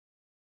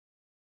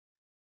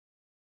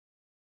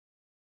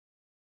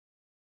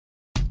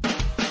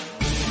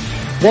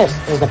This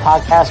is the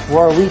podcast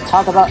where we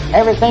talk about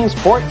everything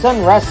sports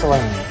and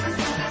wrestling.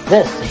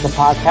 This is the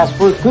podcast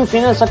where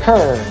goofiness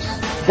occurs.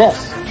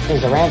 This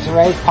is the Rant N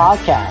Rave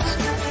Podcast,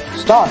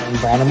 starring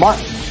Brandon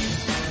Martin,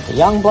 the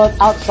Youngblood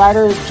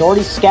Outsiders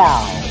Jordy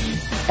Scow,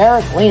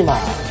 Eric Lima,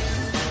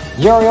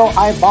 Uriel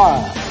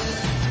Ibarra,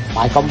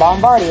 Michael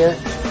Bombardier,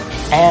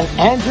 and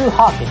Andrew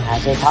Hawking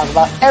as they talk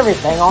about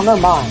everything on their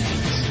minds.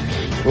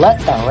 Let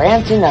the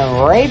ranting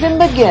and raving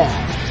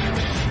begin.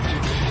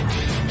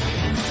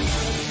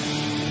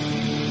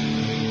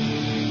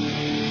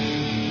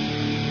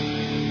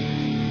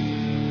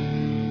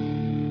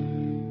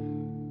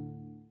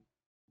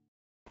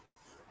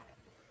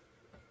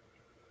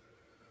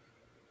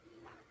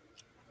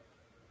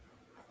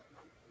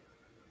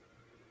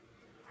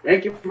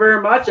 Thank you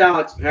very much,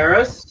 Alex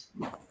Paris.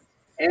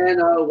 And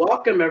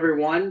welcome,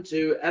 everyone,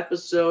 to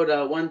episode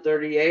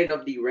 138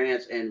 of the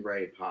Rant N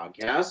Rave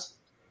Podcast.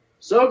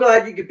 So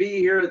glad you could be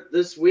here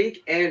this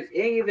week and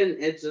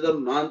even into the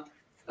month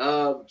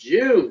of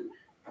June.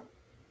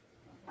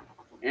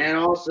 And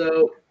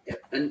also,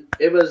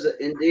 it was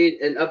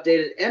indeed an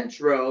updated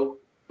intro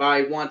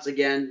by, once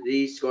again,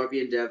 the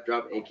Scorpion Death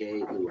Drop,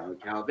 a.k.a. Leon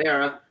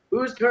Calvera,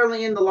 who is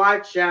currently in the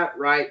live chat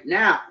right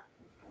now.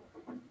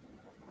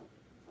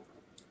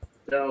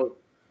 So,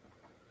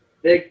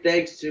 big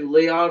thanks to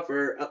Leon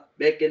for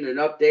making an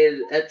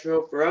updated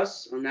intro for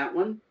us on that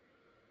one.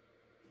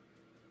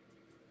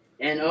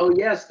 And oh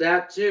yes,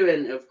 that too.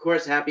 And of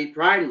course, happy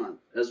Pride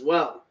Month as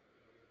well.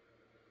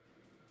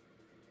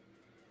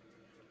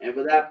 And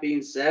with that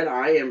being said,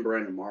 I am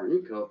Brandon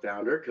Martin,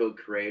 co-founder,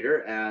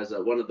 co-creator, as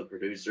one of the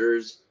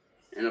producers,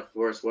 and of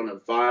course, one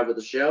of 5 of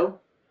the show.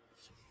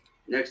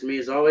 Next to me,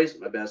 as always,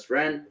 my best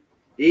friend,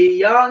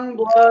 the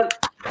Youngblood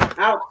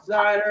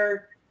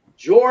Outsider,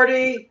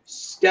 Jordy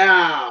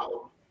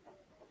Scow.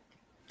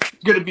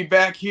 Good to be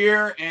back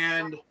here,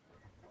 and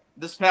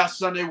this past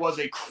Sunday was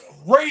a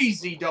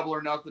crazy Double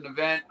or Nothing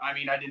event. I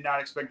mean, I did not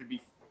expect it to be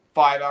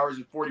 5 hours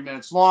and 40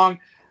 minutes long,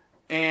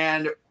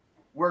 and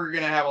we're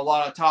going to have a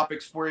lot of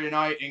topics for you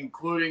tonight,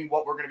 including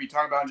what we're going to be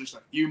talking about in just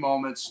a few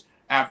moments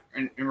after,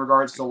 in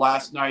regards to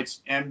last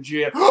night's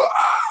MJF.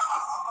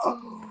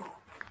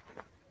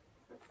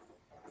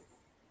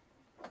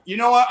 You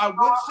know what? I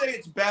would say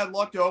it's bad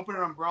luck to open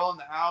an umbrella in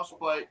the house,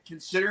 but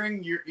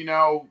considering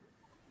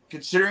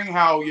considering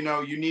how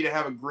you need to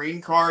have a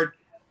green card,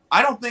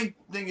 I don't think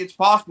it's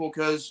possible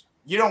because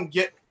you don't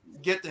get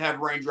to have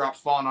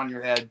raindrops falling on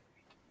your head.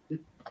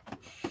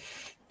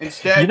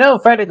 Instead,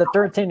 Friday the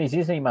 13th is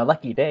usually my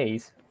lucky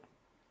days.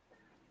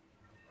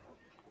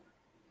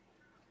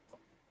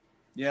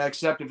 Yeah,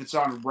 except if it's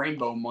on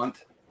Rainbow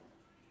Month.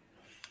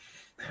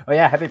 Oh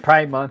yeah, happy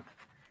Pride Month.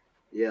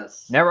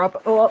 Yes. Never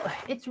up. Well,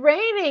 it's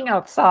raining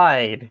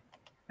outside.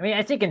 I mean,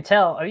 as you can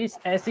tell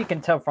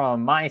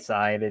from my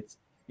side, it's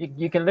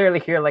you can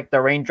literally hear like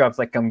the raindrops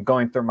like I'm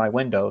going through my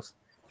windows.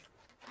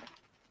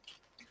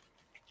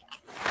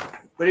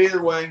 But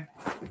either way.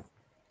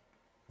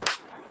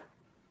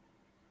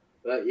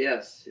 But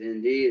yes,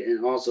 indeed.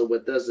 And also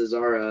with us is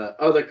our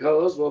other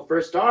co-host. We'll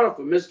first start off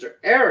with Mr.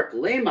 Eric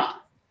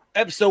Lima.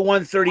 Episode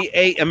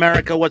 138,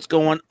 America, what's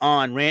going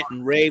on? Rant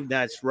and Rave,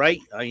 that's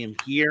right. I am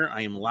here.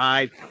 I am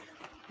live.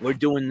 We're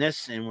doing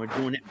this, and we're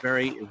doing it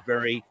very,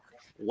 very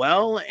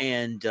well.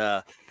 And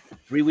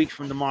 3 weeks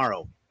from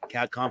tomorrow,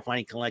 Capcom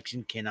Fighting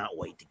Collection, cannot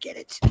wait to get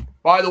it.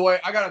 By the way,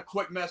 I got a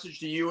quick message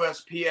to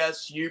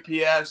USPS,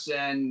 UPS,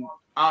 and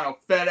I don't know,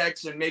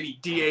 FedEx, and maybe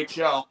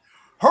DHL.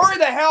 Hurry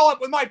the hell up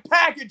with my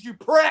package, you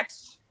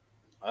pricks!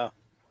 I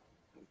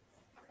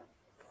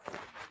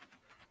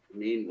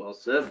mean, well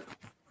said.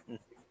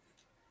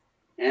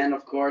 And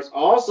of course,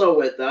 also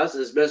with us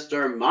is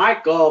Mr.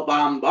 Michael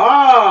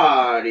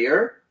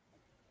Bombardier.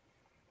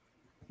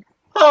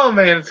 Oh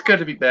man, it's good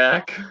to be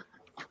back.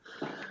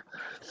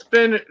 It's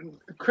been a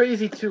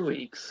crazy 2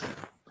 weeks,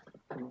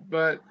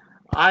 but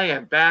I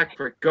am back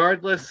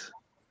regardless.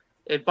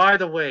 And by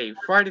the way,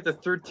 Friday the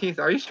 13th,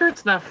 are you sure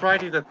it's not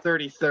Friday the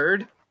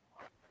 33rd?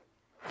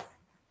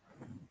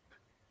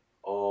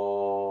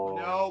 Oh.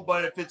 No,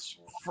 but if it's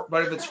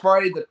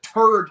Friday the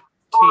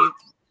 13th,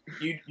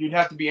 you'd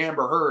have to be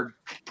Amber Heard.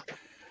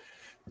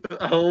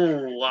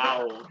 Oh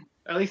wow!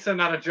 At least I'm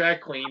not a drag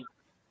queen.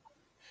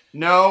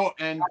 No,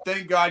 and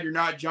thank God you're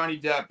not Johnny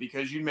Depp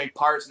because you'd make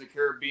Pirates of the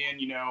Caribbean,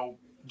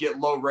 get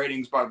low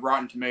ratings by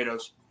Rotten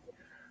Tomatoes.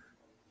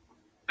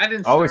 I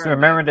didn't always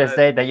remember this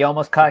day that you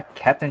almost caught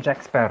Captain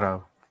Jack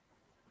Sparrow.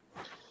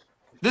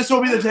 This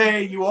will be the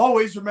day you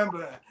always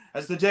remember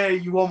as the day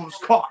you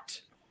almost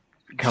caught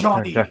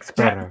Captain Jack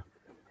Sparrow.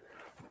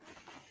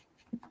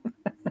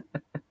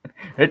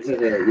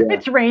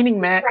 It's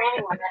raining, man.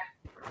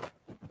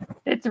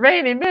 It's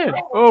raining, man.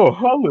 Oh,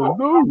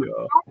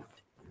 hallelujah.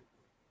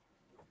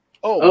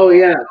 Oh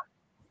yeah,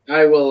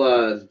 I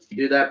will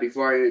do that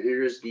before I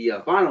introduce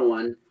the final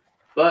one.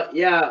 But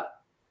yeah,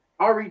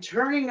 our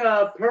returning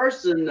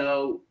person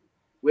though,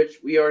 which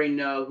we already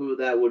know who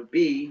that would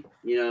be.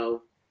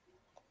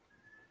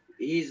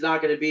 He's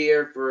not going to be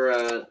here for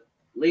at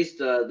least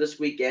this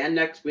week and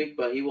next week,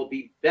 but he will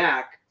be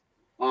back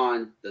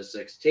on the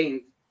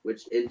 16th.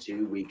 which in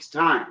 2 weeks'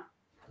 time,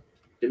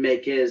 to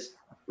make his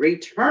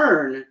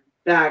return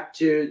back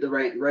to the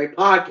Rant N Rave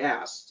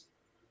Podcast.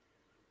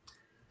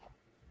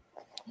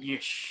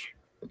 Yeesh.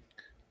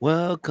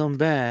 Welcome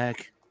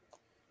back.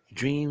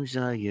 Dreams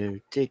are your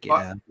ticket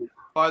out.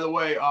 By the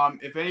way,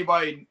 if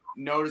anybody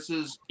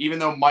notices, even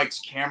though Mike's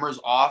camera's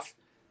off,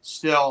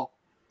 still,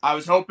 I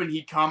was hoping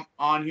he'd come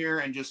on here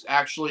and just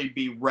actually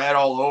be red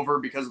all over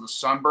because of the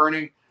sun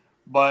burning,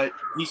 but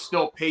he's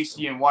still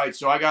pasty and white,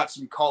 so I got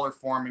some color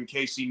for him in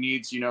case he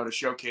needs, to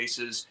showcase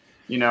his,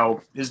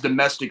 his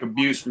domestic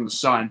abuse from the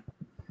sun.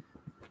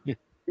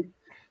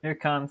 Here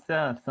comes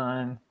the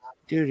sun.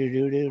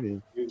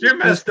 You're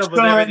messed up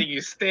with everything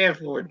you stand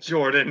for,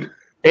 Jordan.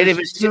 And if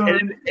his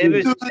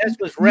chest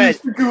was red,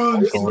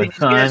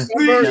 shine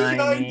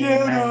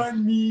down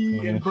on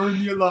me and burn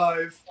me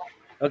alive.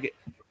 Okay,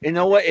 you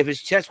know what? If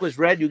his chest was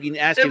red, you can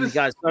ask him if he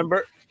got a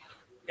sunburn.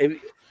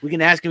 We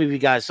can ask him if he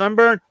got a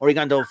sunburn or he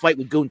got into a fight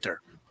with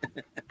Gunther.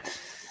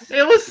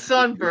 It was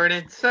sunburn,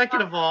 and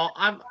second of all,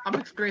 I'm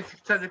experiencing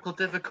technical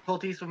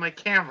difficulties with my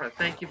camera.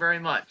 Thank you very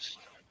much.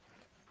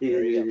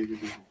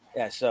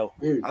 Yeah, so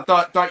I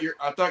thought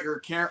your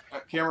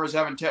camera was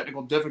having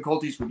technical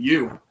difficulties with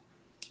you.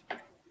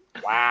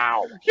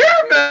 wow,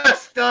 You're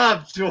messed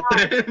up,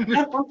 Jordan.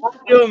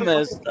 you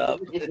messed up.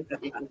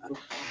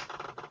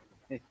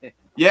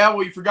 Yeah,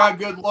 well, you forgot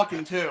good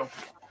looking too.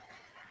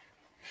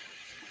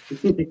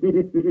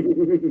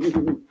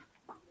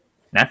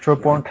 Natural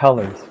born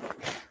colors.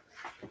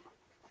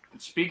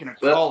 Speaking of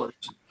colors,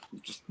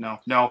 just no,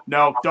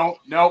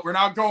 we're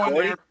not going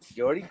there.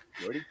 Jordy,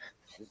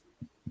 just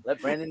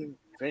let Brandon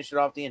finish it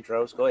off the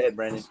intros. Go ahead,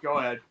 Brandon. Just go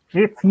ahead.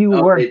 If you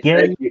Okay, were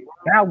gay, thank you.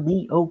 that'll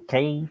be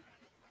okay.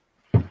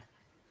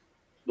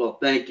 Well,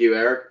 thank you,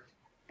 Eric.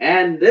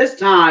 And this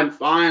time,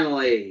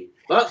 finally,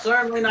 but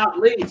certainly not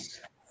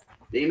least,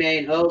 the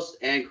main host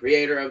and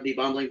creator of the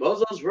Bumbling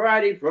Bozos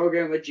Variety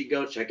Program, which you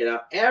go check it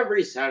out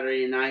every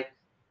Saturday night,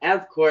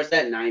 of course,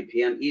 at 9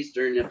 p.m.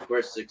 Eastern, and of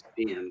course, 6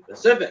 p.m.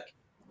 Pacific.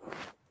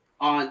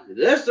 On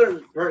this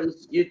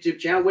person's YouTube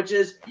channel, which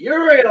is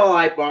Uriel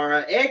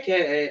Ibarra,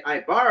 a.k.a.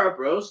 Ibarra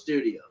Bro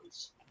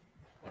Studios.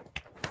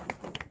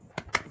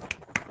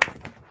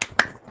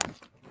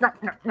 No.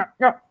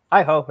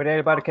 Hi ho, with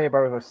everybody,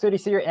 K-Bar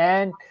Cities here,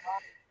 and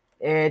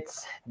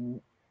it's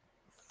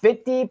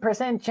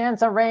 50%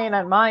 chance of rain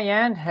at my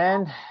end,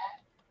 and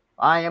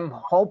I am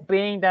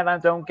hoping that I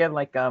don't get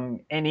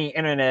any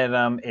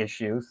internet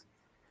issues.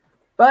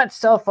 But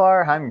so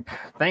far, I'm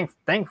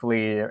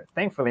thankfully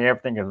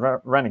everything is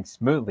running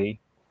smoothly.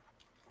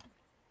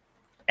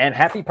 And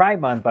happy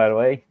Pride Month, by the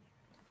way.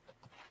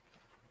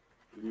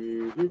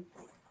 Mm-hmm.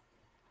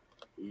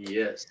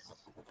 Yes.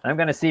 I'm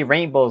gonna see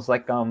rainbows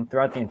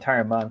throughout the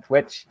entire month,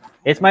 which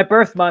it's my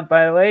birth month,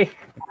 by the way.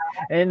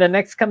 And the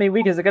next coming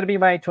week is gonna be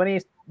my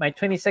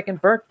 22nd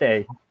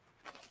birthday.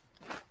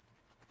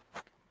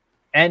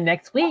 And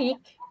next week,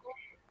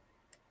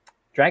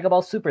 Dragon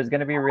Ball Super is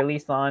gonna be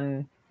released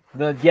on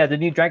the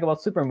new Dragon Ball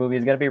Super movie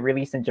is gonna be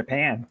released in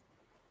Japan.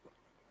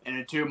 And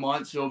in 2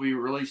 months, it'll be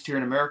released here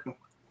in America.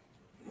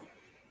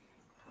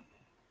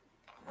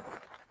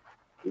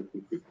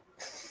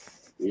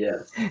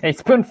 Yes. A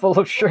spoonful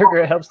of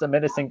sugar helps the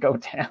medicine go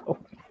down.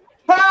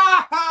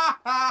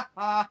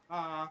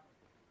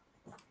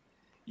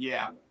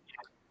 Yeah.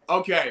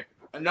 Okay.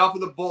 Enough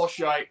of the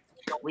bullshit.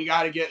 We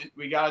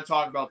gotta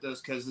talk about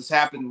this because this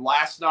happened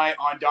last night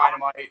on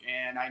Dynamite,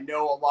 and I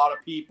know a lot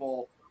of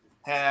people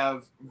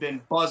have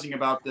been buzzing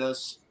about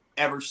this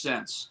ever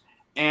since.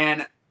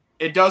 And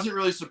it doesn't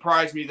really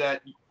surprise me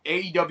that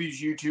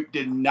AEW's YouTube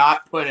did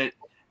not put it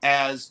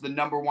as the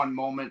 #1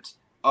 moment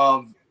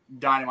of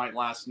Dynamite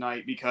last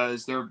night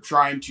because they're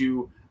trying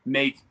to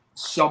make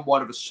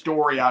somewhat of a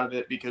story out of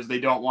it because they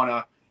don't want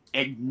to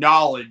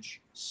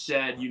acknowledge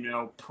said,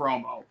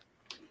 promo.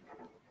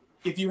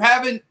 If you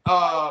haven't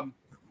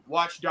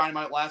watched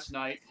Dynamite last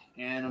night,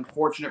 and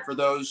unfortunate for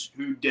those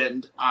who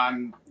didn't,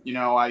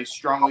 I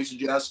strongly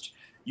suggest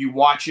you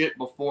watch it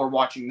before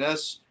watching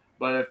this.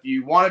 But if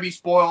you want to be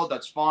spoiled,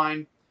 that's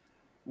fine.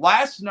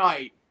 Last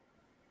night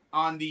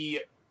on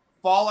the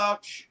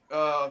Fallout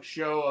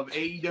show of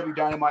AEW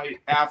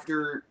Dynamite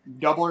after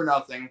Double or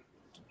Nothing,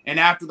 and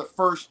after the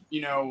first,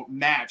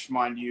 match,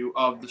 mind you,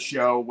 of the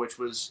show, which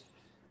was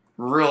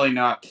really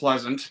not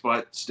pleasant,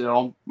 but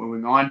still,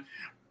 moving on,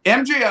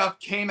 MJF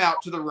came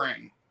out to the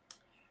ring,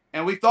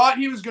 and we thought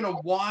he was going to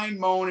whine,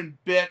 moan, and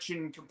bitch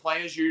and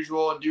complain as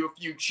usual and do a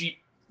few cheap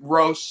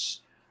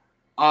roasts,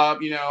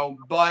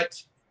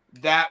 but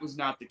that was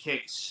not the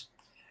case.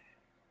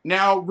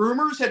 Now,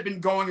 rumors had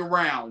been going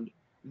around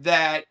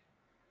that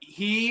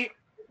he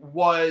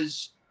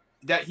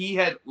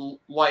had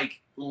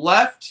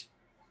left,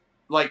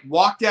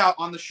 walked out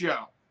on the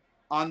show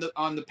on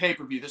the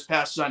pay-per-view this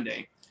past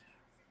Sunday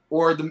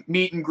or the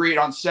meet and greet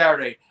on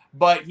Saturday,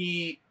 but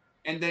he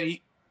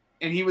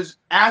was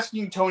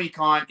asking Tony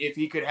Khan if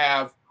he could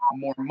have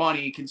more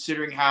money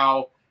considering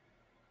how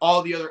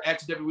all the other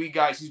ex-WWE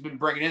guys he's been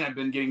bringing in have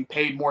been getting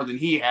paid more than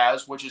he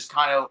has, which is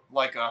kind of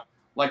like a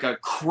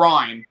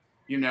crime,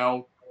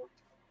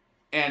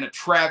 and a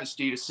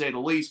travesty, to say the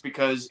least,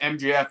 because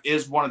MJF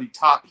is one of the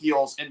top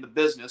heels in the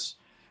business.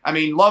 I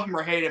mean, love him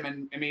or hate him,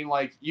 and I mean,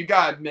 like, you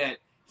gotta admit,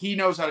 he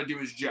knows how to do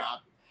his job.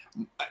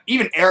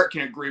 Even Eric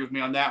can agree with me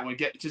on that one,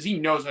 because he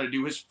knows how to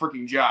do his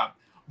freaking job.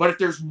 But if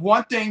there's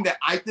one thing that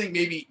I think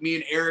maybe me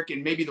and Eric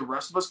and maybe the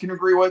rest of us can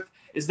agree with,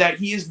 is that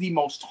he is the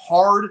most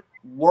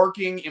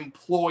hard-working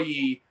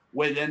employee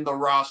within the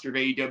roster of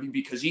AEW,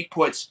 because he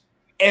puts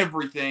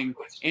everything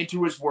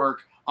into his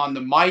work on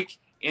the mic,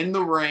 in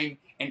the ring,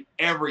 and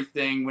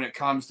everything when it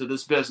comes to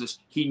this business.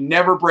 He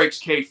never breaks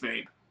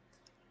kayfabe.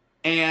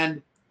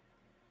 And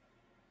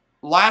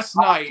last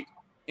night,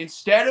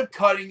 instead of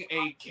cutting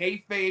a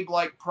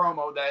kayfabe-like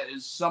promo that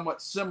is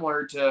somewhat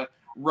similar to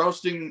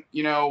roasting,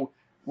 you know,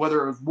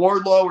 whether it was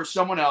Wardlow or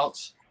someone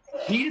else,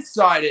 he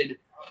decided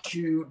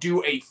to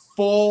do a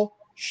full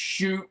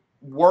shoot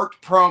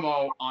worked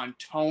promo on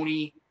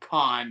Tony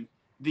Khan,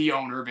 the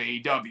owner of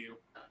AEW.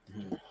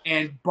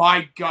 And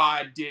by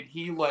God, did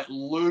he let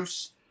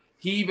loose.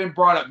 He even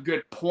brought up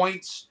good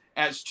points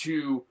as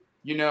to,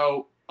 you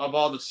know, of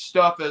all the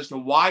stuff as to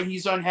why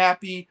he's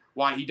unhappy,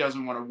 why he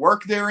doesn't want to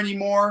work there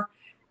anymore.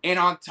 And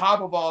on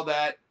top of all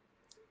that,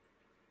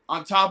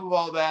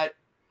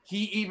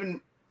 he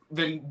even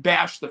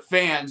bashed the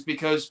fans,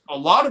 because a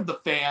lot of the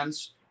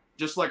fans,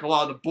 just like a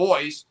lot of the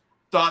boys,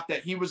 thought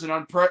that he was an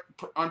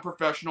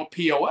unprofessional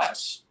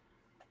POS.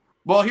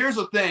 Well, here's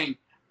the thing.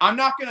 I'm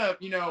not gonna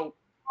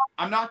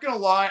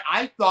lie.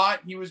 I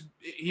thought he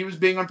was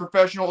being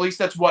unprofessional. At least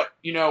that's what,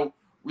 you know,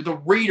 the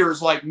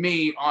readers like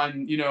me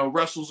on, you know,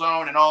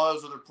 WrestleZone and all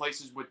those other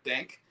places would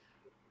think.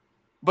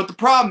 But the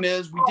problem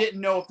is, we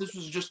didn't know if this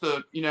was just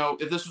a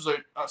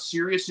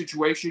serious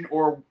situation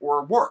or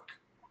work.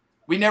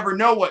 We never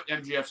know what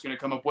MJF's going to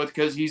come up with,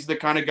 because he's the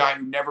kind of guy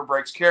who never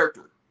breaks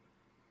character.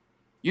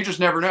 You just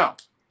never know.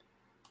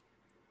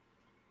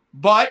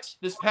 But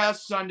this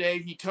past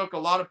Sunday, he took a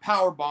lot of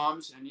power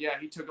bombs, and yeah,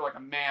 he took it like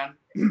a man.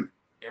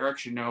 Eric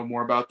should know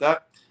more about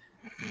that.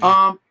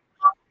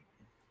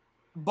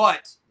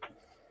 But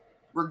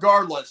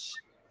regardless,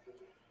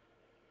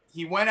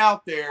 he went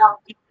out there,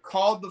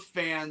 called the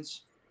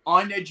fans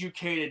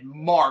uneducated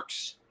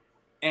marks,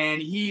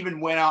 and he even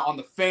went out on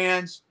the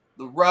fans,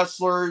 the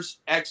wrestlers,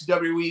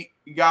 ex-WWE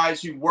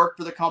guys who work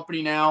for the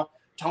company now,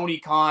 Tony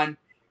Khan.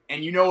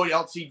 And you know what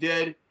else he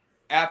did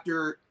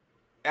afterwards?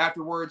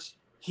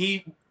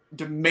 He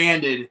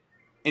demanded,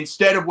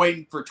 instead of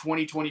waiting for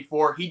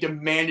 2024, he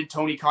demanded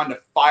Tony Khan to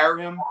fire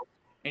him.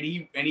 And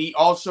he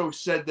also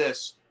said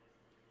this: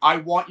 "I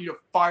want you to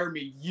fire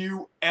me,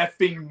 you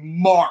effing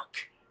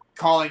mark,"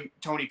 calling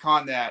Tony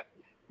Khan that.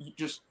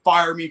 Just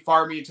fire me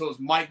until his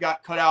mic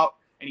got cut out,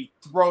 and he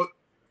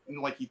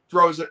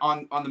throws it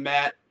on the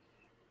mat.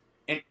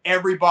 And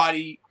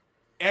everybody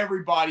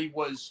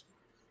was,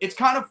 it's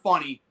kind of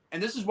funny,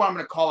 and this is what I'm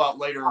going to call out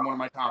later in one of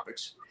my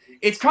topics.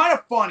 It's kind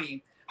of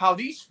funny how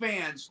these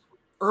fans,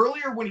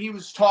 earlier when he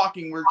was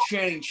talking, were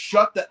chanting,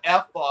 "Shut the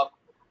F up."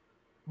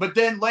 But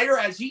then later,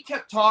 as he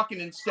kept talking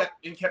and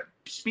kept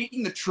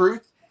speaking the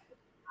truth,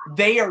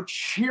 they are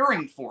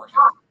cheering for him.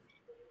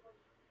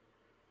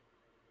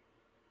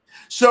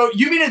 So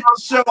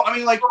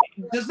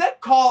does that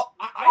call,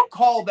 I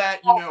call that,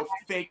 you know,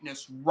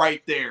 fakeness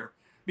right there,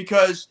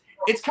 because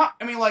it's kind,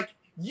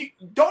 you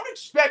don't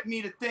expect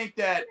me to think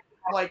that,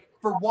 like,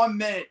 for 1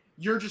 minute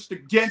you're just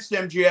against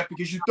MJF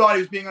because you thought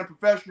he was being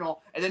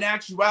unprofessional, and in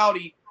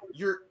actuality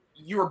you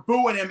were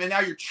booing him, and now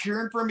you're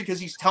cheering for him because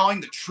he's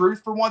telling the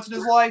truth for once in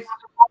his life.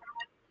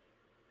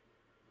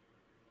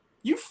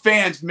 You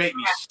fans make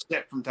me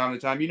sick from time to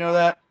time. You know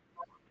that?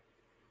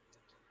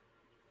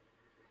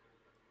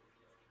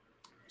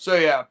 So,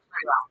 yeah.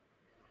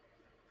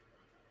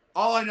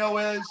 All I know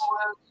is,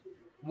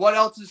 what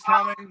else is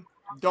coming?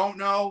 Don't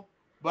know.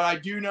 But I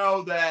do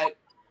know that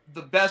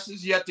the best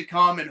is yet to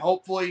come, and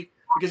hopefully,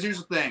 because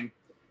here's the thing.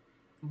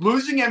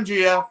 Losing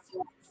MJF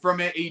from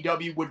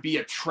AEW would be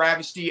a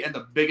travesty and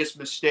the biggest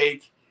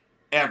mistake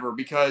ever,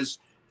 because,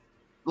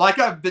 like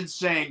I've been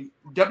saying,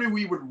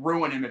 WWE would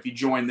ruin him if he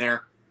joined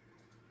there.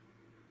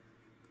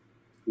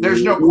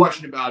 There's no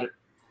question about it.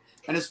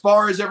 And as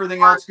far as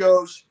everything else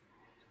goes,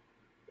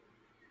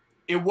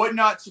 it would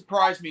not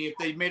surprise me if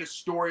they made a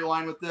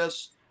storyline with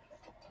this.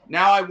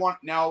 Now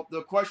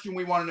the question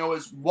we want to know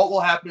is, what will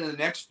happen in the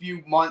next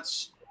few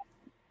months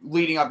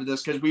leading up to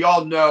this? Because we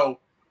all know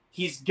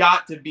he's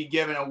got to be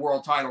given a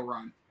world title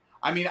run.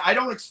 I mean, I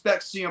don't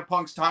expect CM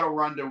Punk's title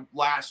run to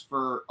last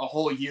for a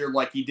whole year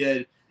like he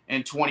did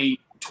in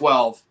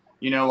 2012,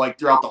 like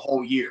throughout the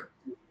whole year.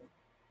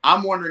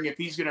 I'm wondering if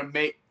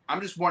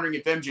I'm just wondering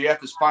if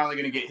MJF is finally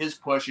going to get his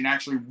push and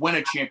actually win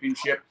a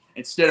championship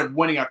instead of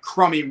winning a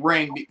crummy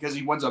ring because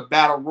he wins a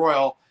battle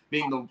royal,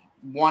 being the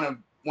one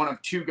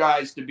of two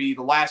guys to be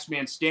the last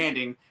man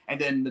standing,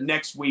 and then the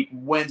next week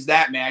wins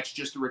that match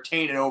just to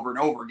retain it over and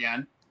over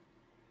again.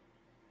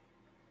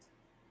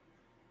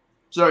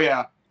 So,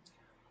 yeah.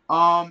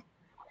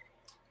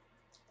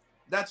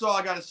 That's all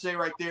I got to say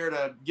right there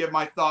to give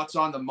my thoughts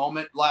on the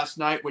moment last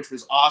night, which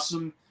was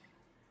awesome.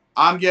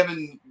 I'm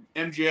giving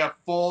MJF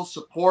full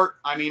support.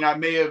 I mean, I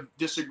may have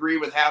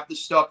disagreed with half the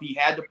stuff he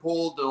had to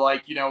pull to,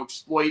 like, you know,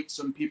 exploit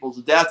some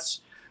people's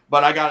deaths,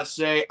 but I gotta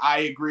say, I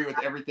agree with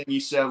everything he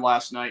said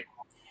last night.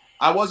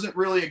 I wasn't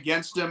really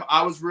against him.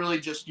 I was really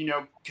just, you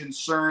know,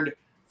 concerned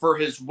for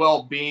his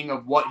well-being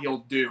of what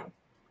he'll do,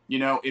 you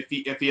know, if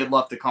he had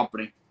left the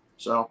company.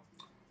 So,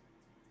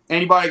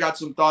 anybody got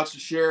some thoughts to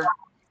share?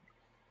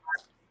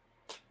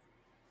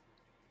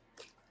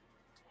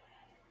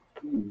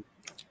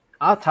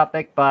 Off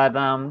topic, but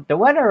the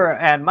weather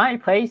at my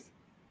place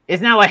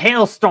is now a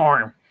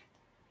hailstorm.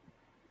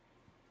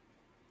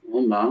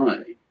 Oh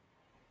my!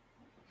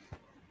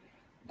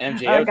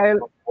 MJF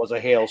was a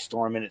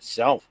hailstorm in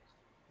itself.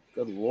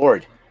 Good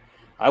Lord.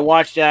 I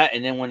watched that,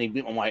 and then when he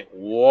beat, I'm like,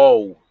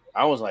 whoa.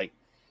 I was like,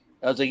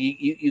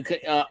 you could,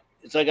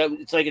 it's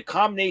like a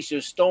combination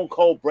of Stone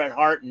Cold, Bret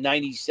Hart, and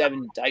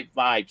 97 type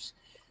vibes,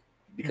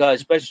 because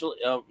especially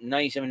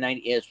 97,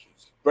 90 is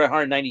Bret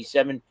Hart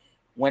 97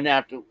 went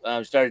after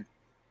started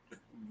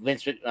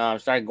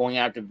going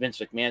after Vince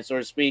McMahon, so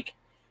to speak,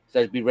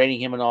 started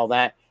berating him and all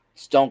that.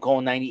 Stone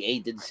Cold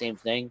 98 did the same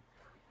thing,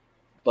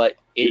 but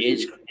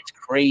it's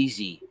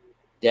crazy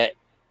that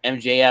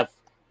MJF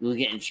was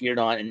getting cheered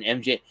on,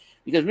 and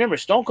because remember,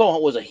 Stone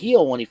Cold was a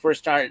heel when he first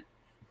started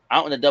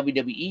out in the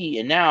WWE,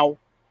 and now,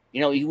 you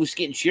know, he was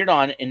getting cheered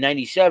on in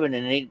 97,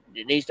 and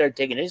they started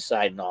taking his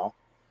side and all.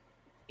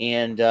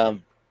 And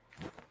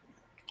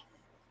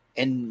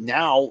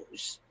now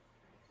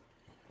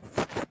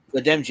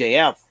with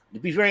MJF,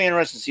 it'd be very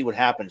interesting to see what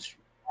happens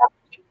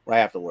right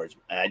afterwards.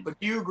 But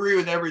do you agree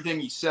with everything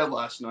he said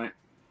last night?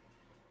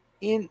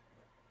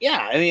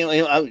 Yeah, I mean,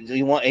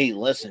 hey,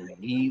 listen,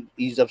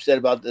 he's upset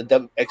about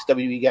the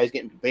XWE guys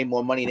getting paid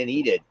more money than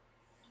he did.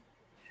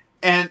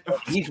 And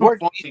he's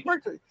worked.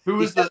 Who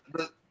was the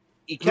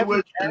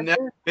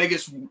next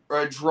biggest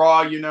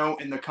draw, you know,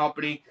 in the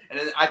company? And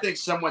I think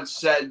someone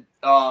said,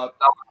 I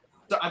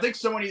think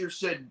someone either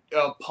said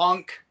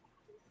Punk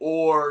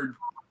or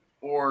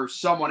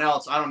someone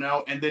else. I don't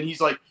know. And then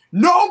he's like,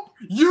 "Nope,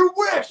 you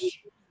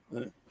wish."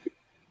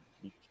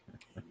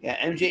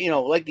 Yeah, MJ, you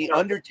know, like the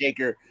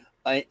Undertaker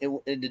in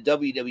the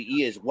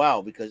WWE as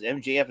well, because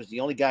MJF is the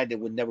only guy that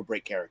would never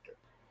break character.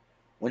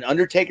 When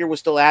Undertaker was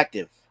still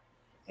active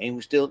and he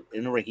was still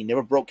in the ring, he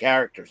never broke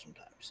character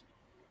sometimes,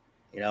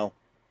 you know.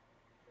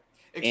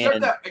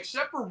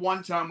 Except for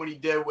one time when he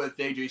did with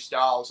AJ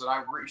Styles, and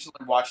I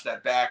recently watched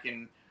that back,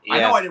 and yeah. I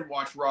know I didn't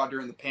watch Raw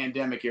during the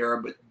pandemic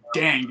era, but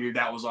dang, dude,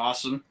 that was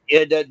awesome.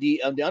 Yeah,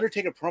 the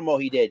Undertaker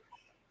promo he did,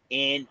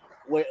 and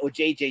with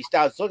AJ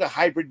Styles, it's like a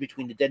hybrid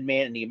between the Dead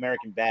Man and the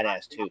American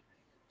Badass too.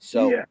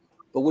 So, yeah.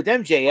 But with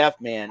MJF,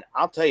 man,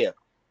 I'll tell you,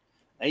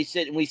 when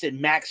he said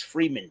Max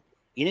Freeman,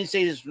 he didn't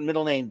say his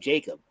middle name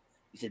Jacob.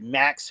 He said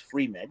Max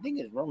Freeman. I think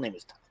his middle name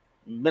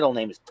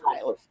is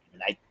Tyler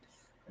Freeman.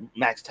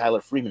 Max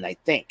Tyler Freeman, I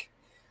think.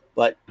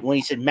 But when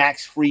he said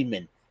Max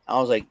Freeman, I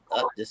was like,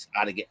 this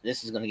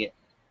is gonna get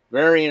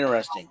very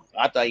interesting.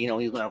 I thought, you know,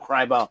 he was gonna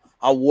cry about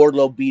how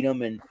Wardlow beat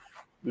him and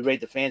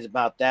berate the fans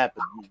about that.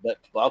 But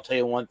I'll tell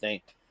you one thing.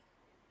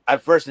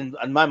 At first, in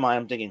my mind,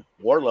 I'm thinking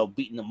Wardlow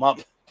beating him up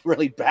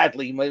really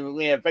badly. He might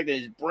have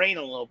affected his brain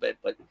a little bit,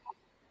 but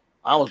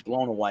I was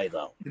blown away,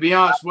 though. To be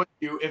honest with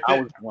you,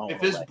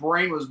 if his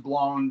brain was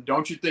blown,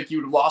 don't you think he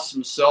would have lost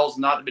some cells,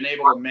 and not been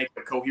able to make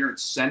a coherent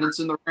sentence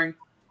in the ring?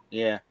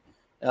 Yeah,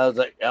 I was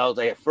like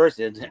at first.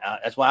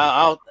 That's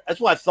why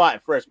I thought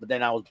at first, but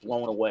then I was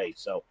blown away.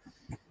 So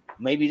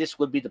maybe this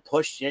would be the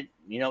push. You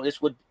know,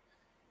 this would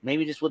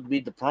be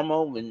the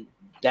promo, and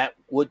that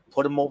would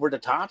put him over the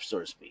top, so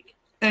to speak.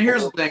 And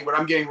here's the thing, but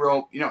I'm getting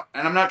real, you know,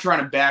 and I'm not trying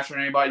to bash on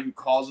anybody who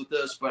calls it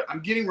this, but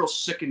I'm getting real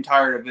sick and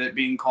tired of it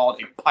being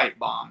called a pipe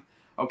bomb.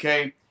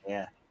 Okay?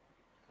 Yeah.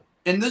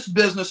 In this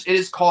business, it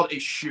is called a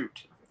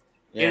shoot.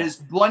 Yeah. It is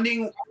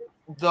blending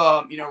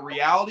the, you know,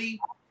 reality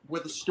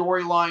with a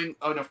storyline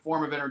in a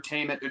form of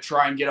entertainment to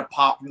try and get a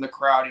pop from the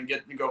crowd and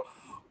get to go,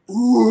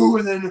 ooh,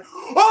 and then,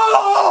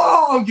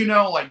 oh, you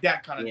know, like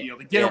that kind of deal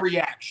to get a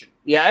reaction.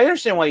 Yeah, I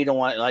understand why you don't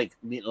want like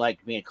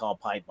being called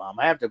pipe bomb.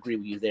 I have to agree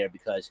with you there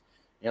because,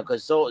 you know,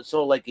 because so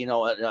like, you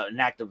know, an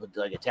act of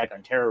like attack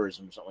on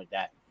terrorism or something like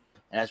that.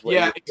 And that's what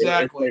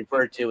exactly it's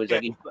referred to. Is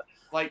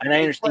and I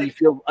understand you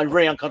feel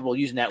very uncomfortable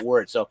using that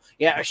word. So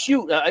yeah, a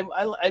shoot.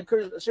 I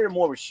consider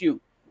more of a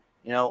shoot.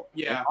 You know.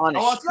 Yeah. Oh,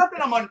 it's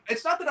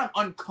not that I'm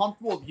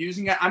uncomfortable with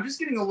using it. I'm just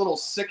getting a little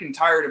sick and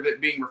tired of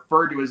it being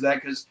referred to as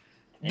that because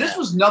this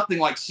was nothing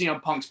like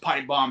CM Punk's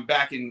pipe bomb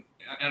back in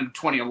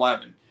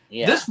 2011.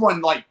 Yeah. This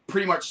one like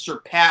pretty much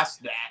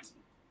surpassed that.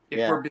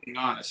 If we're being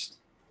honest.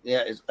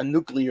 Yeah, it's a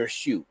nuclear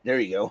shoot. There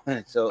you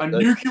go. So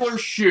nuclear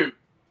shoot.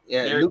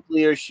 Yeah,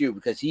 nuclear shoot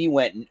because he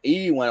went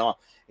off.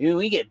 I mean,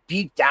 we get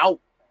beeped out,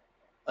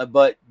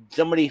 but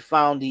somebody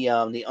found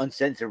the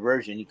uncensored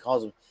version. He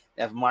calls him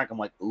F Mark. I'm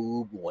like,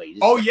 ooh boy.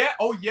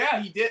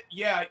 Yeah, he did.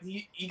 Yeah,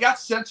 he got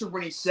censored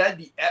when he said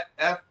the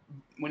F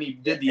when he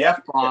did the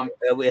F bomb.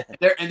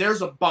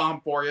 There's a bomb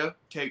for you.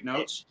 Take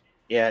notes.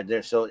 Yeah,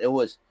 there. So it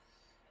was.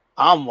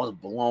 I almost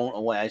blown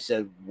away. I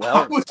said,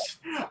 well,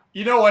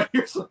 you know what?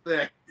 Here's the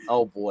thing.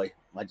 Oh boy.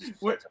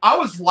 I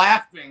was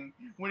laughing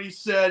when he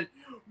said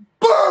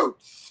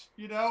boots.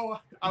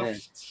 I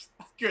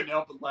couldn't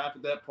help but laugh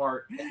at that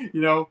part.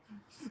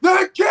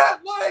 They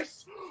can't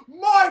lace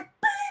my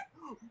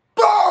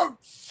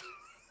boots.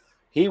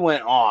 He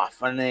went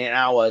off, and then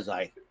I was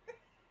like,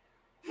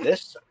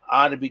 "This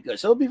ought to be good."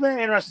 So it'll be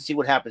very interesting to see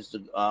what happens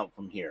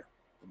from here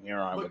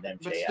on with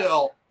MJF. But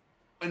still,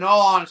 in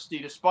all honesty,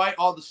 despite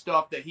all the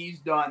stuff that he's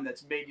done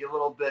that's made you a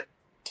little bit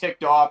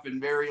ticked off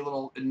and very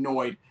little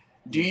annoyed,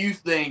 do you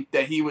think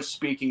that he was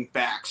speaking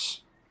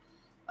facts?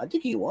 I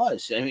think he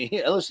was. I mean,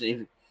 listen,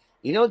 if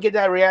you don't get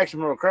that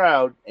reaction from a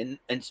crowd and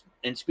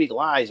speak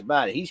lies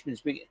about it, he's been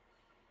speaking.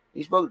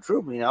 He spoke the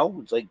truth.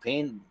 It's like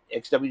paying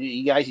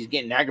XWE guys. He's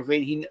getting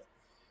aggravated.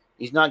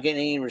 He's not getting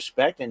any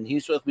respect, and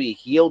he's supposed to be a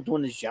heel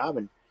doing his job,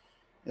 and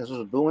they're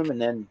supposed to boo him.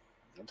 And then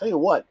I'll tell you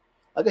what,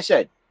 like I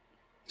said,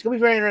 it's gonna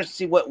be very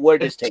interesting to see where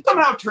this takes. If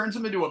somehow turns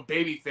him into a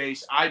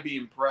babyface, I'd be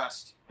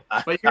impressed.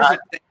 But here's the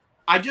thing: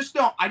 I just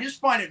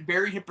find it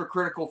very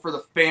hypocritical for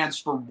the fans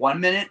for 1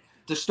 minute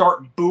to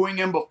start booing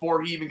him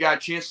before he even got a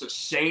chance to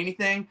say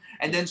anything,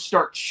 and then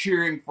start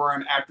cheering for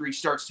him after he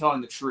starts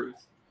telling the truth.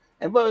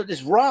 And but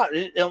this Raw,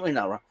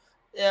 not Raw.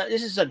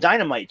 This is a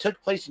Dynamite. It took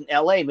place in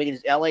L.A., making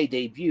his L.A.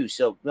 debut.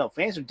 So,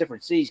 fans from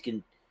different cities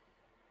can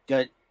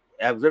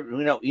have,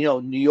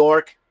 New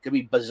York could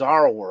be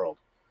bizarre world,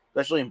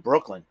 especially in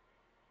Brooklyn.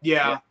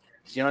 Yeah.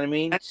 You know what I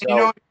mean? And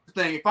here's the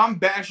thing: if I'm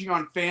bashing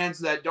on fans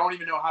that don't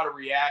even know how to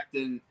react,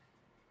 then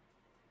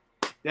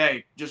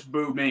hey, just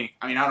boo me.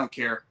 I mean, I don't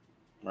care.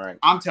 Right.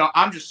 I'm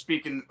just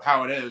speaking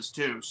how it is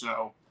too.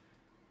 So.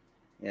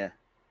 Yeah.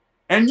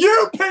 And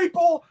you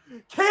people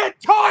can't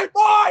tie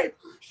my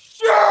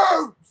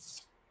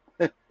shoes.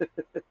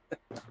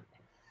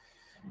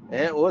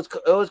 It was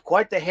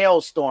quite the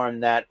hailstorm,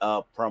 that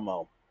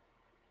promo.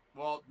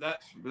 Well,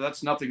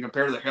 that's nothing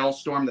compared to the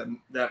hailstorm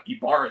that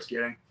Ibarra's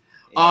getting.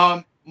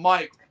 Yeah.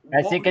 Mike,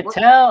 as you can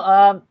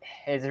tell,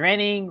 it's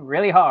raining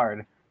really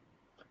hard.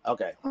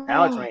 Okay,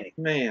 now it's raining.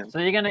 Man, so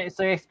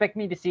you expect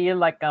me to see you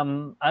like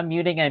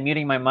unmuting and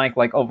muting my mic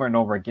like over and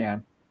over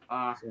again.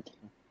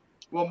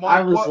 Well,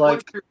 Mike,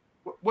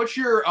 what's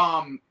your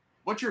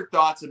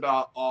thoughts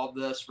about all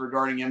this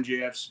regarding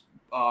MJF's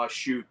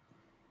shoot?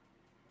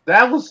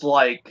 that was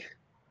like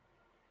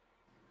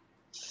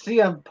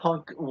CM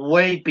Punk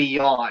way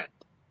beyond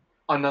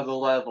another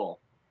level.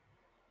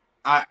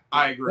 I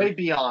agree. Way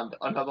beyond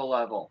another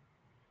level.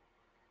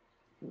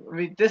 I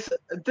mean, this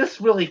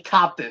really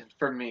topped it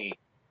for me.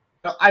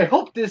 I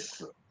hope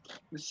this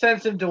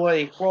sends him to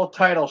a world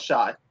title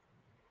shot.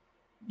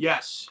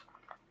 Yes.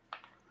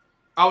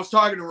 I was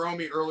talking to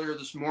Romy earlier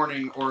this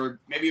morning, or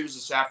maybe it was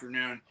this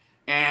afternoon,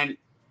 and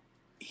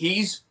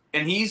he's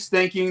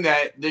thinking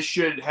that this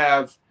should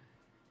have,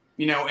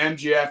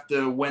 MJF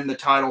to win the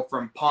title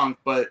from Punk,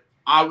 but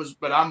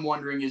I'm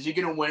wondering, is he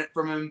going to win it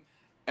from him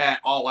at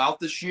All Out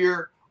this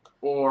year,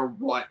 or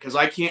what? Because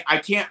I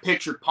can't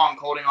picture Punk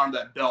holding on to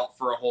that belt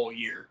for a whole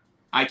year.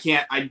 I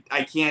can't.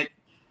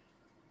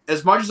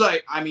 As much as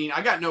I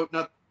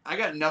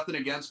got nothing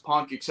against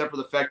Punk except for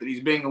the fact that he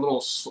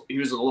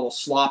was a little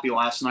sloppy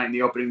last night in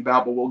the opening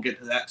bout, but we'll get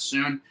to that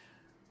soon.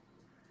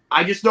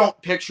 I just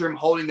don't picture him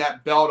holding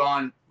on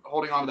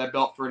to that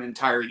belt for an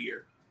entire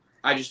year.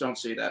 I just don't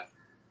see that.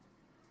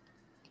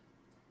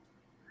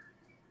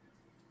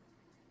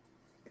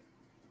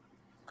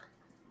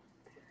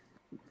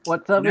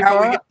 What's up,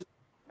 Ibarra?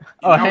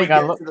 Hang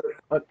on.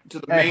 To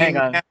the main. Hang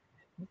on.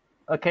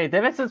 Okay,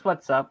 this is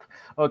what's up.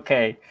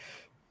 Okay,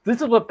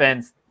 this is what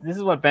Ben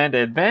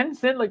did. Ben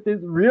sent like this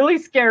really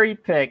scary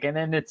pic, and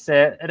then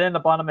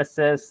the bottom it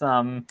says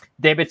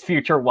David's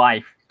future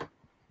wife.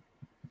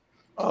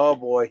 Oh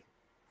boy.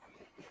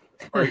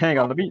 Hang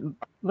on,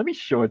 let me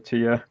show it to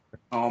you.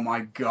 Oh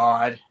my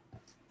God.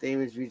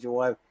 David's future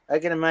wife. I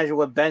can imagine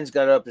what Ben's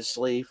got up his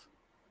sleeve.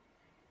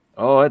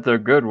 Oh, it's a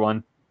good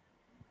one.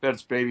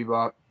 That's Baby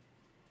Bop.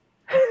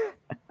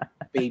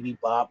 Baby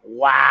Bop.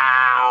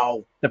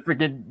 Wow. With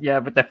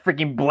the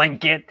freaking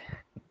blanket.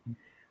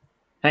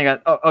 Hang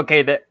on. Oh,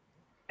 okay.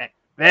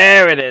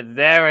 There it is.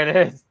 There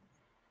it is.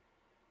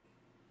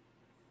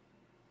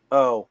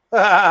 Oh.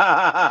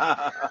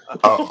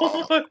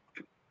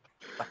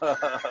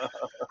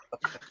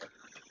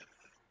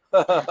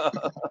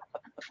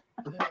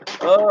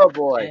 Oh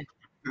boy.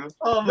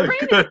 Oh my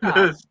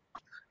goodness.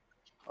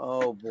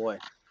 Oh boy.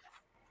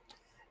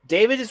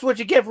 David, this is what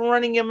you get for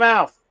running your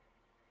mouth.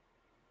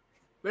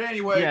 But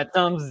anyway,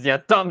 thumbs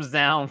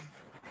down.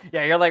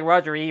 Yeah, you're like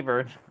Roger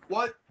Ebert.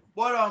 What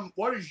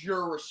is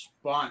your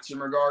response in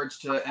regards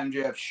to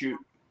MJF's shoot?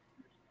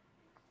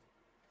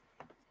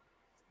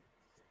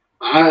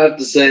 I have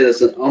to say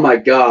this. Oh my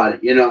God!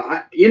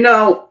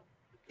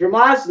 From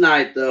last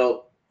night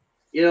though,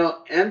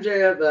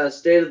 MJF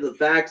stated the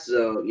facts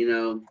though.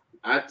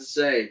 I have to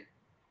say,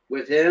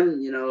 with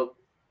him,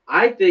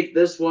 I think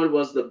this one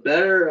was the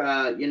better,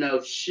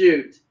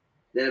 shoot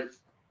than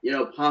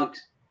Punk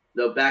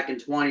though back in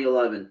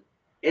 2011.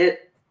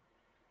 It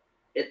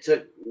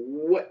took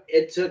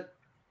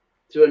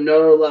to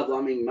another level.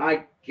 I mean,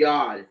 my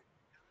God,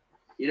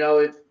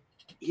 if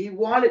he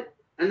wanted,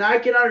 and I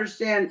can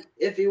understand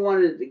if he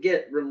wanted to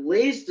get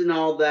released and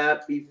all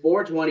that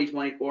before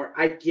 2024.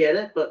 I get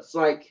it, but it's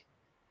like,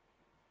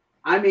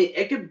 I mean,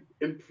 it could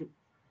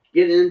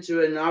get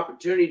into an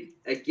opportunity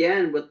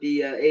again with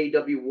the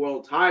AEW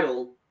World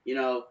Title. You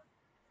know,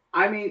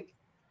 I mean,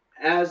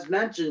 as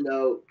mentioned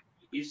though,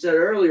 you said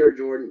earlier,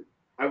 Jordan.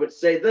 I would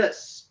say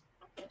this: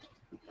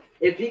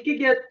 if he could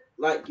get,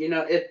 like, you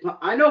know, if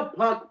I know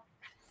Punk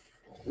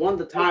won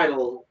the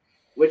title,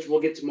 which we'll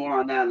get to more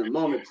on that in a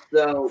moment.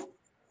 So,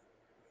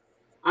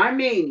 I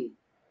mean,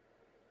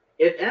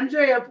 if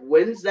MJF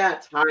wins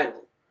that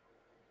title,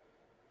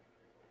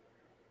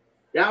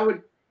 that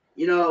would,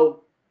 you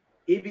know,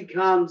 he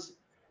becomes,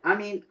 I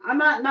mean, I'm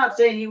not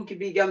saying he could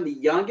become the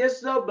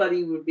youngest, though, but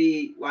he would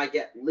be, like,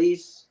 at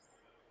least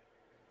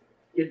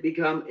could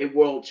become a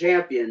world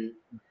champion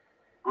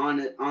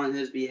on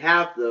his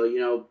behalf, though, you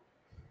know,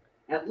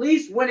 at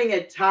least winning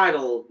a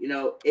title, you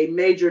know, a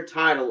major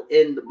title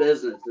in the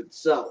business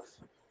itself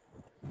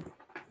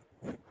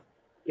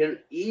can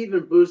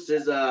even boost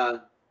his,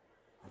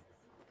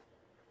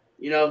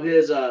 you know,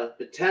 his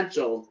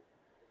potential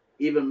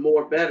even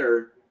more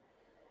better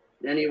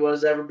than he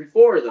was ever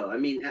before, though. I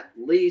mean, at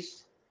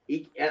least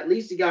he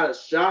got a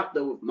shot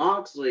though with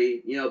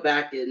Moxley, you know,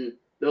 back in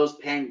those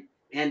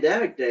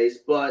pandemic days,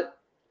 but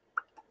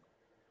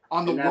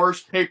on the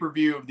worst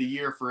pay-per-view of the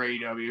year for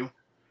AEW.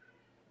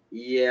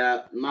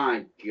 Yeah,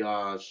 my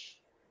gosh.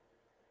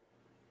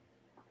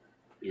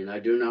 And I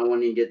do not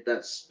want to get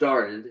that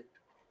started.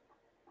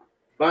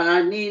 But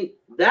I mean,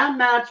 that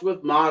match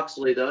with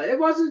Moxley, though, it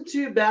wasn't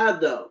too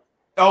bad, though.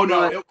 Oh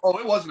no, it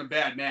wasn't a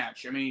bad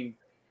match. I mean,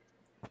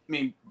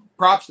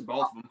 props to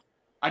both of them.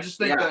 I just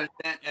think that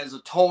as a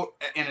total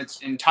in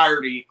its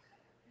entirety,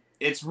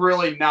 it's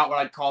really not what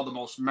I'd call the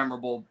most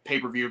memorable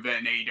pay-per-view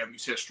event in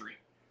AEW's history.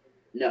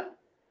 No.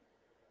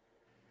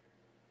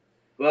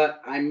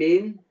 But I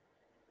mean,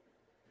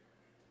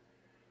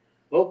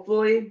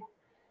 hopefully,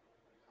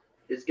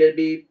 it's gonna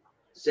be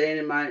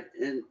saying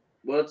in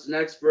what's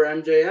next for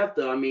MJF,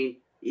 though. I mean,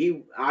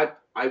 I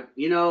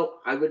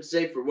would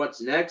say for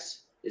what's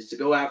next is to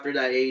go after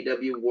that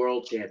AEW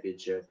World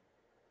Championship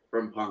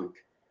from Punk.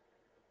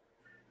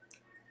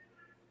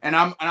 And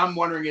I'm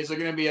wondering, is it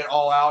going to be at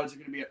All Out? Is it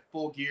going to be at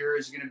Full Gear?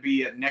 Is it going to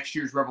be at next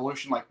year's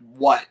Revolution? Like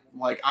what?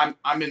 Like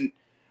I'm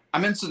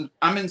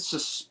in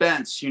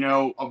suspense, you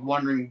know, of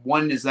wondering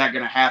when is that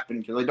going to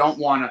happen, because I don't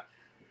want to.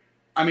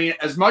 I mean,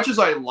 as much as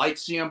I like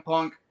CM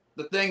Punk,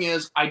 the thing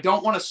is, I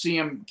don't want to see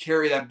him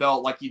carry that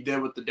belt like he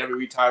did with the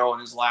WWE title in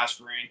his last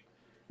reign.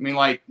 I mean,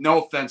 like,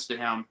 no offense to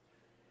him,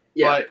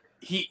 but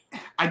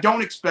I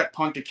don't expect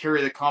Punk to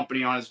carry the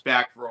company on his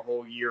back for a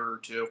whole year or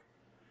two.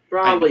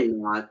 Probably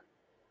not.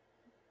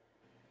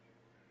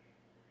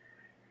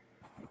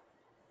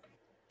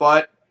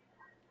 But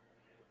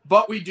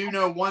we do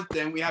know one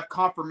thing. We have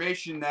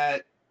confirmation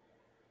that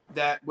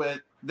with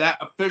that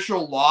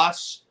official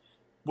loss,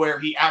 where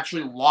he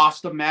actually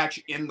lost a match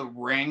in the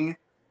ring,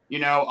 you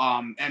know,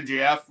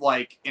 MJF,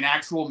 like an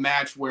actual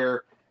match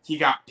where he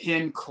got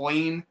pinned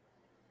clean,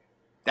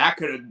 that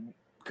could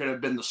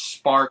have been the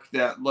spark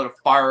that lit a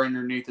fire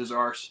underneath his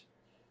arse.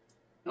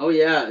 Oh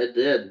yeah, it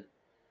did.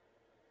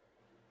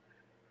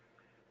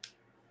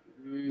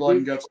 Blood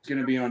and Guts is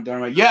going to be on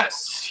Dynamite.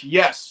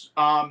 Yes.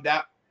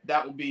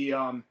 That will be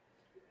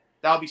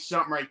that'll be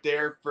something right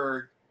there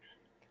for.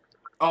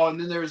 Oh, and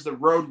then there's the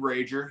Road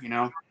Rager, you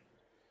know.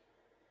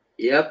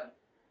 Yep.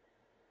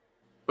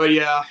 But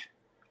yeah,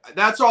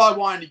 that's all I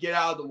wanted to get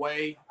out of the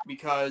way,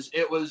 because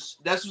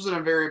this was a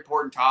very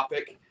important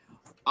topic.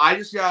 I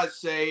just gotta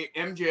say,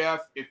 MJF,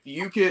 if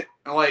you could,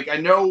 like, I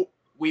know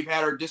we've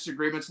had our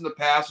disagreements in the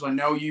past, so I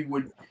know you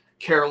would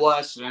care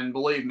less, and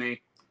believe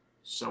me,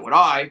 so would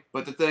I.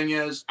 But the thing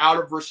is,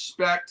 out of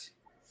respect,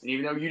 and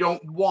even though you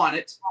don't want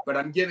it, but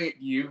I'm giving it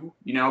you,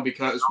 you know,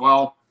 because,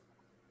 well,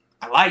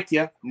 I like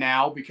you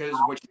now because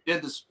of what you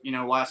did this, you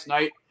know, last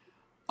night.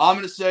 All I'm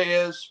going to say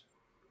is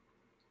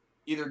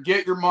either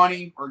get your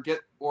money or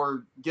get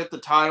the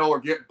title or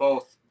get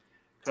both.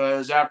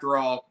 Because after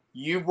all,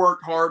 you've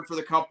worked hard for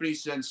the company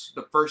since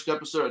the first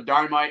episode of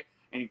Dynamite,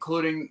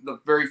 including the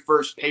very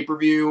first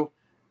pay-per-view.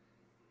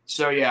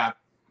 So yeah,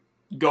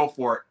 go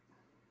for it.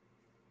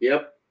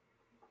 Yep.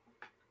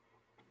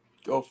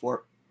 Go for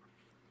it.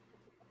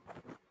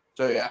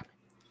 So yeah,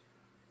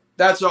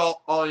 that's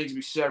all that needs to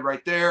be said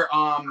right there.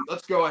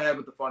 Let's go ahead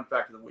with the fun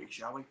fact of the week,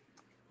 shall we?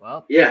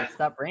 Well, yeah. It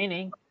stopped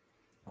raining.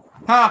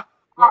 Huh?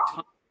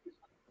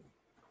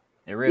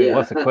 It really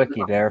was a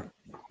quickie there.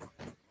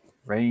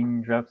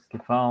 Raindrops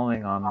keep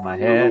falling on my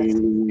head.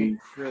 Who made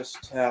Chris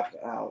tap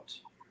out?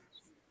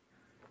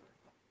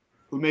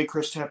 Who made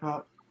Chris tap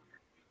out?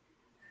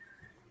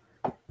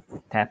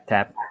 Tap,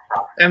 tap.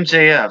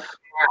 MJF.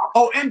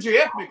 Oh,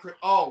 MJF made Chris.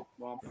 Oh,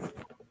 well,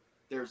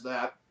 there's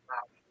that.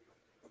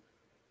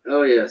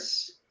 Oh,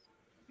 yes.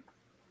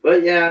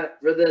 But yeah,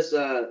 for this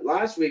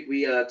last week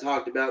we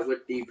talked about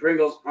what the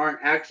Pringles aren't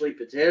actually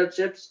potato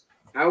chips.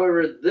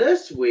 However,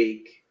 this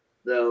week,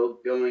 though,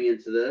 going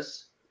into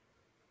this,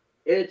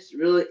 it's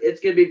going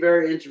to be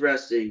very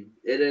interesting.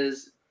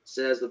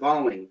 Says the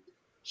following.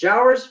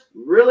 Showers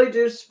really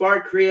do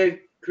spark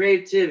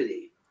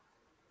creativity.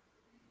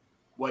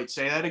 Wait,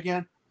 say that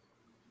again?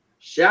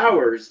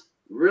 Showers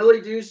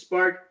really do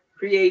spark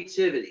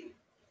creativity.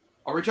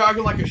 Are we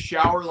talking like a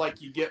shower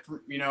like you get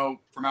from,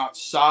 from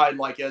outside,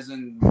 like as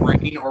in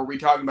rain, or are we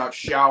talking about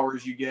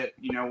showers you get,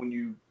 when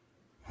you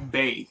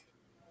bathe?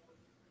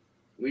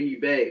 When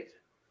you bathe.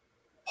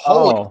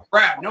 Holy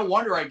crap. No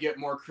wonder I get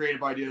more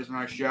creative ideas when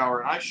I shower.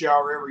 And I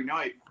shower every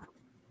night.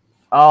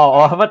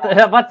 Oh, I'm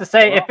about to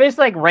say, if it's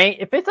like rain,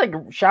 if it's like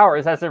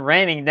showers as it's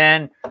raining,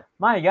 then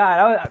my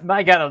God,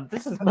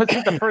 this is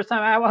the first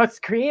time I was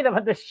creative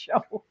on this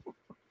show.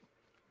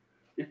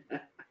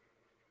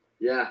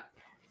 Yeah.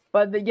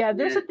 But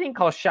there's a thing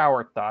called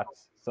shower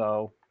thoughts.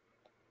 So.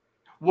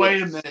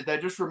 Wait a minute.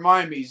 That just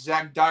reminded me.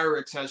 Zach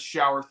Dyrix has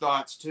shower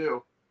thoughts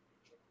too.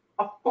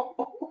 I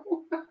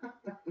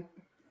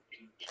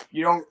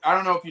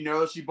don't know if you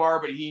know this,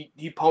 Bar, but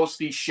he posts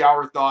these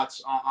shower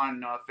thoughts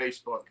on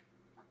Facebook.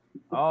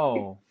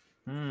 Oh.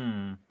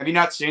 Have you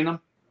not seen them?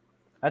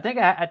 I think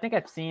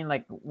I've seen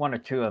like one or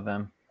two of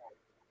them.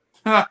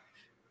 I'm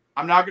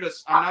not trying to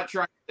say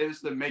this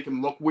to make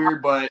him look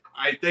weird, but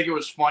I think it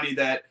was funny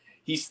that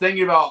he's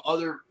thinking about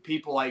other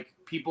people like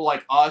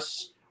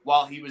us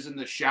while he was in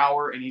the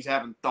shower and he's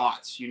having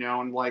thoughts,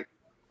 and like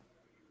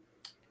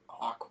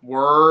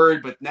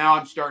awkward. But now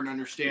I'm starting to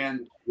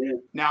understand. Yeah.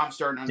 Now I'm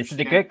starting to understand.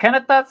 Is it the good kind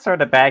of thoughts or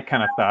the bad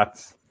kind of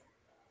thoughts?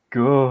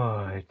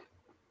 Good.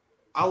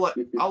 I'll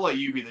let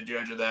you be the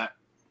judge of that.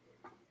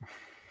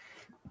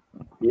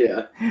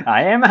 Yeah.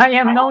 I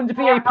am known to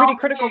be a pretty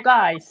critical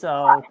guy,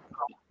 so.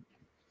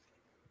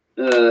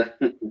 But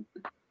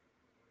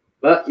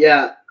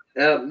yeah,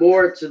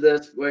 more to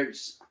this where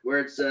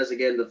it says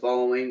again the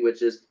following,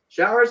 which is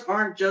showers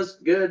aren't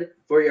just good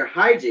for your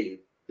hygiene;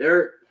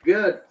 they're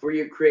good for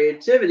your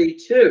creativity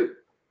too.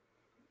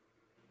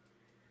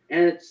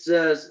 And it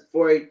says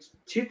for a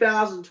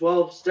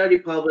 2012 study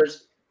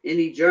published in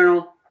the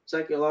journal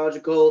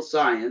Psychological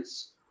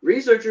Science,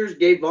 researchers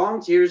gave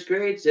volunteers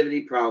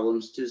creativity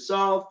problems to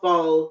solve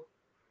followed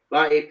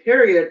by a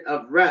period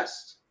of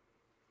rest,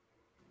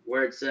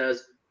 where it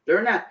says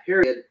during that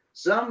period,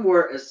 some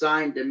were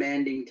assigned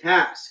demanding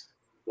tasks,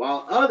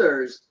 while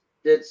others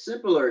did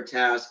simpler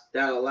tasks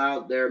that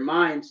allowed their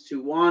minds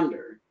to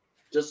wander,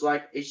 just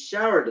like a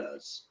shower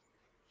does.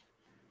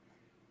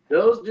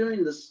 Those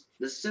doing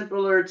the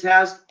simpler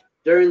tasks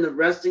during the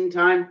resting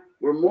time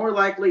were more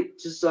likely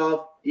to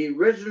solve the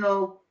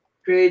original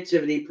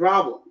creativity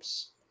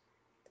problems.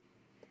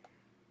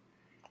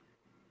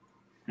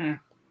 And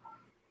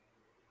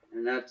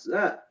that's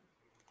that.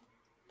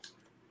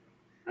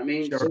 I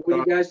mean, so what do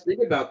you guys think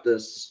about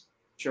this?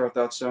 Sure, I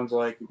thought sounds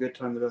like a good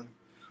time to.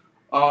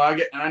 Oh,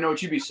 I know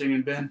what you be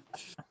singing, Ben.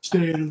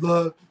 Stay in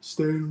love,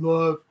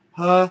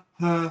 ha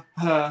ha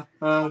ha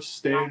ha,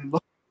 stay in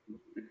love.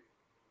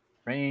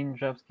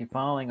 Raindrops keep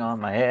falling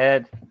on my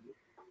head.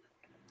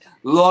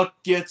 Look,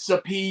 it's a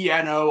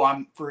piano.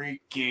 I'm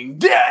freaking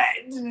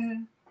dead.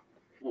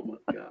 Oh my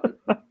God.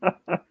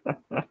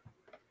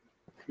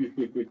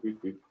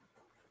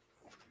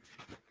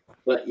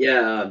 But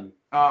yeah.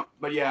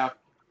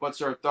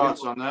 What's our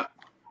thoughts on that?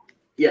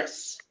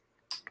 Yes.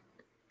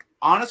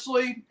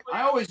 Honestly,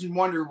 I always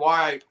wondered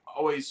why I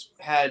always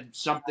had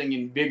something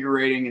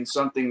invigorating and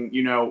something,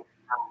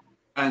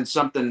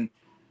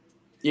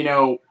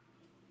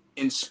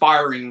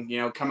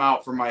 inspiring, come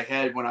out from my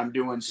head when I'm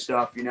doing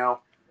stuff, Yeah,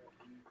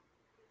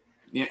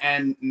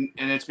 and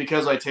it's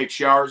because I take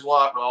showers a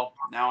lot. Well,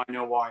 now I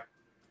know why.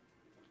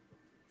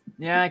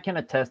 Yeah, I can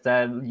attest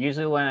that.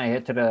 Usually when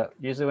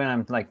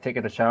I'm like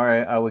taking a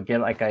shower, I would get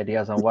like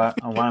ideas on what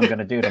I'm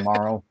gonna do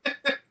tomorrow.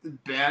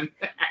 Ben.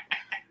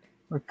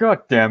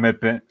 God damn it,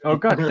 Ben. Oh,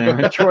 God damn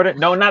it, Jordan.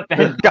 No, not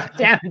Ben. God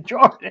damn it,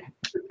 Jordan.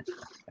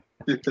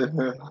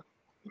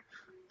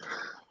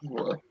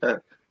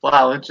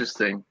 Wow,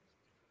 interesting.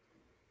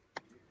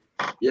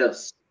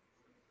 Yes.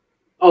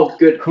 Oh,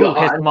 good Who,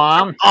 God. his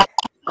mom?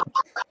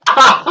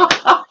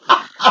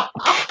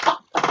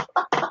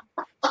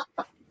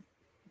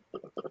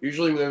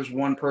 Usually there's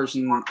one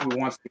person who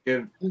wants to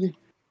give.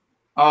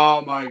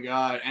 Oh my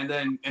God! And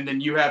then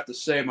you have to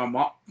say my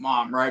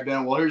mom, right,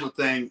 Ben? Well, here's the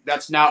thing.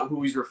 That's not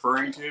who he's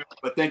referring to.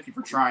 But thank you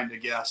for trying to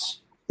guess.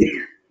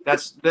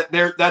 That's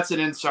an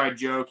inside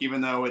joke, even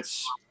though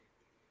it's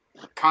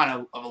kind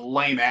of a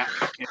lame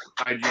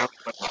inside joke.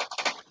 But...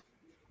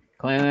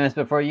 Cleanliness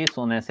before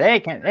usefulness. Hey,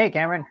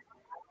 Cameron.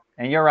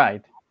 And you're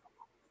right.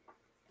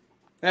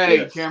 Hey,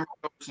 Yes.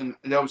 Cameron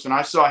Dobson.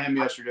 I saw him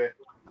yesterday.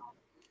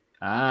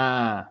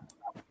 Ah.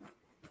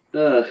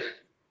 Oh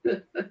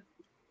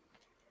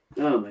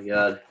my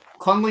God.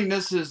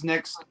 Cleanliness is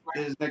next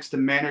to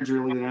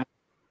managerly.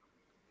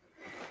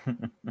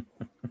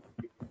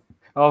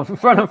 Oh,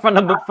 front of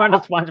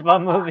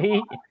SpongeBob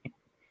movie.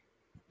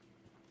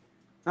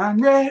 I'm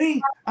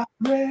ready.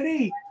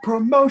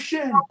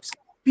 Promotion.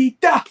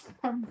 Pita.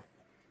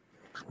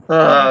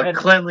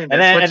 Cleanliness.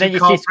 And then you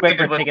see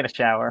Squidward taking a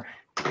shower.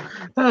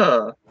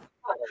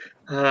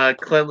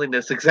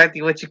 Cleanliness.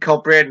 Exactly what you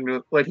call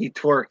Brandon when he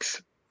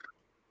twerks.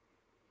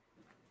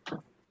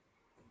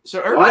 So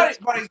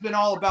everybody's been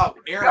all about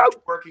Eric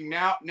working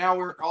now. Now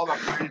we're all about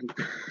Brandon.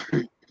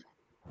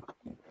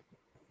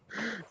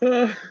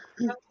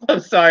 I'm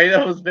sorry,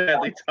 that was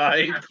badly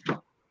timed.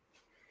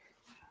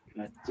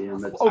 God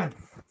damn it. Oh,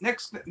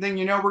 next thing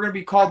you know, we're going to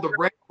be called the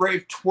Rant N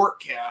Rave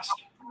Twerkcast.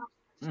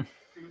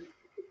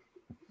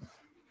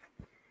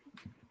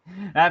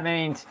 That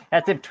means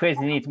that's if Twitch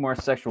needs more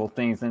sexual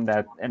things in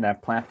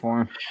that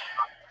platform.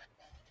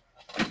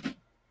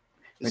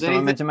 Is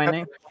someone mention my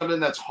name? Something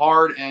that's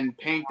hard and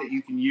paint that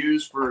you can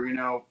use for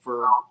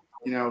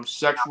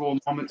sexual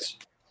moments.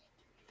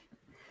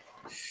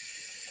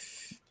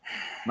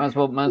 Might as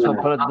well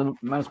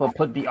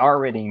put the R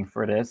rating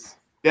for this.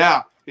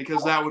 Yeah,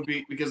 because that would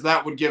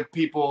give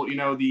people,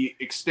 the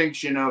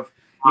extinction of,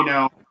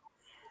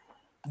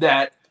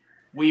 that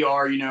we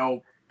are,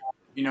 full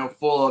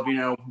of,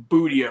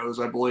 bootios,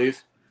 I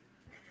believe.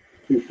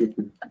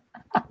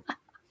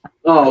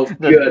 Oh,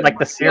 good. Like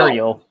the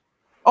cereal.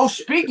 Oh,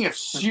 speaking of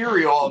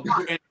cereal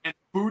and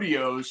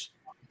bootios,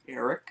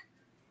 Eric.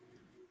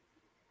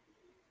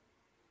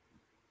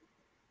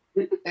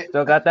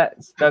 Still got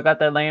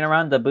that laying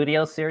around, the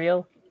bootio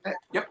cereal?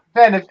 Yep.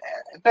 Ben,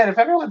 if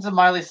everyone's a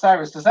Miley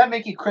Cyrus, does that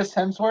make you Chris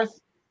Hemsworth?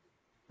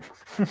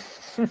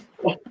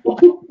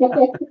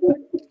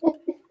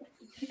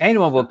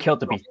 Anyone will kill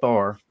to be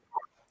Thor.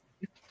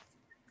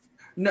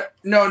 No,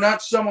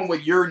 not someone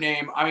with your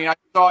name. I mean, I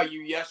saw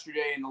you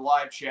yesterday in the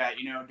live chat,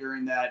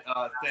 during that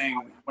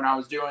thing when I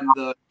was doing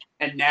the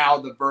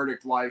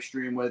verdict live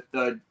stream with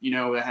it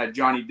had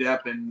Johnny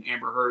Depp and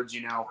Amber Heard's,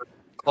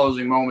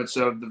 closing moments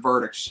of the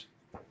verdicts.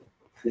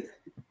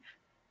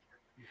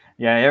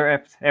 Yeah,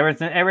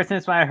 ever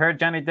since when I heard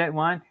Johnny Depp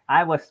won,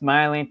 I was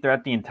smiling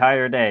throughout the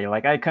entire day.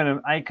 Like I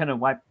couldn't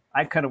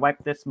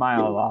wipe this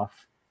smile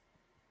off.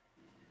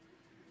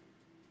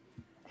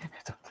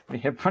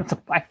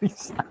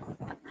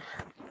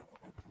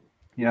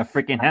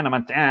 Freaking Hannah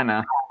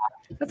Montana.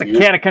 That's a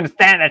kid I couldn't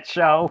stand that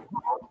show.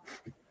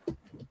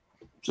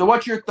 So,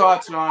 what's your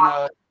thoughts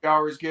on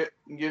showers?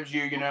 Gives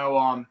you,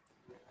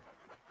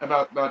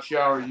 about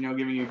showers?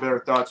 Giving you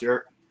better thoughts,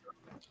 Eric.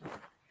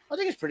 I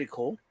think it's pretty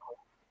cool.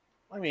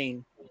 I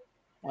mean,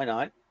 why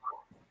not?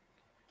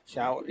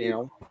 Shower,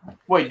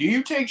 Wait, do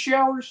you take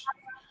showers?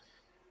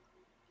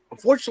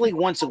 Unfortunately,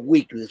 once a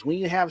week, because when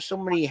you have so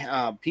many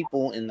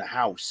people in the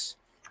house,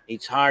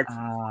 it's hard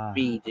for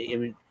me to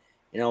even,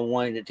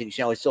 wanting to take a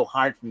shower. It's so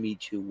hard for me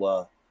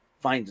to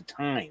find the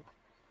time.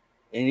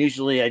 And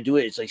usually I do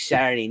it, it's like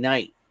Saturday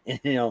night.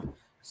 And,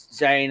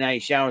 Saturday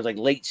night showers, like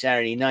late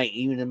Saturday night,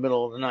 even in the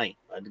middle of the night.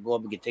 I have to go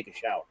up and take a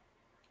shower.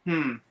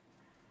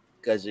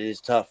 Because it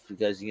is tough.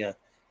 Because, you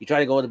try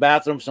to go to the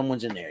bathroom,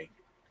 someone's in there.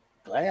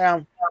 Lay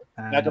down.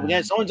 Back up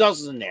again, someone else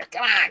is in there.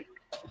 Come on.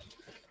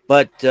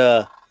 But,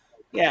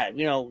 yeah,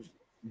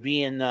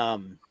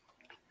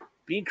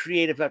 being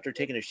creative after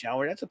taking a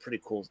shower, that's a pretty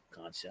cool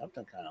concept.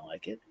 I kind of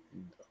like it.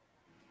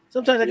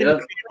 Sometimes I can be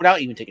creative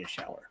without even taking a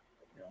shower.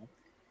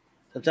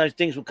 Sometimes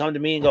things will come to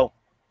me and go,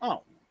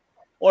 oh.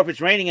 Or if it's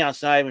raining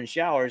outside when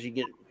showers, you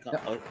get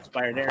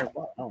inspired there as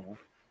well. I don't know.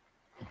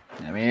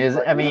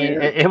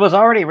 It was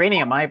already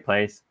raining at my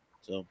place.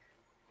 So,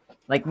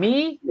 like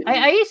me,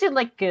 I usually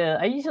like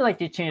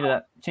to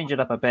change it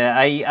up a bit.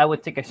 I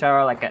would take a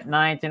shower like at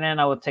night, and then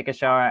I would take a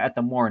shower at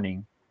the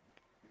morning.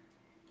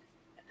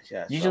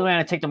 Yeah, usually when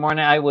I take the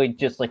morning, I would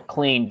just like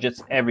clean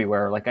just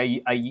everywhere. Like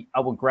I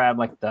would grab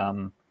like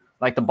the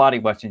body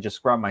wash and just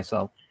scrub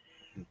myself.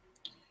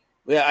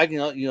 Yeah, I can.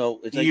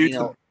 It's do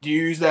you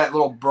use that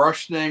little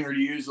brush thing, or do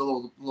you use a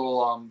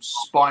little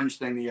sponge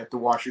thing that you have to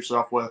wash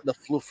yourself with? The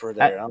floofer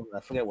there. I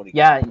forget what he.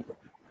 Yeah,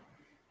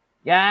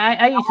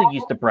 I usually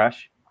use the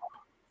brush.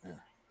 Yeah.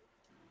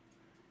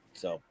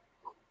 So,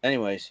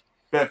 anyways,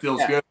 that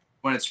feels good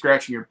when it's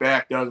scratching your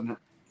back, doesn't it?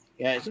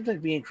 Yeah,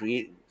 sometimes being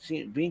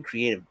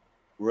creative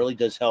really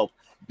does help.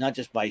 Not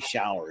just by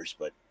showers,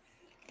 but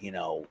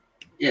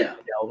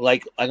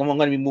like I'm going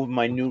to be moving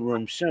my new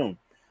room soon.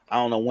 I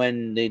don't know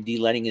when the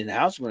de-letting in the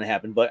house is going to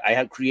happen, but I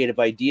have creative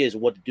ideas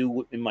of what to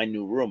do in my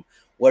new room,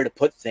 where to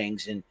put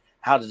things and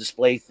how to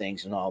display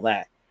things and all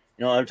that.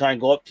 Every time I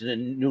go up to the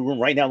new room,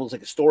 right now it looks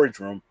like a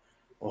storage room.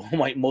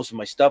 Most of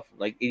my stuff,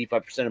 like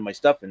 85% of my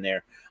stuff in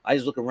there, I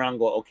just look around and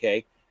go,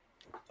 okay,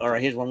 all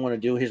right, here's what I want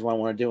to do, here's what I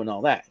want to do, and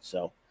all that.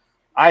 So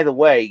either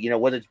way,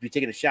 whether it's be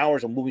taking a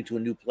showers or moving to a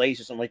new place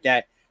or something like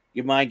that,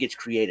 your mind gets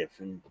creative.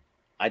 And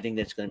I think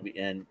that's going to be,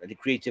 and I think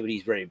creativity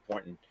is very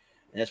important.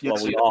 And that's why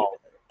we all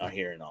are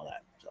here and all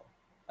that. So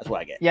that's what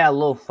I get. Yeah,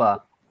 loofah.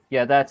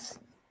 Yeah, that's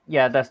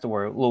the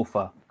word,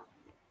 loofah.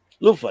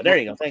 Loofah. There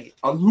you go. Thank you.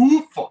 A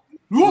loofah.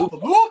 Loofah.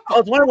 I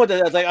was wondering what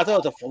I thought it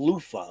was a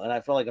falufa, and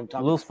I felt like I'm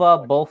talking.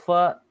 Loofah,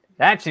 bofa.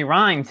 That actually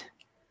rhymed.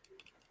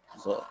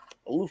 So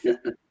a loofah.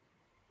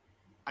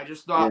 I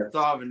just thought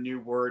of a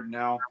new word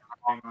now.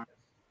 Hang on.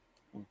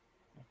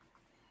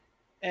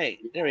 Hey,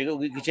 there we go.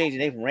 We can change the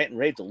name from Rant N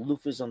Rave to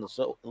Loofahs on the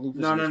So.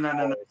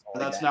 No.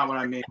 That's not what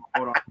I mean.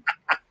 Hold on.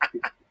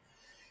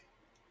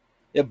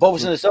 Yeah,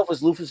 Bofus in the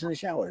sofas, Loofahs in the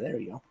shower. There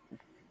you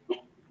go.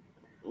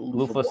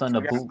 Loofahs on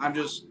the boot. I'm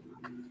just.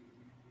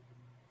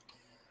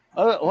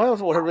 I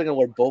also was thinking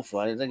what boofa.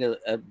 I think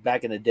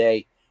back in the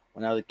day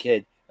when I was a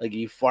kid, like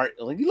you fart,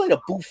 like you like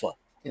a boofa,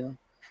 you know.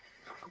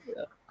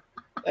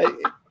 Hey,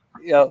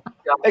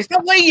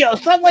 stop laying a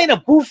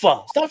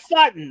boofa. Stop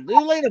farting.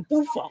 You laying a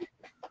boofa.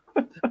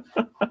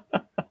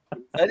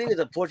 I think it's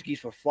a Portuguese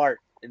for fart.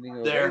 And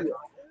There.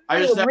 I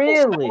just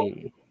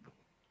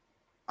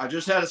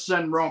had to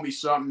send Romy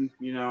something,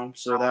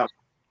 so that.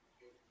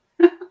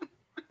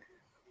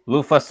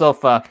 Lufa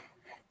Sofa.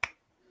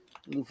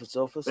 Lufa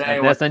Sofa.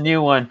 Anyway, that's a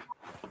new one.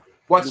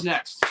 What's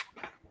next?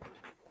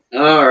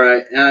 All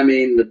right. I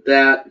mean, with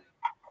that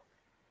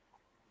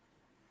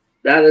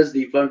is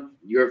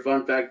your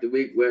fun fact of the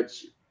week,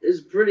 which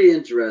is pretty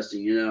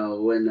interesting.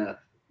 When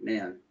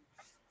man.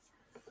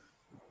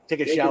 Take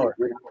a shower.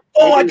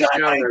 Oh my God!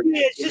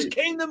 It just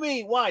came to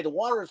me. Why? The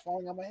water is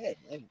falling on my head.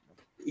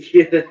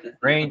 Yeah.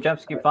 Rain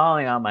jumps keep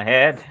falling on my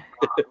head.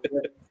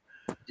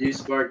 Do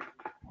spark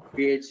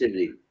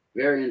creativity.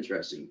 Very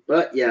interesting.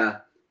 But yeah,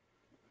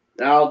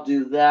 I'll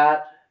do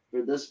that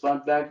for this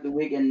fun fact of the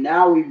week. And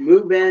now we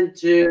move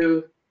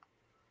into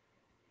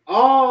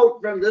all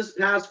from this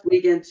past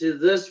weekend to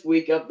this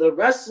week of the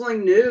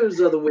wrestling news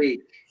of the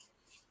week.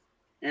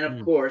 And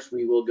of course,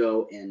 we will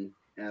go in,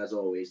 as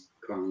always,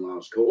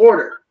 chronological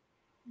order.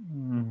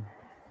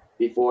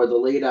 Before the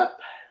lead up,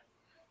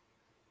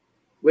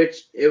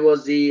 which it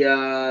was the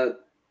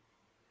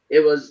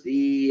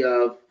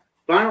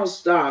final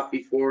stop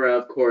before,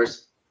 of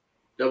course,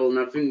 Double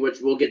Nothing,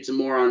 which we'll get to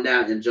more on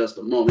that in just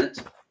a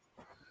moment.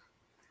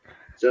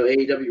 So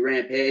AEW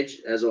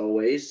Rampage, as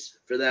always,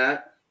 for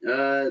that.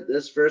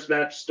 This first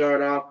match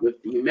started off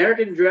with the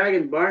American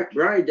Dragon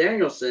Bryan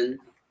Danielson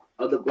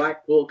of the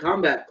Blackpool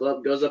Combat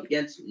Club goes up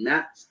against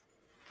Matt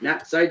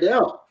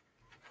Sydal.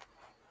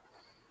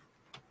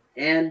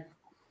 And,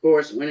 of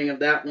course, winning of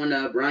that one,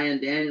 Bryan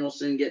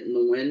Danielson getting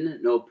the win,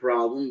 no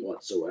problem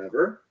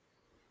whatsoever.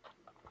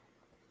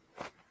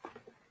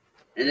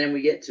 And then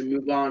we get to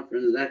move on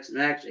from the next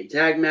match, a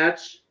tag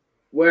match,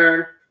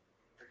 where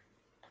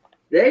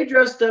they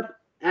dressed up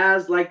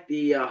as like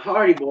the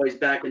Hardy Boys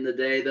back in the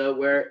day, though,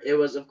 where it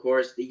was, of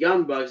course, the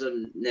Young Bucks of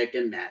Nick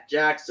and Matt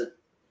Jackson.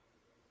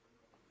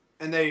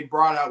 And they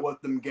brought out with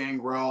them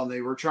Gangrel, and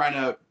they were trying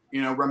to,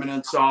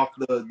 reminisce off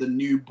the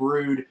new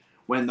Brood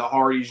when the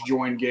Hardys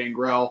joined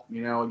Gangrel,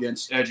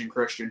 against Edge and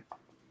Christian.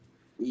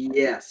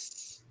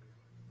 Yes.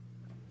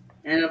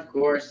 And, of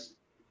course,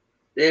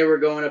 they were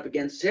going up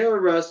against Taylor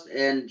Rust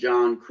and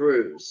John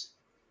Cruz.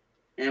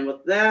 And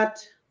with that,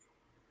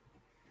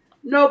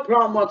 no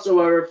problem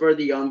whatsoever for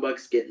the Young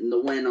Bucks getting the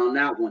win on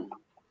that one.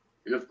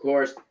 And, of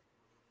course,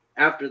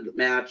 after the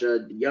match,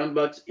 the Young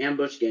Bucks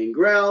ambushed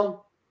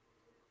Gangrel.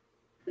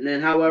 And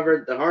then,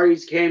 however, the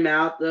Hardys came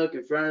out, though,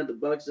 confronted the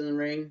Bucks in the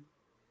ring.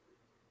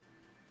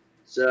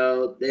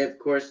 So they, of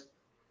course,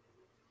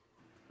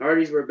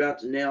 Hardys were about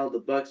to nail the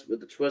Bucks with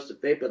the twist of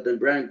fate, but then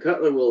Brandon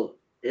Cutler will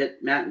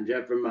hit Matt and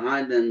Jeff from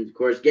behind. Then, of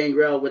course,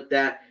 Gangrel with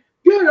that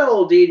good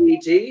old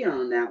DDT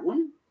on that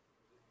one.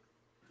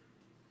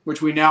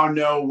 Which we now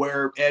know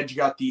where Edge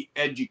got the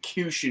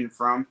execution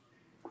from.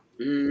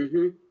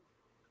 Mm-hmm.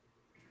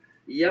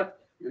 Yep.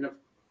 And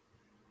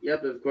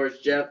of course,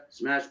 Jeff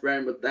smashed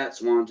Brandon with that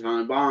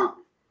Swanton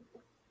Bomb.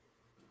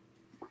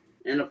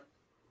 And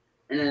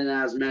then,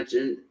 as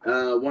mentioned,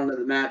 one of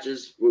the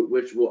matches,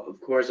 which will, of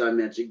course, I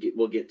mentioned,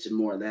 we'll get to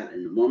more of that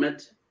in a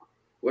moment,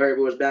 where it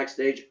was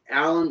backstage.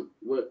 Allen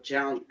would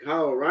challenge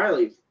Kyle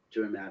O'Reilly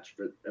to a match,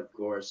 of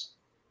course,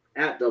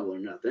 at Double or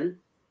Nothing.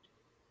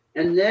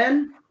 And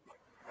then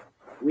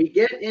we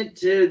get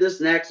into this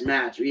next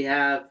match. We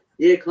have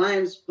the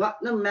Acclaim's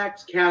Platinum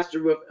Max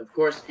Caster with, of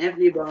course,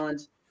 Anthony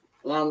Bowens,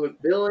 along with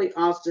Billy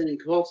Austin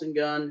and Colton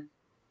Gunn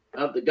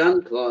of the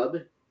Gun Club.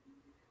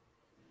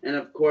 And,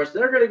 of course,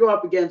 they're going to go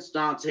up against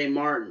Dante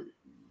Martin.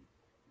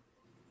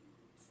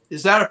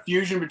 Is that a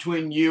fusion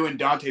between you and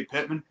Dante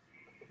Pittman?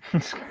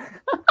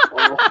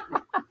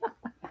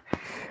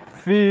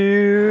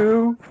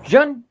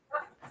 Fusion.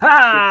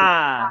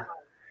 Ha!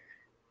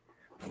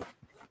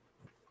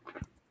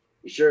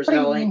 He sure as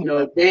hell ain't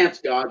no dance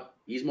god.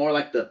 He's more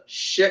like the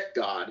shit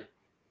god.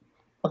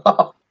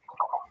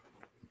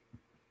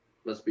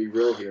 Let's be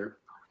real here.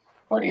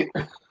 What do you...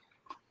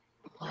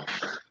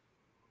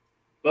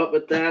 But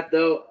with that,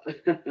 though,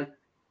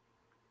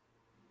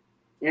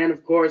 and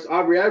of course,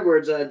 Aubrey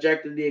Edwards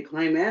ejected the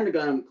Acclaim and the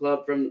Gun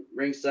Club from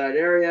ringside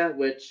area,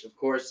 which, of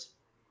course,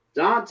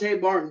 Dante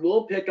Martin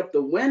will pick up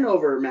the win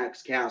over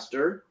Max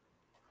Caster.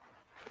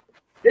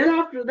 Then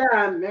after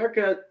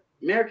that,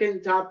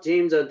 American top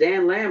teams of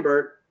Dan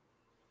Lambert,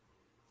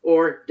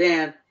 or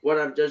Dan, what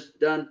I've just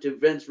done to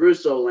Vince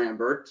Russo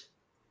Lambert,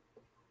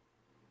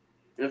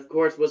 and of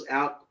course was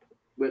out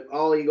with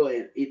All Eagle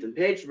and Ethan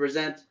Page to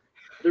present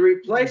the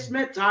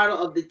replacement title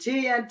of the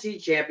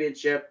TNT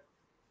Championship,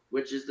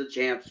 which is the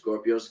champ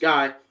Scorpio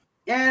Sky.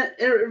 And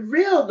in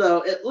real,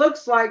 though, it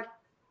looks like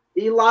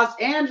the Los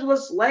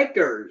Angeles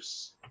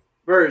Lakers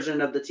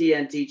version of the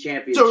TNT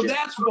Championship. So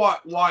that's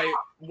why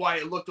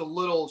it looked a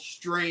little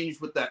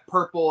strange with that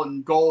purple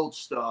and gold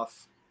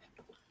stuff.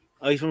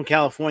 Oh, he's from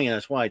California.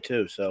 That's why,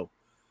 too. So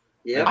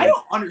Yeah. I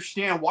don't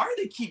understand why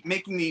do they keep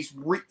making these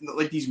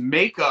these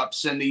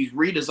makeups and these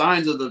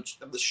redesigns of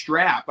the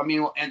strap. I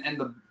mean,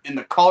 and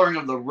the coloring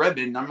of the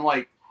ribbon. I'm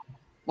like,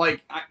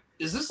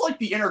 is this like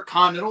the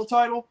Intercontinental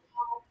title?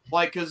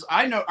 Like, because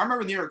I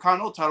remember the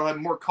Intercontinental title had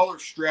more color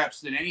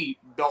straps than any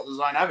belt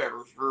design I've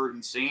ever heard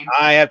and seen.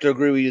 I have to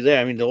agree with you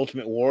there. I mean, the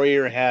Ultimate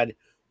Warrior had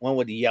one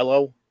with the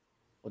yellow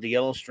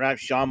strap.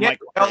 Shawn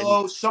Michaels.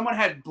 Yellow. Someone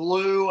had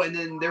blue, and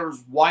then there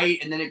was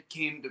white, and then it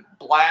came to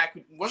black.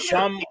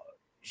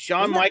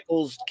 Shawn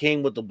Michaels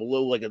came with the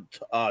blue, like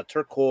a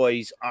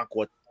turquoise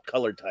aqua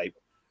color type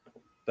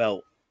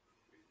belt,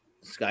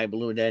 sky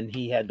blue, and then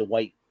he had the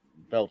white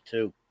belt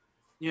too.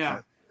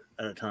 Yeah,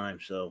 at a time.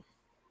 So,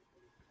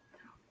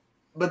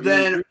 but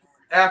then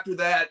after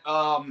that,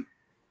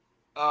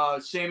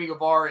 Sammy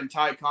Guevara and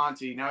Ty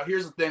Conti. Now,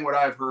 here's the thing: what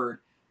I've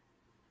heard,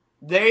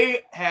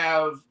 they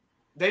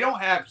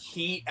don't have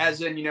heat,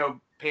 as in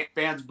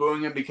fans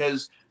booing them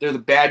because they're the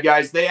bad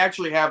guys. They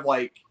actually have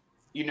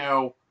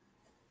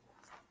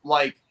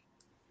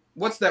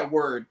what's that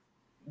word?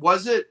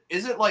 Is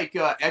it like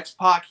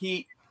X-Pac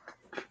heat?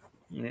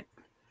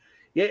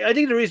 Yeah, I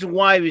think the reason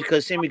why is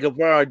because Sammy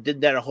Guevara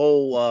did that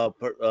whole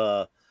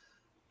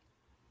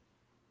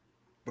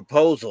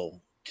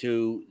proposal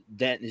to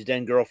his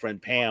then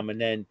girlfriend Pam, and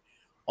then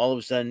all of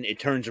a sudden it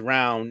turns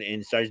around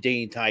and starts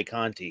dating Ty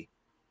Conti.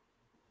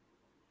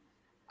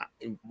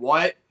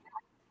 What?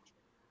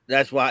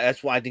 That's why I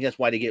think that's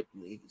why they get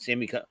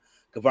Sammy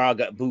Guevara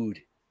got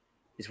booed.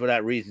 It's for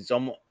that reason. So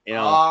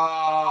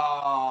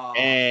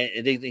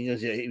and they think he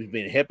was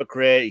being a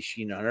hypocrite, he's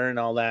cheating on her and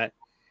all that.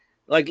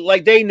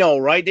 Like they know,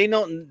 right? They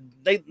know some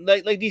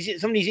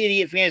of these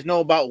idiot fans know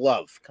about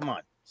love. Come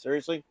on,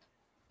 seriously.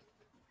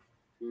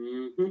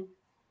 Mm-hmm.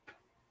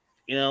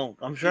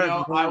 I'm sure.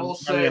 I will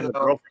say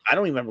though, I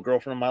don't even have a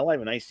girlfriend in my life,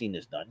 and I seen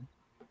this done.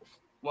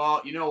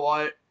 Well, you know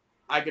what?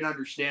 I can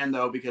understand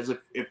though, because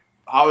if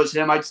I was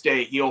him, I'd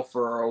stay heel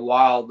for a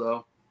while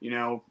though.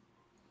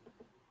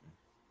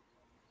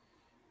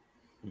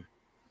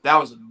 That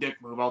was a dick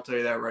move. I'll tell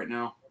you that right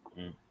now.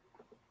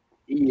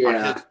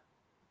 Yeah.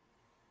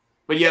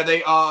 But yeah,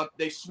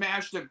 they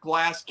smashed a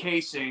glass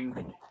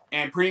casing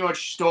and pretty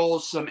much stole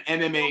some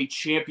MMA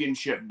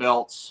championship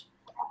belts.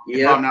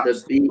 Yep.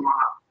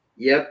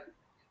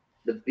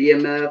 The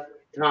BMF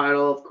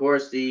title, of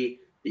course, the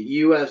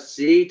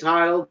UFC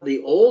title,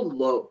 the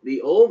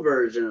old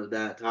version of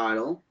that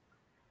title.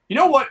 You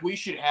know what we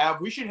should have?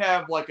 We should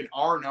have like an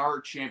R&R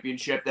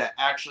championship that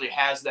actually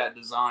has that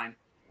design.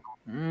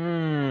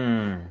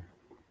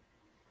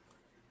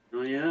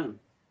 Oh yeah.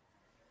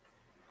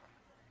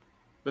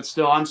 But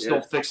still, I'm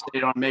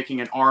fixated on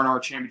making an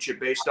R&R championship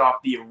based off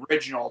the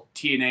original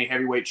TNA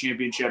Heavyweight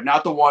Championship,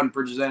 not the one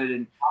presented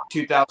in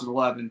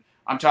 2011.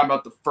 I'm talking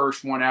about the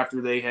first one after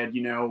they had,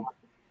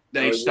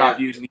 stopped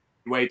using the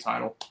heavyweight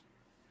title.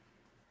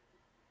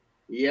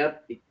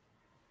 Yep.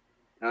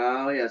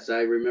 Oh yes,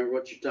 I remember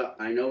what you're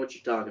talking. I know what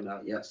you're talking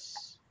about.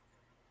 Yes.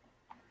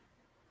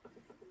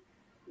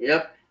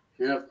 Yep,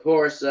 and of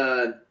course,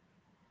 and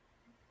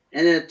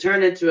it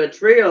turned into a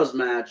trios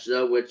match,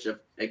 though, which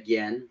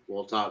again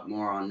we'll talk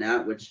more on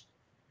that. Which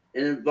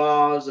it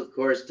involves, of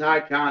course,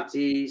 Ty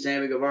Conti,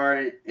 Sammy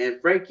Guevara,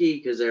 and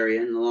Frankie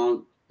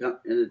Kazarian,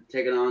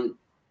 taking on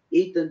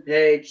Ethan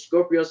Page,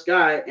 Scorpio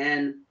Sky,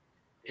 and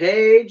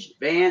Paige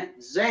Van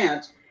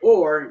Zant,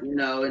 or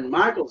in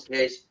Michael's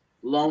case,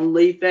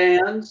 Lonely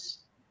Fans.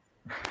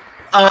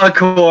 Of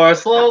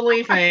course,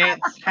 Lonely Fans.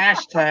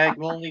 Hashtag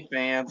Lonely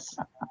Fans.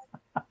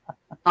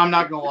 I'm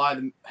not gonna lie.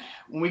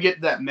 When we get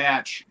to that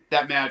match.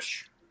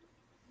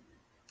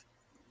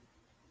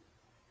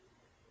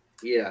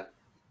 Yeah.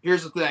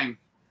 Here's the thing.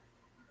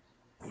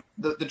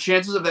 The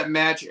chances of that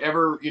match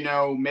ever,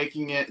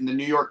 making it in the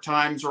New York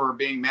Times or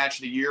being match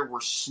of the year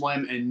were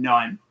slim and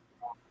none.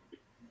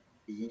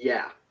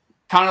 Yeah.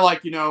 Kind of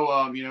like,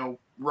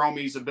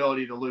 Romy's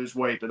ability to lose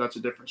weight, but that's a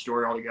different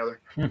story altogether.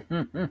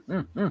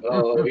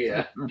 Oh,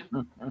 yeah.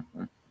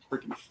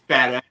 Freaking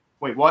fat ass.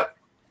 Wait, what?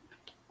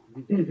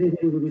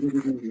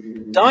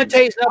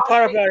 Dante's not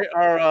part of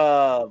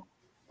our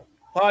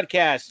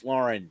podcast,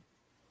 Lauren.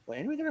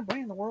 Wait, are we going to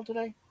bring in the world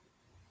today?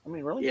 I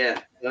mean, really?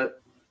 Yeah,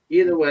 but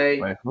either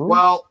way.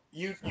 Well,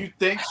 you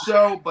think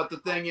so, but the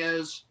thing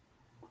is,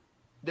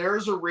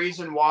 there's a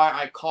reason why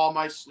I call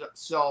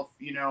myself,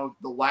 the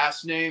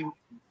last name,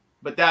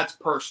 but that's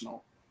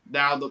personal.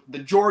 Now, the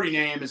Geordie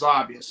name is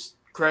obvious.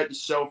 Credit to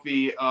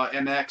Sophie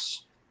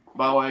MX,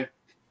 by the way.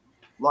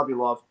 Love you,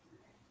 love.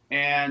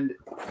 And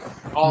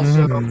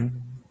also,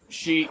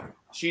 she's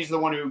the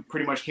one who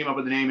pretty much came up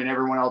with the name, and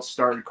everyone else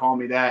started calling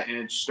me that, and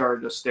it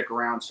started to stick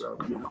around. So,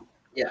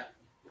 Yeah.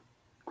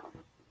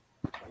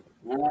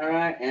 All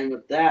right, and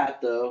with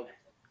that, though,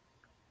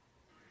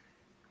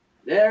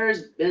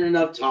 there's been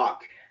enough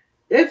talk.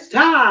 It's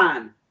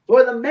time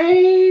for the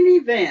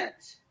main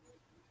event,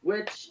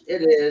 which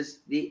it is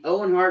the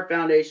Owen Hart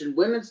Foundation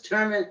Women's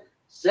Tournament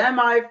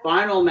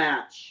semifinal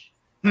match,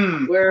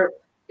 where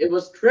it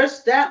was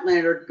Chris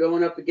Statlander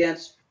going up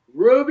against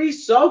Ruby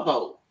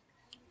Soho.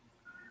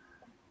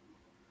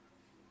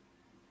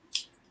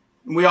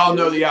 We all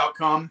know the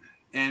outcome,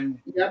 and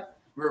Yep.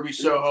 Ruby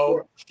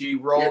Soho, she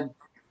rolled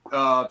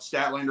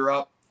Statlander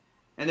up,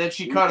 and then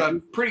she cut a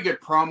pretty good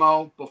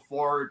promo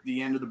before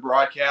the end of the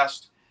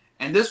broadcast.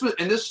 And this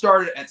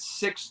started at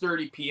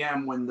 6:30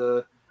 p.m. when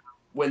the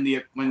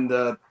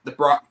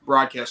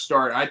broadcast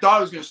started. I thought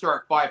it was going to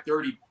start at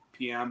 5:30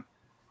 p.m.,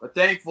 but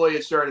thankfully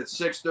it started at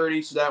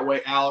 6:30, so that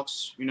way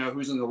Alex,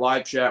 who's in the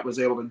live chat, was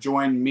able to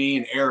join me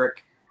and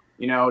Eric,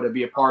 to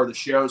be a part of the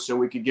show so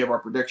we could give our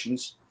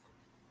predictions.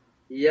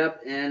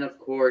 Yep, and of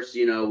course,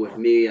 with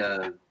me.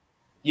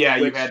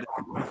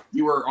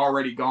 You were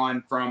already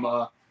gone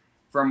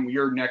from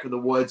your neck of the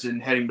woods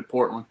and heading to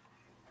Portland.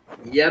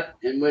 Yep,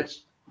 and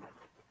which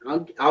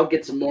I'll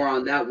get some more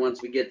on that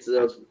once we get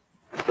to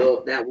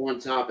that one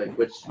topic,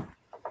 which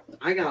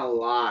I got a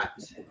lot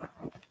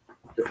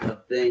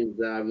of things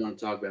that I want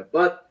to talk about,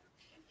 but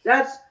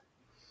that's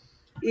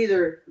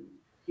either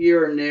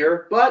here or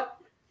there. But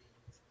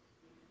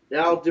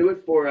that'll do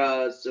it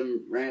for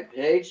some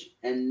Rampage.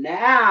 And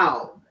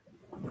now,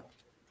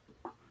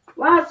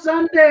 last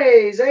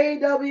Sunday's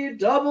AEW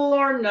Double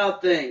or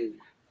Nothing.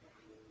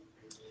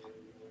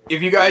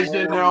 If you guys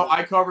didn't know,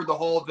 I covered the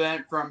whole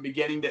event from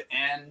beginning to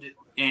end,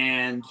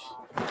 and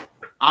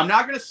I'm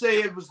not going to say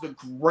it was the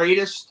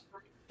greatest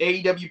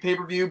AEW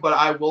pay-per-view, but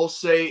I will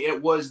say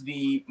it was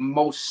the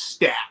most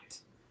stacked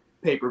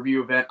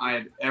pay-per-view event I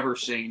had ever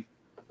seen.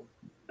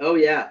 Oh,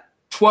 yeah.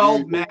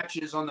 12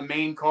 matches on the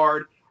main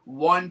card,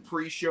 one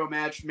pre-show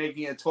match,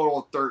 making a total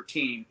of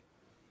 13.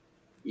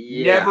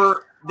 Yeah.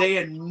 They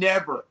had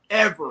never,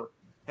 ever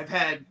have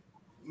had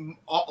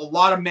a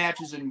lot of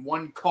matches in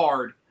one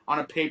card on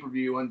a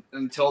pay-per-view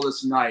until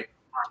this night.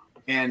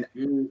 And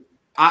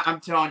I'm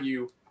telling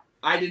you,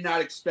 I did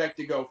not expect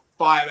to go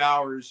 5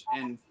 hours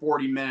and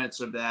 40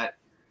 minutes of that.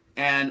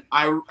 And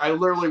I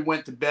literally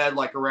went to bed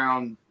like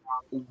around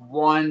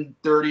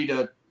 1:30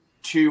 to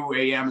 2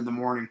 a.m. in the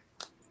morning.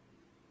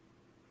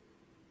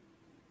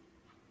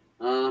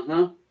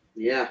 Uh-huh.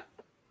 Yeah.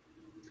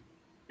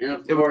 And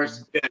of It course,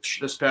 was a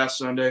bitch this past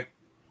Sunday.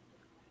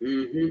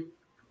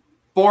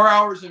 4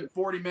 hours and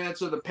 40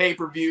 minutes of the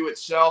pay-per-view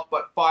itself,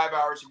 but 5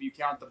 hours if you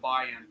count the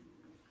buy-in.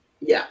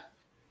 Yeah.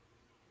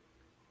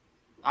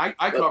 I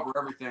cover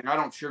everything. I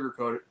don't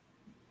sugarcoat it.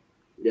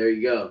 There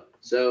you go.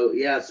 So,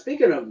 yeah,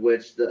 speaking of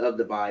which, of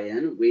the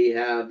buy-in, we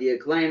have the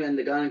Acclaim and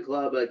the Gun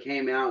Club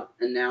came out,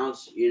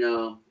 announced,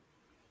 of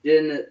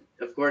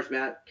course,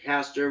 Matt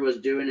Caster was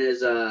doing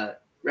his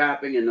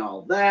rapping and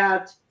all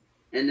that.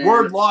 And then,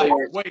 Word live.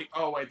 No,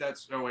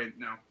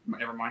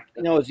 never mind.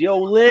 No, it's yo,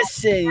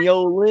 listen.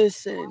 Yo,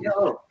 listen.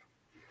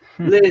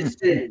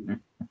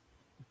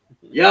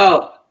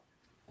 Yo.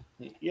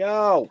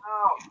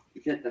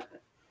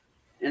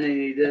 And then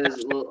he does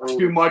a little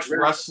too much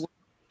wrestling.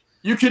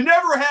 You can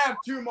never have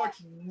too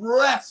much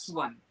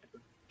wrestling.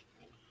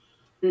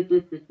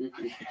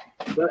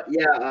 But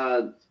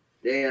yeah,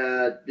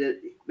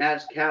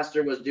 Matt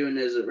Caster was doing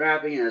his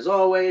rapping as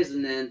always,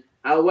 and then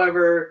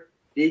however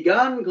the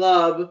Gun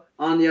Club,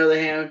 on the other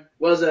hand,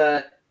 was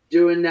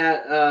doing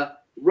that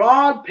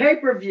Raw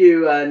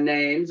pay-per-view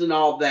names and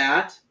all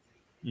that.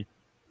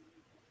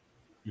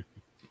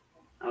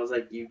 I was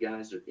like, you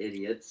guys are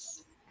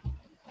idiots.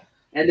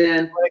 And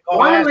then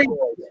finally,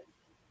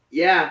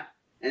 yeah,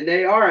 and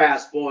they are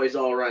ass boys,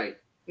 all right.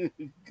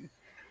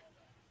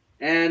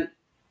 And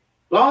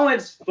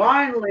Bowens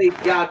finally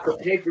got the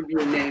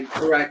pay-per-view name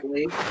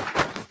correctly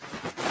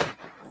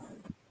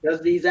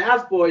because these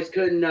ass boys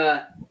couldn't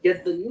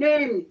get the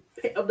name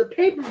of the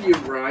pay-per-view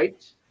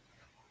right.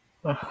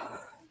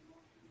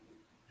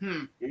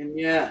 And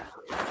yeah,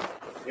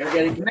 they're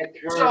getting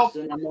curves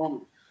in a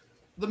moment.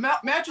 The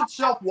match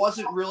itself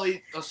wasn't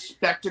really a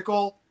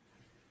spectacle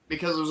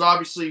because it was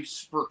obviously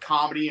for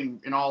comedy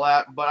and all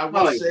that. But I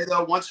will say,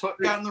 though, once Hook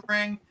got in the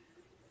ring,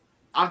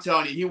 I'm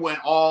telling you, he went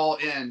all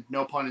in,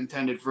 no pun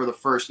intended, for the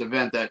first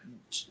event that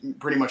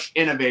pretty much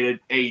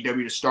innovated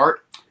AEW to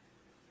start.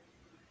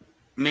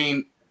 I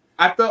mean,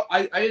 I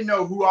didn't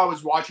know who I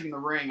was watching in the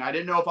ring. I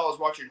didn't know if I was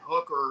watching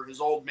Hook or his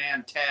old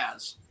man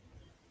Taz.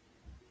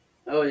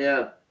 Oh,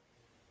 yeah.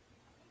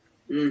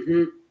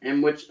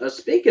 And which,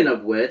 speaking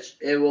of which,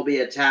 it will be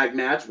a tag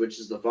match, which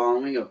is the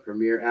following of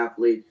Premier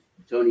Athlete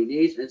Tony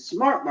Nese and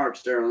Smart Mark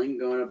Sterling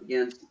going up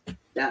against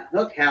that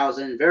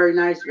Hookhausen, very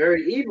nice,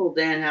 very evil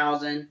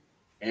Danhausen,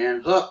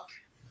 and Hook.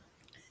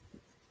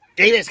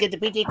 Davis, get the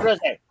PT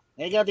Cruiser.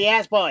 There you go, the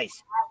ass boys.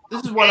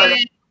 This is what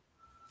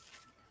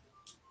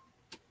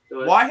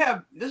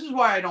This is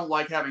why I don't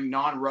like having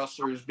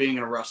non-wrestlers being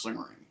in a wrestling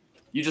ring.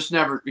 You just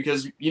never,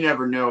 because you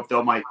never know if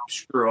they might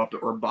screw up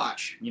or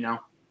botch, Yeah.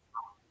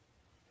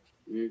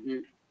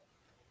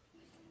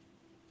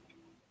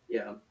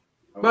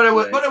 But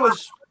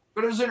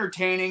it was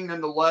entertaining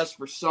nonetheless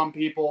for some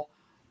people.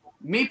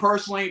 Me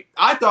personally,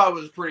 I thought it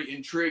was pretty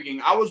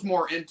intriguing. I was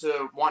more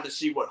into wanting to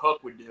see what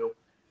Hook would do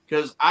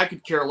because I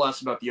could care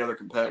less about the other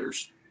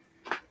competitors.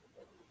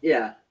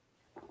 Yeah.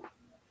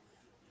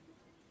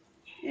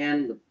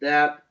 And with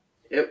that,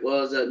 it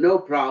was no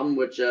problem,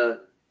 which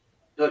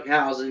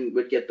Hookhausen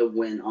would get the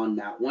win on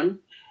that one.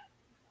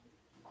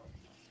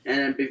 And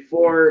then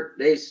before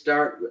they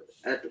start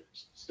at the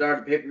start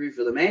of pay-per-view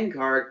for the main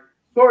card,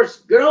 of course,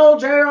 good old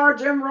JR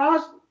Jim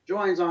Ross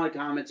joins on a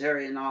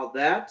commentary and all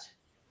that.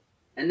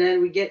 And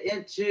then we get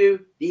into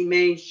the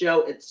main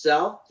show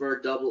itself for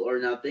Double or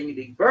Nothing.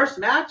 The first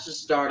match to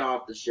start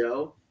off the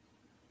show,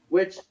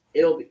 which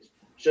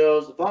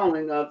shows the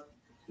following of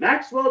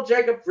Maxwell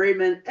Jacob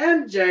Friedman,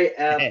 MJF,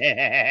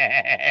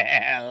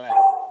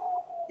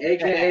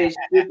 a.k.a.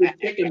 Stupid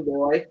Chicken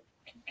Boy.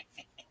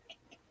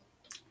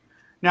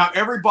 Now,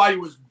 everybody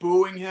was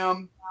booing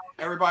him.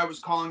 Everybody was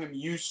calling him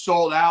 "you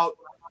sold out."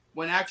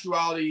 When in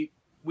actuality,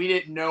 we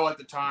didn't know at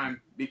the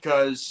time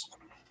because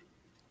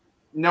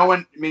no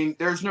one, I mean,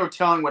 there's no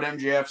telling what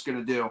MJF's going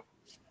to do.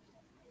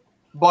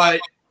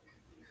 But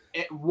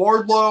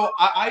Wardlow,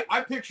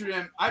 I pictured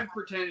him, I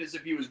pretended as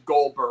if he was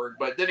Goldberg.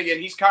 But then again,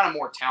 he's kind of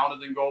more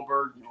talented than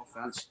Goldberg, no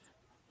offense.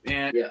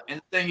 And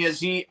the thing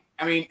is, you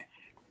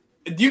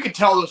could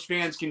tell those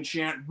fans can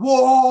chant,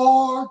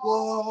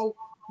 Wardlow,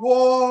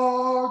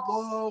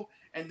 Wardlow.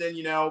 And then,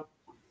 you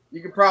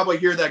could probably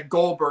hear that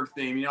Goldberg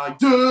theme, like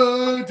da,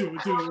 da, da,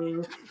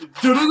 da,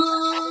 da, da.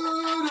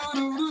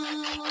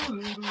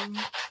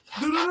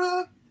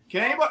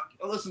 Can anybody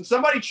listen?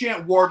 Somebody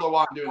chant Wardlow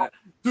while I'm doing that.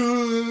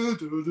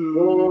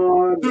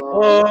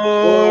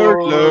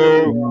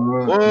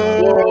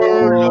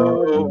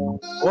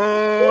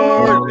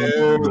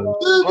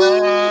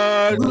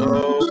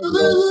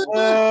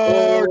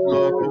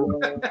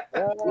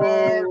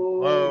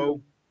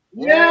 Wardlow.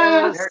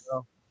 Yes.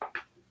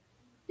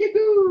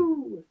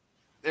 Yoo-hoo.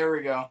 There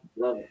we go.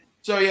 Love it.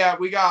 So yeah,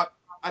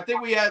 I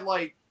think we had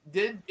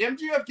did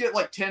MJF get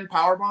 10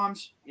 power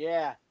bombs?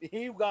 Yeah,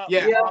 he got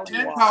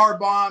 10 power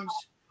bombs.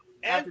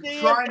 After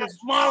trying to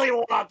Molly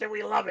out there,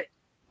 we love it.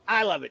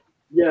 I love it.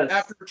 Yes.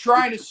 After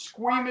trying to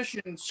squeamish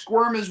and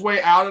squirm his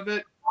way out of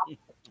it,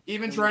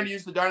 even trying to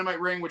use the dynamite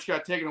ring, which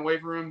got taken away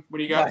from him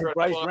when he got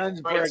Bryce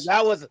Remsburg.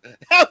 That was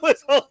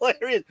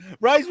hilarious.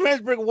 Bryce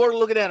Remsburg, Ward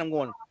looking at him,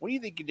 going, "What do you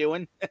think you're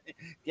doing?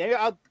 Yeah,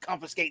 I'll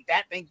confiscate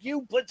that. Thank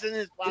you." Puts it in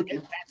his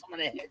pocket, pats him on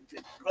the head.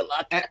 Good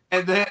luck.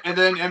 And then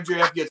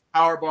MJF gets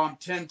powerbombed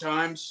 10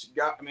 times. His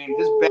back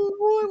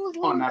was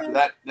on after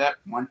that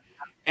one,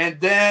 and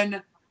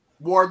then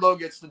Wardlow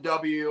gets the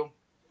W.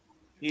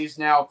 He's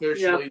now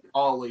officially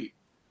All Elite.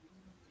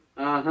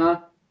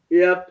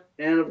 Yep.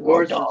 And of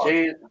course the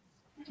chant,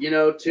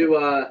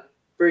 to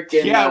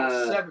freaking. Yeah, it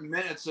was 7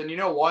 minutes, and you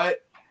know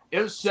what?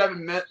 It was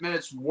 7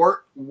 minutes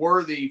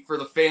worthy for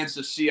the fans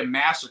to see a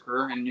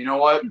massacre, and you know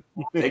what?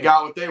 They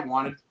got what they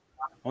wanted.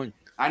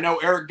 I know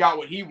Eric got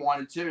what he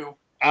wanted too.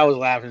 I was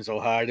laughing so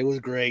hard; it was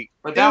great.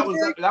 But that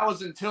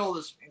was until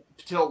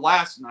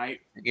last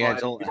night. Yeah,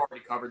 we've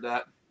already covered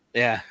that.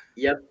 Yeah.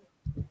 Yep.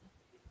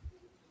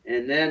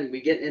 And then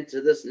we get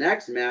into this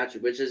next match,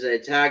 which is a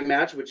tag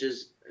match, which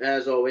is,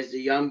 as always, the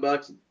Young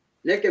Bucks,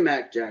 Nick and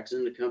Mac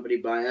Jackson,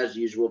 accompanied by, as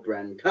usual,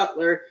 Brandon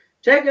Cutler,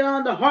 taking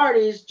on the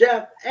Hardys,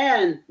 Jeff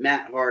and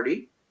Matt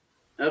Hardy.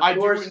 Of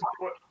course,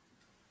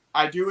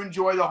 I do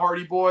enjoy the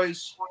Hardy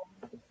Boys,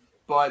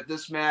 but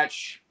this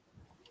match,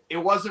 it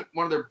wasn't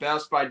one of their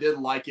best, but I did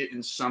like it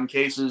in some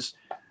cases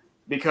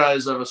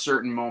because of a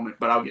certain moment,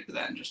 but I'll get to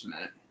that in just a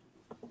minute.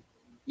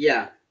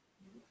 Yeah.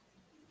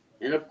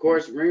 And of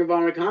course, Ring of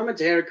Honor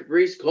commentator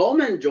Caprice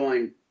Coleman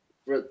joined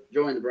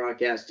the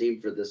broadcast team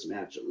for this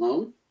match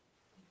alone.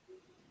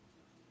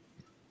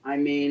 I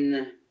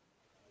mean,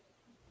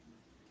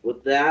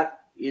 with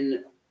that,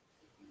 and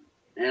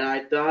I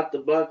thought the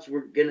Bucks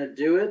were gonna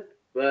do it,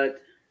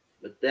 but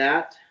with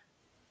that,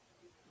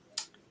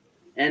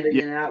 ending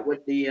it out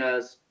with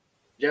the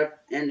Jeff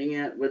ending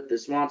it with the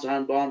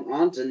Swanton Bomb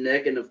onto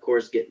Nick, and of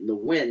course getting the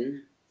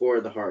win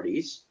for the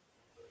Hardys.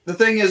 The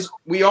thing is,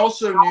 we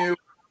also knew.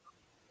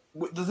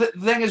 The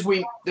thing is,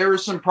 there were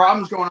some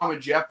problems going on with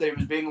Jeff that he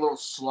was being a little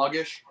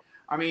sluggish.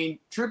 I mean,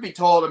 truth be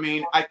told,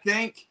 I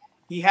think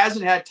he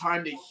hasn't had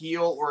time to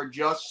heal or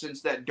adjust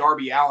since that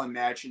Darby Allin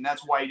match, and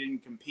that's why he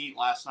didn't compete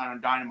last night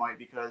on Dynamite,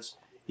 because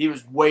he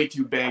was way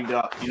too banged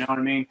up. You know what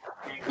I mean?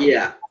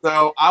 Yeah.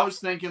 So I was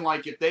thinking,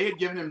 if they had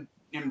given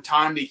him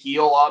time to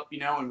heal up,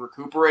 and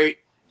recuperate,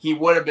 he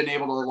would have been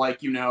able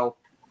to,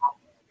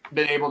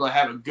 been able to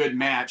have a good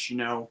match,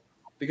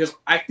 because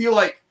I feel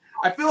like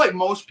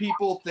most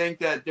people think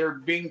that they're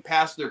being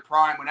past their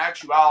prime, when in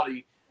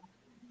actuality,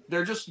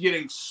 they're just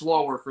getting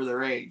slower for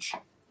their age.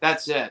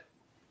 That's it.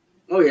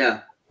 Oh,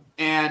 yeah.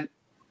 And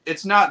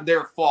it's not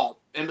their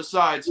fault. And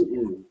besides,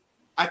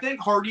 I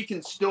think Hardy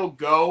can still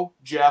go,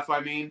 Jeff.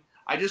 I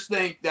just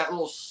think that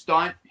little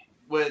stunt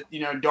with,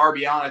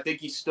 Darby Allin, I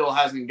think he still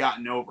hasn't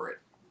gotten over it.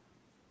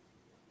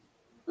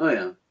 Oh,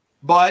 yeah.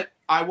 But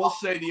I will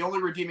say the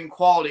only redeeming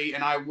quality,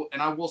 and I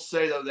will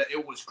say, though, that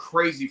it was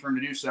crazy for him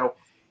to do so.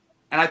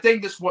 And I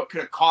think this is what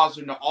could have caused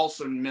him to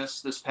also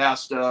miss this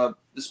past,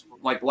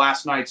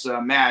 last night's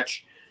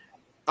match.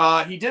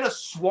 He did a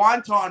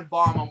Swanton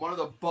Bomb on one of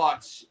the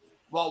Bucks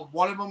while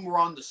one of them were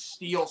on the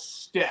steel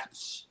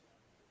steps.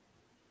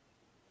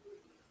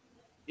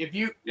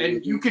 You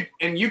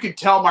could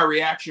tell my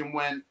reaction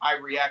when I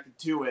reacted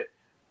to it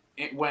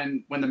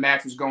when the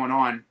match was going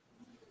on.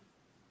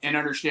 and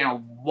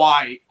understand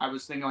why I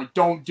was thinking, like,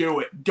 don't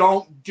do it.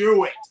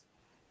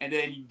 And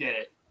then he did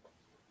it.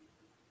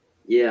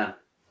 Yeah.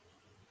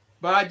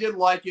 But I did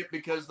like it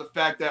because the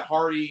fact that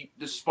Hardy,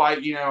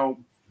 despite,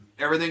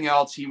 everything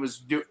else, he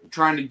was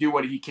trying to do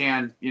what he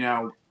can,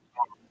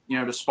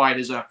 despite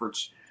his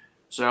efforts.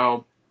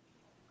 So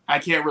I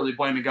can't really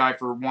blame a guy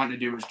for wanting to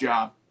do his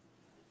job.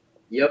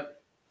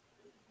 Yep.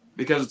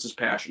 Because it's his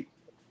passion.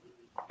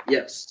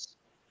 Yes.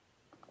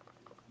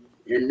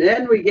 And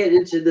then we get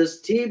into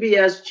this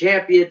TBS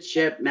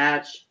championship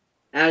match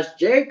as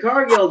Jade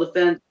Cargill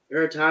defends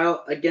her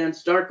title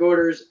against Dark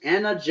Order's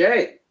Anna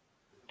Jay.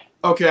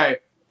 Okay.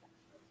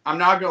 I'm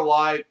not going to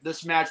lie.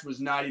 This match was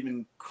not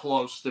even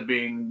close to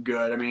being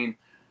good. I mean,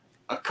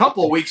 a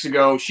couple of weeks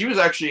ago, she was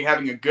actually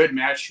having a good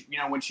match,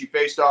 when she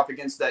faced off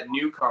against that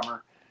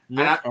newcomer.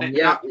 And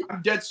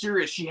I'm dead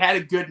serious. She had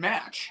a good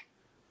match,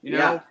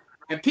 Yeah.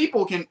 And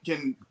people can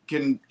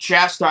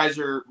chastise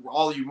her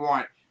all you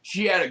want.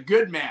 She had a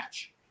good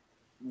match.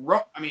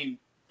 I mean,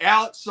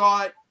 Alex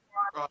saw it.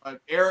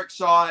 Eric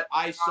saw it.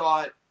 I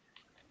saw it.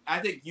 I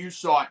think you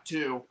saw it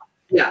too.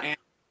 Yeah. And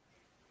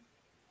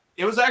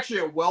it was actually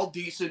a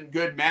decent,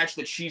 good match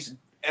that she's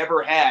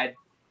ever had,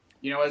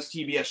 as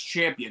TBS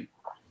champion.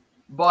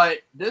 But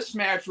this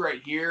match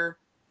right here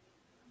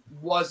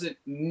wasn't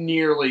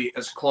nearly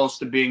as close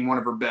to being one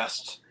of her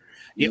best.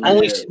 The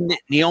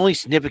only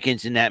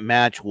significance in that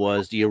match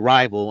was the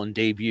arrival and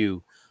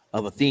debut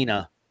of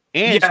Athena.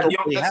 And that's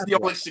the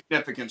only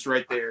significance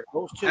right there.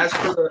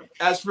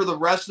 As for the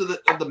rest of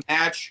the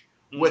match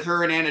with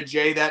her and Anna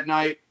Jay that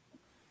night,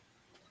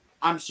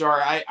 I'm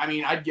sorry.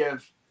 I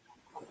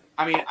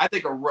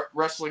think a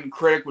wrestling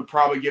critic would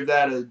probably give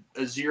that a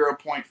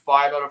 0.5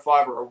 out of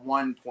 5 or a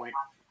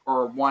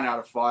 1 out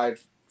of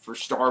 5 for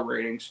star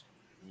ratings.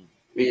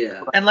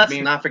 Yeah. And let's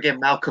not forget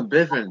Malcolm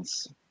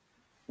Bivens.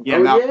 Yeah,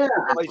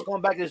 he's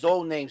going back to his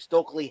old name,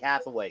 Stokely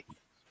Hathaway.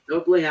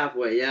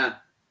 Yeah.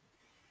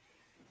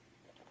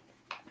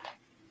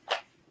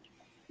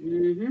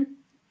 Mm-hmm.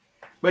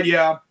 But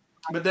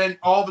then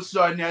all of a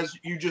sudden, as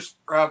you just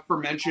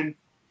mentioned,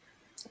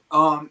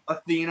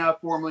 Athena,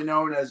 formerly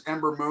known as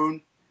Ember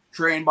Moon,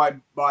 trained by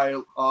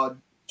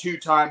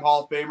two-time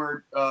Hall of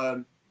Famer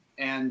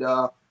and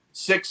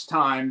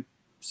six-time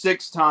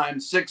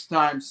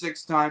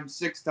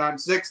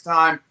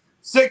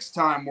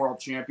world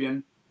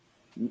champion,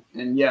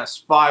 and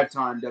yes,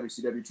 5-time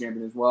WCW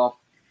champion as well,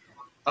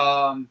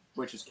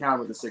 which is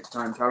counted with a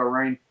 6-time title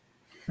reign.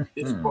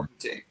 Is Booker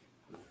T.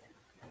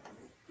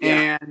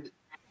 And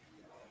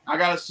I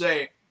gotta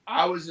say,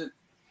 I was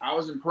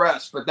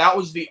impressed, but that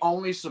was the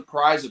only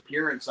surprise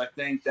appearance I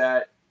think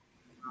that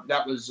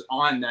was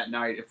on that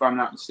night, if I'm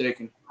not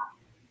mistaken.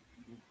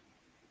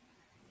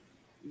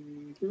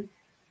 Mm-hmm.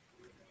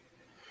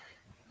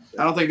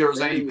 I don't think there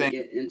was anything.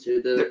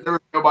 There was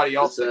nobody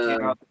else that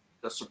came out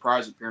with a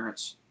surprise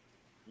appearance.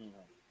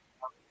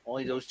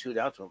 Only those two.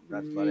 That's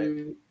about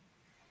it.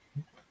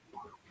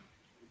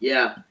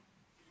 Yeah.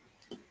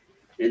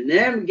 And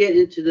then we get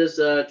into this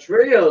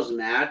trios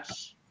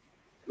match,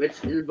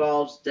 which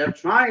involves Death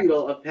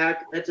Triangle of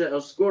Peta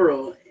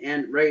Oscuro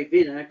and Rey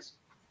Fenix,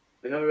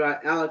 accompanied by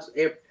Alex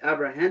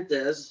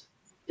Abrahantes,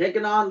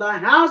 taking on the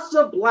House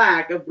of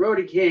Black of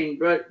Brody King,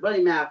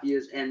 Buddy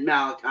Matthews, and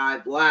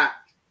Malachi Black.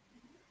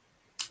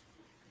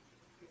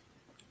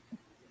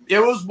 It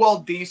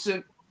was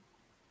decent,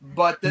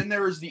 but then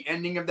there was the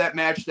ending of that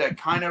match that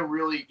kind of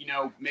really,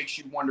 makes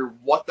you wonder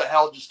what the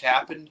hell just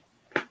happened.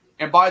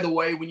 And by the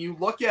way, when you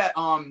look at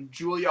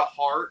Julia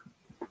Hart,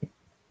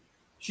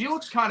 she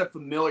looks kind of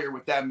familiar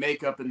with that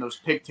makeup and those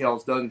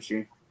pigtails, doesn't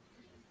she?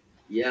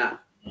 Yeah.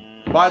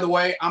 By the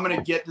way, I'm going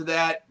to get to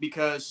that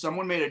because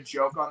someone made a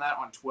joke on that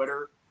on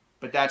Twitter,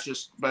 but I'll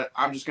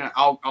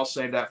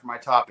save that for my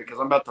topic because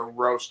I'm about to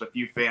roast a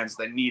few fans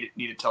that need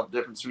to tell the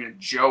difference between a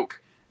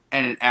joke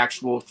and an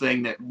actual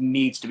thing that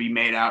needs to be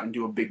made out and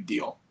do a big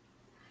deal.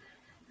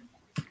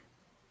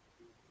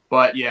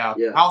 But yeah.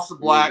 House of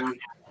Black,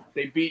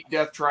 they beat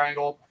Death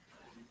Triangle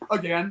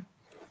again.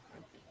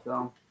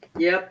 So.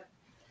 Yep.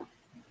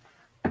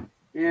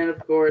 And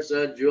of course,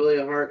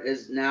 Julia Hart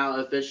is now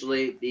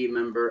officially the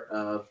member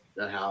of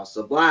the House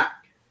of Black.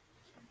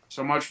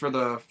 So much for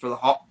the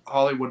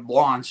Hollywood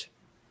Blondes.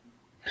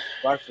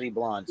 Varsity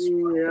Blondes.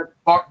 Yep.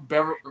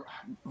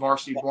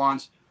 Varsity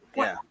Blondes.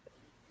 Yeah.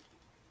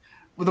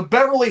 With the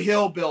Beverly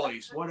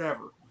Hillbillies,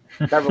 whatever.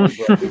 Beverly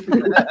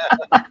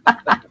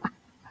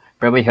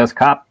Beverly Hills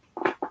Cop.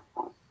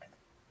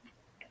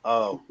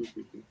 Oh.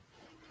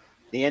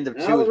 The end of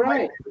 2 All is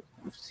right.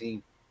 We've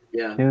seen.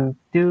 Yeah.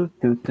 Do.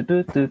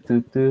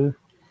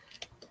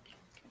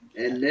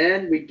 And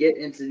then we get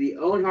into the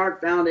Owen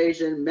Hart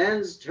Foundation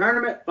Men's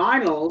Tournament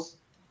Finals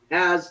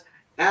as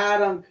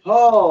Adam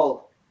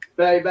Cole,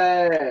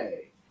 baby.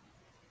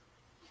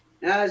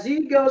 As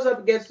he goes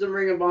up against the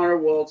Ring of Honor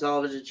World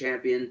Television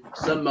Champion,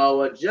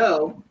 Samoa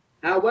Joe.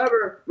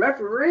 However,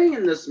 refereeing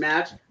in this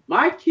match,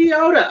 Mike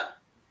Chioda.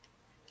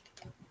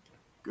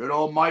 Good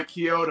old Mike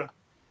Chioda.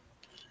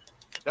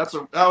 that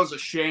was a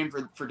shame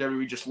for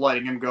WWE just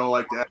letting him go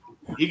like that.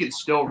 He can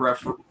still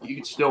ref,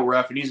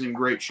 and he's in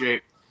great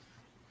shape.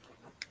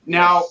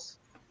 Now,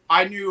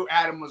 I knew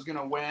Adam was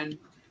gonna win,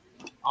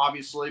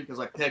 obviously, because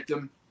I picked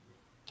him.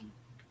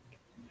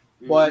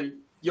 But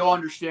you'll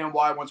understand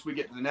why once we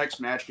get to the next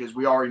match, because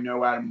we already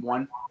know Adam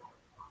won.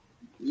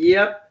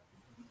 Yep.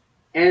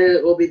 And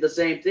it will be the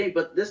same thing,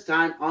 but this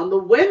time on the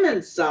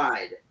women's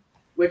side,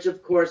 which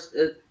of course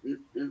it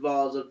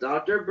involves of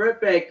Dr. Britt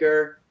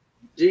Baker,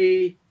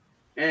 DMD,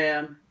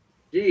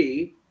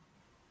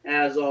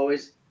 as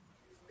always,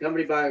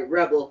 accompanied by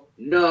Rebel,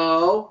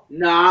 no,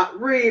 not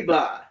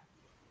Reba,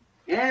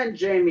 and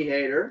Jamie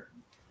Hayter.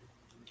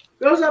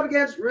 Goes up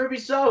against Ruby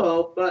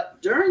Soho, but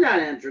during that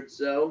entrance,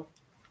 though,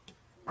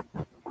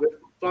 with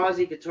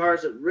Fozzy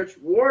guitarist Rich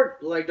Ward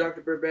played Dr.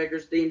 Britt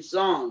Baker's theme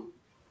song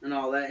and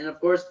all that. And, of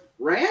course,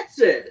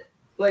 Rancid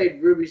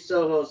played Ruby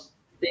Soho's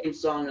theme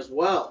song as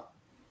well.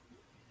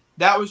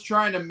 That was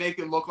trying to make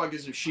it look like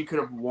as if she could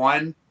have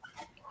won,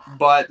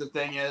 but the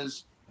thing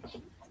is,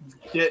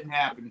 didn't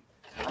happen.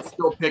 I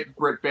still picked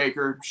Britt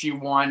Baker. She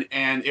won,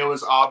 and it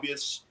was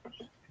obvious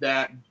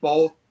that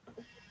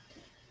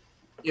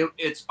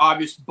it's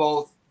obvious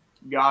both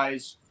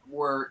guys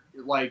were,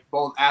 like,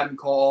 both Adam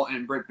Cole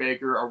and Britt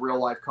Baker, a real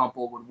life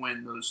couple, would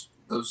win those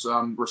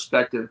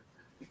respective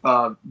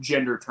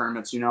gender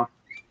tournaments, you know.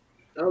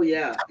 Oh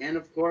yeah, and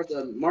of course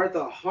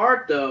Martha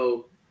Hart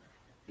though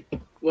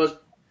was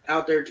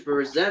out there to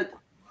present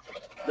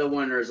the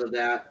winners of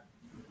that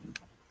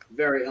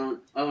very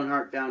own Owen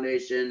Hart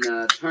Foundation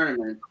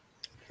tournament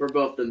for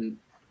both the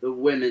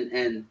women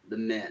and the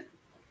men.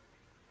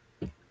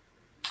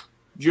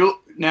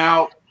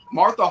 Now,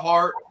 Martha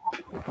Hart,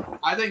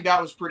 I think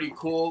that was pretty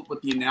cool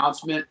with the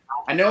announcement.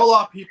 I know a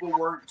lot of people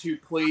weren't too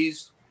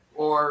pleased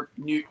or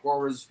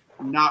was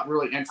not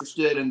really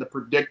interested in the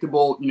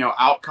predictable,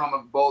 outcome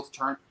of both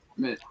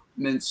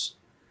tournaments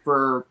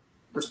for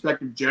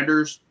respective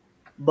genders.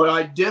 But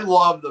I did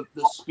love the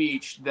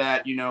speech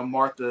that,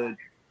 Martha,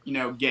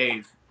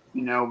 gave,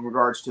 in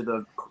regards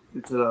to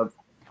the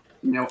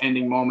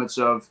ending moments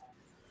of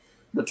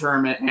the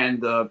tournament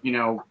and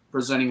the,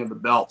 presenting of the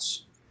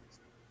belts.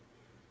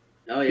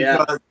 Oh, yeah.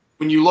 Because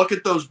when you look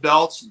at those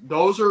belts,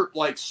 those are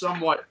like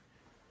somewhat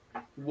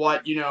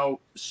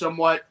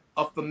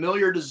a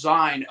familiar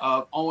design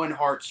of Owen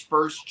Hart's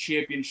first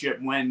championship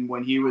win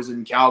when he was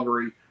in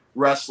Calgary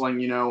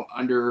wrestling,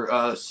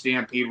 under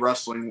Stampede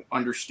Wrestling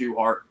under Stu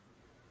Hart.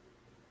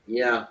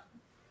 Yeah.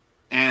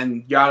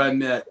 And gotta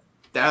admit,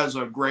 that is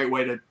a great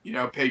way to,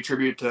 pay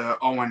tribute to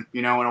Owen,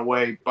 in a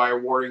way by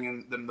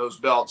awarding them those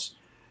belts.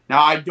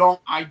 Now, I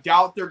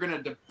doubt they're going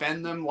to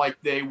defend them like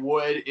they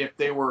would if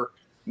they were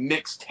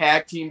mixed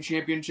tag team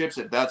championships,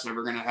 if that's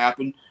ever going to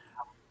happen.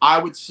 I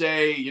would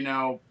say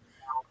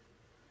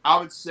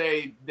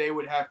they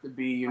would have to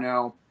be,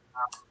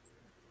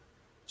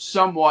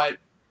 somewhat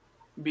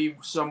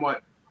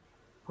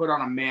put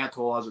on a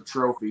mantle as a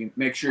trophy.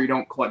 Make sure you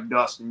don't collect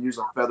dust and use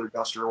a feather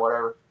duster or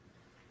whatever.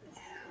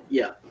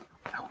 Yeah.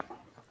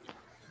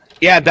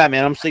 Yeah,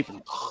 Batman, I'm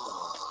sleeping.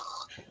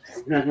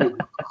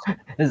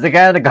 Is the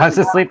guy that goes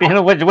to sleep?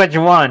 Which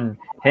one?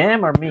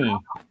 Him or me?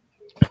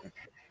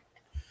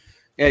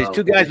 Yeah, there's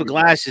two guys with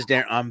glasses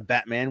there. I'm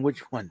Batman. Which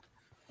one?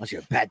 Unless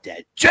you're a Bat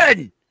Dad.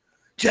 Jen!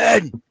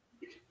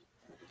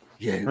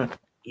 Yeah,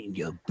 in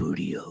your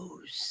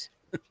bootios.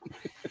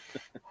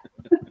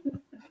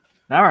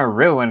 Now I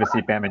really want to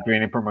see Batman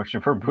doing a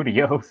promotion for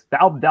bootios.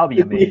 That'll be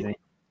amazing.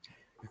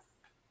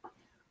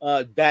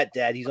 Bat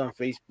Dad, he's on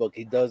Facebook.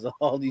 He does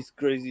all these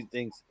crazy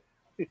things.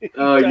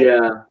 Oh,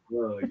 yeah.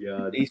 Oh,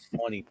 God. He's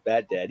funny,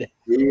 Bat Dad.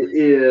 He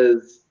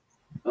is.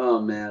 Oh,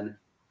 man.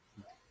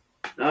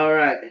 All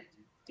right.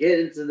 Get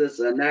into this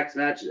next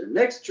match.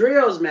 Next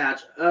trios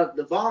match of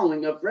the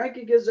following of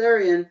Frankie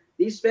Kazarian,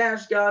 the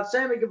Spanish God,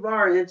 Sammy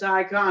Guevara, and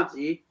Ty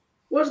Conti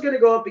was going to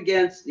go up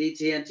against the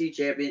TNT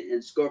champion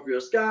and Scorpio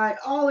Sky,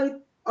 All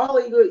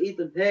Ego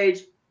Ethan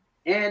Page,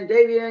 and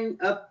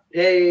debuting up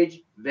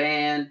Paige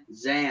Van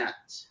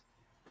Zant.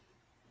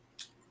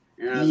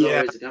 And as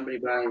always,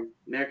 accompanied by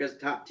America's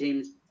top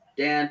teams,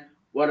 Dan,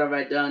 what have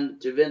I done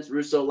to Vince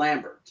Russo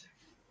Lambert?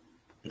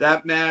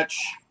 That match,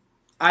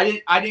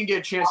 I didn't get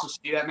a chance to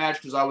see that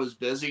match because I was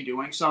busy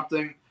doing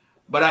something,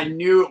 but I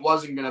knew it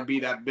wasn't going to be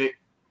that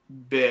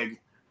big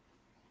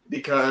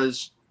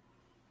because,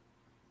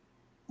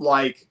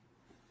 like,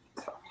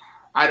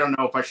 I don't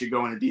know if I should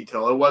go into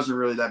detail. It wasn't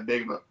really that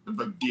big of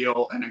a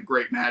deal and a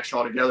great match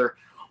altogether.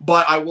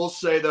 But I will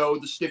say, though,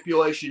 the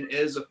stipulation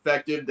is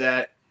effective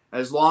that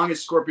as long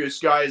as Scorpio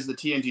Sky is the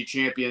TNT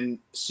champion,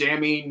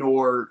 Sammy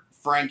nor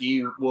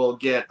Frankie will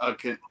get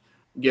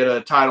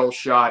a title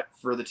shot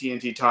for the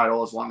TNT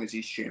title as long as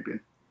he's champion.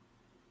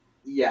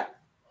 Yeah.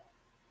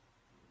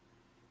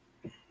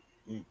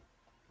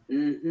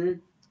 Mm-hmm.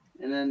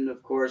 And then,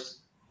 of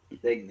course,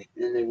 they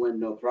win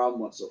no problem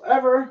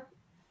whatsoever.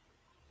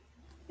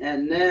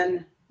 And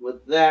then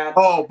with that...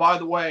 Oh, by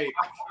the way,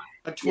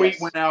 a tweet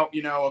went out,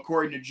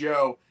 according to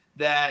Joe,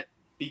 that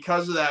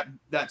because of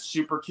that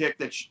super kick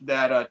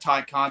that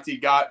Ty Conti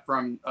got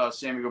from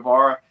Sammy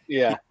Guevara.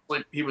 Yeah,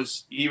 he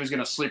was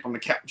gonna sleep on the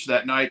couch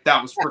that night.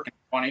 That was freaking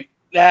funny.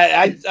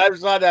 I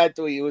saw that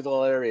tweet. It was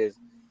hilarious.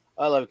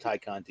 I love Ty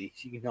Conti.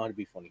 She can know how to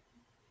be funny.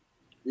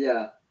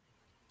 Yeah.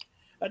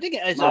 I think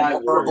it's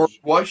or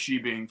was she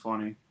being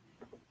funny?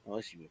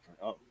 Oh, she being funny.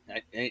 Oh,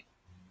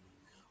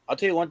 I'll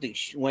tell you one thing.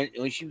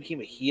 When she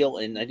became a heel,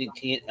 and I think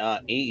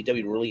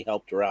AEW really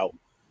helped her out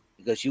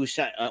because she was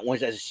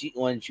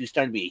when she was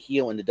starting to be a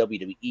heel in the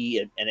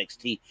WWE and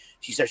NXT,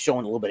 she started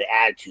showing a little bit of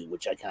attitude,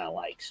 which I kind of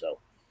like. So,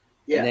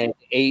 yeah. And then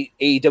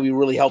AEW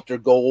really helped her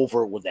go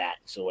over with that.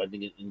 So I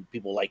think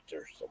people liked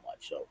her so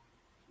much. So,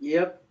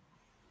 yep.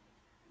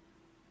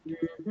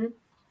 Mm-hmm.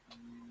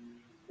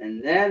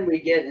 And then we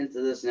get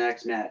into this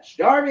next match.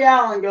 Darby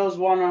Allin goes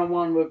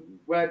one-on-one with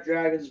Red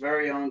Dragon's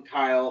very own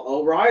Kyle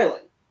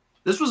O'Reilly.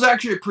 This was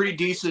actually a pretty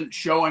decent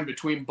showing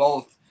between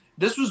both.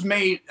 This was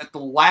made at the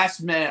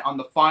last minute on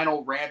the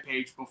final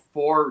Rampage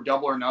before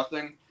Double or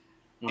Nothing.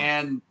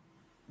 And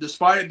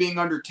despite it being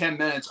under 10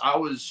 minutes, I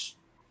was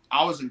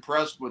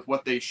impressed with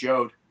what they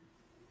showed.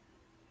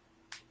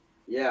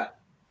 Yeah.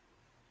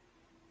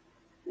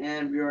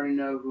 And we already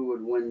know who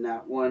would win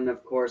that one.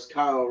 Of course,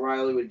 Kyle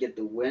O'Reilly would get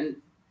the win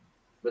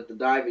with the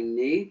diving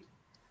knee.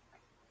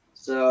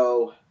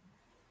 So,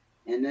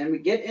 and then we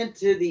get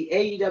into the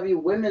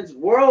AEW Women's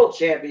World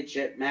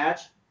Championship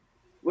match,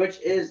 which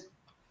is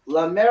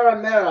La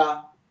Mera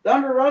Mera,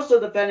 Thunder Rosa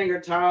defending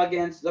her title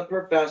against the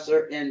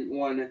Professor in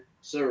one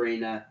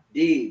Serena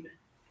Deeb.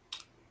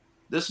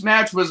 This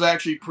match was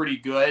actually pretty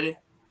good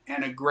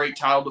and a great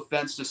title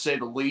defense, to say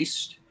the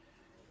least.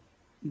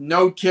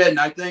 No kidding.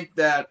 I think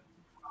that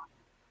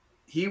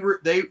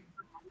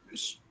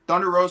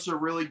Thunder Rosa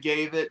really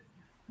gave it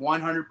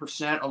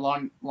 100%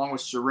 along with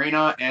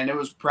Serena, and it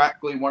was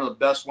practically one of the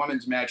best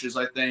women's matches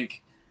I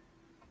think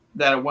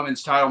that a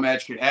women's title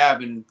match could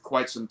have in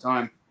quite some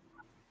time.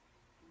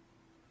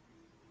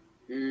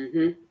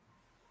 Mm-hmm.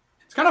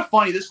 It's kind of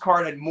funny. This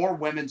card had more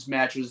women's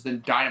matches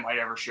than Dynamite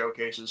ever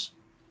showcases.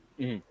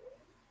 Mm-hmm.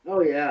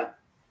 Oh, yeah.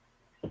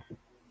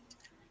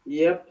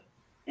 Yep.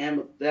 And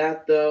with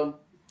that, though,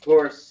 of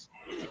course,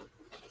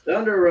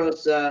 Thunder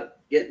Rosa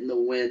getting the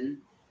win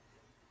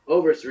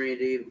over Serena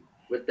Deeb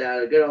with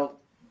that good old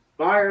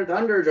Fire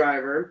Thunder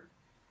Driver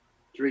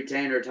to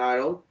retain her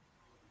title.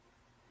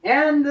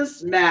 And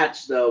this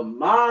match, though,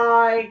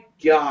 my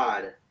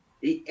God,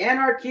 the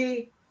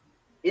Anarchy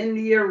in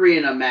the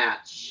Arena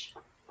match.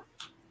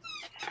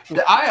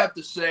 I have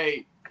to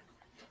say,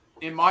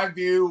 in my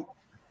view,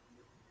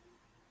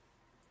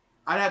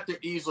 I'd have to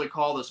easily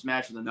call this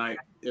match of the night,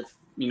 if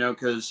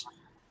because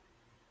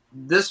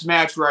this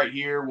match right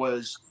here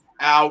was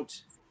out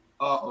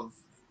of,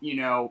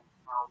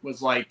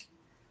 was like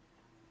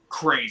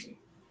crazy.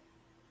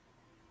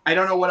 I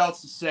don't know what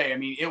else to say. I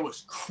mean, it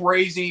was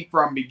crazy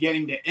from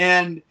beginning to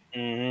end.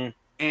 Mm-hmm.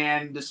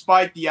 And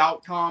despite the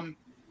outcome,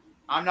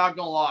 I'm not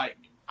going to lie.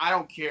 I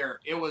don't care.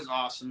 It was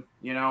awesome,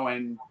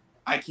 and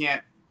I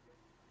can't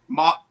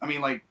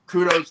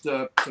kudos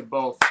to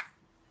both.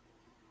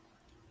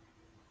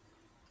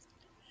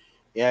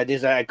 Yeah,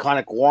 there's an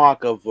iconic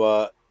walk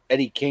of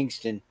Eddie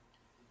Kingston,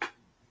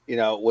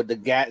 with the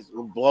gas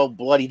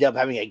bloodied up,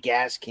 having a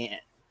gas can.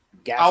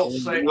 I'll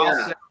say,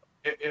 let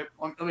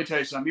me tell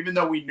you something. Even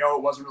though we know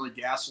it wasn't really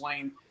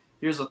gasoline,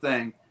 here's the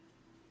thing.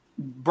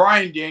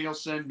 Bryan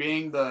Danielson,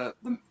 being the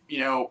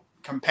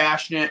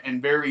compassionate and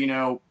very,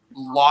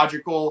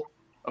 logical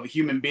of a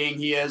human being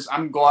he is,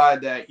 I'm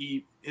glad that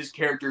his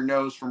character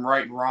knows from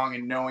right and wrong,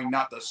 and knowing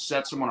not to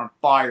set someone on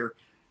fire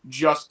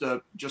just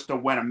to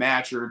win a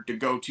match or to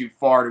go too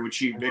far to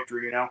achieve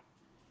victory,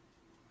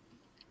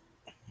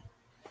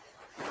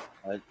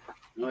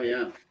 Oh,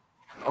 yeah.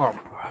 Oh.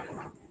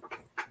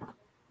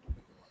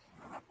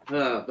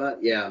 But,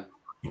 yeah.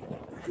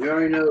 We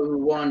already know who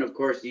won. Of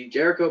course, the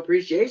Jericho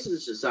Appreciation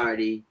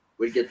Society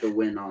would get the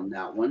win on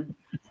that one.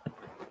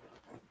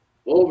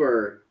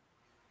 Over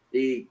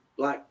the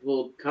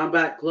Blackpool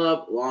Combat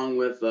Club, along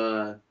with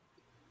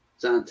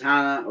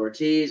Santana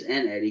Ortiz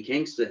and Eddie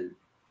Kingston.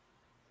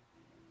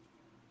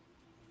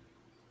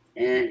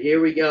 And here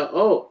we go.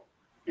 Oh,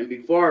 and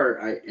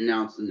before I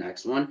announce the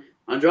next one,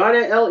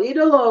 Andrade El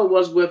Idolo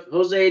was with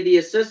Jose the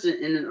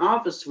Assistant in an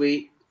office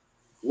suite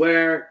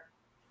where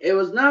it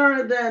was none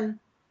other than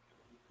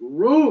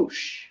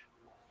Roosh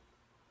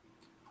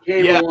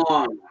came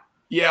along.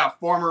 Yeah,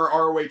 former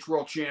ROH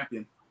World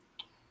Champion.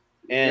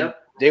 And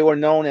they were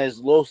known as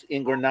Los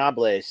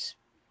Ingobernables.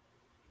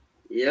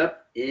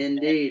 Yep,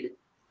 indeed.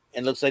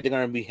 And looks like they're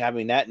going to be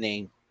having that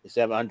name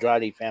instead of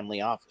Andrade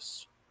Family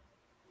Office.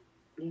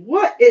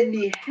 What in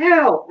the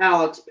hell,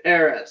 Alex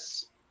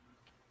Paris?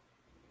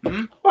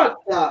 What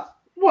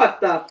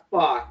the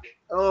fuck?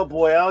 Oh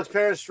boy, Alex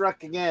Paris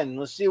struck again.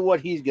 Let's see what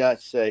he's got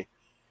to say.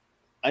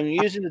 I'm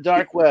using the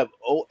dark web.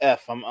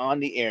 OF, I'm on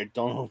the air.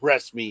 Don't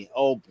arrest me.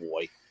 Oh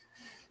boy.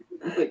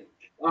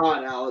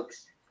 God,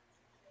 Alex.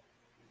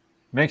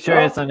 Make sure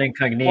it's an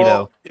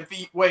incognito.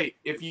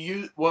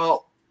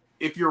 Well,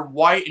 if you're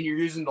white and you're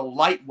using the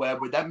light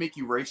web, would that make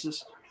you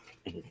racist?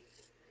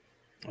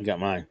 I got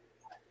mine.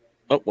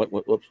 Oh,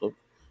 whoops.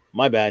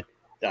 My bad.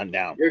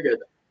 Down. You're good.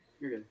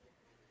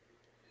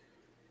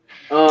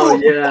 Oh,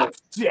 yeah.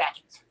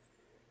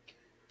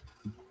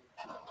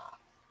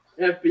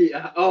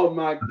 FBI. Oh,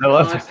 my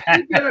love gosh.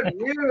 that. Speaking of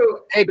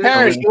you. Hey,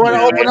 Paris, you want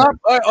to open up?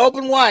 All right,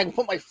 open wide.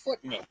 Put my foot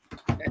in it.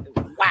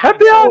 Wow.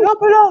 FBI,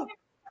 open up!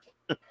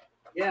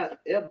 Yeah.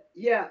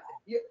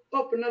 You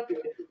open up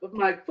with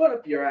my foot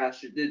up your ass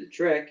should do the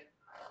trick.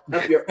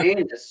 Up your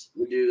anus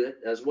would do it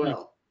as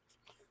well.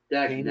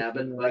 That was By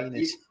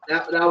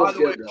the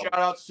way, good, though. shout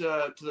outs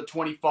to the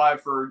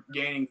 25 for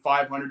gaining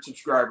 500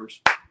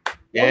 subscribers.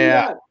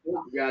 Yeah.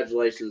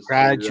 Congratulations.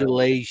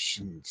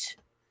 Congratulations.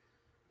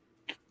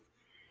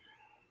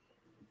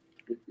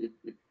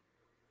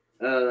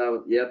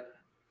 Yep.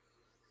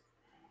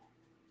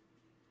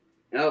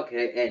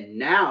 Okay, and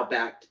now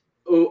back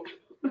to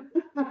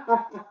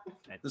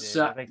That's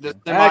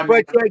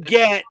what you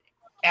get,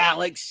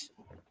 Alex.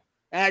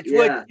 That's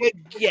what you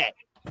get.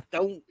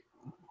 Don't.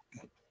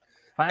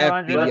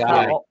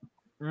 500.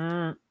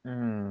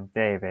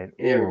 David.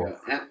 Here we go.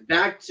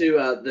 Back to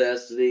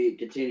the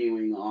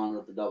continuing on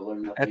with the Double or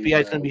Nothing.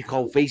 FBI is going to be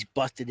called Face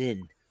Busted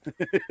In.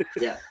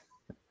 Yeah.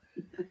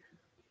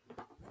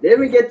 Then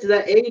we get to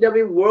the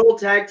AEW World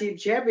Tag Team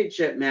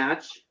Championship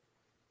match.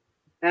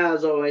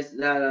 As always,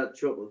 that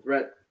triple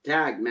threat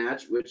tag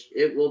match, which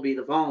it will be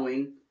the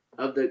following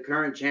of the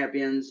current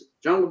champions,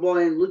 Jungle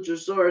Boy and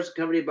Luchasaurus,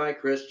 accompanied by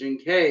Christian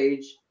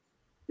Cage.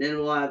 Then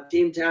we'll have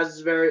Team Taz's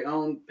very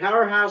own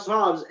Powerhouse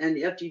Hobbs and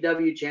the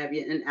FTW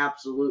champion and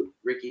Absolute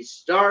Ricky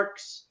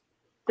Starks,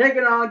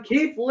 taking on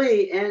Keith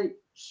Lee and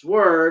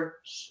Swerve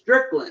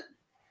Strickland.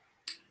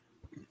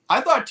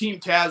 I thought Team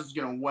Taz was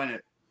going to win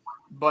it,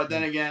 but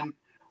then again,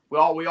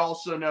 we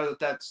also know that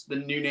that's the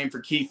new name for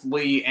Keith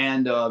Lee,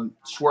 and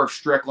Swerve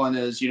Strickland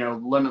is,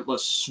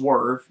 Limitless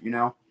Swerve,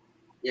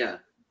 Yeah.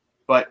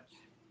 But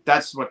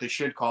that's what they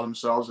should call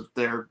themselves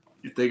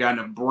if they got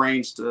enough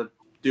brains to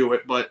do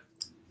it. But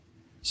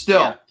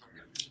still,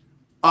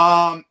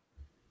 the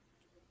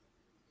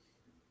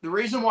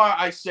reason why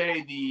I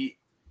say the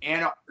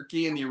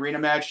Anarchy in the Arena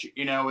match,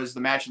 is the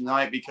match of the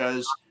night,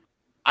 because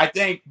I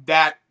think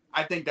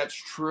that's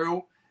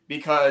true,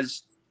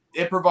 because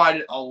it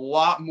provided a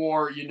lot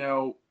more,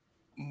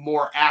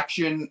 more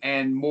action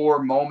and more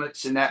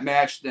moments in that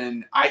match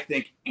than I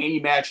think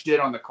any match did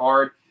on the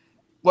card.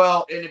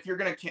 Well, and if you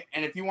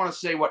want to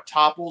say what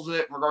topples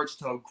it in regards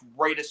to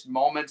greatest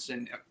moments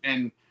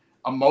and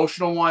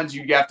emotional ones,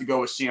 you have to go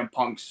with CM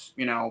Punk's,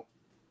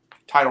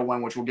 title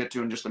win, which we'll get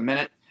to in just a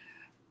minute.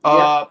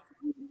 I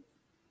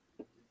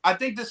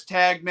think this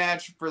tag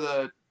match for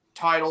the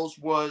titles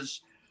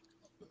was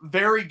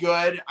very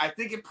good. I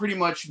think it pretty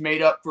much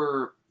made up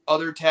for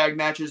other tag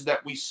matches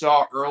that we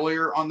saw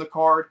earlier on the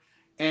card,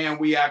 and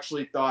we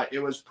actually thought it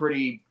was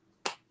pretty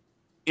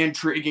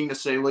intriguing, to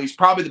say the least.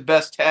 Probably the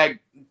best tag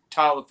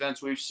title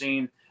defense we've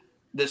seen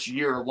this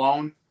year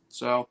alone.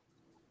 So,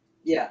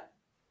 yeah.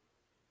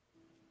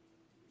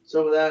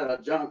 So with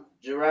that,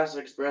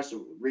 Jurassic Express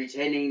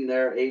retaining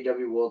their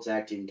AEW World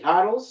Tag Team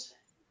titles,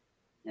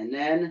 and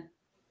then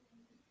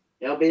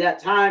it'll be that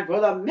time for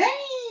the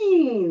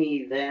main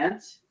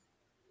event,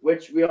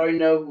 which we already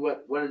know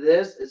what it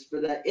is. It's for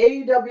the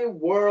AEW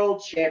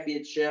World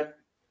Championship,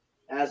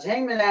 as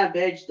Hangman Adam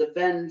Page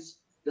defends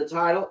the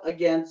title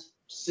against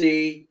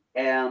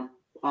CM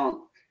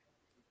Punk.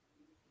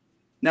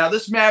 Now,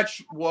 this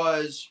match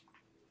was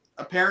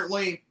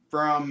apparently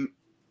from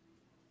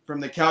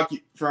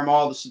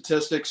all the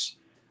statistics,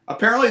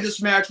 apparently this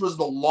match was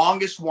the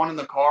longest one in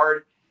the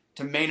card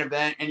to main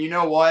event. And you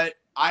know what?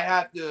 I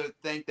have to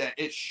think that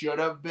it should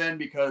have been,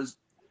 because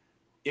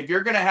if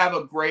you're going to have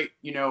a great,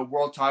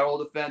 world title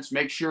defense,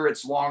 make sure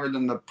it's longer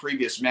than the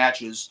previous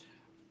matches,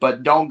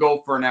 but don't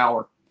go for an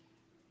hour.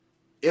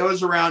 It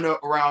was around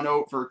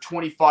for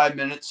 25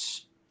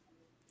 minutes,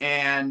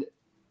 and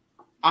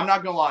I'm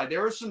not going to lie,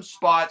 there were some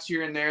spots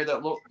here and there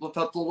that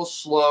felt a little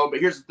slow, but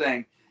here's the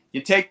thing.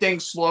 You take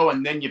things slow,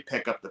 and then you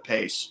pick up the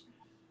pace.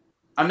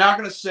 I'm not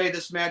going to say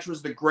this match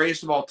was the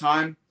greatest of all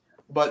time,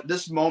 but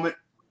this moment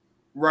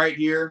right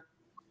here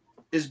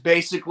is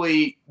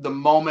basically the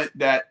moment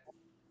that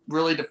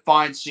really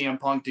defined CM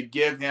Punk, to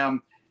give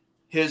him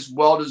his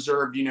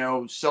well-deserved,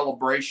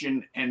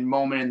 celebration and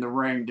moment in the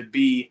ring to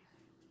be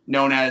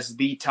known as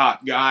the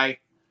top guy.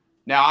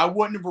 Now, I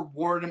wouldn't have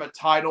rewarded him a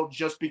title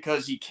just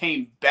because he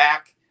came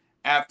back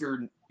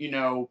after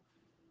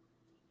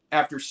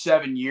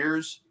 7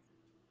 years.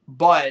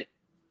 But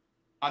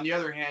on the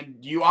other hand,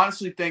 do you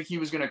honestly think he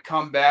was going to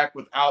come back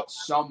without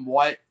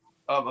somewhat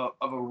of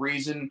a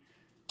reason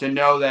to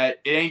know that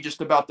it ain't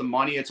just about the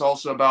money, it's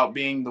also about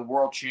being the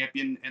world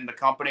champion in the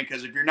company?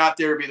 Because if you're not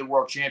there to be the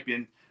world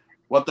champion,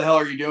 what the hell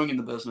are you doing in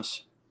the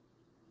business?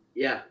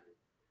 Yeah.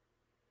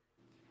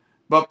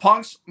 But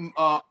Punk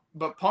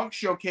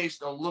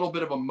showcased a little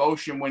bit of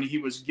emotion when he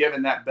was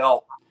given that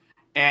belt,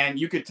 and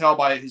you could tell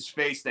by his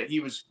face that he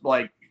was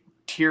like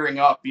tearing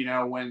up,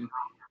 when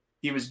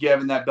he was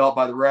given that belt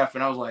by the ref.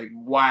 And I was like,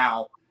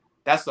 wow,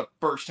 that's the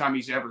first time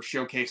he's ever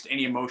showcased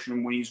any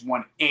emotion when he's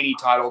won any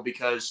title,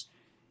 because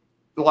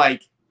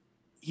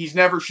he's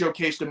never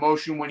showcased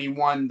emotion when he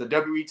won the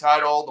WWE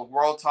title, the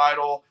world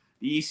title,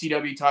 the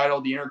ECW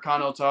title, the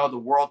Intercontinental title, the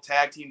World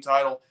Tag Team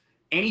title.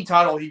 Any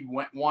title he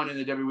won in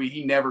the WWE,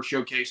 he never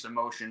showcased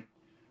emotion.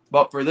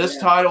 But for this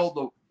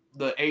title,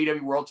 the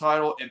AEW World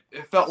title,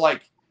 it felt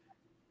like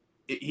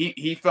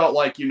he felt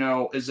like,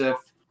 as if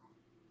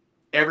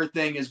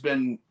everything has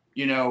been,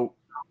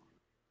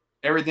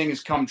 everything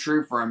has come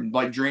true for him,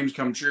 like dreams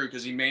come true,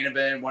 because he main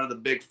evented one of the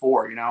big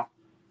four,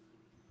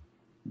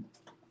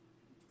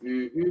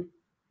 Mm-hmm.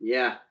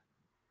 Yeah.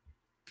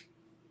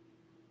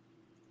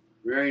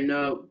 Very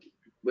know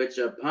which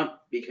Pump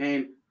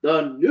became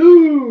the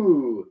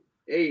new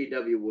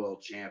AEW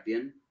World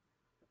Champion.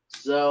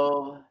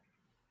 So,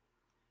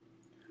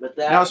 with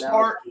that, now as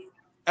far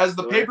as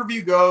the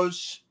pay-per-view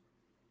goes,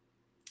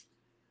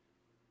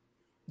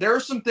 there are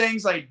some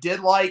things I did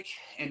like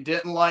and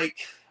didn't like.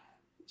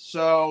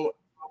 So,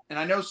 and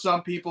I know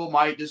some people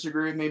might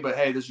disagree with me, but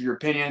hey, this is your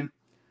opinion.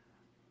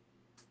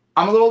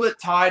 I'm a little bit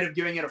tired of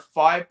giving it a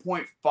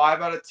 5.5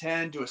 out of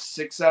 10 to a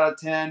 6 out of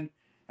 10.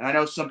 And I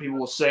know some people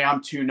will say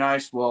I'm too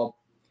nice. Well,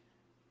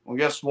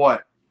 guess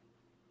what?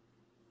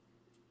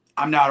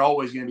 I'm not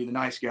always going to be the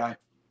nice guy.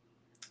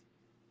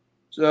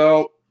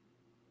 So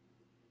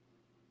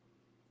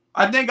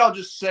I think I'll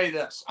just say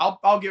this.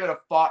 I'll give it a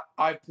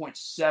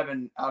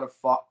 5.7 out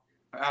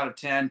of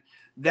 10.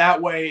 That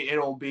way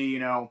it'll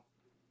be,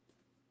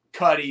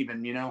 cut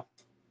even,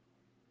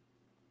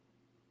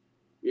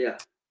 Yeah.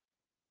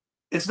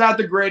 It's not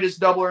the greatest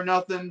Double or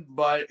Nothing,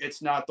 but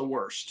it's not the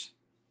worst.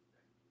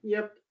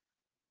 Yep.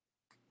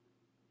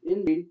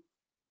 Indeed.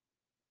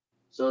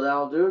 So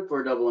that'll do it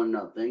for Double or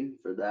Nothing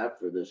for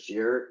this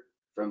year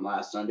from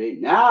last Sunday.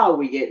 Now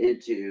we get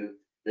into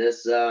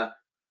this.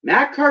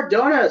 Matt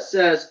Cardona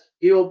says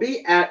he will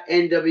be at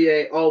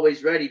NWA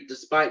Alwayz Ready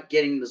despite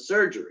getting the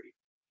surgery.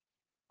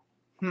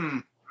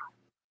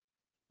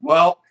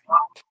 Well,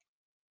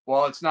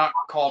 it's not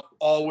called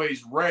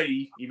Always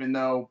Ready, even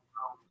though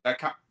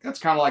that's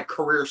kind of like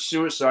career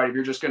suicide if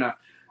you're just going to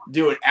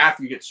do it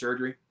after you get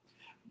surgery.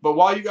 But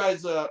while you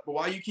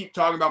keep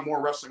talking about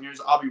more wrestling news,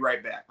 I'll be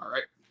right back. All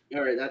right.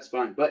 All right, that's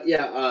fine. But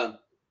yeah,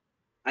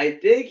 I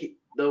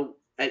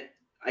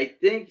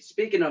think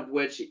speaking of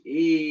which,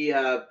 he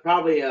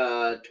probably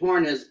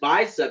torn his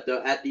bicep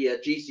though at the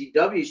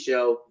GCW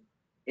show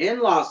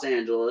in Los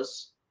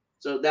Angeles.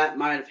 So that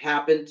might have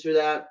happened to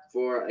that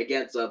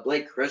against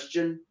Blake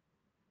Christian.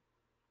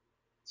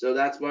 So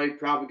that's why he's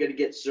probably going to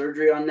get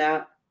surgery on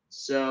that.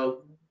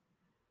 So,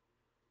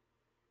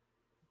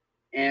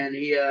 and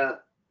he,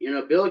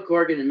 Billy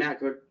Corgan and Matt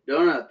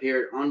Cardona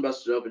appeared on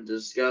Busted Open to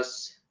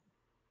discuss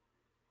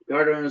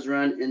Cardona's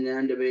run in the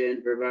NWA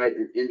and provide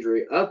an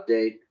injury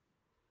update.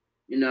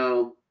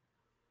 Even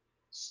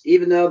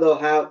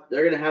though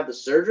they're going to have the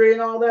surgery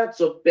and all that.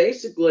 So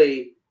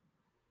basically,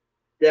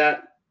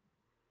 but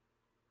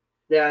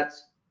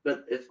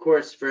of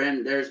course for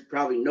him, there's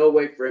probably no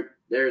way for him.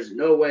 There's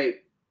no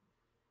way,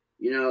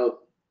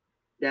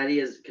 that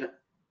he is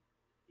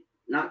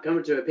not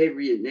coming to a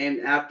pay-per-view named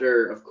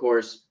after, of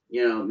course,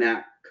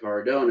 Matt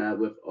Cardona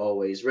with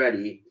Alwayz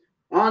Ready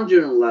on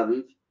June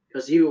 11th,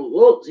 because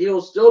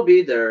he'll still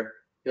be there,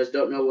 because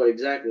don't know what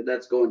exactly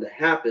that's going to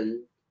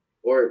happen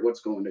or what's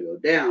going to go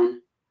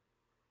down.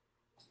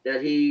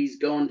 That he's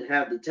going to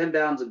have the 10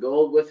 pounds of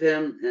gold with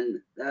him,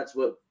 and that's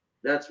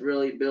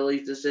really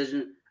Billy's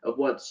decision of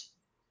what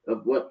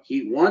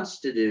he wants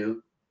to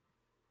do.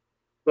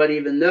 But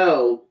even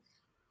though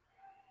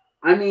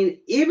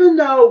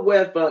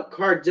with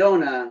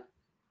Cardona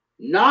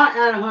not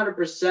at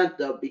 100%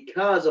 though,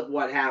 because of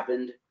what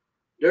happened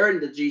during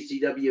the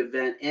GCW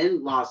event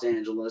in Los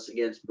Angeles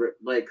against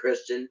Blake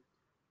Christian.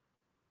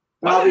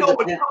 Why the hell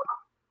would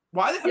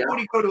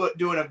he go to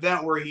do an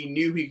event where he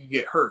knew he could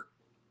get hurt?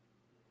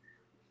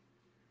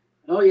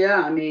 Oh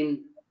yeah, and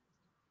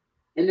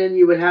then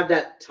you would have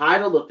that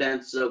title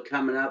defense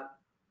coming up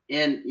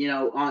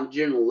on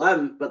June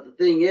 11th. But the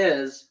thing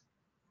is,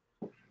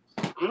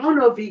 I don't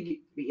know if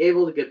he'd be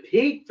able to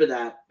compete for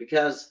that,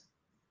 because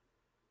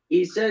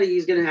he said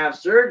he's going to have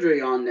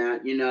surgery on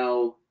that,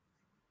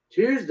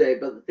 Tuesday.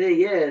 But the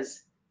thing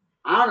is,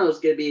 I don't know, it's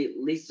going to be at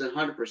least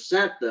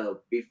 100% though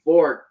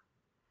before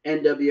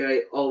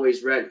NWA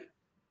Alwayz Ready.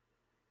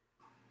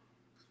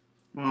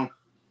 Well,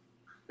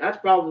 that's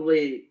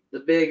probably the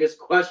biggest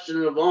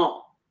question of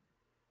all.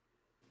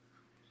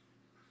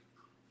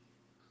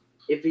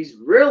 If he's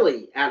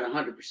really at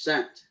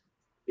 100%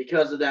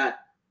 because of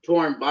that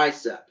torn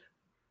bicep.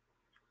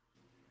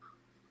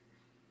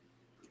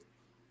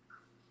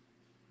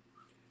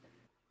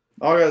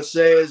 All I gotta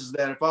say is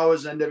that if I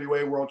was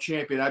NWA World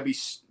Champion, I'd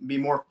be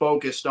more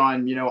focused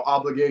on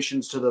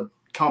obligations to the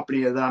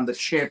company that I'm the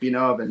champion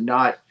of, and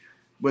not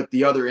with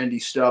the other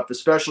indie stuff.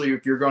 Especially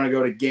if you're going to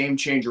go to Game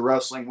Changer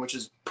Wrestling, which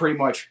is pretty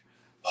much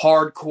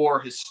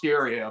hardcore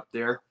hysteria up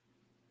there.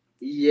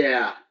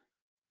 Yeah.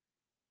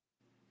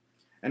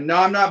 And no,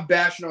 I'm not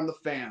bashing on the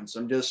fans.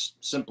 I'm just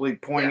simply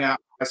pointing out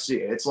how I see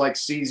it. It's like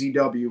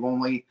CZW,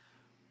 only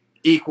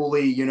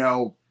equally,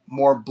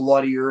 more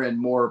bloodier and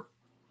more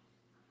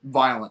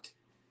violent.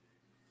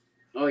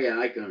 Oh yeah,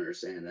 I can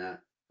understand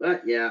that.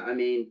 But yeah, I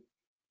mean,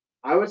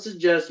 I would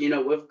suggest,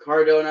 with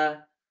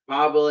Cardona,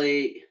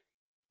 probably,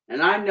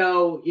 and I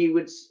know he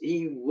would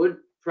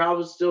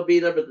probably still be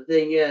there, but the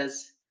thing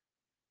is,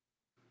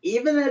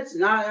 even if it's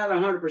not at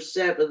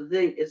 100%, but the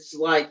thing, it's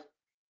like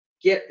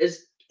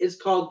it's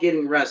called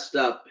getting rest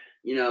up,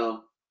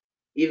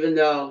 even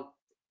though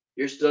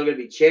you're still going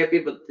to be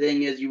champion, but the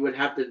thing is, you would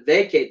have to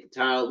vacate the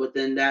title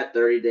within that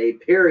 30-day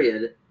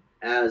period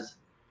as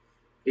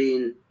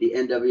being the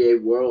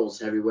NWA World's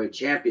Heavyweight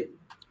Champion.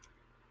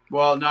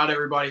 Well, not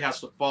everybody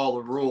has to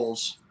follow the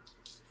rules.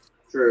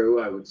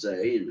 True, I would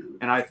say,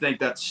 And I think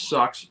that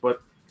sucks,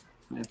 but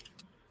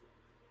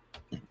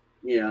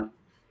yeah.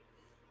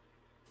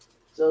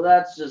 So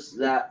that's just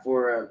that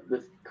for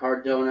with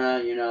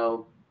Cardona,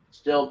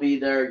 still be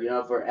there,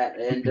 for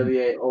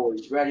NWA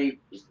Alwayz Ready,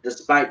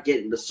 despite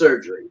getting the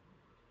surgery.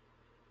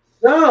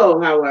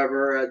 So,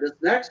 however, this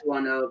next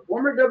one,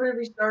 former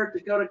WWE Star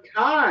Dakota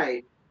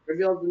Kai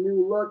reveals a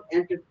new look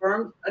and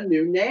confirms a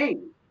new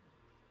name.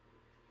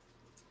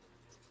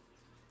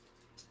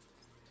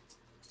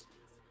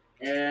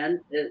 And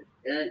it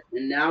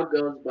now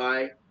goes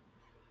by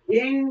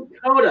King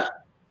Coda.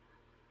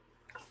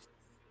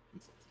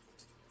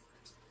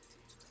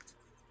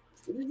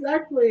 It is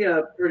actually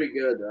pretty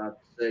good, I have to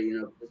say,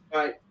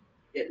 despite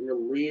getting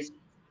released,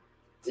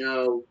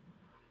 from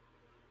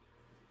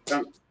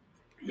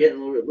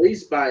getting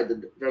released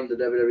from the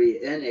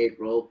WWE in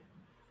April,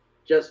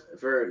 just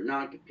for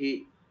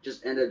non-compete,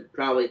 just ended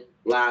probably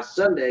last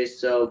Sunday.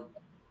 So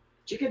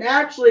she can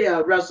actually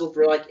wrestle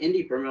for like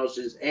indie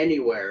promotions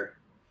anywhere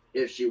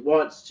if she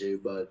wants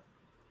to, but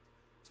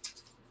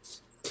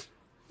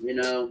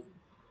I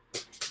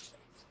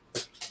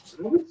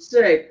would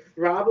say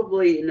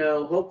probably,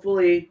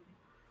 hopefully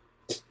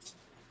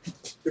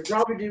they'll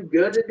probably do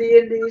good at the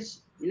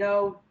indies.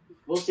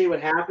 We'll see what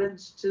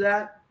happens to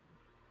that.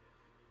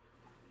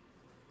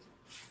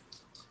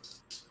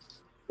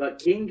 But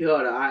King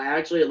Coda, I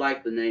actually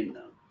like the name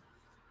though.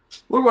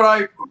 look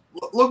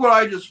what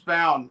I just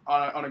found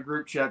on a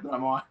group chat that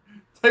I'm on.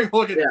 Take a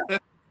look at this.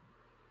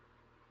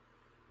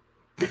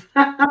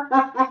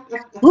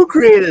 Who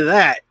created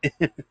that?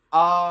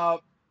 I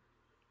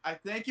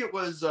think it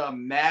was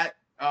Matt.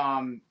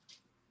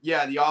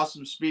 The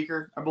awesome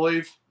speaker, I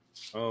believe.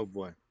 Oh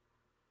boy.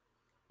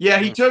 Yeah,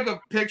 he took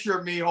a picture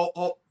of me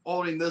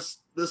holding this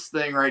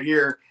thing right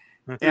here,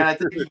 and I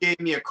think he gave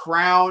me a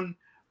crown,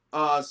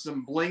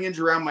 some blingage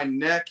around my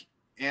neck,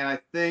 and I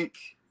think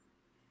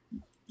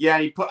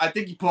he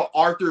put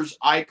Arthur's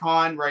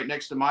icon right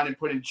next to mine and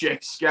put in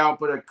Jake Scout,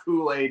 put a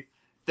Kool-Aid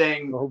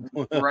thing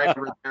right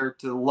over there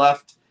to the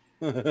left.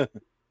 And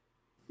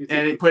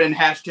he put in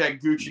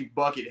hashtag Gucci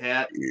bucket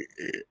hat.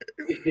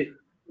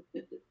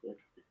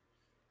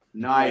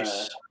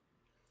 Nice.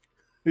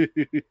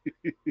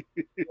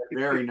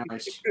 Very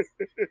nice.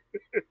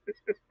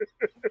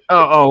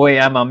 Oh, wait,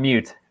 I'm on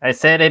mute. I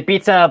said it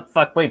beats up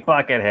fuckboy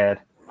Buckethead.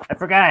 I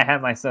forgot I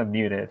had myself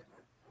muted.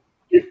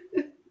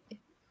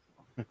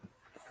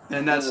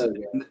 And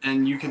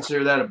and you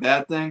consider that a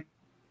bad thing?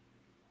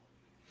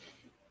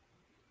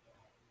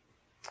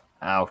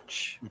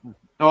 Ouch.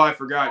 Oh, I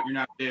forgot. You're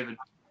not David.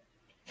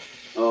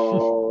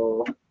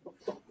 Oh.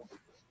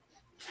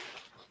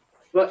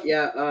 But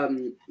yeah,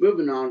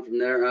 moving on from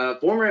there,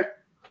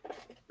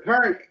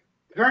 current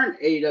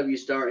AEW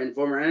star and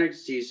former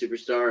NXT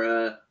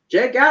superstar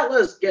Jake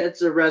Atlas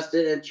gets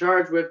arrested and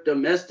charged with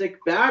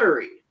domestic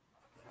battery.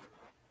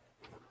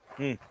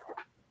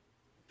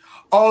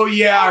 Oh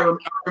yeah, I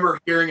remember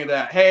hearing of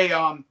that. Hey,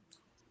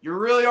 you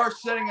really are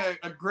setting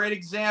a great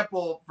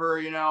example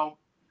for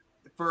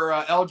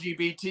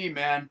LGBT,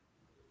 man.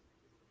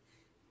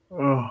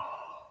 Oh.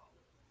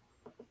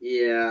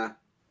 Yeah.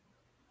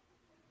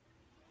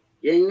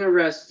 Getting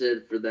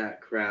arrested for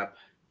that crap.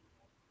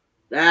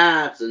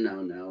 That's a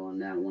no-no on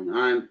that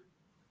one.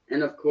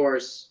 And of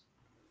course,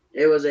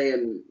 it was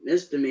a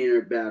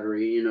misdemeanor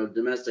battery,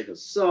 domestic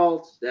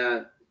assault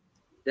that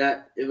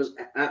it was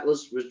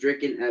Atlas was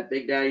drinking at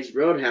Big Daddy's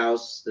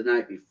Roadhouse the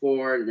night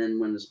before, and then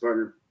when his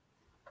partner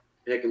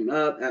picked him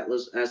up,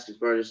 Atlas asked his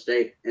partner to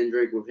stay and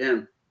drink with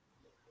him.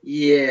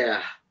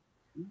 Yeah.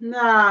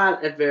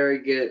 Not a very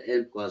good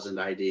and pleasant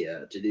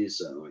idea to do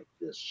something like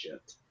this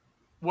shit.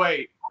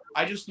 Wait,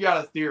 I just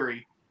got a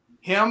theory.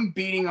 Him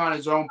beating on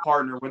his own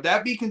partner, would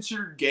that be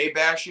considered gay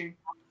bashing?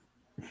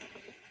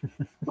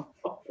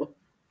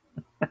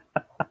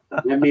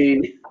 I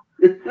mean,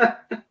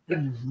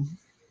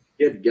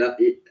 good God.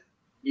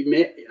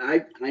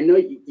 I know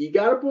you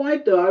got a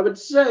point though, I would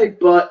say,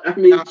 but I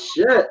mean,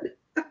 shit.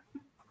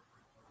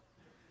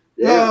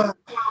 Yeah.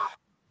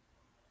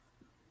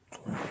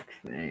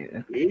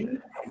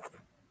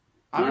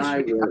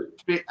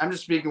 I'm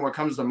just speaking what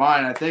comes to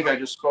mind. I think I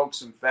just spoke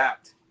some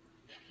fact.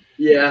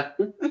 Yeah.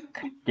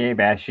 Gay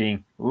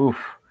bashing. Oof.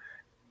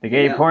 The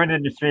gay porn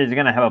industry is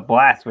going to have a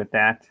blast with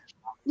that.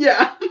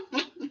 Yeah.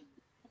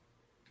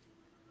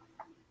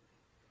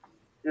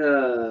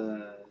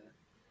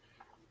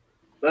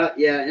 But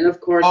yeah, and of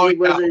course he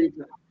wasn't.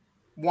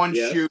 One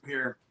shoot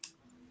here.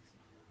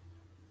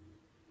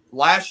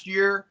 Last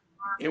year,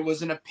 it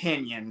was an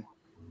opinion.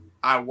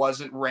 I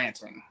wasn't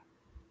ranting.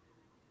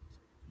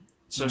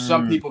 So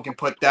some people can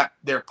put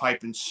their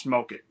pipe and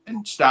smoke it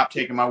and stop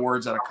taking my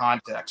words out of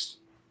context.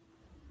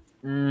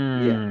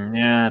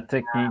 Yeah,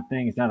 taking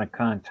things out of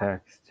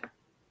context.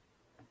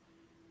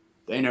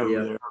 They know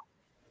who they are.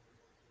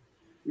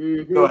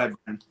 Mm-hmm. Go ahead,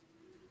 man.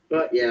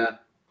 But yeah,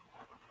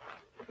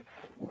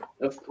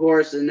 of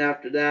course, and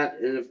after that,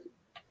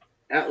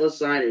 Atlas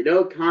signed a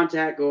no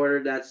contact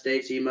order that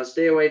states he must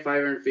stay away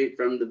 500 feet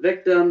from the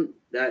victim,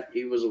 that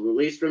he was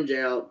released from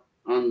jail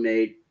on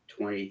May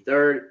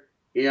 23rd.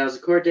 He has a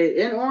court date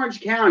in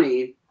Orange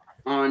County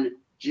on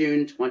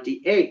June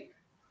 28th.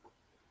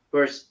 Of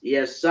course, he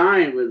has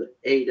signed with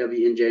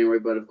AEW in January,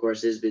 but of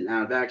course has been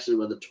out of action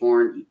with a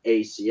torn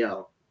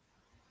ACL.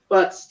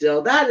 But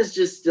still, that is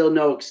just still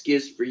no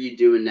excuse for you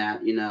doing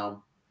that, you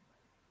know,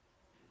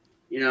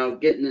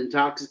 getting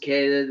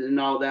intoxicated and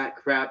all that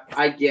crap.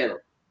 I get it.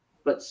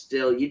 But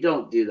still, you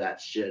don't do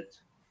that shit.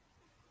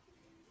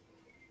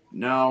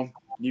 No,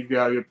 you've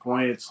got a good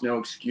point. It's no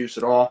excuse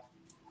at all.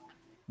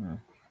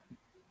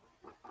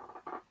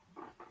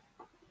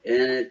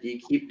 And if you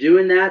keep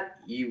doing that,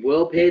 you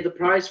will pay the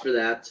price for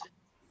that.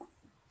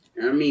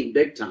 And I mean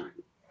big time.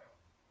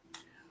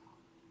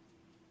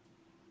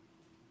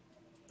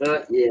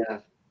 But yeah.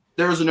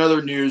 There was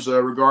another news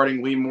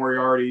regarding Lee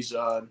Moriarty's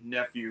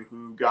nephew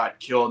who got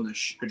killed in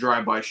a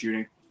drive-by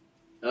shooting.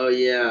 Oh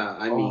yeah,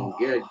 I mean,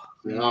 good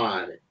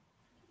God.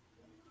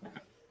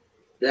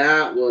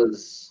 That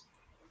was,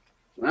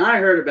 when I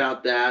heard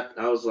about that,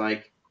 I was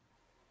like,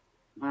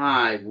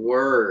 my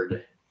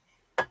word.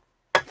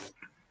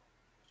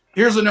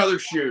 Here's another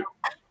shoot.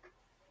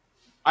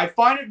 I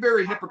find it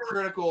very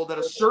hypocritical that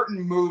a certain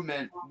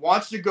movement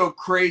wants to go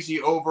crazy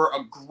over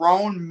a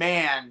grown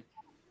man,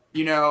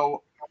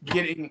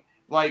 getting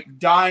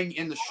dying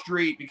in the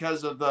street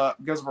because of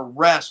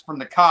arrest from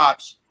the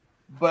cops.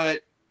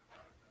 But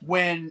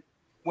when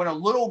a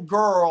little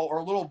girl or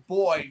a little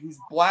boy who's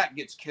black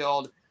gets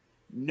killed,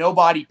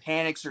 nobody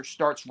panics or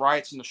starts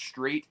riots in the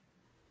street.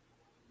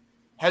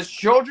 Has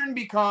children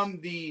become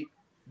the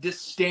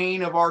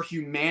disdain of our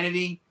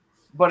humanity,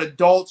 but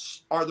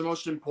adults are the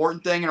most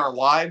important thing in our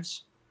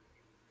lives?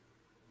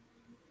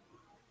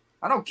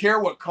 I don't care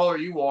what color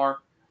you are.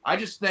 I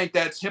just think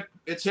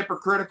it's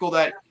hypocritical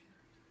that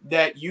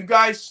you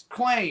guys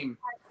claim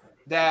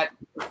that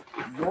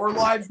your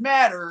lives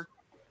matter.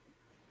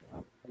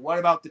 What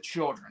about the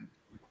children?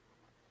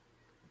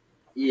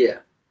 Yeah.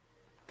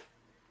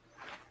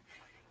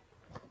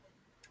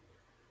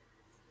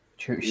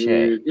 Touche.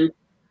 Mm-hmm.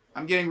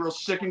 I'm getting real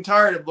sick and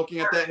tired of looking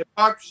at that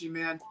hypocrisy,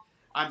 man.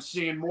 I'm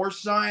seeing more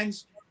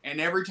signs,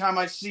 and every time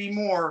I see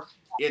more,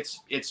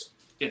 it's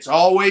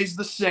always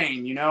the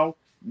same,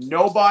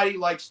 Nobody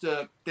likes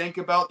to think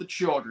about the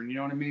children, you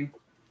know what I mean?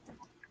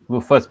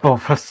 Both us.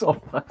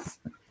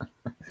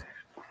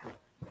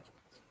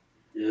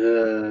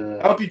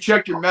 I hope you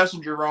checked your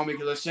messenger, Romy,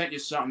 because I sent you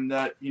something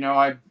that,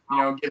 I've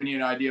given you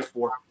an idea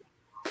for.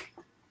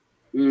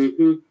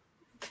 Mm-hmm.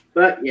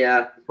 But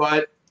yeah.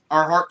 But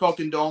our heartfelt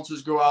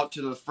condolences go out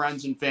to the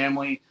friends and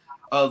family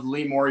of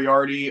Lee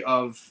Moriarty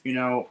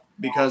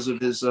because of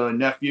his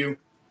nephew,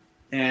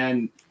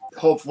 and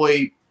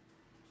hopefully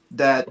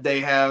that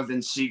they have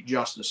and seek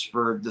justice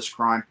for this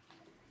crime.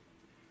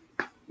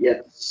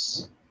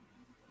 Yes.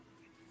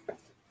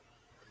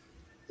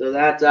 So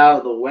that's out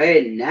of the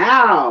way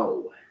now.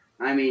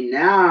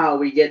 Now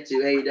we get to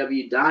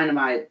AEW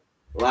Dynamite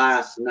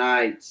last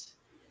night.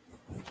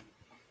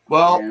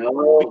 Well, and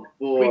oh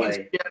boy. We can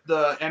skip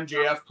the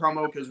MJF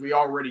promo because we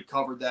already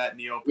covered that in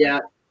the opening. Yeah,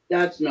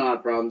 that's not a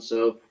problem.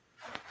 So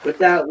with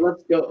that,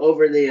 let's go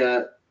over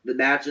the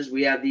matches.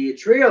 We have the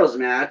Trios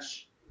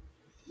match.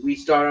 We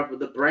start off with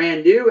the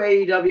brand new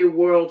AEW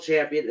World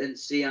Champion and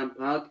CM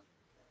Punk.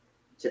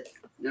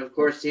 And of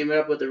course, teaming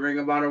up with the Ring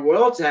of Honor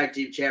World Tag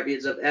Team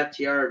Champions of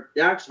FTR,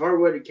 Dax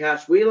Harwood and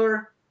Cash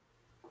Wheeler.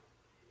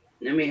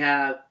 And then we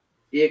have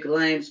the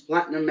Acclaim's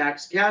Platinum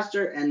Max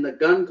Caster and the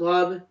Gun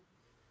Club,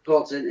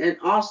 Colton and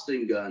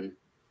Austin Gunn.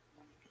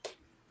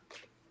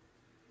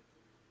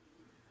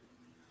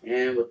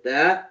 And with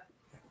that,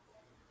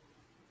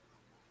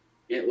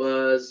 it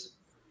was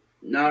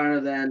none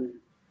other than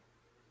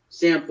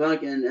CM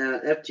Punk and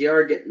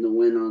FTR getting the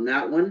win on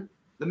that one.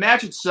 The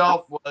match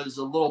itself was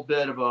a little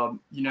bit of a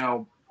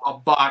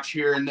botch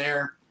here and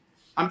there.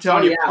 I'm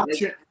telling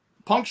you,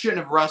 Punk shouldn't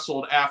have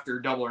wrestled after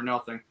Double or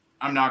Nothing.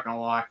 I'm not going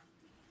to lie.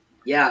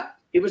 Yeah,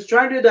 he was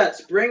trying to do that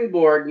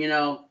springboard, and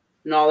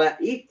all that.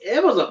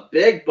 It was a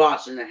big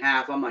botch and a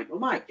half. I'm like, oh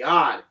my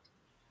God.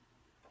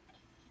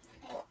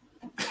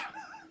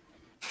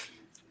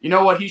 You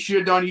know what he should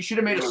have done? He should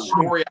have made a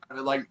story out of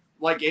it,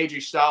 like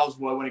AJ Styles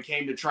would when it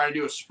came to trying to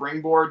do a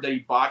springboard that he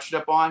botched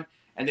up on,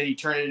 and then he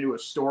turned it into a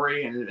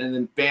story, and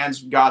then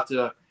fans got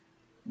to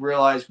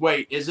realize,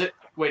 wait, is it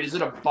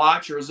a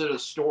botch or is it a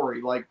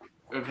story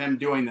of him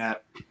doing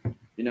that?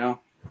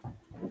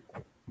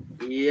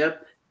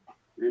 Yep.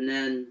 And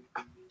then,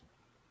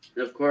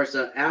 of course,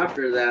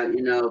 after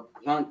that,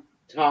 Punk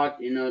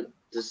talked,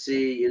 to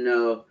see,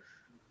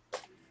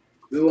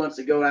 who wants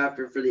to go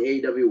after for the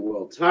AEW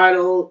World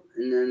Title,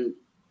 and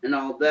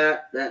all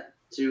that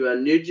to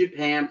New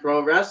Japan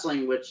Pro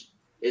Wrestling, which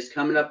is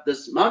coming up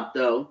this month,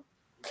 though.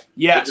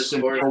 Yes,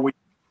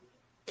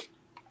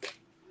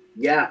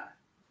 yeah.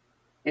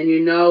 And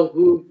you know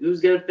who's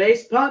gonna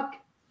face Punk?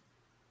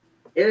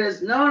 It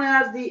is known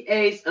as the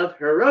ace of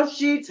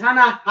Hiroshi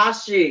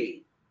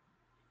Tanahashi.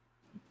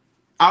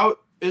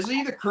 Is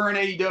he the current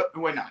AEW?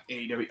 Wait, not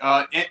AEW.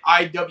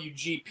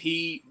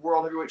 IWGP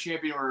World Heavyweight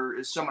Champion, or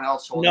is someone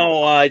else holding?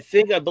 No, I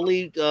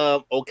believe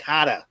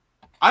Okada.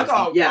 I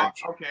thought. Yeah.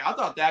 Okay, I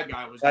thought that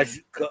guy was.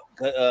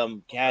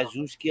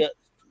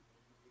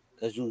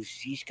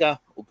 Kazuchika.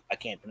 I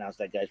can't pronounce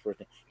that guy's first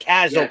name.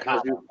 Okada.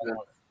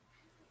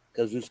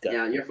 Kazuchika.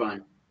 Yeah, you're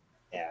fine.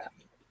 Yeah.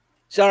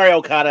 Sorry,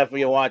 Okada, for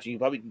your watching. You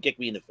probably can kick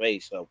me in the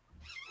face. So,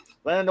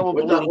 but I don't know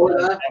what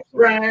the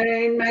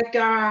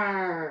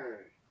Rainmaker.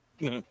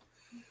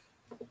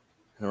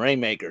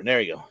 Rainmaker.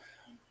 There you go.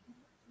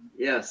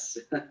 Yes.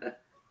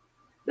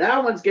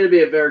 That one's going to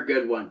be a very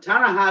good one.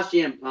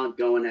 Tanahashi and Punk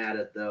going at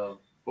it, though.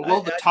 But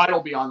will the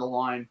title be on the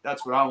line?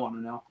 That's what I want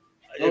to know.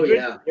 Oh,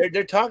 yeah.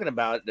 They're talking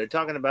about it. They're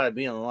talking about it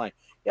being on the line.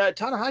 Yeah,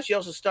 Tanahashi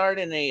also starred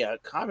in a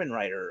Kamen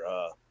Rider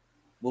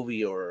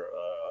movie or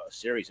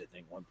series, I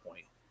think, one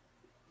point.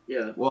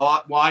 Yeah.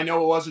 Well, I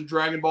know it wasn't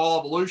Dragon Ball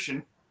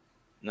Evolution.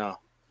 No.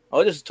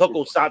 Oh, this is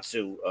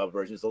Tokusatsu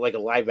version. It's like a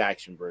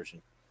live-action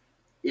version.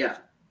 Yeah.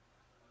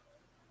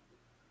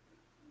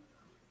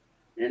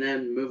 And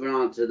then moving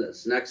on to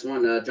this next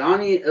one,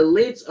 Johnny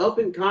Elite's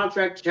open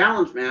contract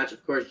challenge match.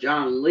 Of course,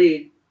 John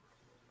Elite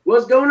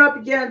was going up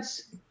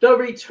against the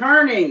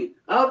returning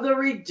of the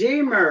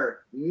Redeemer,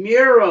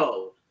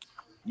 Miro.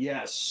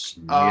 Yes.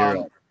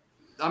 Miro.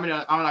 I'm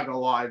not gonna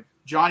lie.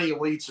 Johnny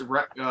Elite's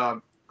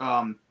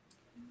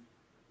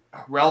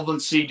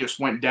relevancy just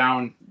went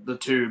down the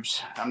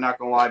tubes. I'm not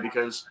gonna lie,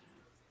 because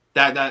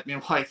that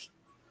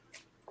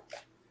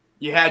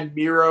you had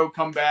Miro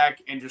come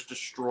back and just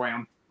destroy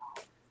him.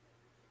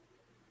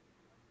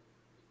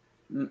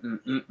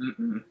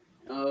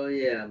 Oh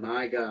yeah,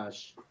 my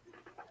gosh.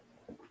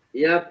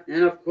 Yep,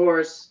 and of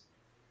course,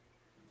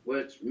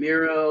 which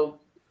Miro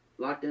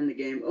locked in the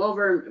game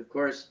over, of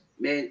course,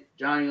 made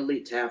Johnny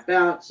Elite tap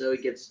out, so he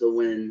gets the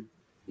win,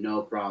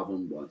 no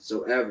problem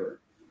whatsoever.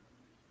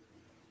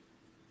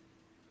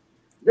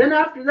 Then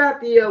after that,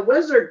 the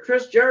Wizard,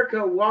 Chris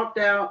Jericho, walked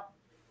out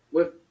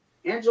with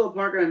Angelo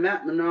Parker and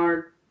Matt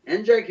Menard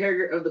and Jake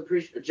Hager of the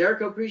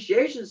Jericho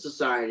Appreciation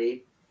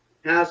Society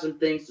have some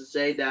things to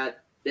say,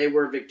 that they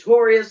were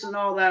victorious and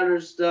all that other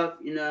stuff,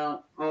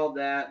 all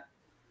that.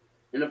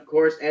 And of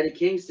course, Eddie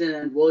Kingston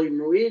and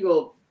William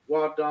Regal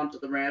walked onto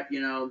the ramp,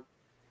 Yeah,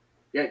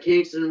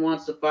 Kingston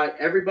wants to fight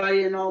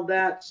everybody and all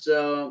that.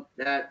 So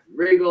that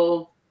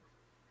Regal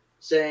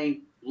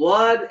saying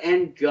blood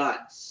and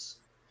guts.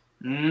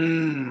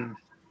 I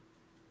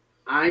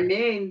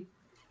mean,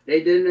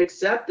 they didn't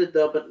accept it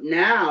though, but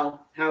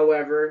now,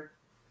 however,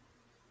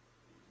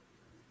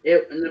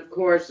 and of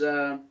course,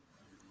 Ortiz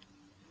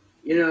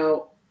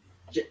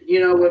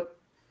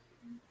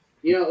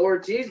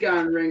got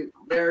in the ring,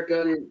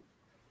 Jericho, and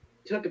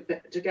took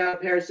out a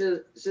pair of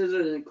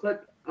scissors and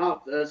clipped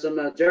off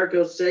some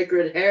Jericho's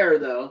sacred hair,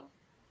 though,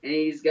 and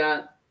he's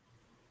got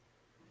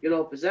good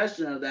old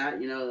possession of that,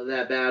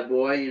 that bad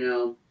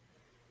boy,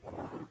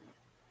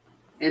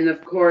 And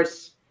of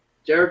course,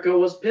 Jericho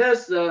was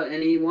pissed,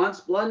 and he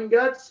wants blood and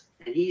guts,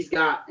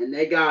 and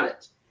they got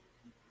it.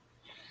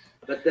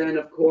 But then,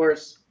 of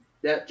course,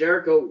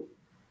 Jericho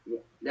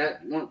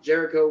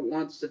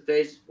wants to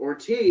face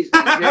Ortiz.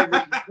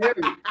 And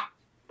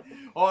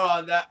Hold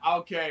on,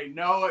 okay?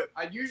 No,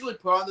 I usually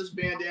put on this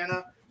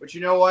bandana, but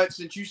you know what?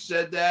 Since you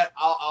said that,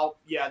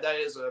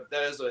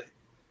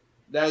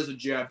 that is a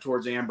jab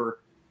towards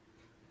Amber.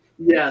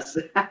 Yes,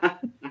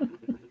 that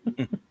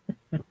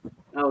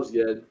was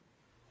good.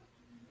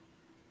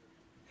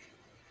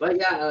 But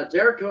yeah,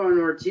 Jericho and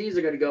Ortiz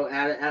are going to go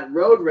at it at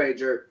Road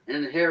Rager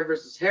in a hair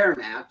versus hair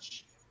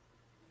match.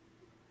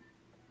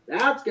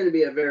 That's going to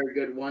be a very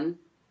good one.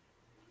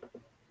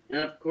 And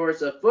of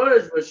course,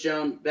 footage was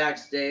shown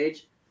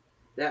backstage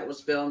that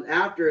was filmed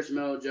after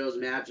Samoa Joe's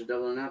match of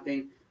Double or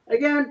Nothing.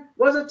 Again,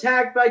 was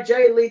attacked by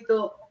Jay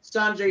Lethal,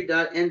 Sanjay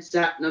Dutt, and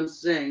Satnam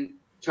Singh,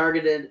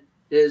 targeted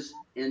his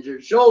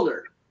injured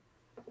shoulder.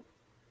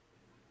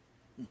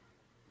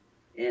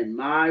 And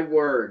my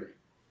word.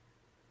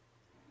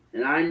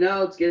 And I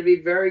know it's going to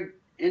be very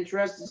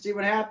interesting to see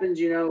what happens,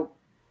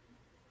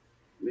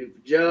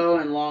 with Joe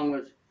and along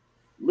with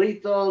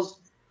Lethal's,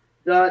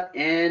 Dutt,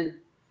 and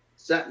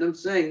Satnam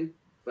Singh.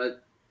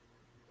 But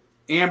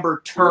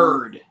Amber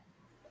turd.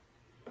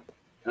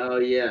 Oh,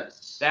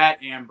 yes.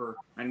 That Amber.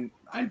 And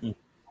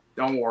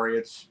don't worry,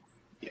 it's,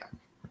 yeah.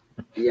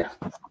 Yeah.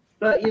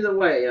 But either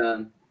way,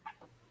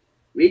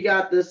 we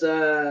got this,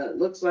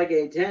 looks like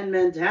a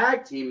 10-man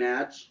tag team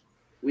match.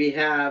 We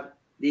have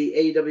the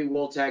AEW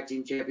World Tag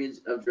Team Champions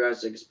of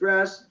Jurassic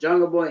Express,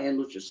 Jungle Boy and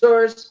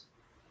Luchasaurus,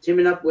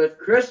 teaming up with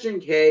Christian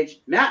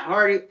Cage, Matt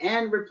Hardy,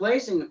 and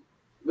replacing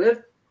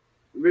with,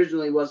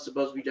 originally was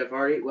supposed to be Jeff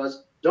Hardy,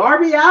 was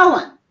Darby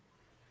Allin.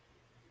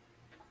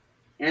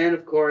 And,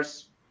 of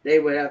course, they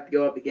would have to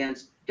go up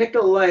against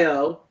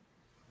Hikuleo,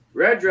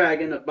 Red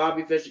Dragon of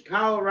Bobby Fish and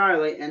Kyle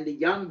O'Reilly, and the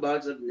Young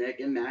Bucks of Nick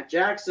and Matt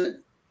Jackson.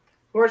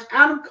 Of course,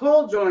 Adam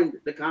Cole joined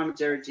the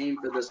commentary team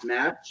for this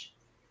match.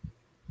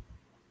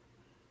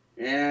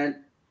 And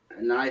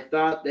I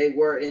thought they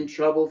were in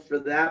trouble for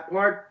that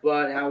part,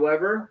 but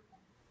however,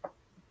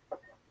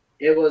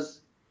 it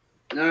was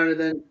none other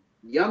than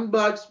Young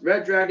Bucks,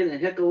 Red Dragon,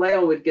 and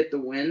Hikuleo would get the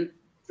win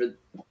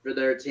for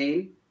their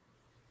team.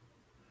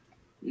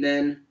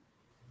 And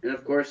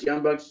of course,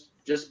 Young Bucks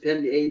just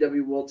pinned the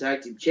AEW World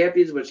Tag Team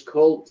Champions, which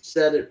Cole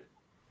said it,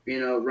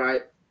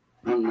 right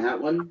on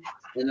that one.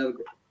 And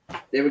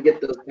they would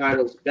get those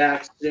titles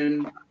back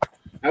soon.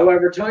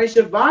 However, Tony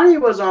Schiavone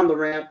was on the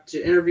ramp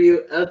to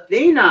interview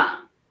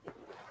Athena.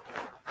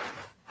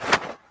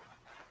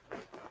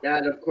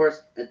 That, of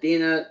course,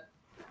 Athena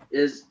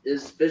is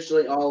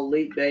officially all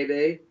elite,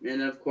 baby.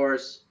 And, of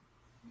course,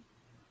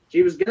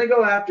 she was going to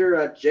go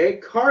after Jay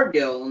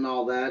Cargill and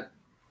all that.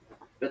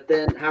 But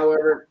then,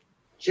 however,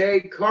 Jay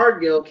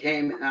Cargill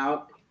came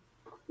out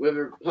with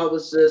her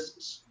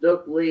publicist,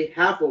 Stokely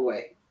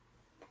Hathaway,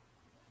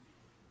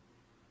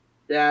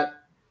 that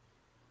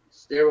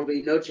there will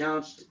be no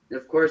challenge.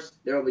 Of course,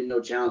 there will be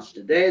no challenge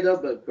today, though.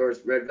 But, of course,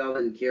 Red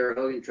Velvet and Kiera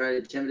Hogan try to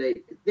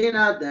intimidate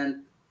Athena.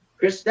 Then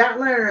Chris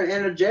Statlander and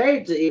Anna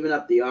Jay to even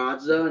up the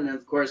odds, though. And,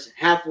 of course,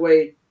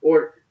 Hathaway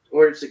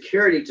ordered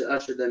security to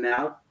usher them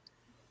out.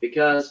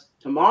 Because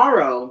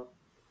tomorrow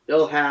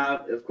they'll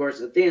have, of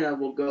course, Athena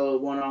will go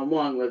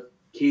one-on-one with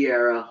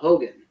Kiera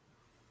Hogan.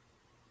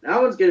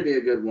 That one's going to be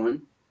a good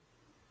one.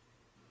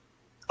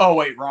 Oh,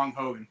 wait, wrong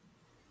Hogan.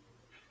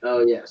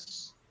 Oh,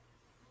 yes.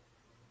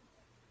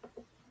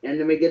 And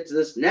then we get to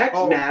this next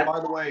match. By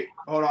the way,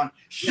 hold on.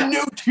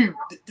 Shinotu,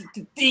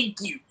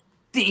 thank you.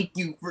 Thank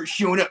you for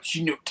showing up,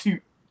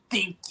 Shinotu.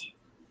 Thank you.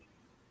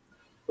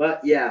 But,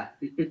 yeah.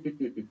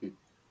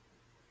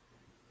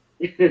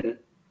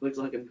 Looks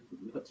like a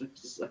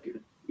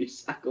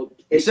recycled.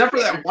 Except for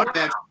that one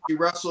match, he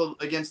wrestled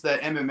against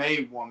that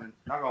MMA woman.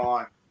 Not gonna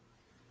lie.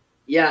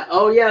 Yeah.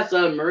 Oh, yes.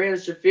 Marina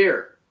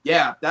Shafir.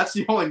 Yeah, that's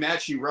the only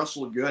match she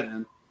wrestled good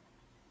in.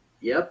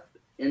 Yep,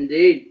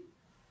 indeed.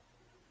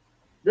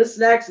 This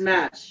next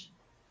match,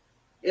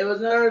 it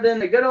was none other than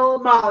the good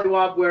old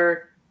mollywop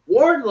where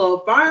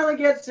Wardlow finally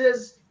gets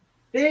his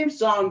theme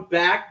song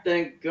back,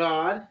 thank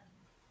God.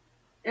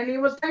 And he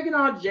was taking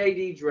on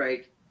JD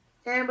Drake.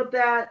 And with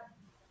that,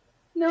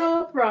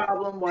 no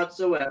problem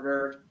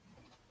whatsoever.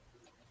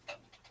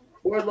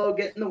 Wardlow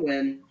getting the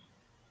win.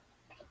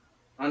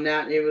 On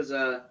that, he was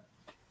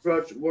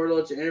approached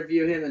Wardlow to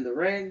interview him in the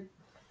ring.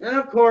 And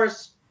of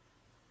course,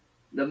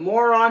 the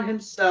moron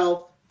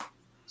himself,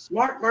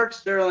 Smart Mark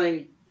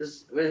Sterling,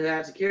 with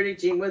that security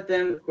team with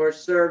him, of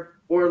course, served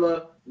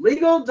Wardlow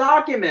legal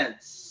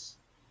documents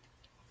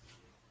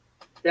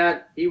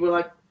that he would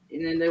like,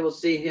 and then they will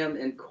see him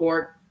in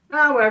court.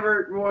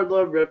 However,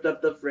 Wardlow ripped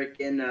up the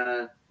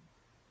freaking,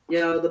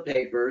 the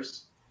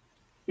papers.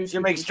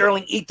 Should make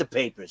Sterling eat the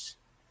papers.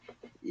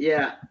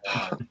 Yeah.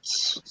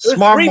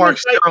 Smart Mark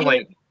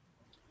Sterling.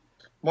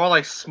 More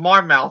like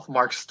smart mouth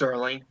Mark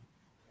Sterling.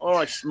 Or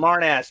like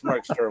smart ass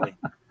Mark Sterling.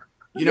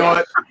 You know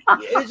what?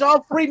 It's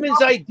all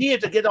Freeman's idea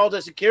to get all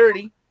the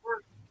security.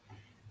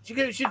 She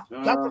should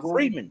talk to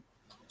Freeman.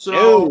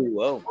 So,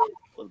 well,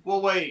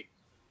 wait.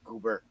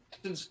 Goober.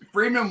 Since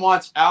Freeman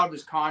wants out of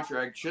his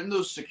contract, shouldn't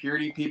those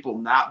security people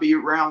not be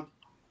around?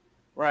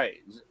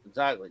 Right,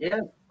 exactly. Yeah.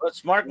 But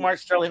smart Mark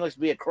Sterling looks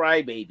to be a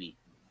crybaby.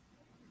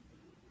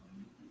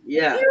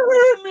 Yeah. You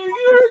hurt me.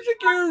 You're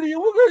security.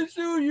 We're going to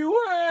sue you.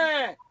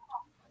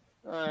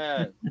 Go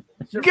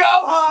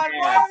on.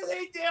 What are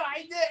they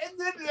doing?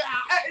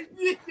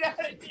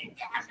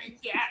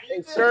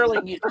 Hey,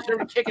 Sterling,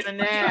 you're kicking a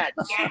gnat.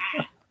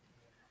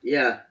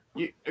 Yeah.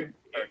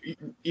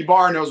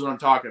 Ibarra knows what I'm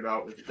talking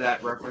about with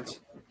that reference.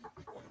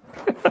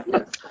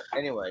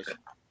 Anyways.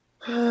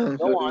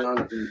 Go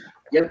on.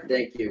 Yep,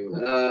 thank you.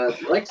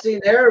 Lexi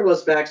there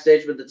was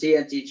backstage with the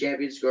TNT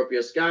champion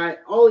Scorpio Sky,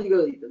 All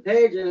Ego Ethan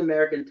Page, and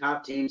American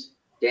Top Team's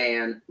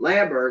Dan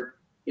Lambert.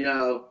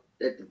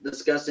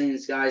 Discussing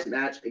Sky's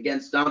match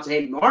against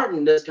Dante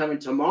Martin this coming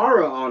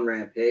tomorrow on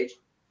Rampage.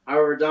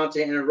 However,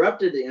 Dante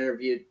interrupted the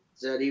interview,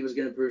 said he was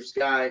going to prove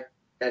Sky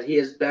that he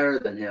is better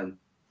than him.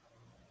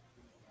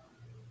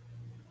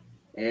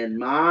 And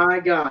my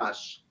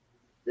gosh,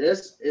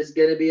 this is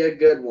going to be a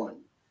good one.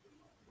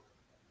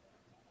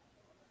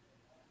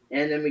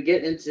 And then we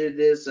get into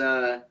this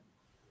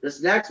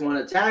next one,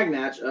 a tag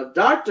match of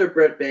Dr.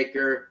 Britt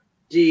Baker,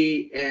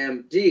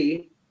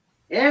 DMD,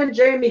 and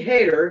Jamie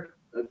Hayter,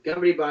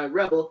 accompanied by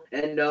Rebel,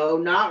 and no,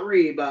 not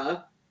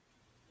Reba.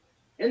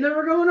 And then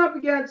we're going up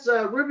against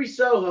Ruby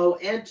Soho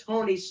and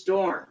Toni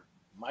Storm.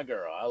 My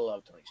girl, I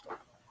love Toni Storm.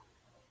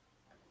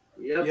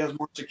 Yep. He has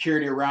more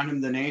security around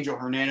him than Angel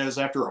Hernandez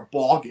after a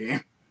ball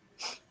game.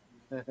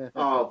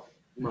 Oh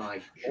my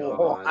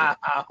God.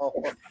 Wow.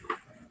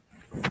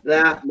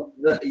 That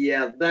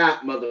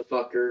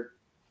motherfucker.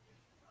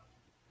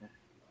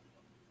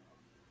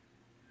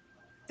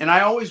 And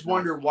I always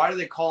wonder, why do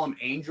they call him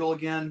Angel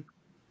again?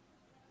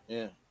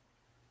 Yeah.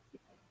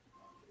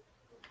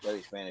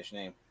 Very Spanish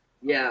name.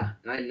 Yeah,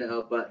 I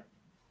know, but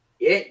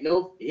he ain't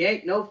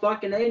no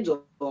fucking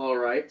angel, all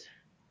right.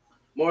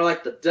 More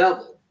like the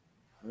devil.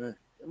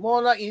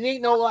 More like you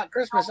ain't no like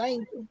Christmas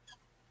angel.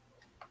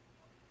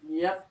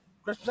 Yep.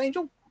 Christmas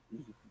angel.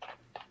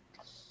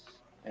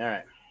 All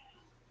right.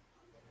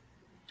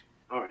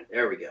 All right,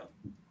 there we go.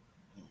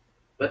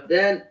 But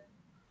then,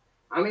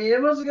 I mean,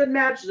 it was a good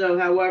match, though.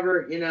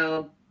 However, you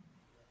know,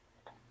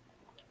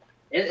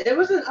 it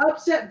was an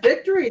upset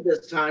victory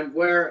this time,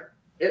 where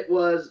it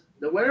was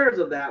the winners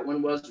of that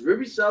one was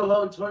Ruby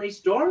Soho and Toni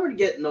Storm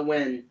getting the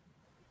win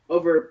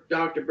over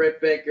Dr. Britt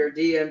Baker,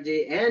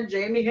 DMD, and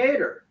Jamie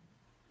Hayter.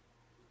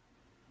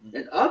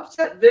 An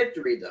upset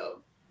victory,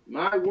 though.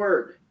 My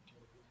word.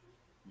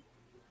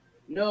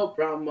 No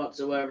problem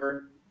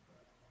whatsoever.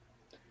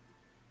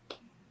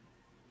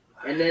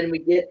 And then we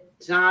get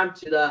time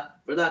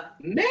for the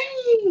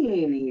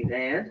main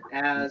event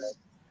as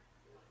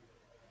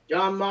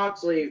Jon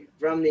Moxley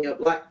from the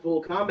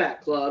Blackpool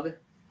Combat Club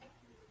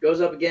goes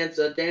up against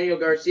Daniel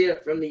Garcia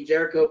from the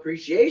Jericho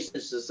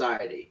Appreciation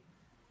Society.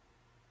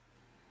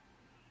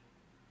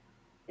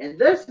 And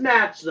this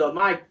match, though,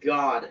 my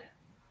God,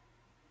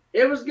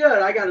 it was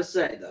good. I gotta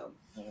say, though.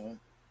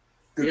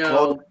 Good you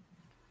club. know,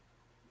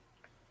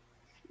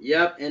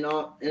 yep, and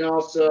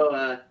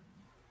also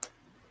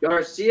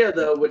Garcia,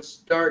 though, was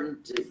starting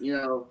to,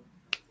 you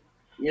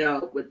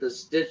know, with the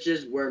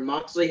stitches where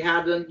Moxley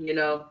had them, you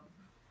know,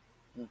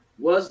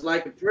 was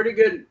like a pretty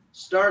good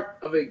start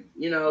of a,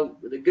 you know,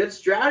 with a good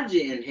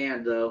strategy in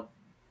hand, though.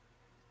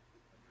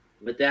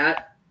 With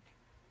that.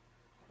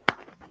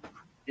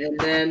 And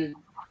then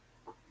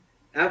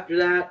after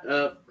that,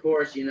 of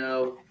course, you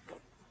know,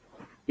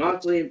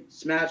 Moxley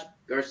smashed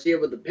Garcia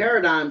with the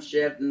paradigm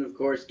shift, and of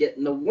course,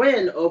 getting the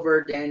win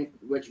over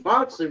which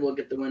Moxley will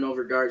get the win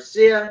over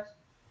Garcia.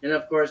 And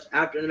of course,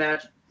 after the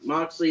match,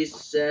 Moxley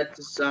said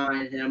to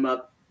sign him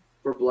up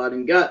for Blood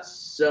and Guts.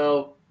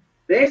 So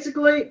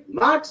basically,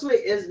 Moxley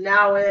is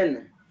now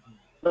in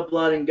the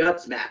Blood and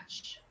Guts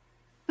match.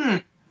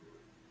 And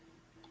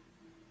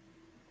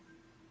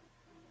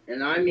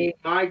I mean,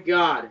 my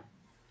God,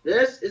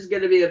 this is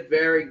going to be a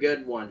very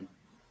good one.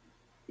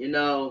 You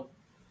know,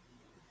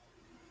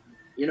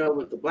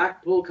 with the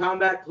Blackpool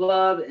Combat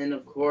Club and,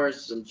 of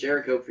course, some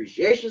Jericho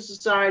Appreciation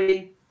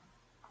Society.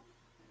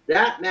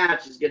 That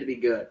match is going to be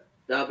good.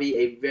 That'll be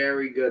a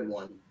very good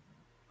one.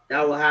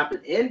 That will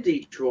happen in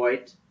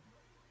Detroit,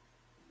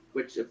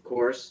 which, of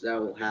course, that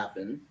will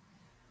happen.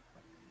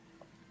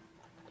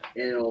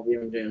 And I'll be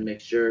able to make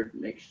sure,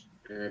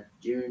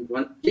 June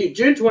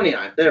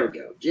 29th. There we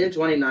go. June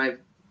 29th.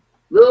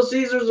 Little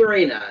Caesars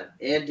Arena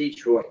in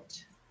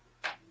Detroit.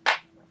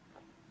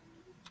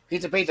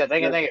 Pizza.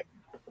 Thank you.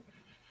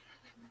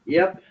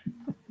 Yep.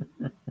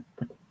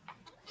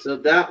 So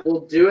that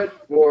will do it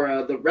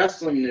for the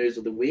wrestling news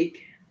of the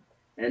week.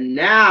 And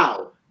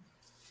now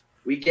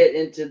we get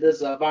into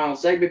this final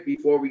segment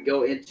before we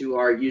go into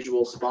our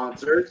usual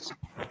sponsors,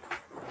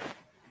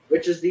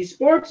 which is the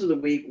sports of the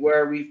week,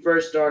 where we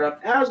first start off,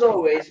 as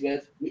always,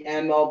 with the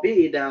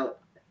MLB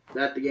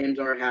that the games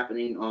are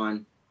happening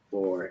on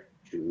for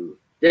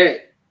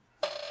today,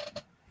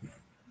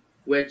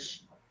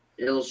 which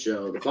it'll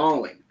show the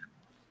following.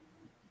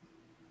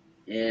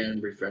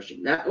 And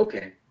refreshing that.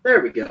 Okay,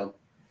 there we go.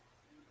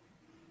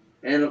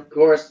 And, of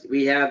course,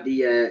 we have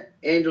the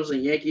Angels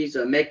and Yankees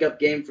makeup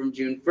game from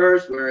June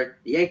 1st, where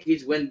the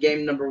Yankees win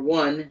game number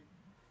 1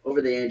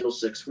 over the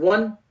Angels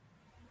 6-1.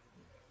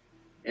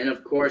 And,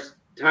 of course,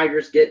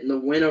 Tigers getting the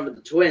win over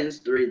the Twins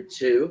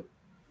 3-2.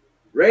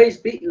 Rays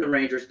beating the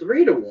Rangers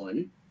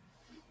 3-1.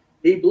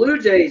 The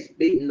Blue Jays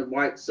beating the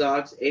White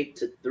Sox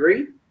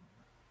 8-3.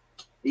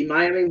 The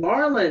Miami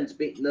Marlins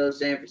beating the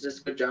San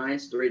Francisco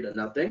Giants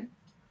 3-0.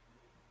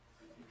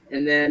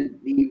 And then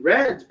the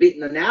Reds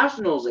beating the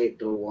Nationals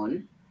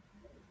 8-1.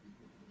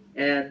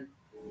 And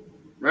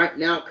right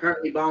now,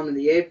 currently bottom in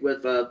the 8th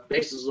with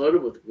bases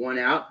loaded with 1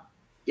 out.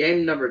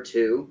 Game number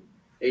 2,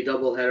 a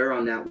doubleheader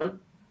on that one.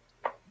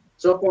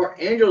 So far,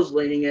 Angels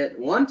leading it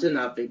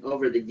 1-0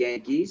 over the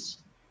Yankees.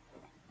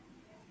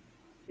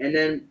 And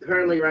then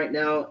currently right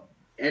now,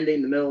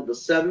 ending the middle of the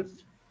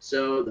 7th.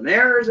 So the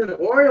Mariners and the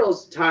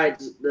Orioles tied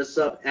this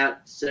up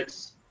at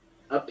 6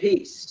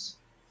 apiece.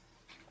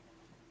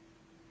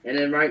 And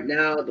then right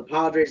now, the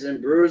Padres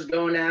and Brewers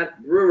going at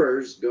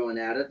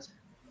it.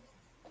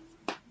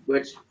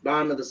 Which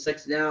bottom of the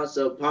 6th now,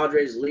 so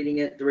Padres leading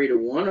it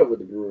 3-1 over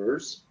the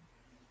Brewers.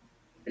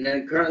 And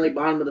then currently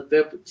bottom of the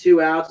 5th with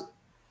 2 outs.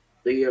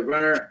 The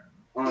runner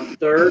on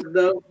 3rd,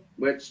 though,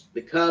 which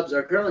the Cubs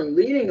are currently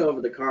leading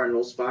over the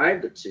Cardinals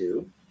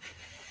 5-2.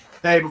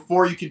 Hey,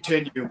 before you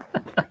continue,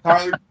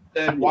 Tyler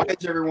said, why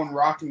is everyone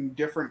rocking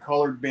different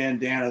colored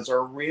bandanas?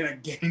 Are we in a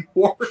game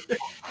war?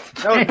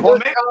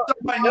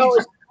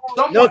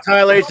 No,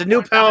 Tyler, it's a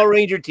new Power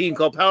Ranger team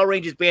called Power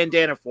Rangers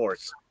Bandana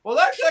Force. Well,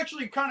 that's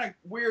actually kind of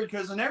weird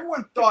because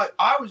everyone thought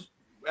I was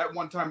at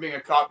one time being a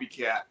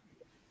copycat.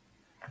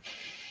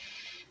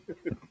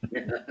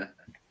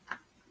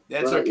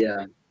 That's okay.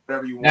 Yeah.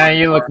 Whatever you want. Now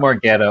you look more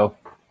ghetto.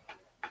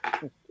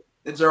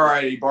 It's all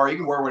right, Bar. You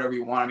can wear whatever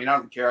you want. I mean, I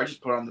don't care. I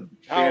just put on the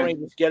Power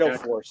Rangers Ghetto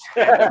Force.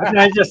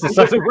 It's just it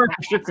doesn't work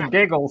for shits and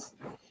giggles.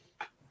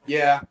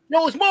 Yeah.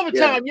 No, it's Marvin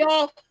time,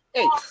 y'all.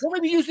 Hey, don't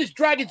let me use this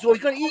dragon sword.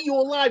 He's gonna eat you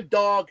alive,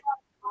 dog.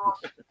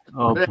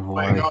 Oh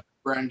Anyway, boy. go,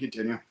 Brandon,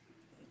 continue.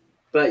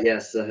 But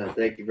yes,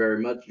 thank you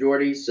very much,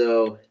 Jordy.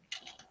 So,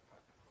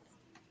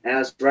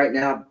 as right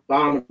now,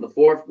 bottom of the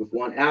fourth with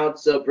 1 out.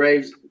 So,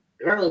 Braves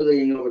currently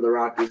leading over the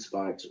Rockies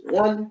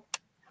 5-1.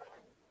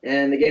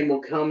 And the game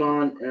will come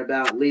on in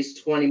about at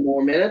least 20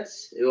 more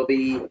minutes. It will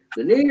be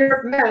the New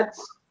York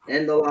Mets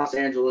and the Los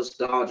Angeles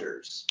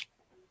Dodgers.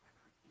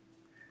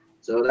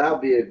 So that'll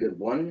be a good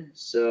one.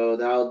 So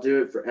that'll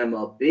do it for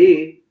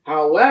MLB.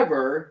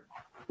 However,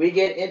 we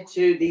get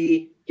into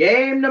the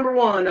game number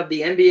 1 of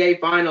the NBA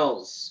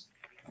Finals,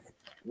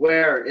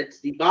 where it's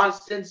the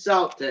Boston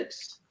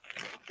Celtics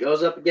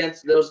goes up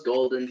against those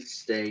Golden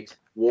State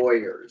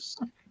Warriors.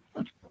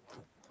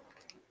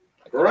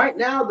 Right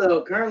now,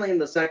 though, currently in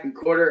the second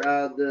quarter,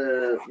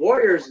 the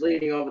Warriors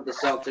leading over the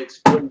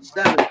Celtics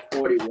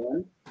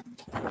 47-41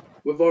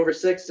 with over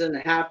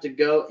 6.5 to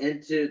go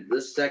into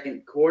the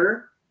second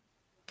quarter.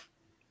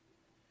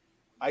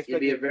 It'll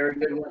be a very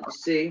good one to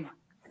see.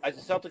 As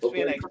a Celtics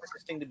fan, I expect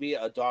this thing to be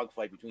a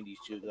dogfight between these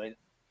two.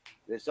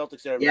 The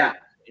Celtics are, Yeah.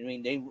 I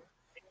mean,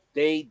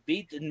 they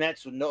beat the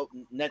Nets with no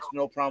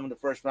problem in the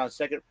first round.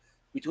 Second,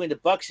 between the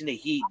Bucks and the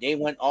Heat, they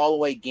went all the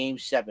way game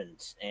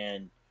 7s,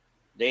 and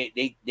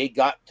they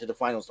got to the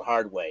finals the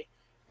hard way.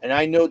 And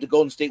I know the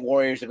Golden State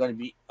Warriors are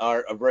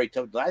very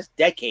tough. The last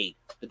decade,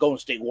 the Golden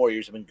State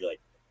Warriors have been good.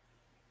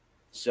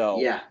 So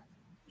yeah.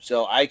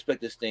 So I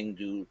expect this thing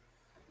to.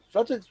 I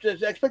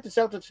expect the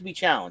Celtics to be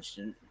challenged,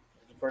 and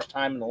the first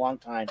time in a long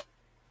time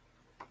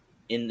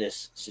in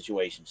this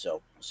situation.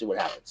 So we'll see what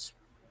happens.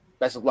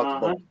 Best of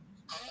luck to both.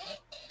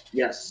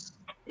 Yes,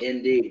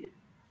 indeed.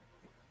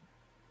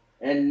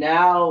 And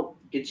now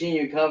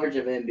continuing coverage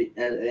of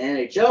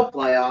NHL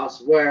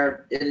playoffs,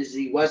 where it is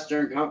the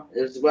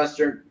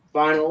Western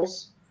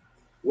Finals,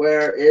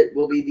 where it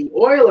will be the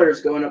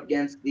Oilers going up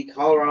against the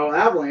Colorado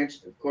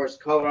Avalanche. Of course,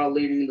 Colorado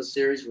leading the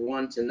series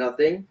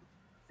 1-0.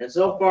 And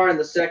so far in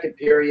the second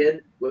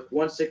period, with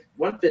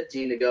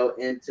 1:15 to go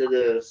into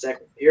the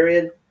second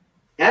period,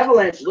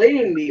 Avalanche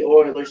leading the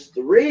Oilers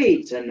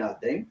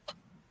 3-0.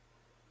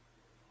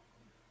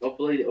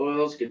 Hopefully the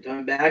Oilers can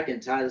come back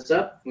and tie this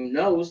up. Who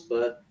knows?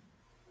 But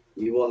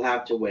we will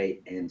have to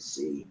wait and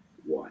see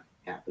what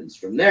happens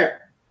from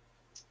there.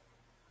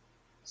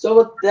 So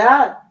with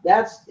that,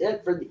 that's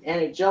it for the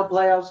NHL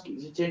playoffs.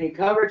 Continuing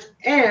coverage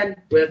and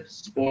with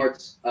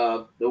sports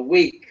of the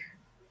week.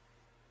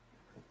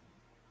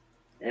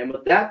 And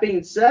with that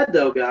being said,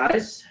 though,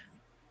 guys,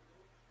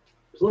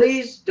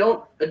 please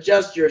don't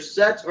adjust your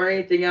sets or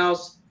anything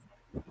else.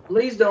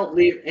 Please don't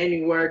leave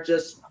anywhere.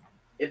 Just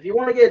if you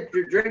want to get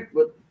your drink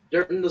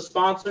during the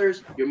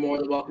sponsors, you're more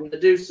than welcome to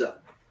do so.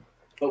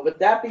 But with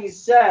that being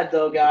said,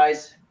 though,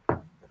 guys,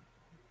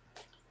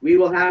 we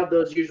will have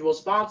those usual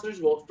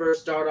sponsors. We'll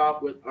first start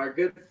off with our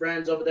good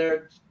friends over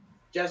there,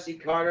 Jesse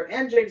Carter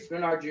and James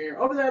Menard Jr.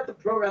 over there at the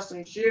Pro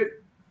Wrestling Shoot.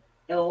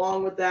 And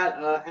along with that,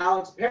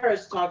 Alex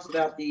Paris talks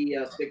about the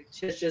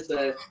fictitious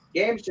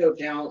game show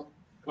channel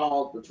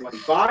called The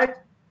 25.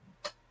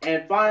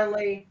 And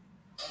finally,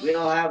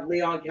 we'll have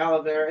Leon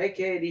Calavera,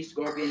 a.k.a. the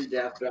Scorpion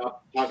Death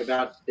Drop, talk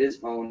about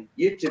his own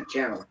YouTube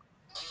channel.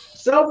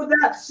 So with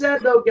that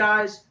said, though,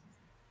 guys,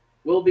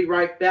 we'll be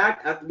right back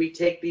after we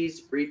take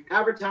these brief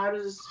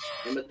advertisements.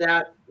 And with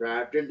that,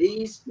 right after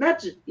these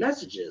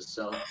messages.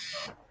 So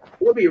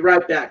we'll be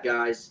right back,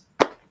 guys.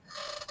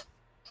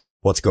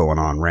 What's going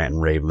on, Rant N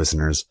Rave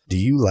listeners? Do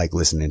you like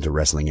listening to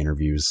wrestling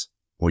interviews?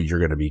 Well, you're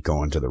going to be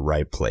going to the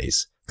right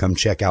place. Come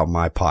check out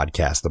my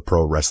podcast, The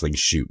Pro Wrestling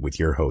Shoot, with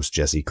your host,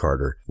 Jesse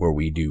Carter, where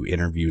we do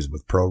interviews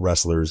with pro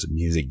wrestlers,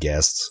 music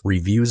guests,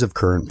 reviews of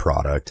current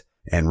product,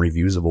 and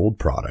reviews of old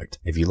product.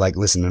 If you like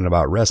listening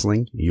about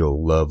wrestling,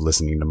 you'll love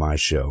listening to my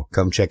show.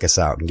 Come check us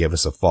out and give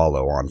us a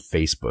follow on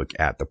Facebook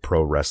at The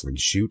Pro Wrestling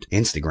Shoot,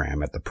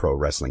 Instagram at The Pro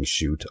Wrestling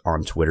Shoot.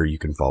 On Twitter, you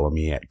can follow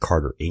me at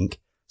Carter Inc.,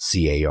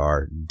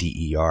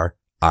 CarderInc.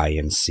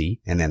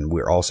 And then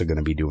we're also going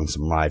to be doing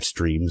some live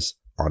streams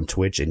on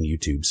Twitch and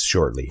YouTube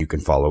shortly. You can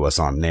follow us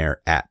on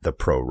there at The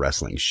Pro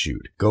Wrestling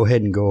Shoot. Go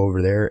ahead and go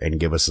over there and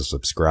give us a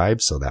subscribe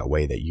so that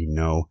way that you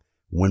know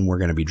when we're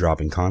going to be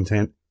dropping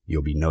content.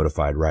 You'll be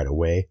notified right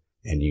away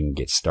and you can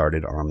get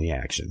started on the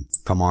action.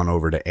 Come on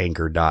over to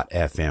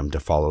anchor.fm to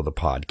follow the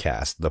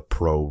podcast, The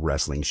Pro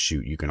Wrestling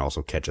Shoot. You can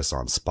also catch us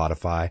on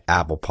Spotify,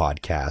 Apple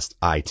Podcast,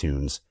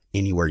 iTunes,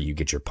 anywhere you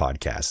get your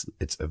podcasts.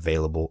 It's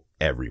available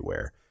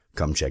everywhere.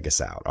 Come check us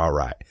out. All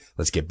right,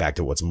 let's get back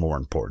to what's more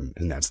important,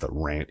 and that's the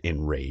Rant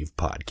N Rave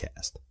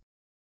Podcast.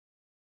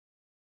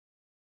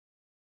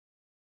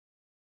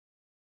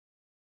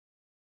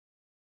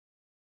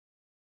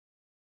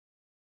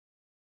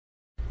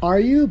 Are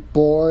you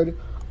bored?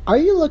 Are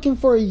you looking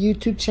for a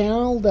YouTube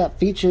channel that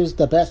features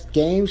the best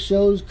game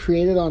shows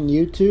created on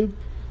YouTube?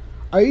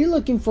 Are you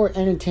looking for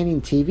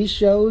entertaining TV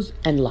shows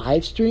and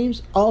live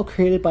streams, all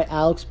created by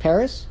Alex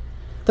Paris?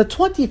 The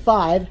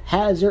 25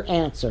 has your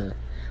answer.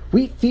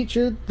 We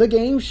feature the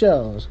game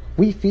shows.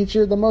 We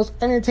feature the most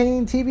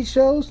entertaining TV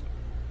shows.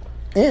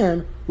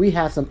 And we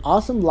have some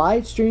awesome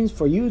live streams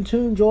for you to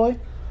enjoy,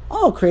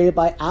 all created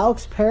by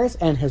Alex Paris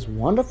and his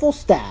wonderful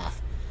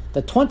staff.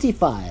 The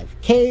 25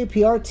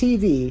 KAPR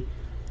TV,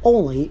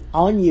 only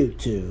on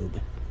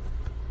YouTube.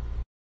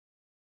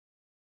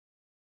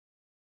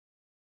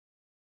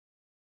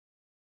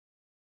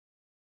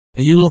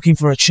 Are you looking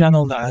for a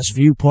channel that has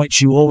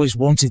viewpoints you always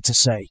wanted to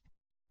say,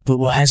 but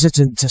were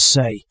hesitant to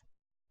say?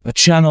 A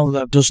channel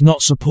that does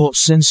not support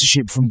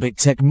censorship from big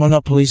tech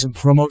monopolies and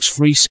promotes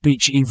free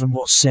speech even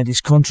what's said is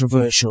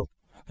controversial.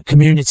 A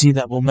community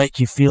that will make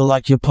you feel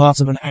like you're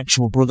part of an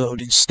actual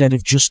brotherhood instead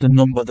of just a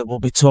number that will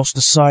be tossed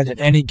aside at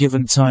any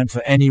given time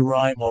for any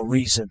rhyme or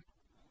reason.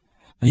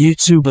 A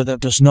YouTuber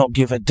that does not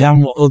give a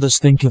damn what others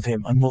think of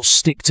him and will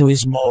stick to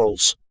his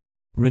morals,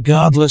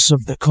 regardless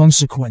of the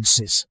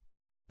consequences.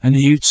 And a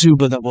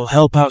YouTuber that will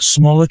help out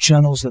smaller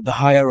channels that the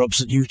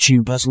higher-ups at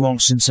YouTube has long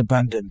since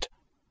abandoned.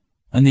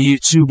 And the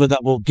YouTuber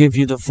that will give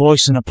you the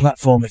voice and a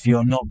platform if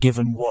you're not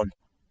given one.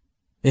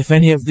 If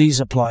any of these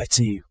apply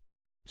to you,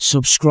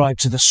 subscribe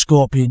to the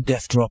Scorpion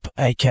Death Drop,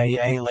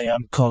 aka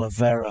Liam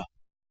Colavera.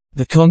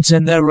 The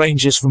content there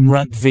ranges from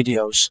rant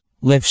videos,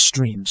 live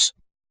streams,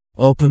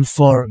 open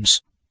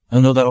forums,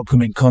 and other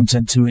upcoming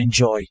content to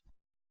enjoy.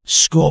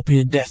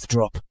 Scorpion Death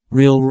Drop,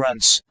 real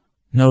rants,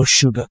 no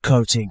sugar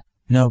coating,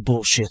 no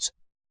bullshit.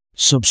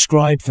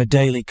 Subscribe for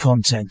daily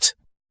content.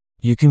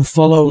 You can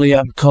follow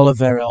Liam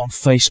Colavera on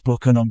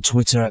Facebook and on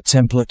Twitter at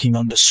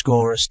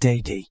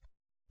TemplarKing_SDD.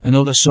 And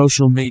other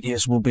social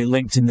medias will be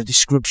linked in the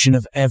description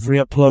of every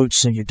upload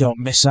so you don't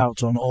miss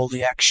out on all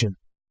the action.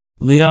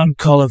 Liam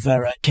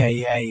Colavera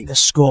aka the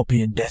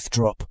Scorpion Death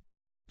Drop.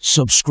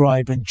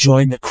 Subscribe and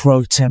join the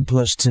Crow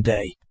Templars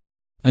today.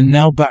 And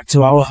now back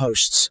to our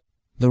hosts,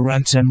 the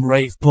Rant N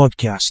Rave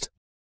Podcast.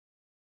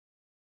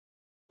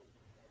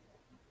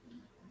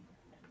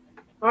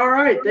 All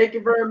right, thank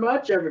you very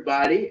much,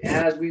 everybody,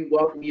 as we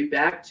welcome you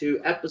back to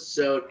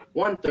episode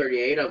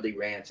 138 of the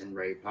Rant N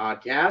Rave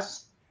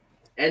Podcast.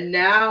 And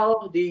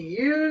now the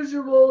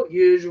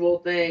usual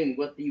thing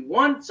with the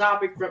one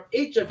topic from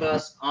each of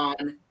us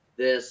on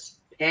this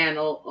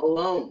panel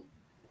alone.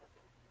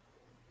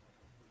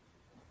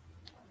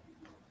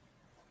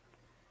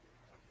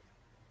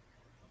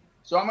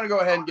 So I'm going to go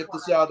ahead and get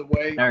this out of the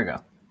way. There we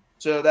go.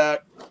 So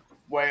that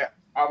way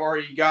I've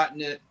already gotten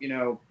it,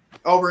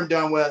 over and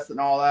done with and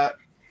all that.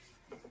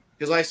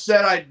 Because I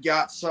said I'd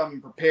got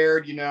something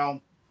prepared, Yeah.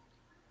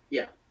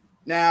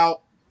 Now,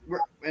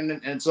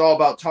 and it's all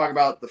about talking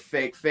about the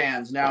fake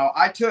fans. Now,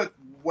 I took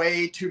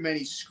way too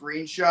many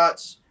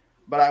screenshots,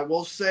 but I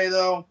will say,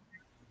 though,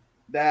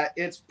 that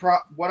it's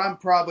what I'm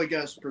probably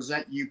going to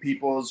present you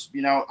people is,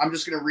 I'm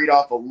just going to read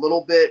off a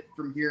little bit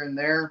from here and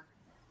there.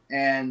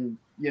 And,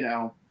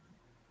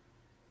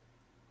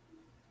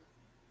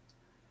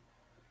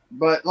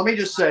 but let me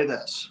just say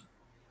this.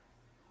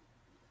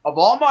 Of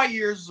all my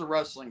years as a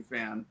wrestling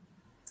fan,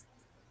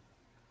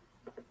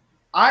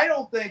 I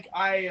don't think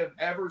I have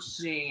ever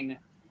seen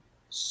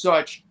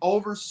such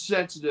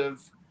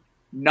oversensitive,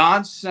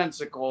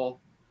 nonsensical,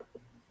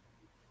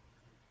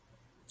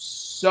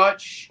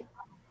 such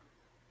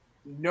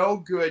no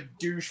good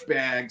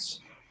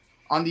douchebags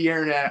on the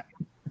internet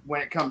when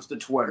it comes to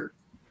Twitter.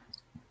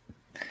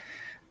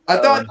 I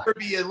thought there'd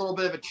be a little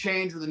bit of a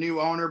change with the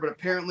new owner, but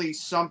apparently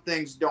some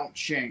things don't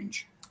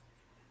change.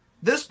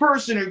 This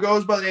person who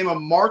goes by the name of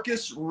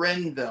Marcus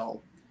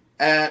Renville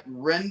at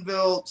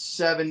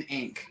Renville7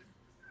 Inc.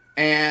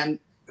 and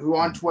who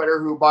on Twitter,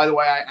 who, by the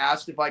way, I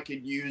asked if I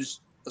could use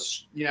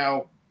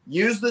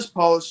this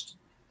post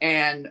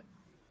and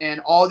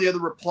all the other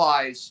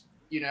replies,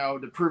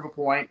 to prove a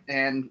point.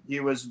 And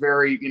he was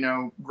very,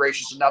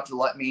 gracious enough to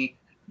let me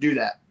do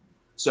that.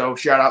 So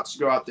shout outs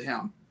go out to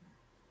him.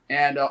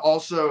 And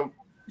also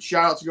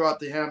shout outs go out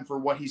to him for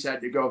what he's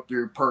had to go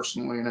through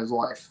personally in his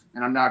life.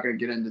 And I'm not going to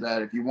get into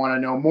that. If you want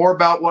to know more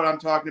about what I'm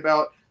talking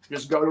about,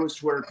 just go to his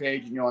Twitter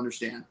page and you'll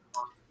understand.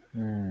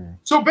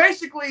 So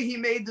basically, he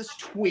made this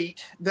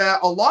tweet that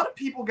a lot of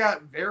people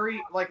got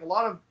a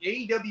lot of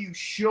AEW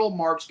shill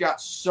marks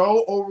got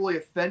so overly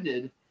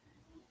offended,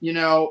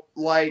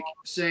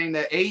 saying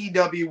that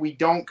AEW, we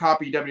don't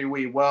copy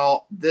WWE.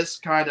 Well, this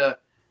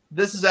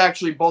is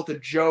actually both a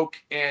joke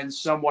and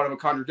somewhat of a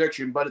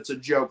contradiction, but it's a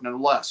joke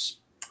nonetheless.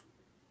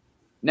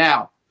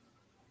 Now,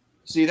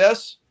 see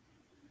this?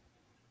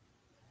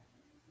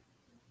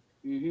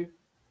 Mm-hmm.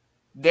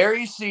 There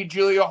you see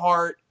Julia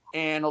Hart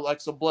and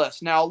Alexa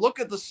Bliss. Now look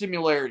at the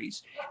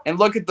similarities and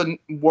look at the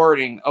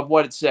wording of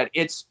what it said.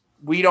 It's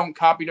we don't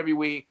copy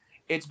WWE.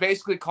 It's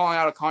basically calling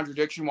out a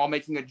contradiction while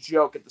making a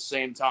joke at the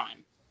same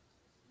time.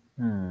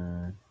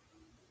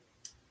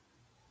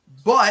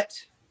 But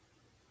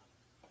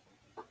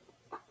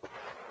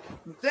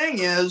the thing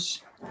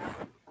is,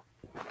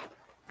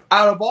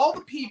 out of all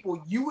the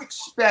people you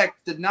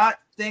expect to not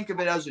think of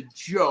it as a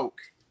joke,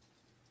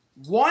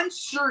 one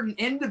certain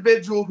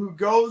individual who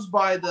goes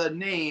by the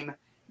name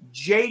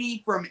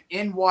JD from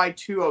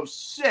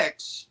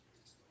NY206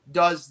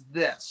 does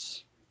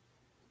this.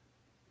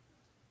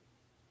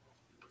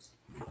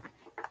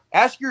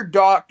 Ask your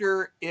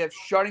doctor if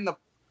shutting the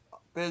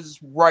is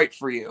right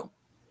for you.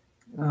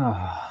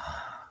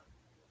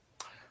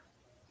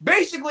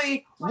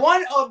 Basically,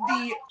 one of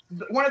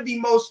the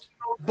most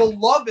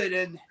beloved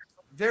and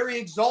very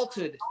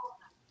exalted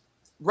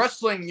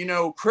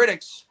wrestling,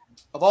 critics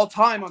of all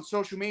time on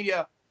social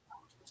media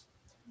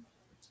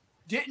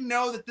didn't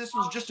know that this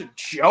was just a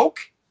joke.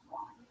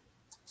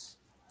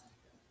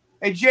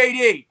 Hey,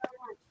 JD,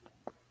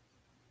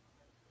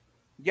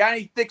 you got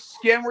any thick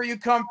skin where you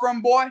come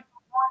from, boy?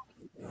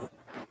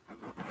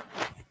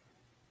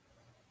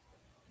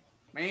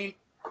 I mean,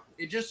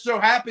 it just so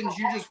happens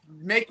you just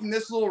making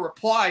this little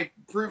reply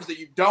proves that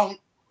you don't.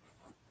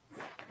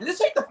 And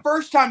this ain't the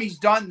first time he's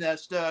done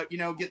this to,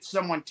 get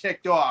someone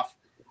ticked off.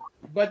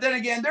 But then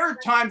again, there are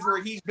times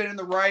where he's been in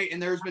the right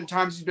and there's been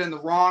times he's been in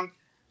the wrong.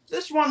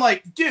 This one,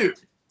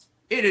 dude,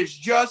 it is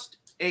just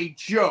a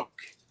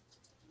joke.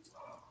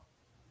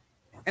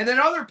 And then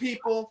other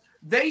people,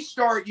 they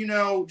start,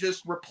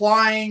 just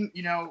replying,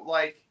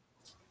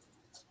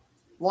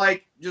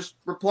 just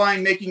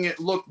replying, making it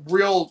look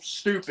real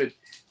stupid.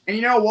 And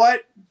you know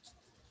what?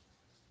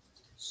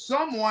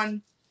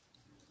 Someone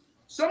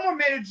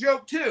made a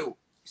joke too,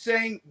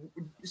 saying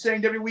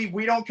WWE,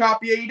 we don't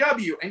copy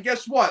AEW. And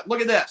guess what?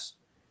 Look at this.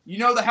 You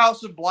know the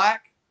House of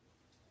Black?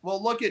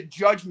 Well, look at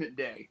Judgment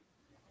Day.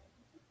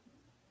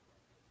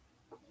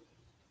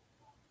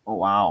 Oh,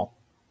 wow.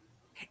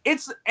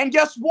 And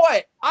guess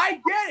what? I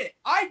get it.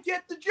 I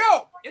get the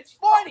joke. It's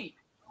funny.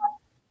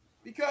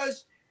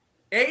 Because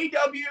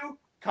AEW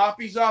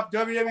copies off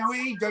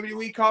WWE,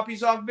 WWE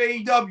copies off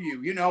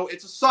AEW.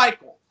 It's a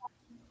cycle.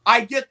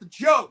 I get the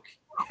joke.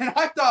 And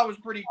I thought it was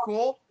pretty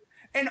cool.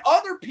 And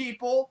other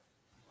people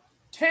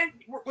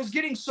was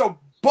getting so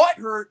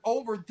butthurt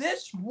over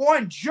this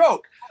one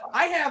joke.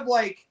 I have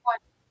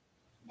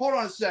hold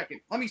on a second.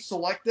 Let me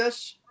select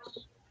this.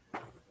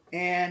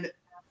 And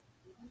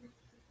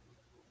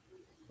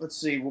let's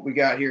see what we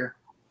got here.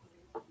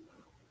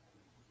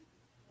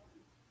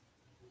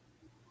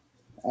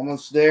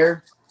 Almost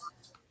there.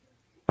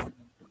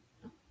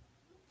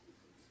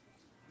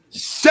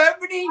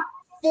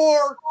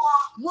 74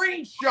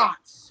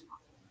 screenshots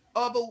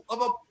of a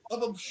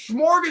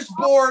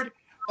smorgasbord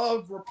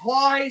of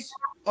replies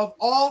of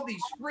all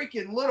these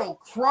freaking little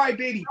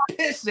crybaby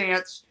piss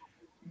ants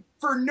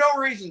for no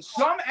reason.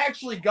 Some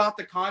actually got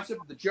the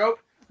concept of the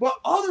joke, but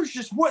others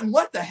just wouldn't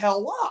let the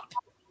hell up.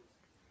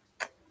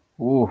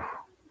 Ooh.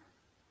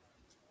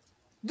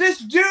 This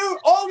dude,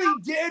 all he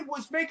did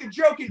was make a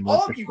joke, and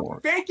all of you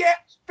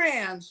fake-ass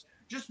fans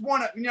just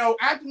want to,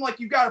 acting like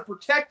you got to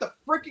protect the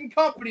freaking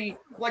company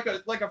like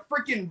a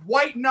freaking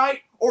white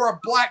knight or a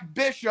black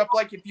bishop,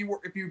 like if you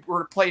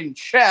were playing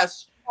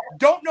chess,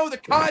 don't know the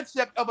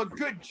concept of a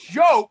good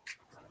joke,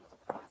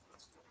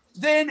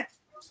 then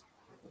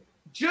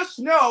just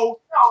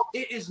know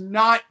it is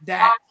not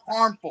that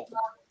harmful.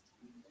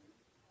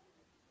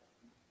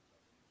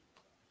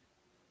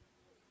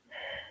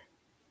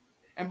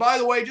 And by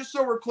the way, just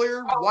so we're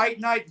clear,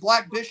 white knight,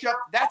 black bishop,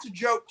 that's a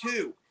joke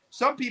too.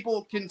 Some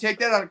people can take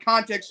that out of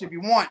context if you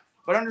want,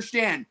 but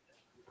understand,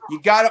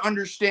 you got to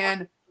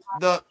understand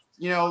the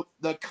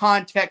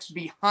context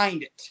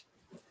behind it.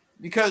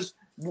 Because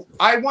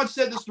I once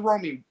said this to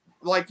Romy,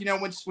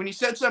 when he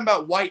said something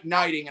about white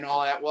knighting and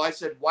all that, well, I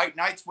said, white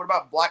knights, what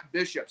about black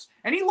bishops?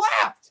 And he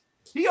laughed.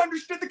 He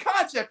understood the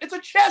concept. It's a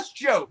chess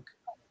joke.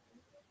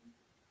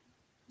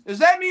 Does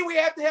that mean we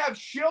have to have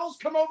shills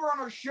come over on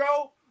our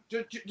show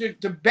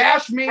to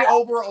bash me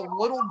over a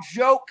little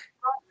joke?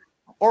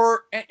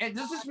 And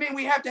does this mean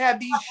we have to have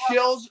these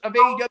shills of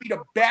AEW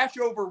to bash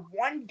over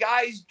one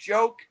guy's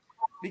joke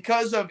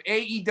because of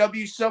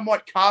AEW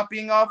somewhat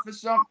copying off of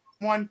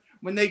someone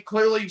when they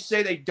clearly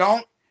say they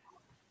don't?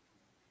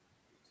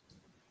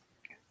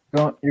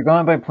 You're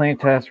going by plain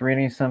test,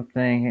 reading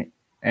something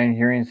and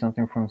hearing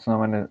something from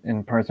someone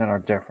in person are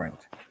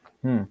different.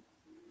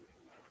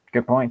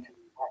 Good point.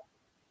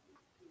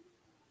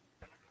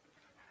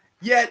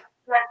 Yet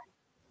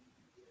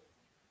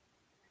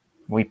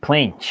we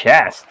playing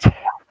chess.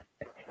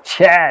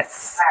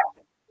 Chess.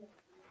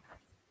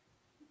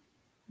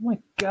 Oh my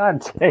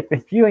God,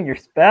 David, you and your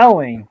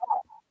spelling.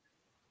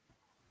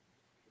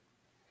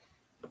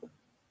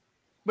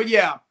 But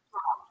yeah,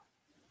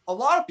 a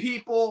lot of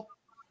people,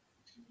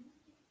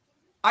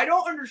 I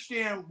don't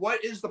understand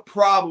what is the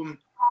problem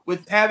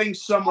with having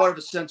somewhat of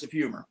a sense of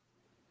humor.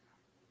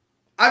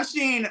 I've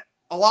seen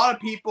a lot of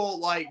people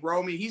like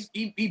Romy,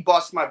 he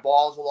busts my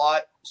balls a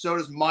lot. So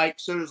does Mike,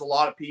 so does a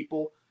lot of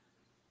people.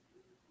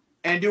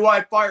 And do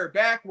I fire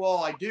back? Well,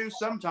 I do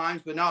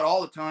sometimes, but not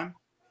all the time.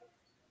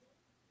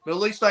 But at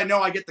least I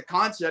know I get the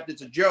concept.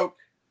 It's a joke.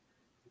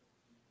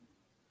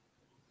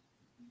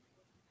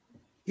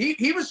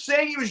 He was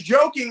saying he was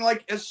joking,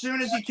 as soon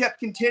as he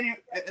kept continuing,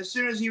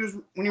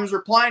 when he was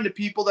replying to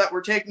people that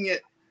were taking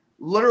it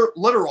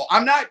literal.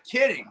 I'm not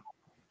kidding.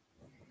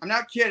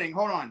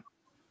 Hold on.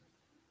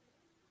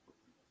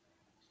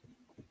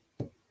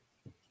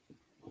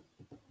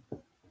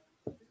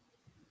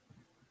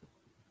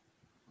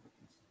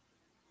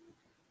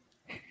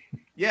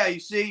 Yeah, you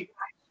see,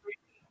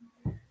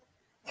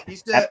 He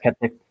said,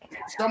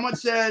 someone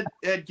said,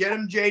 get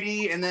him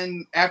JD. And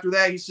then after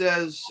that, he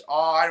says,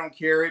 oh, I don't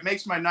care. It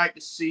makes my night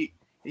to see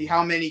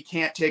how many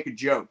can't take a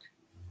joke.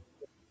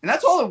 And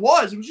that's all it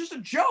was. It was just a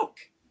joke.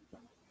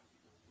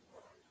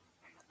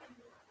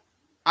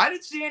 I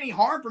didn't see any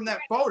harm from that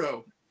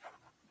photo.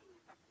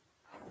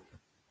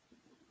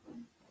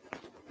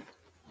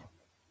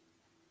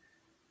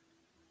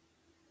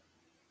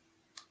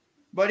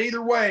 But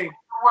either way,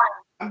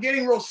 I'm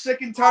getting real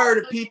sick and tired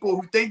of people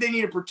who think they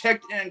need to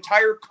protect an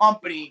entire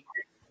company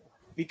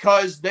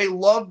because they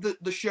love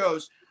the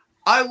shows.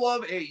 I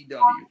love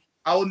AEW.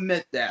 I'll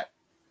admit that.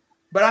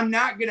 But I'm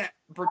not going to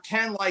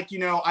pretend like,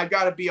 I've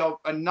got to be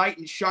a knight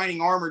in shining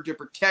armor to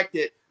protect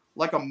it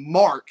like a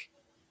mark.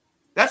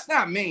 That's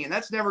not me, and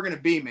that's never going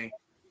to be me.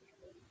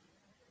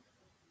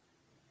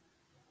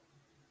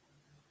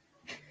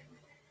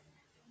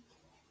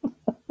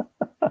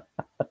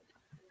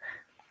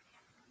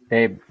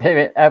 Baby,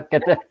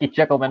 FKTFK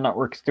Chuckleman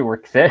Networks to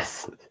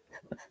exist.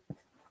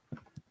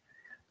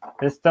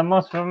 It's the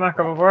most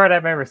remarkable word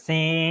I've ever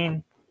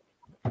seen.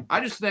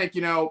 I just think,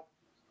 that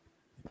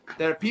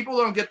if people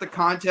don't get the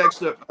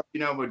context of,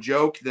 a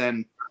joke,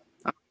 then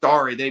I'm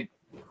sorry.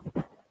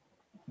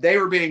 They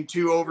were being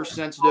too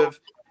oversensitive.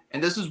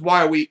 And this is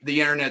why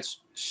the internet's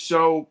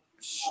so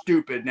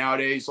stupid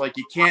nowadays. Like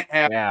you can't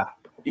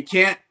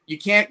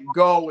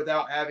go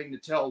without having to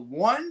tell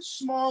one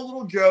small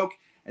little joke,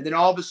 and then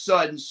all of a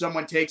sudden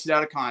someone takes it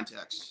out of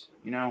context.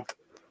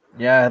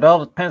 Yeah, it all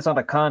depends on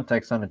the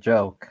context on the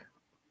joke.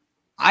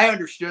 I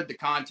understood the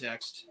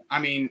context. I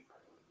mean,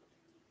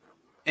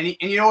 and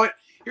you know what?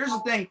 Here's the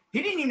thing.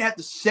 He didn't even have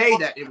to say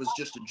that it was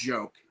just a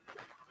joke.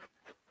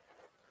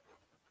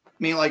 I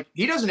mean, like,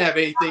 he doesn't have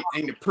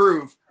anything to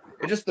prove.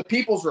 But just the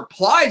people's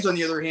replies, on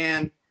the other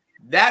hand,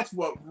 that's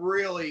what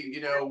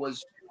really,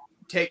 was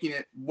taking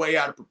it way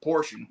out of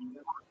proportion.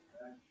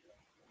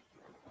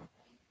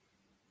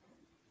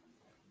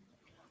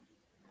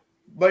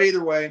 But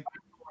either way,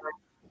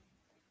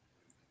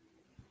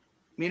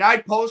 I mean,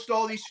 I'd post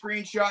all these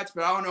screenshots,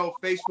 but I don't know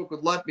if Facebook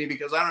would let me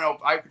because I don't know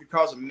if I could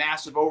cause a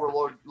massive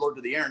overload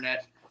to the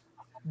internet.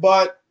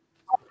 But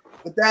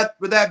with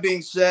that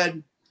being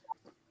said,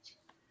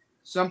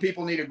 some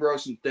people need to grow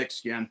some thick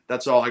skin.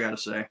 That's all I got to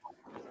say.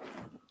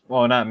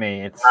 Well, not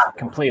me. It's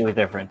completely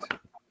different.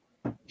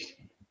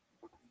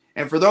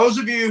 And for those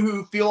of you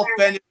who feel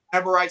offended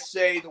whenever I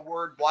say the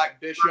word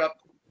Black Bishop,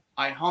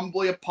 I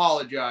humbly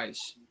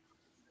apologize.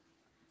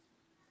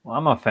 Well,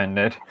 I'm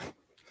offended.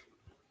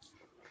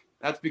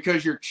 That's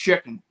because you're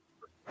chicken.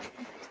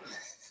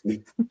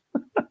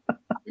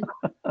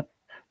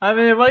 I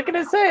mean, what can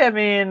I say? I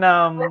mean,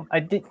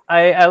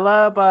 I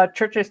love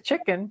Church's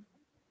chicken.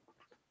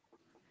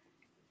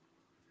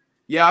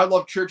 Yeah, I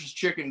love Church's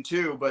chicken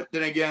too, but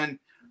then again,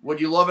 would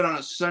you love it on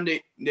a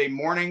Sunday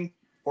morning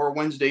or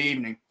Wednesday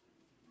evening?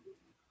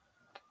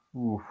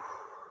 Oof.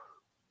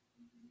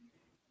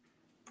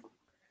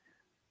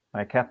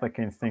 My Catholic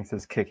instincts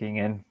is kicking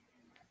in.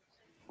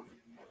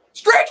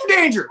 Stranger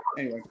danger!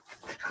 Anyway.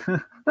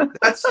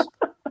 That's...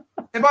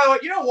 And by the way,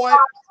 you know what?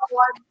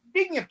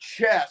 Speaking of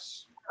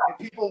chess, if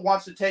people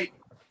wants to take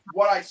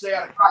what I say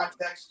out of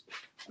context,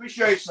 let me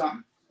show you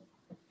something.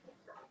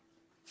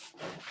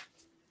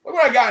 Look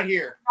what I got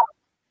here.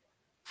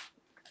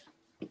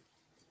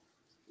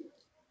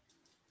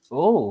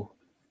 Oh.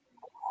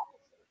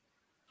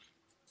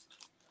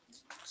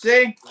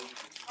 See?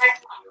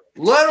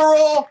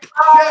 Literal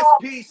chess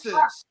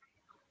pieces.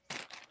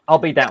 I'll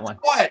beat that one.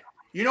 What?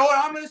 You know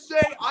what I'm going to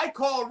say? I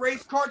call a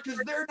race card because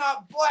they're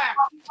not black.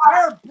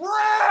 They're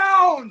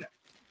brown.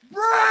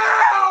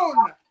 Brown.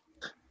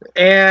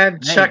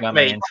 And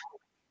checkmate.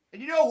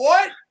 And you know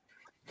what?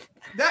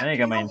 There you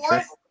go, my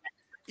interest.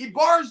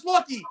 Ibarra's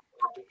lucky.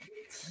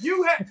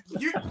 You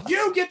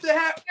get to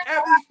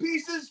have these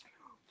pieces,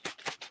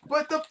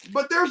 but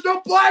there's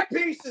no black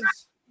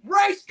pieces.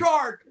 Race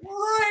card.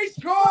 Race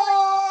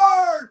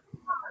card.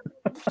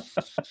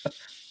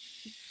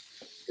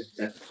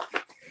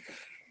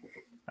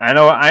 I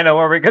know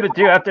what we're gonna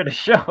do after the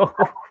show.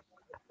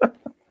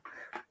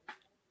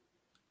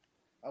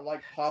 I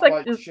like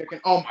Popeye's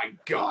chicken. Oh my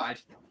god!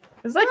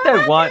 It's like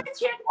that one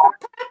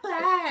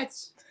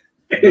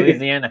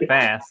Louisiana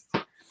Fast.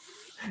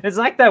 It's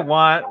like that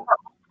one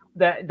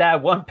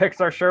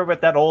Pixar show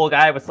with that old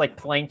guy was like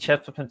playing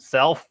chess with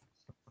himself.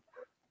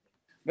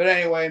 But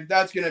anyway,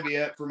 that's gonna be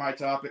it for my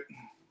topic.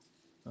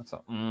 That's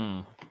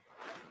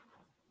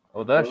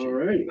Oh, that's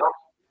Alrighty.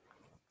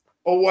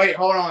 Oh wait,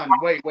 hold on.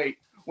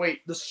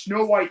 Wait, the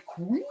Snow White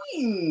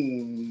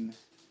Queen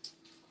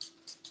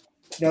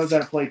knows how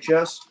to play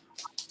chess.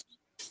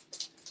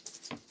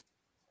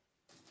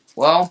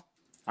 Well,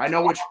 I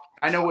know which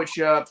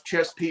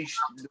chess piece.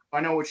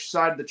 I know which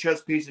side of the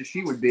chess pieces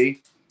she would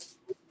be,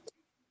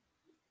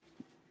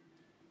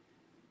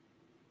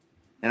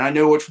 and I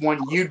know which one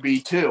you'd be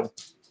too.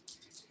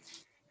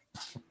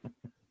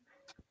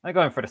 I'm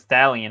going for the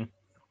stallion.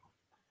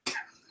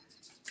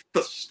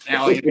 The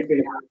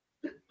stallion.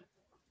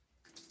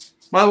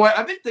 By the way,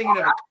 I've been thinking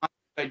of an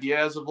idea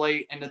as of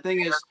late, and the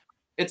thing is,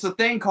 it's a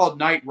thing called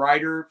Knight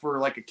Rider for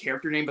like a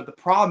character name, but the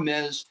problem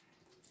is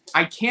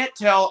I can't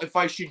tell if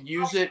I should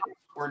use it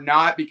or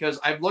not because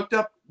I've looked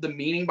up the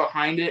meaning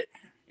behind it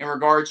in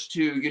regards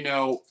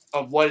to,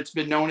 of what it's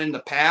been known in the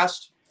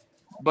past,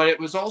 but it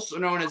was also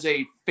known as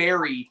a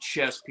fairy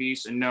chess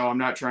piece. And no, I'm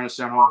not trying to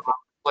sound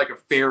like a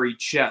fairy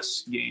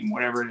chess game,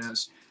 whatever it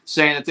is,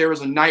 saying that there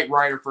was a Knight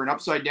Rider for an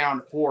upside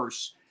down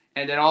horse.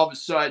 And then all of a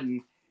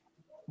sudden,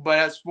 but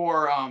as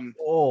for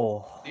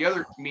the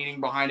other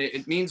meaning behind it,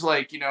 it means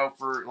like,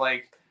 for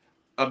like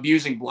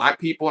abusing black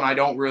people. And I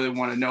don't really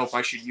want to know if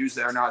I should use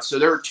that or not. So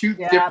there are two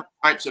different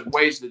types of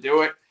ways to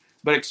do it.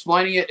 But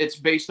explaining it's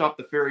based off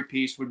the fairy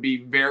piece would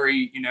be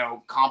very,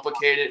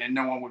 complicated and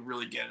no one would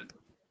really get it.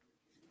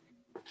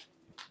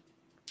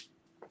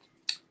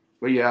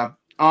 But yeah.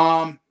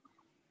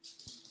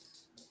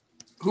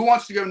 Who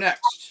wants to go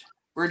next?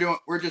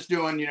 We're just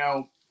doing,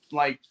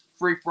 like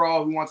free for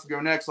all. Who wants to go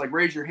next? Like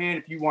raise your hand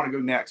if you want to go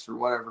next or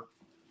whatever.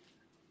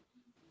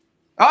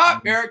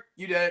 Eric,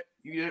 you did it.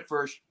 You did it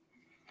first.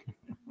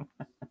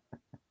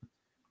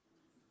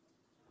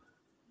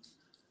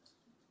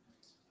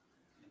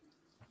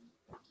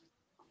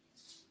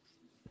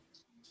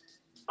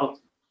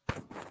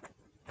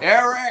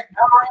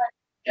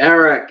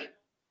 Eric.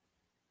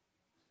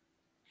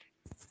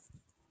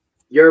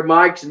 Your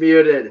mic's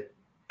muted.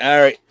 All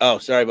right. Oh,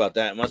 sorry about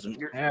that.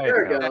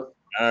 There you go.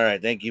 All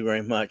right. Thank you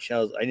very much.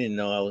 I didn't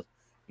know I was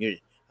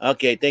muted.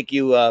 Okay. Thank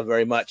you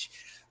very much.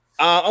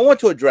 I want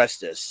to address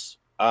this.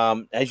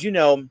 As you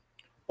know,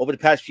 over the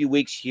past few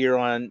weeks here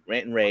on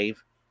Rant and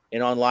Rave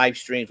and on live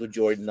streams with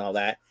Jordan and all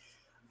that,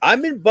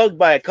 I've been bugged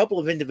by a couple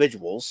of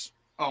individuals.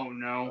 Oh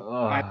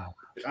no!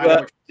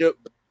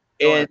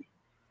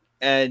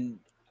 And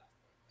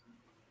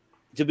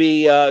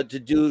to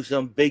do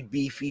some big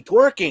beefy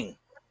twerking,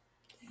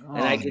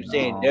 and I keep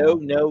saying no.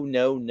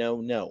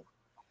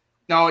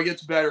 No, it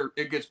gets better.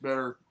 It gets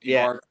better.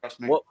 Yeah.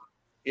 Well,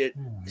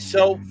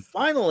 so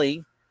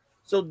finally,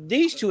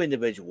 these two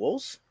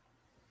individuals,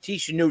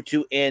 Tisha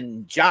Nutu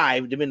and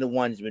Jive, they've been the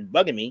ones who've been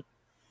bugging me.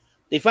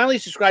 They finally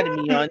subscribed to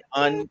me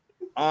on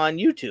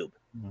YouTube,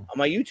 on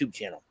my YouTube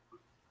channel.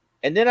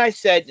 And then I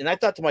said, and I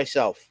thought to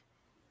myself,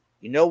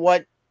 you know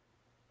what?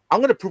 I'm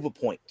going to prove a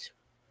point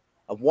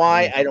of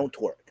why I don't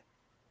twerk.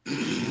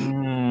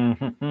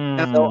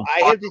 So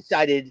I have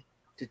decided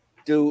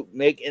to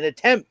make an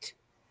attempt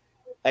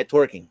at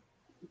twerking.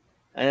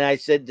 And I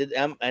said to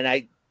them,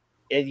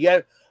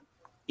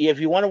 if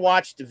you want to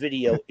watch the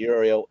video,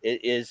 Ariel,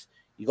 it is,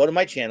 you go to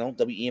my channel,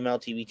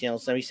 WEML TV channel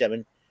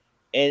 77,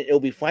 and it'll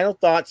be final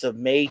thoughts of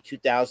May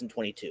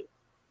 2022.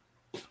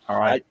 All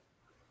right.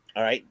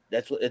 All right.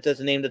 That's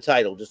the name of the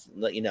title, just to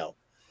let you know.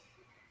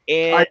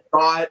 And I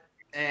thought,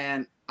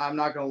 and I'm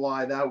not going to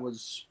lie, that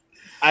was...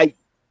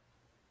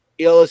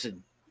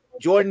 listen,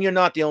 Jordan, you're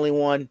not the only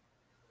one.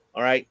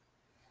 All right.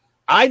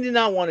 I did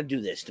not want to do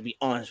this, to be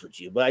honest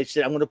with you, but I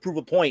said I'm going to prove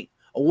a point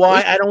of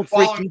why I don't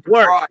freaking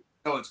twerk.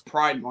 No, it's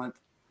Pride Month.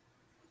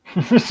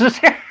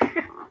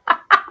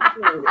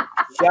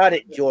 Shut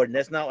it, Jordan.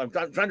 That's not. I'm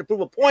trying to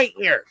prove a point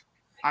here.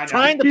 I'm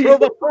trying to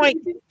prove a point.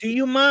 Do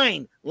you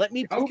mind? Let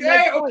me prove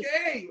my point.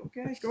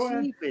 Okay. Go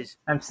ahead.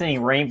 I'm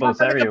seeing rainbows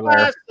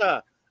everywhere.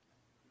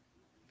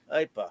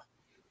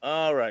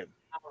 All right.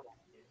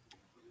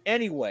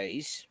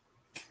 Anyways,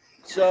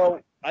 so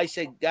I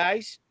said,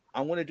 guys,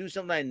 I'm going to do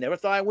something I never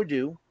thought I would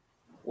do,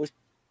 was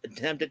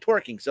attempt at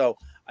twerking. So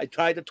I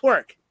tried to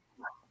twerk.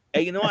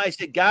 And you know what? I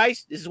said,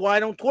 guys, this is why I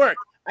don't twerk.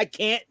 I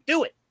can't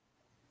do it.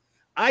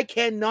 I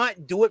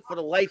cannot do it for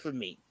the life of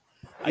me.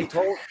 I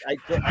told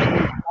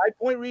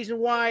 5-point reason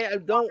why I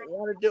don't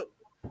want to do it.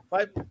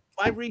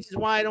 Five reasons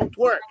why I don't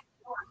twerk.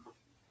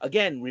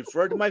 Again,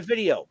 refer to my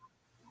video.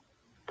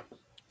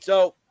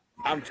 So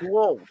I'm too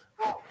old.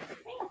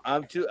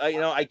 I'm too,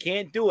 I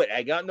can't do it.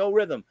 I got no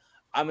rhythm.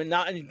 I'm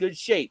not in good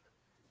shape.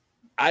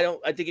 I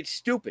think it's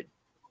stupid.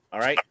 All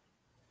right.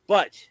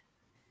 But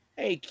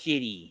hey,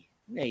 kitty.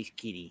 Nice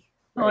kitty.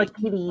 Oh,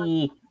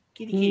 kitty.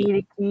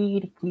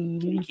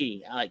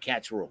 Kitty. I like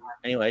cats rule.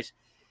 Anyways.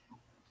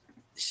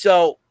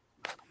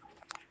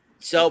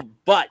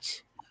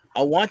 But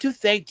I want to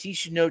thank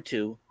Tisha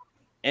Nutu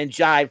and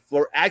Jive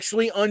for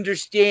actually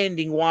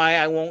understanding why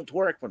I won't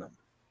twerk for them.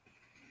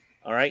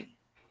 All right.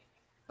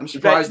 I'm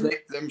surprised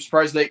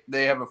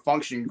they have a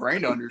functioning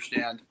brain to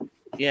understand.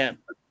 Yeah.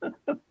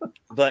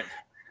 But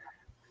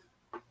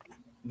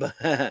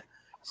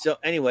so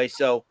anyway,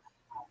 so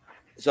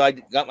I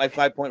got my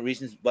 5-point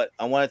reasons, but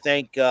I want to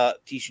thank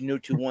Tisha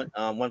Nutu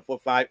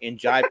 145 and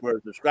Jive for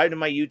subscribing to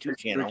my YouTube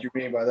channel. What do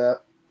you mean by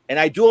that? And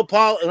I do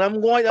apologize, and I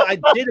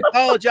did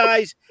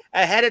apologize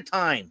ahead of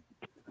time.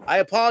 I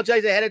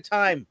apologize ahead of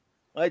time.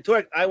 When I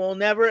twerk, I will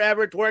never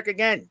ever twerk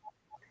again.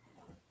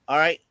 All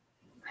right.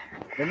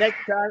 The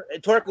next time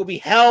twerk will be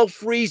hell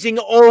freezing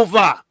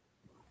over.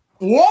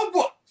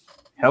 What?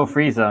 Hell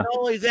freezer. Not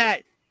only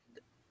that,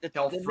 the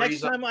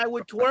next time I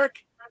would twerk,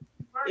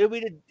 it'll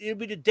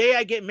be the day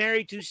I get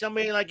married to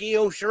somebody like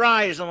Io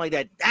Shirai or something like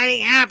that. That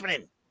ain't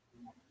happening.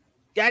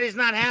 That is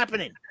not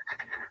happening.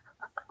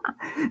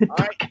 All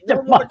right,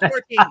 no more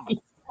twerking.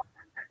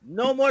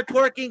 No more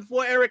twerking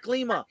for Eric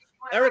Lima.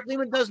 Eric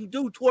Lima doesn't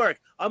do twerk.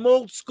 I'm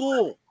old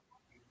school.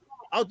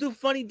 I'll do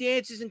funny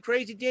dances and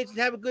crazy dances and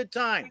have a good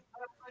time.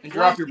 And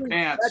drop your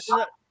pants.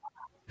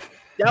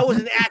 That was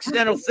an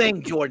accidental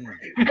thing, Jordan.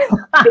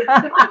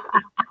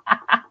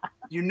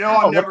 You know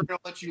I'm never going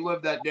to let you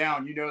live that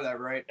down. You know that,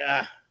 right?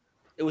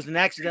 It was an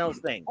accidental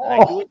thing.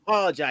 I do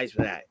apologize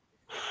for that.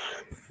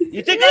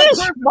 You think I'm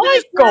perfect for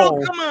this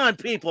world? Come on,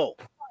 people.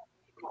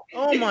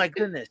 Oh, my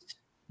goodness.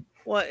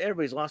 What?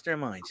 Everybody's lost their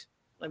minds.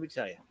 Let me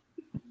tell you.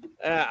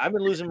 I've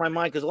been losing my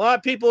mind because a lot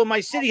of people in my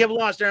city have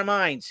lost their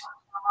minds.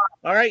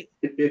 All right?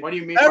 What do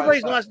you mean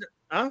Everybody's by that? lost their...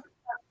 Huh?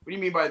 What do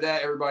you mean by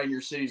that? Everybody in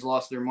your city's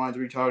lost their minds.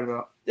 What are you talking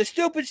about? The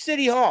stupid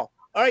city hall.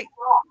 All right?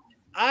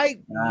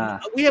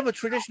 We have a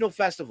traditional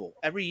festival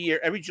every year,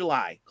 every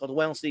July, called the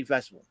Whalen City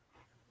Festival.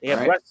 They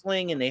have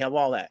wrestling and they have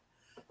all that.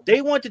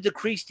 They want to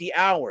decrease the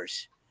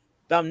hours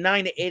about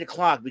 9 to 8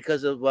 o'clock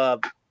because of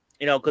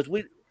because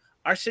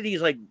our city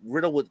is like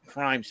riddled with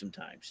crime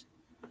sometimes.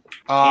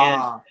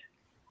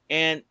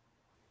 And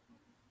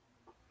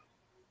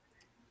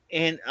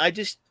I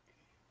just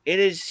it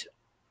is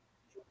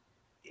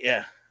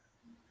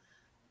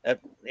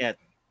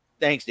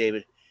thanks,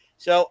 David.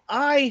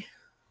 The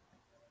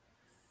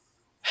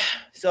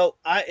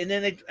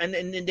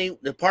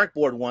park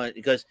board wanted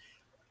because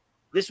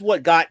this is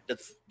what got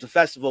the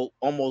festival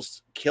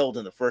almost killed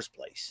in the first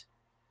place.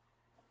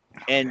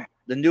 And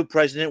the new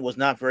president was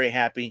not very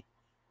happy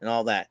and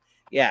all that.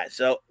 Yeah.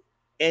 So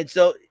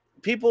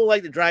people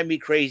like to drive me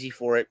crazy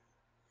for it.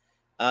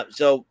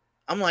 So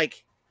I'm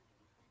like,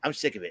 I'm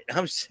sick of it.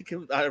 I'm sick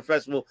of our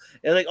festival.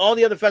 And like all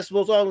the other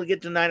festivals, all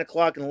get to 9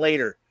 o'clock and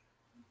later.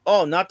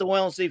 Oh, not the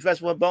Whalen City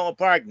Festival in Belmont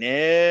Park.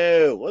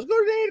 No. Let's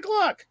go to 8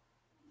 o'clock.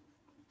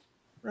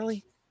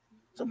 Really?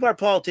 Some of our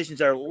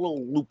politicians are a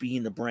little loopy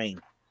in the brain.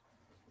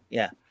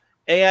 Yeah.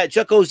 Hey,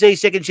 Chuck Jose,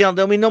 second channel.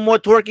 Tell me no more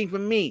twerking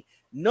from me.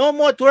 No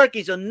more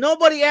twerking. So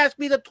nobody asked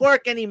me to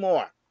twerk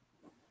anymore.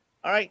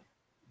 All right.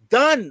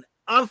 Done.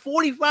 I'm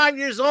 45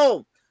 years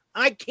old.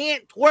 I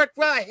can't twerk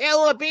for a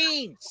hell of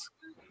beans.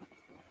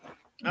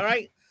 All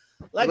right.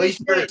 Like at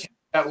least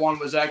that one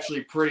was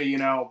actually pretty,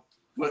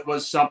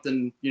 was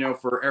something,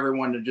 for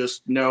everyone to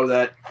just know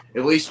that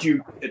at least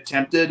you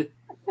attempted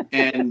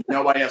and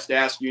nobody has to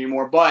ask you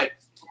anymore. But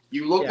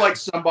you look like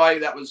somebody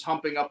that was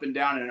humping up and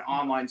down in an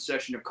online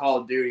session of Call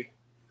of Duty.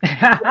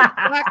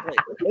 Exactly.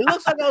 It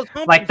looks like I was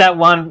humping. Like that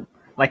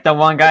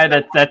one guy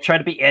that tried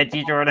to be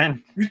edgy,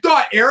 Jordan. You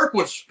thought Eric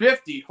was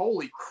 50.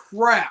 Holy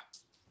crap.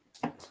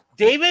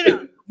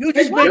 David, you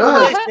just made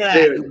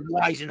that.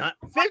 Wise and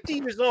 50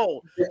 years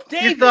old.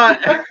 David,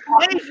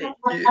 David,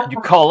 you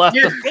call us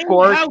the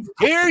score? How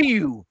dare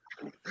you?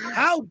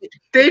 How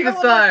David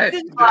thought,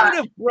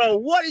 bro?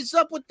 What is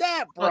up with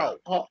that, bro?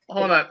 Hold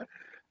on.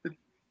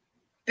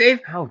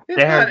 Dave, how I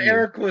dare thought you?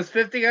 Eric was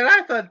 50, and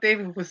I thought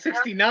David was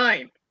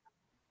 69.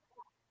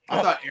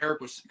 I thought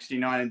Eric was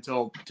 69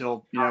 until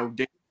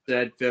David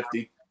said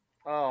 50.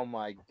 Oh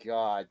my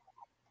god.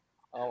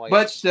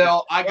 But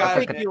still, I got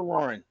thank you,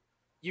 Lauren.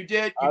 You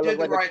did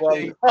the right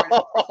thing.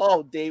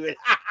 Oh, David.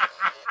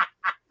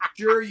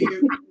 Sure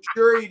you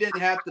didn't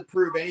have to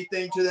prove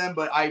anything to them,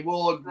 but I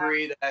will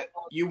agree that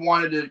you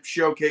wanted to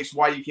showcase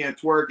why you can't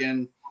twerk.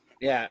 And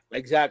yeah,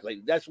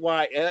 exactly. That's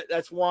why.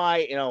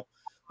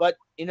 But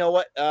you know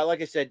what?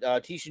 Like I said,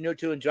 Tisha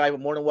Nutu and Jive are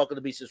more than welcome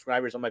to be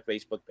subscribers on my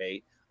Facebook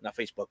page, not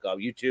Facebook,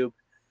 YouTube.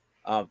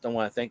 Don't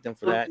want to thank them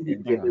for that.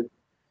 And,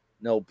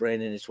 no,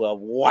 Brandon as well.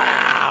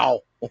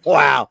 Wow.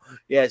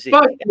 Yeah, see.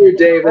 Fuck you,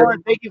 David.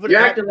 Lauren, thank you for You're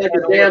acting like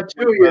a damn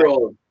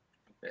 2-year-old.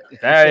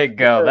 There you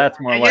go. That's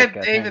more like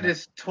it. David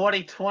is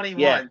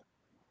 2021.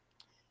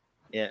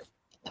 Yeah.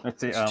 Let's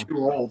see. Too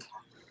old.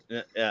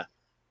 Yeah.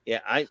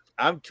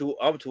 I'm too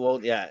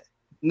old. Yeah.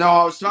 No,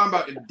 I was talking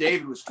about if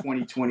David was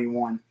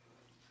 2021.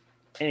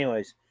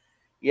 Anyways,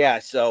 yeah.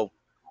 So,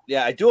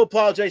 yeah, I do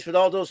apologize for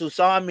all those who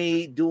saw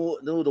me do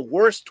the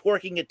worst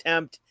twerking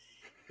attempt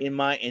in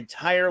my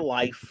entire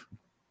life.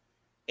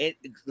 I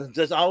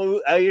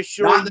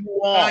assure you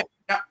all.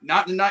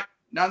 Not in the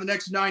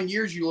next 9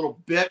 years, you little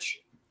bitch.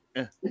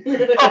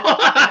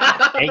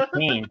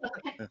 18.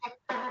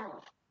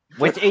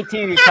 Which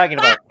 18 are you talking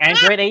about?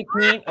 Android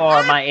 18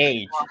 or my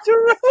age?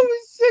 Jerome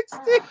is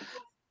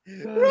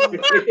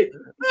 60.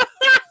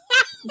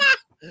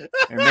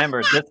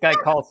 Remember, this guy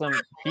calls us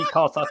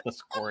the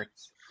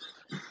squirts.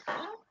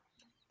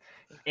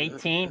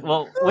 18?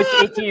 Well, which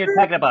 18 you're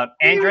talking about?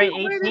 Android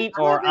 18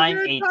 or I'm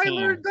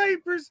 18?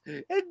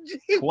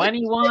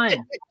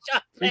 21.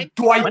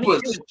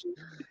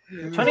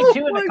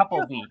 22 in a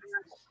couple of weeks.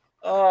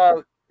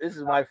 Oh, this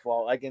is my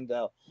fault. I can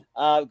tell.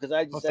 Because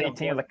I just said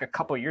 18 like a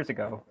couple years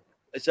ago.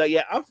 So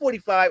yeah, I'm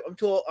 45.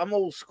 I'm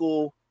old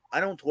school. I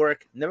don't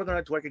twerk. Never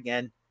gonna twerk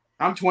again.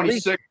 I'm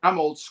 26. I'm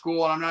old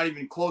school, and I'm not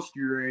even close to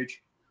your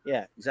age.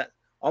 Yeah, exactly.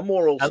 I'm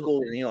more old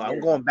school. I'm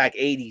going back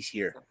 80s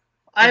here.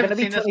 I haven't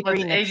seen this much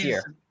aging.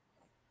 Yeah.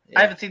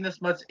 I haven't seen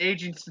this much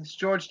aging since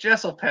George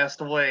Jessel passed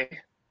away.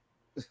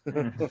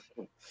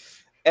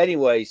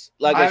 Anyways,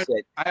 like I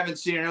said, I haven't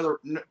seen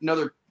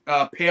another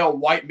pale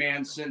white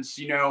man since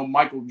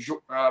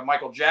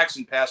Michael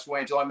Jackson passed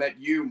away until I met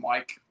you,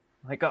 Mike.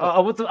 Like I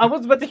was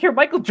about to hear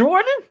Michael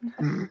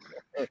Jordan.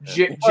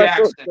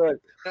 Jackson.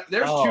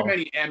 There's too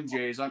many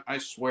MJs. I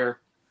swear.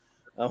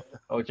 Oh,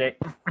 OJ.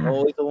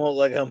 Oh, it don't look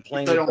like I'm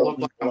playing They with don't look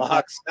like I'm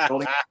blocks.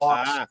 building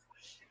blocks.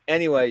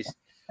 Anyways,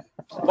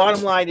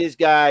 bottom line is,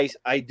 guys,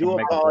 I do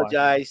Make a block.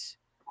 apologize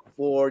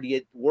for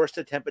the worst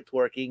attempt at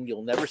twerking.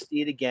 You'll never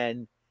see it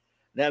again.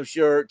 And I'm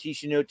sure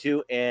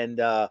Tishanutu and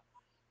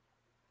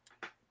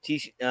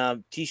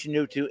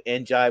Tishanutu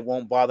and Jai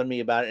won't bother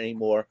me about it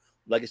anymore.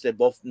 Like I said,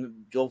 both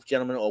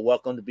gentlemen are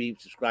welcome to be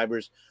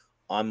subscribers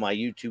on my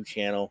YouTube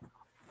channel.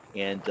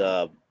 And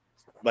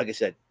like I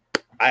said,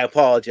 I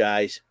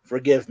apologize.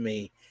 Forgive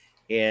me.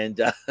 And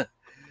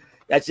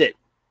that's it.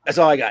 That's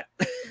all I got.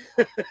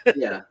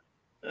 Yeah.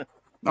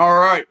 All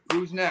right,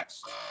 who's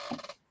next?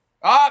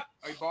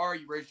 Ibar,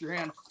 you raised your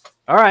hand.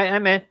 All right,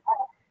 I'm in.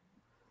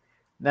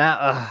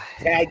 Now,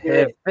 Tag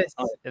if it.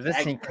 this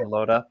thing can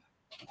load up.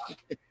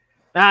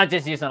 I'll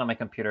just use it on my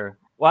computer.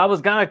 What I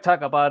was gonna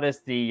talk about is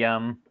the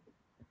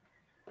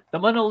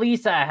Mona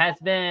Lisa has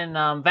been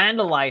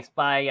vandalized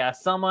by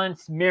someone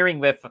smearing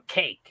with a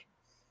cake.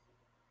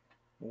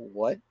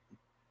 What?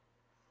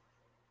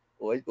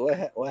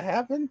 What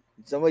happened?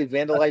 Somebody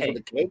vandalized with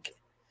a cake?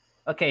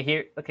 Okay,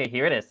 here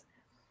it is.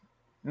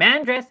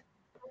 Man dressed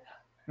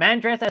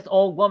as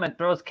old woman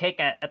throws cake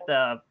at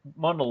the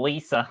Mona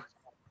Lisa.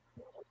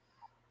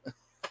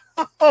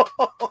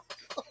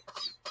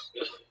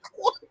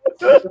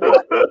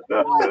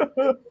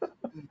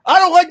 I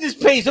don't like this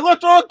piece. I'm gonna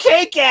throw a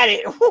cake at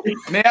it.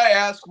 May I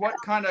ask what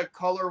kind of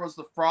color was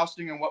the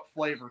frosting and what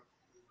flavor?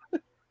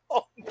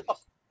 Oh no!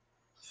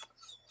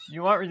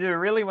 You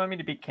really want me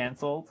to be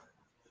canceled?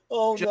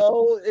 Oh Just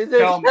no!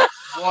 Tell me,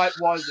 what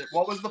was it?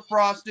 What was the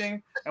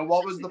frosting and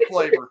what was the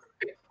flavor?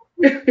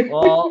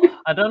 Well,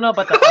 I don't know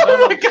about the.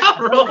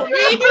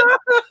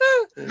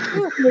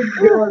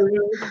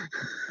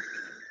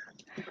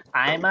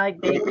 I might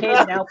be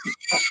cake now.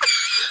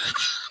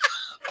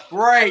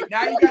 Great.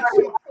 Now you got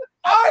to.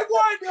 I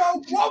want to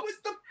know what was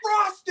the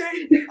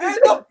frosting and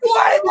the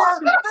flavor for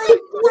the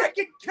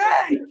freaking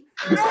cake.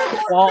 No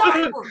more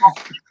diapers.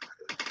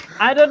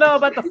 I don't know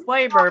about the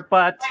flavor,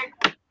 but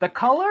the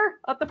color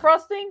of the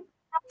frosting,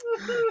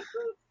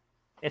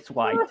 it's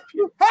white.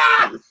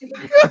 I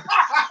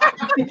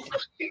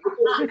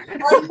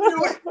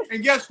knew it.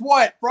 And guess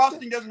what?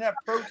 Frosting doesn't have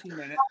protein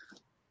in it.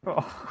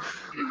 Oh.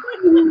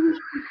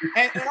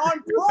 And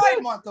on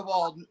Pride Month of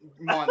all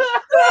months.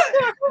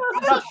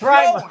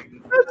 Pride Month.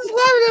 I'm just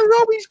laughing at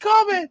Roby's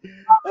comment.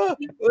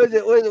 What is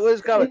it? What is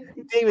his comment?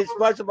 David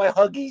sponsored by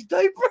Huggies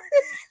diaper.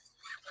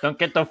 Don't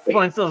get the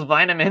Flintstones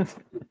vitamins.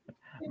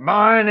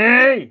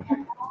 Barney!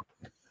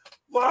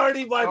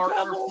 Barney, my Or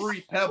pebbles.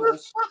 free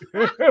pebbles.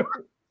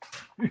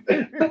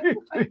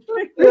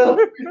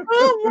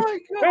 Oh my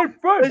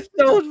god! It's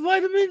those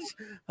vitamins,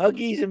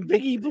 Huggies, and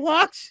Biggie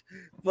blocks.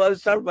 But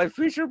it's started by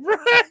Fisher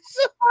Price.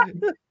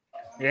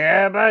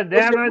 Yeah, but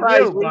damn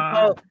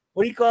it,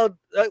 what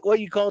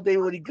you call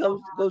David when he goes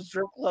to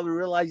strip club and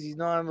realizes he's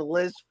not on the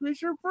list?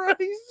 Fisher Price.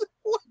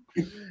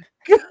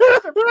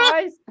 Fisher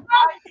Price.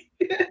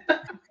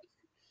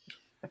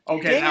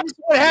 Okay. David, Now, this is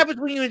what happens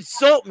when you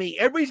insult me.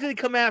 Everybody's gonna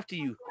come after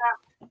you.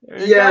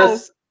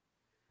 Yes.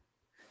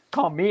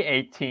 Call me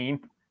 18.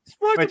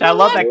 Sponsored Which by I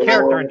love that Huggies.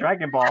 character in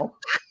Dragon Ball.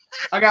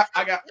 I got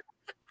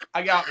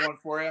one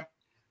for you.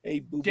 Hey,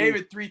 boo-boo.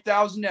 David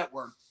 3000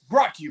 Network,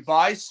 brought to you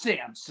by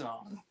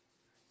Samsung.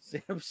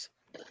 Sam's.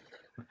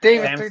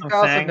 David Samsung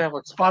 3000 sang.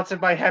 Network,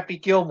 sponsored by Happy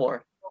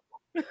Gilmore.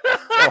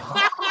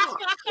 Oh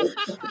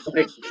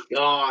my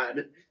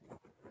God.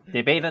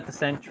 Debate at the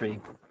century.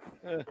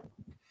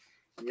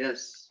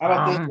 Yes. How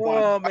about this one?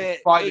 Oh man!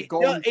 By the Hey,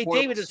 golden hey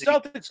portal David, the city.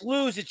 Celtics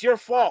lose. It's your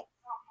fault.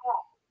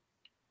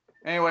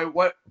 Anyway,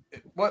 what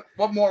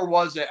more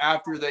was it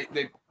after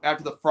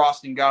after the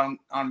frosting got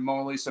on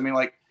Mona Lisa? I mean,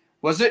 like,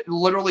 was it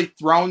literally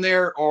thrown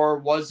there or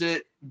was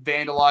it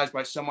vandalized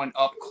by someone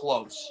up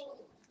close?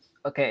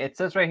 Okay, it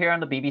says right here on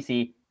the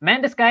BBC,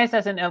 man disguised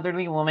as an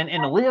elderly woman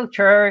in a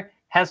wheelchair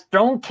has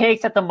thrown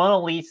cakes at the Mona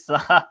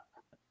Lisa.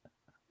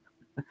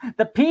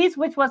 The piece,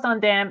 which was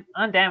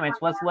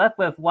undamaged, was left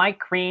with white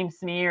cream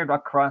smeared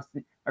across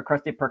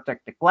the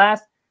protected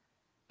glass.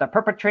 The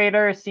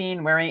perpetrator,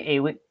 seen wearing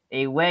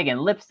a wig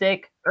and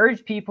lipstick,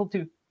 urged people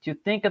to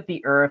think of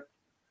the earth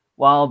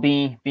while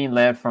being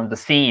led from the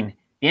scene.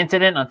 The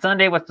incident on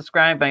Sunday was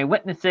described by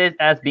witnesses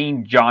as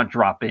being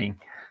jaw-dropping.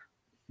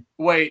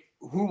 Wait,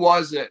 who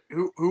was it?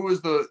 Who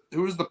was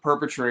the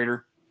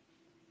perpetrator?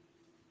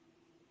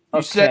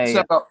 You said Okay.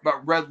 something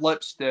about red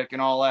lipstick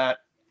and all that.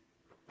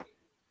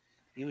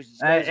 He was.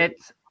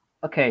 It's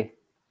okay.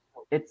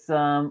 It's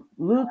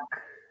Luke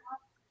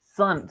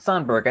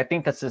Sundberg. I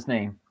think that's his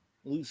name.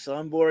 Lou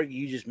Sonborg,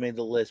 you just made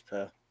the list,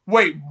 pal.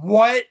 Wait,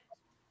 what?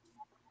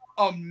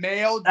 A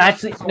male dressed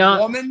Actually, as a no.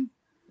 woman?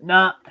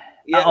 No.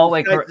 Yeah, Oh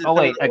wait, besides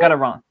the- I got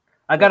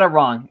it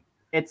wrong.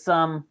 It's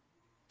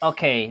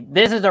okay,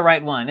 this is the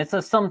right one. It's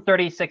some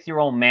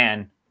 36-year-old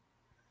man.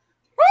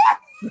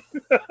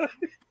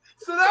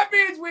 So that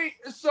means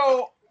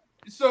so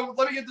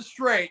let me get this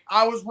straight.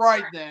 I was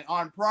right then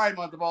on Pride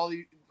Month of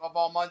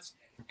all months,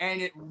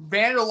 and it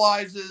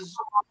vandalizes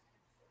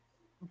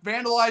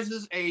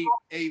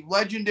a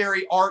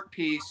legendary art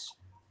piece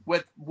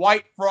with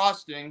white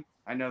frosting.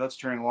 I know that's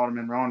turning a lot of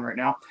men on right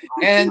now.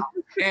 And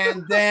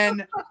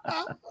then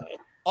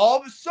all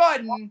of a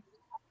sudden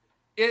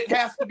it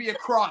has to be a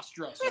cross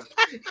dresser.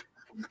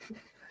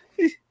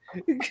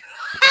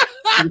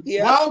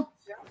 Yeah. Well,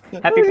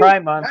 Happy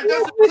Pride Month. that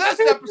does it for this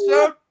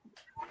episode.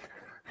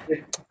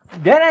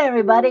 Good night,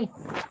 everybody.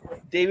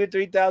 David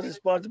 3000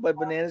 sponsored by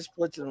Banana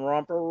Splits and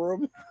Romper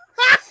Room.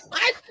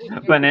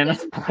 Banana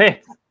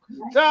split.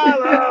 La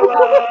la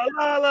la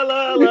la la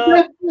la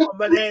la. 1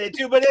 banana,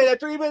 2 banana,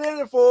 3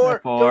 banana, 4.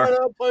 Four.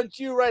 Gonna punch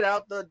you right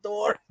out the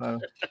door.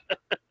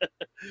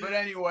 But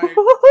anyway,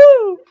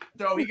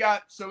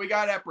 so he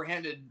got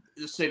apprehended,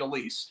 to say the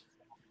least.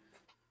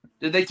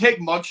 Did they take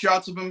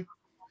mugshots of him?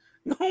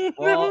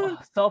 Well,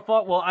 so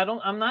far,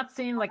 I'm not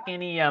seeing like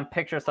any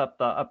pictures of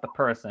the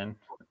person,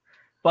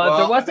 but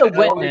there was a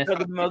witness.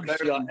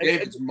 Better than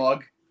David's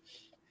mug.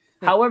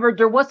 However,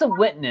 there was a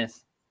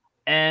witness,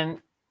 and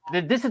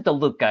this is the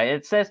look guy.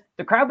 It says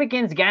the crowd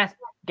begins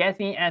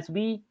gasping as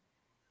we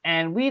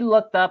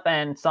looked up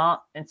and saw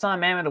a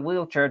man with a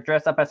wheelchair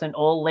dressed up as an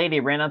old lady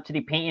ran up to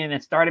the painting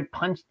and started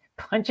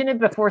punching it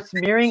before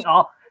smearing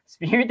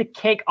the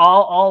cake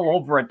all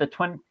over it. The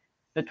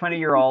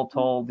 20-year-old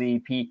told the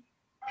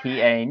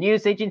PA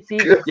news agency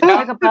it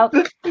took about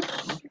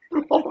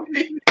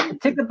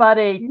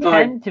a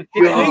 10 to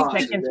 15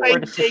 seconds for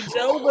the takes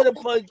over the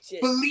punch.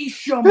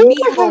 Felicia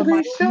Milo,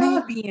 my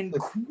Nubian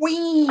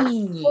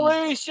queen.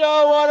 Felicia,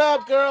 what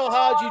up, girl?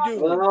 How'd you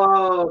do?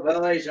 Oh,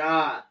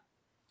 Felicia.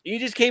 You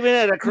just came in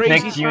at a crazy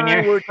Nick time.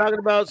 Jr. We were talking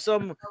about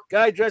some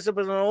guy dressed up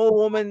as an old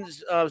woman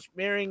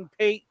smearing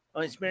paint.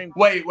 Smearing.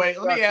 Wait.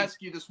 Let me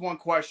ask you this one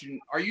question.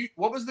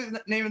 What was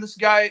the name of this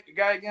guy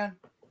again?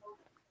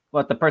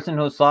 What, the person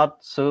who saw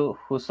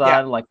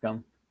like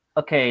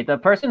okay, the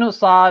person who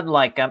saw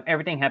like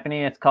everything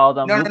happening, it's called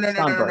No. Luke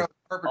Sundberg.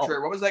 Perpetrator.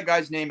 Oh. What was that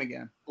guy's name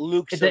again?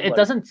 Luke. It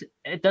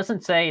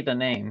doesn't say the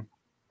name.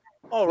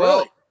 Oh, really?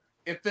 Well,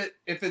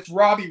 if it's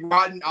Robbie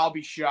Rotten, I'll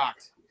be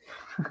shocked.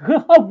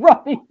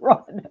 Robbie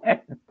Rotten.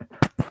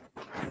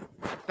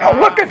 Oh,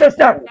 look at this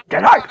now.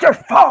 Get out your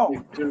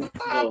phone.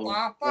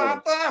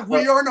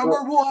 We are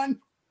number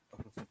one.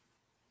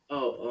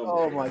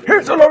 Oh my God.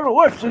 Here's a little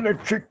lesson in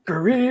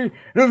chicory.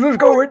 This is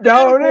going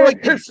down in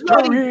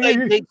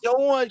history. They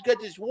don't want to get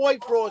this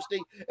white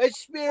frosting and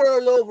smear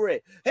all over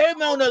it. Hey,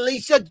 Mona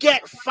Lisa,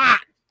 get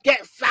fat.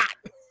 Get fat.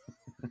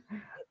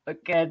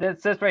 Okay,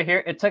 this says right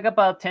here. It took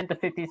about 10 to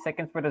 15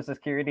 seconds for the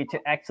security to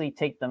actually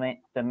take the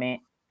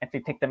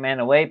man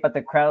away, but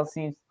the crowd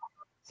seems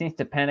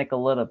to panic a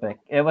little bit.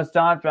 It was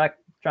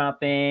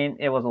jaw-dropping.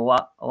 It was a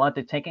lot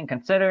to take in,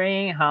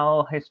 considering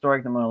how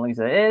historic the Mona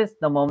Lisa is.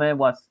 The moment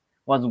was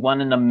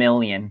 1 in a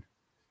million.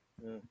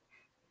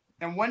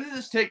 And when did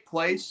this take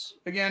place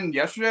again?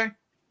 Yesterday?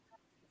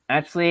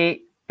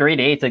 Actually, 3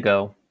 days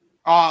ago.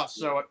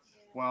 So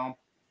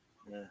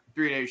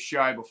 3 days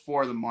shy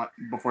before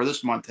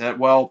this month hit.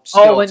 Well,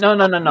 still,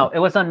 No. It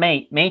was on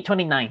May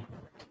 29th.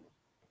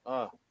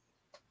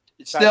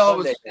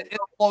 Still, it's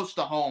close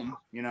to home,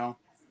 you know.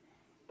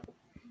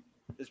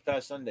 This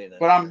past Sunday, then.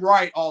 But I'm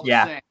right all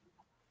the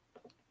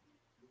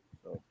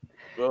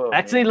same.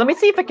 Actually, let me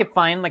see if I can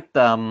find like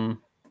the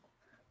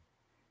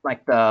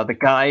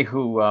guy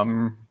who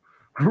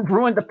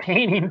ruined the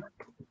painting,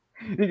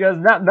 because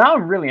now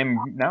I'm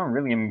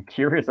really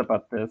curious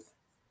about this.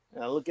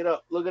 Look it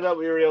up,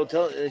 Uriel.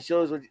 It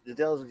shows what it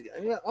tells.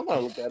 Yeah, I'm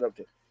gonna look that up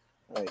too.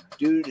 All right,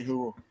 dude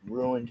who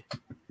ruined.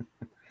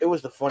 It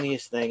was the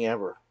funniest thing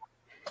ever.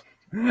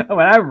 When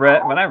I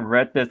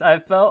read this, I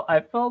felt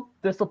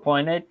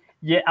disappointed.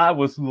 Yeah, I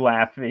was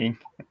laughing.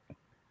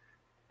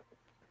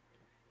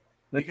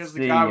 Because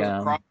the guy was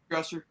a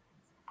cross-dresser.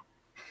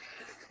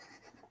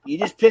 You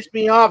just pissed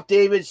me off,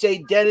 David.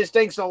 Say Dennis,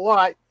 thanks a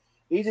lot.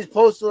 He just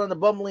posted on the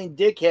bumbling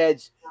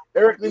dickheads.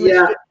 Eric Lee,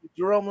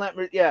 Jerome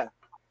Lambert. Yeah.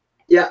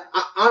 Yeah,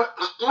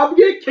 I'm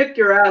gonna kick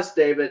your ass,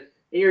 David.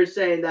 And you're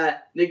saying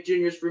that Nick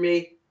Jr.'s for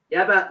me.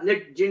 Yeah, about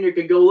Nick Jr.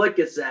 could go lick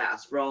his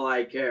ass for all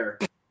I care.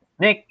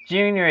 Nick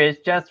Jr. is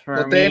just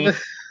for me.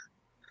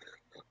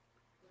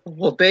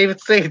 David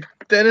say,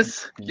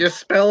 Dennis, your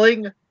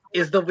spelling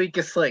is the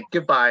weakest link.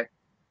 Goodbye.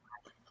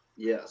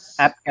 Yes.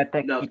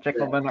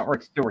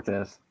 Network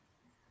stewardess.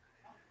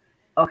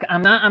 Okay,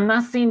 I'm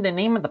not seeing the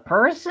name of the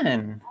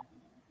person.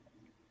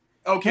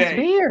 Okay. It's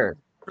weird.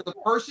 For the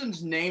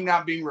person's name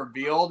not being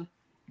revealed,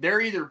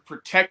 they're either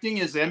protecting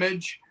his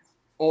image,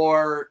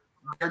 or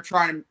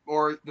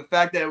or the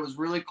fact that it was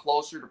really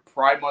closer to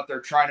Pride Month,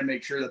 they're trying to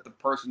make sure that the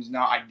person's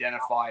not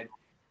identified.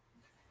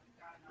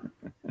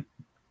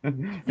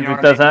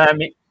 Does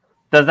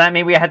that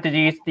mean we have to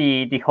use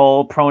the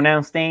whole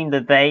pronoun thing,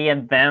 the they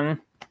and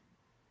them?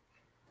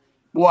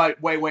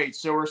 What? Wait.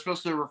 So we're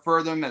supposed to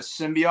refer them as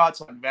symbiotes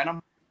like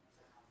Venom?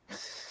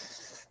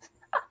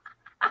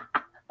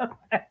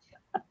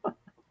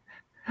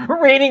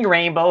 Reading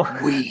Rainbow.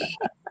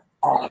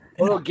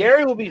 Well,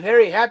 Gary will be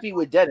very happy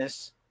with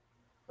Dennis.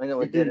 I know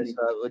with Dennis,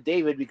 with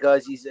David,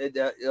 because he's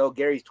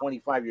Gary's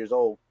 25 years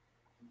old.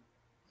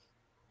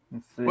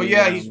 Well,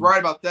 yeah, he's right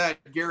about that.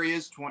 Gary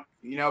is 20.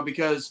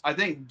 Because I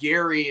think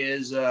Gary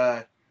is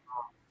a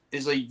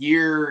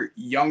year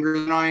younger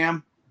than I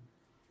am.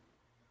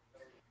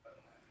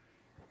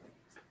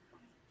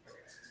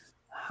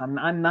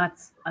 I'm not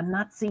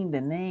seeing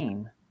the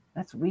name.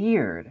 That's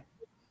weird.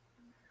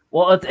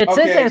 Well, it says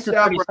that it's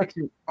 36.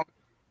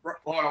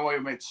 Hold on, wait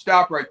a minute.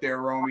 Stop right there,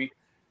 Romy.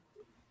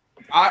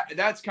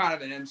 That's kind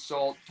of an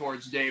insult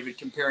towards David,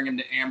 comparing him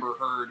to Amber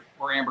Heard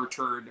or Amber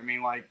Turd. I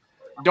mean, like,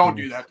 don't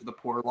do that to the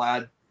poor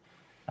lad.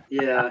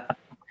 Yeah.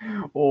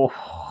 Oh,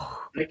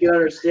 I can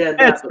understand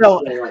that.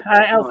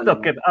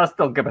 I'll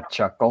still give a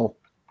chuckle.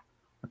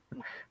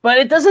 But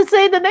it doesn't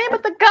say the name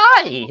of the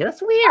guy.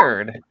 That's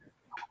weird.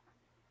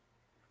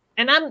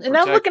 And I'm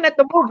looking at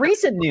the more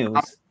recent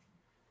news.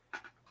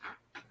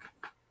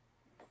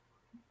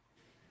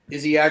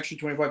 Is he actually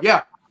 25?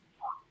 Yeah.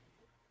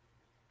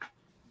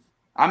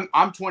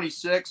 I'm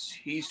 26.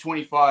 He's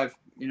 25.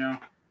 I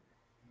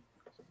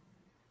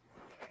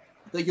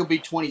think he'll be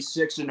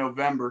 26 in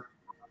November.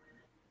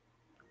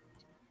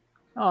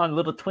 Oh,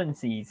 little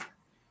twinsies.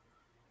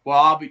 Well,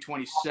 I'll be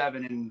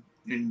 27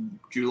 in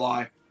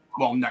July.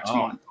 Well, next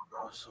month.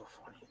 Oh, so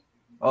funny.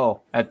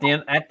 Oh, at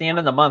the end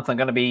of the month, I'm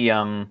gonna be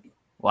I'm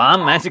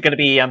actually gonna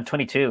be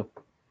 22.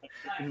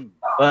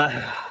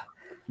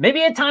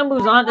 Maybe as time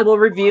moves on, it will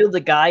reveal the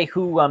guy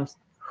who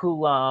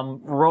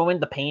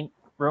ruined the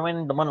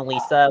Mona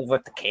Lisa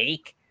with the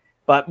cake.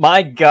 But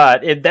my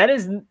God, if that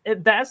is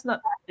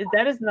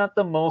not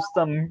the most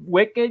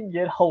wicked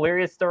yet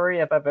hilarious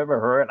story I've ever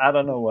heard, I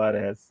don't know what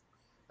is.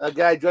 A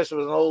guy dressed as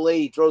an old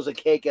lady throws a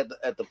cake at the.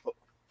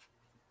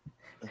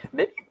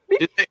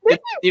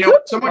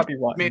 Someone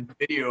made a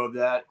video of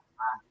that.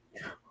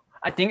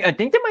 I think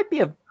there might be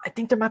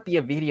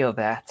a video of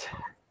that.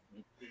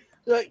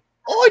 Like,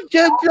 oh, I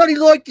don't bloody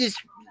like this.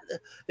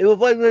 It was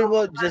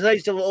the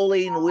nice little old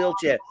lady in a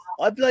wheelchair.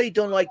 I bloody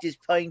don't like this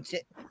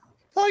painting.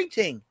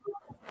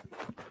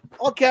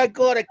 Okay, I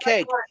got a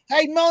cake.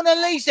 Hey, Mona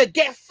Lisa,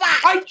 get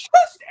fat. I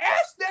just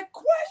asked that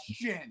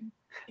question.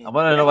 I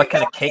want to know what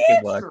kind of cake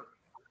it was.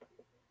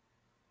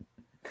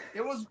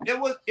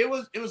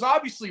 It was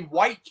obviously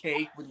white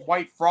cake with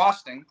white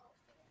frosting.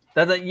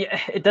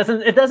 It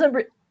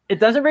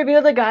doesn't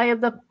reveal the guy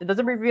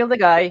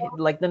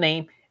like the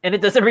name, and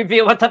it doesn't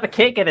reveal what type of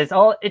cake it is.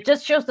 It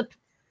just shows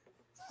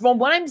from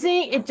what I'm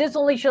seeing, it just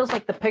only shows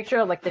like the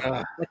picture of like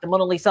the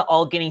Mona Lisa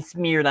all getting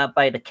smeared up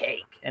by the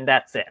cake, and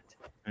that's it.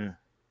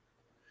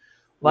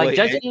 Like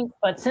judging,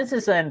 but since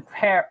this is in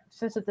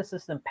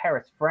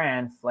Paris,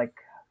 France, like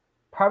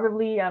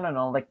probably I don't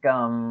know,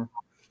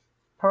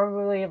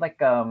 probably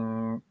like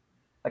a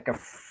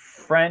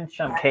French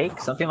cake,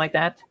 something like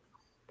that.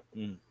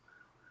 I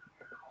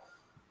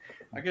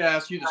could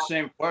ask you the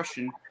same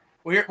question.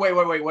 Well,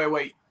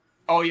 wait.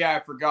 Oh yeah, I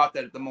forgot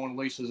that the Mona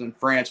Lisa's in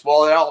France.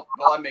 Well,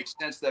 that makes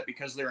sense that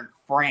because they're in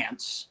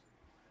France.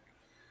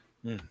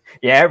 Yeah,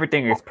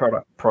 everything is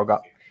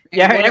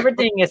Yeah,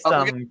 everything is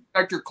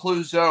Inspector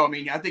Clouseau. I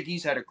mean, I think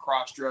he's had a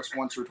cross dress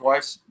once or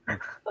twice.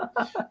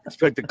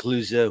 Inspector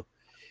Clouseau.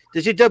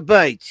 Does your dog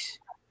bite?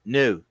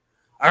 No.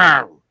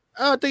 Oh,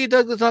 I thought your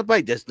dog does not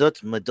bite. That's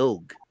not my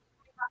dog.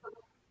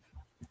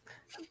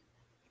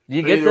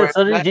 You get that,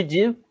 Sonny? Did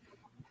you?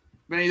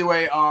 But either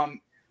way,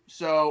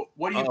 so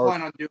what do you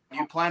plan on doing? Do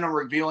you plan on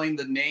revealing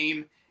the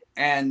name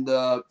and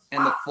the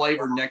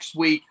flavor next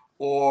week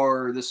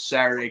or this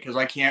Saturday? Because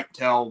I can't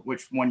tell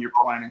which one you're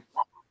planning.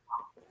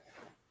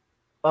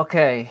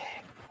 Okay,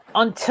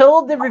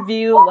 until the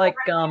review,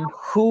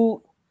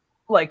 who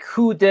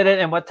did it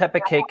and what type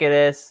of cake it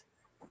is,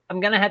 I'm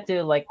gonna have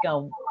to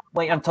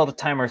wait until the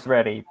timer's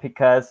ready,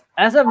 because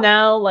as of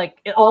now,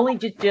 it only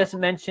just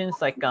mentions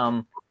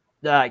some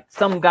guy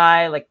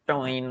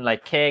throwing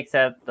cakes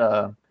at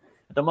the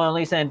Mona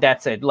Lisa, and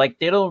that's it.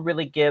 They don't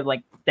really give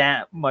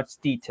that much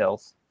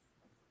details.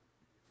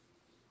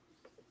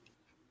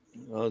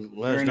 Well,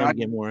 let us know to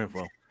get more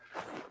info.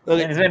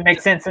 Okay. It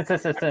makes sense since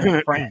this is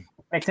in France.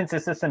 Makes sense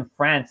this is in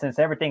France, since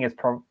everything is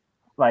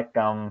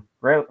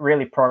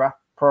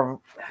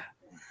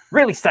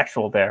really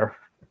sexual there.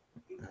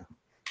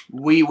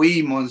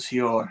 Oui,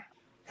 monsieur.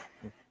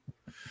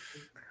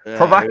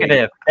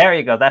 Provocative. There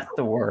you go. That's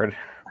the word.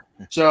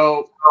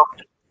 So,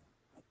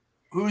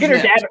 who's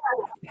either next?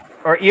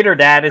 Either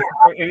dad is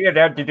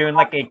doing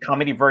a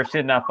comedy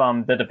version of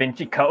the Da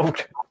Vinci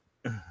Code.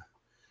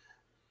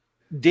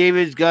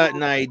 David's got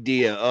an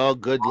idea. Oh,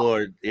 good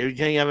Lord. Every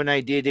time you have an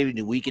idea, David,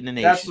 you weaken the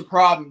nation. That's the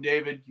problem,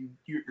 David.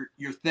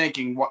 You're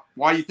thinking.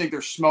 Why do you think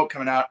there's smoke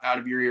coming out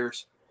of your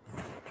ears?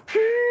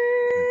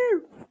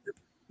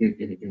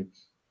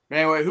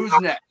 Anyway, who's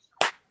next?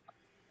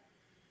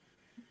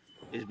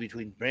 It's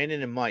between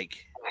Brandon and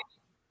Mike.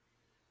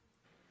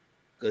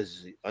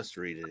 Because us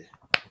rated it.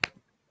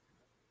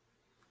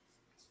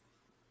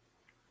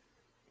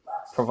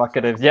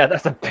 Provocative. Yeah,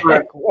 that's a big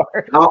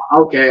word.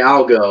 Okay,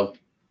 I'll go.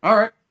 All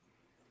right.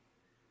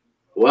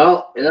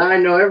 Well, and I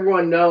know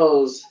everyone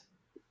knows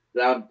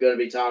that I'm going to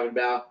be talking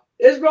about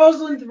is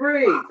Roseland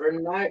 3 for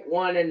night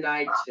 1 and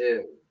night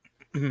 2.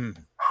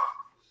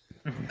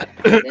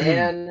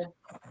 And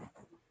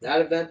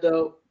that event,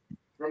 though,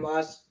 for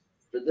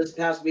this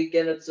past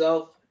weekend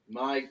itself,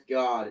 my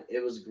God,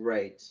 it was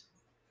great.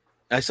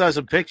 I saw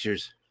some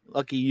pictures.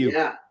 Lucky you.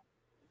 Yeah.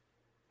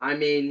 I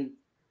mean,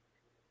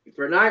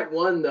 for night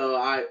 1,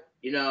 though,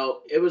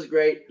 it was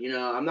great.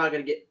 I'm not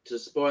going to get to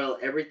spoil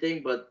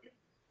everything, but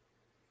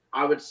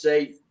I would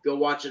say go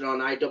watch it on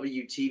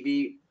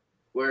IWTV,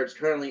 where it's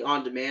currently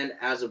on demand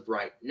as of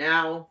right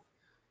now.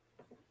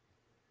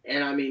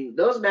 And, I mean,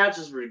 those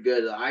matches were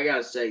good. I got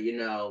to say,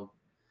 the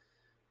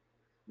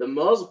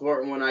most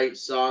important one I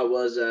saw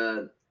was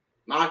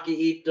Maki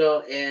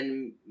Ito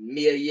and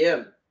Mia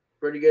Yim.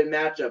 Pretty good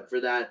matchup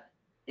for that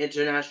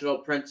International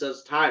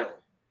Princess title.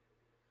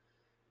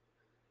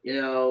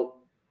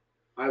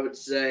 I would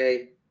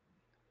say,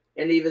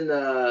 and even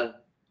I'm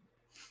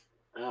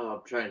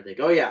trying to think.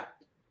 Oh, yeah.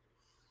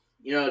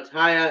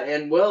 Taya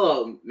and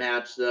Willow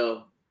match,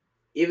 though,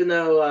 even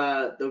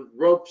though the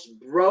ropes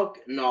broke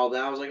and all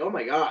that, I was like, oh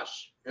my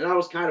gosh. And I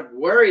was kind of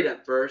worried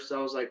at first.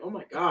 I was like, oh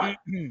my God.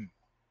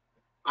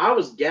 I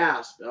was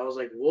gasped. I was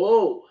like,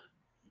 whoa.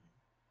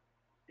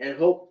 And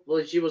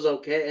hopefully she was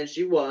okay. And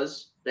she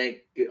was, thank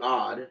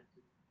God.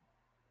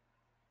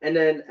 And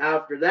then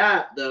after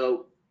that,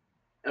 though,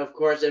 of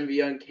course, MV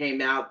Young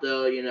came out,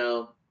 though,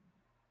 and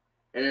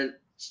then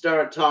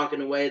started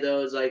talking away,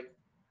 though. It's like,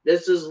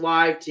 this is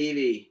live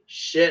TV.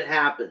 Shit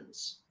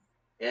happens.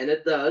 And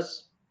it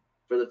does,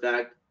 for the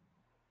fact.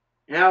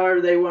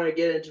 However, they want to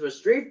get into a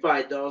street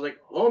fight, though. I was like,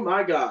 oh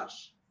my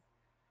gosh.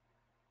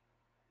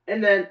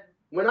 And then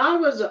when I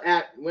was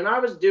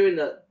doing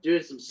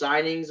some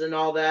signings and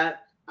all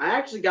that, I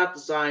actually got to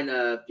sign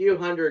a few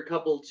hundred,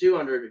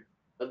 200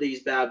 of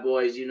these bad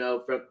boys,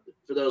 for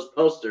those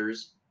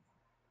posters,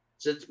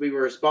 since we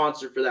were a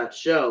sponsor for that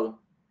show.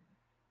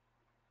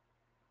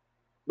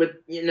 But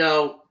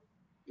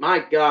my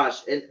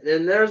gosh, and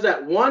there's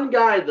that one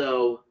guy,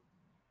 though,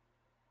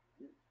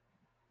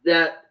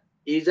 that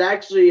he's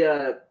actually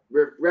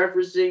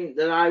referencing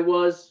that I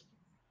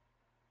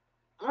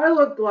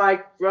look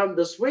like from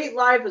The Sweet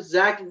Life of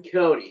Zack and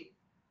Cody.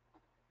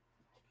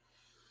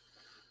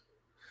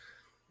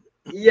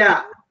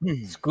 Yeah.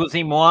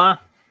 Excusez-moi.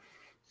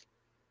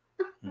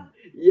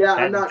 Yeah,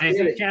 I'm not Disney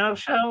kidding. Channel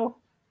show?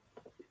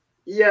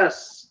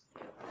 Yes.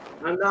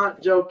 I'm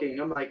not joking.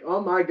 I'm like,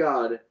 oh my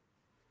God.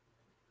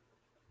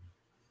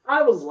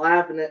 I was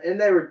laughing at,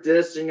 and they were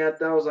dissing at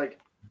that. I was like,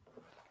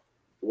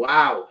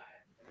 wow.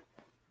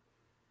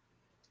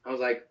 I was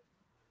like,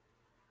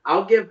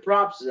 I'll give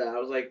props to that. I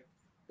was like,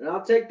 and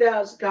I'll take that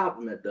as a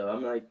compliment, though.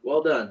 I'm like,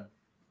 well done.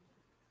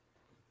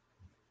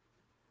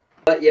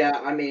 But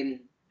yeah, I mean,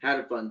 had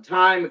a fun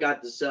time. I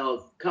got to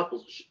sell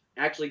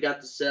actually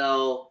got to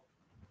sell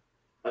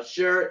a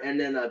shirt and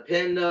then a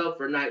pin, though,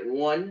 for night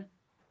 1,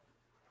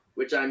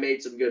 which I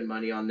made some good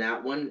money on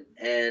that one.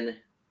 And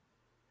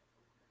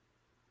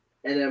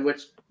then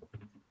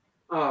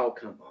oh,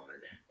 come on.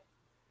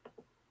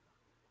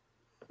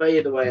 But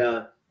either way,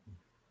 I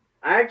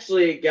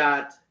actually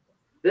got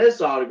this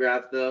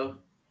autograph, though,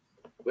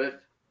 with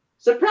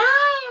surprise,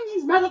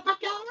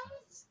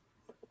 motherfuckers!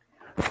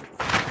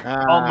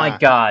 Oh my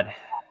God.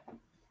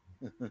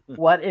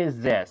 What is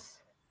this?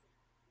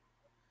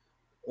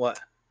 What?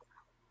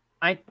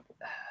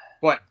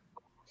 What?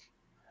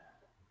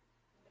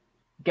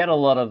 Get a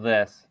load of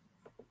this.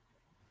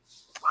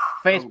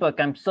 Facebook,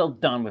 I'm so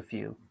done with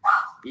you.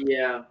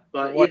 Yeah,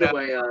 but either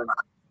way, I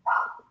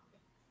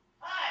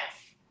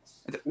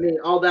mean,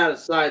 all that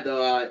aside,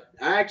 though,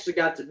 I actually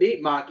got to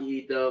meet Maki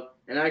Ito,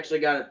 and I actually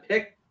got a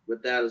pic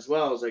with that as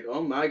well. I was like,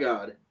 oh my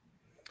God.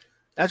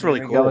 That's really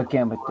Here we cool. go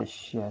again with this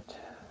shit.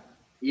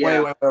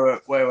 Yeah.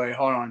 Wait,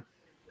 hold on.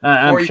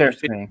 I'm share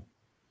screen.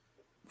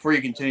 Before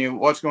you continue,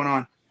 what's going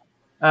on?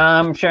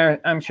 I'm share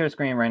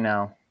screen right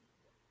now.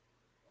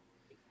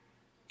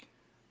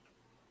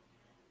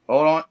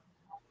 Hold on.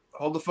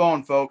 Hold the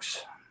phone,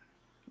 folks.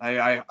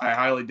 I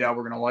highly doubt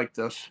we're gonna like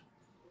this.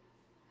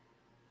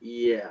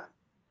 Yeah.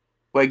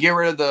 Wait, get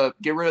rid of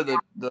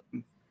the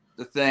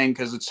thing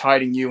because it's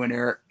hiding you and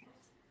Eric.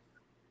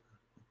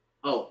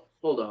 Oh,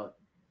 hold on.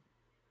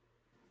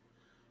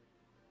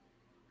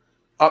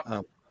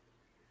 Oh.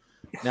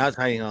 Now it's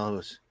hiding all of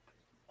us.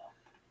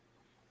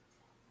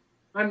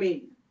 I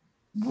mean,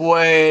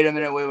 Wait a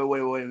minute. Wait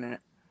a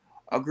minute.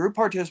 A group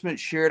participant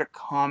shared a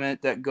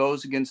comment that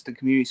goes against the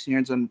community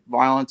standards on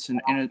violence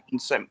and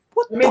incitement.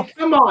 What I mean,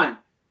 come on.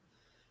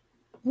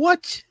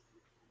 What?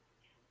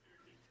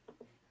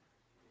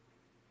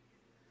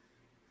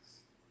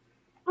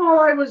 All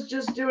I was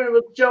just doing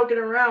was joking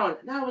around.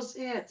 That was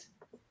it.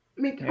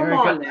 I mean, come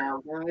on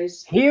now,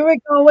 guys. Here we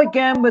go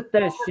again with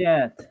this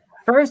shit.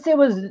 First it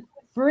was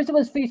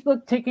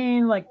Facebook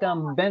taking like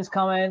Ben's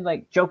comment,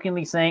 like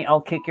jokingly saying,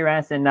 "I'll kick your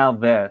ass," and now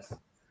this.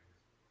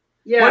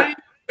 Yeah.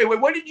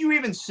 What did you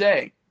even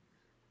say?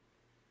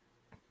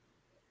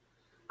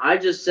 I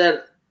just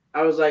said,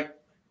 I was like,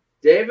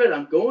 David,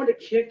 I'm going to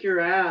kick your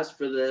ass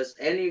for this.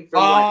 Any from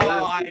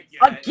I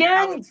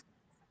get it. Again?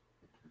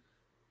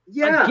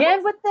 Yeah.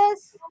 Again with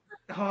this?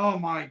 Oh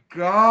my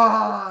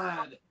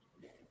God.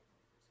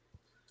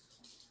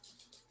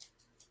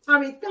 I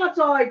mean, that's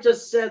all I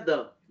just said,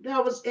 though.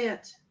 That was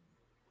it.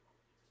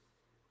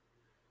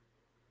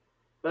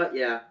 But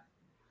yeah.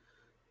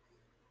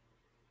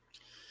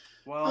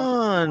 Well,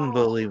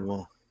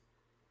 Unbelievable.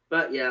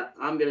 But yeah,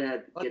 I'm gonna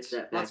have to get let's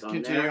that back on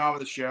continue there. on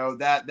with the show.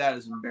 That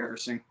is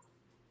embarrassing.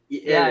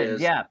 It Yeah,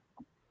 is. yeah.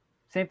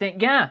 Same thing.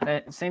 Yeah,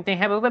 same thing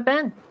happened with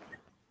Ben.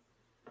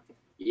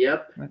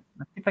 Yep. Let's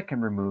see if I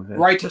can remove this.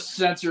 Right to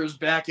censor is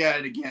back at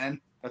it again.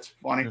 That's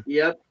funny.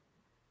 Yep.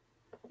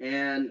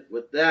 And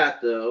with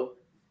that, though,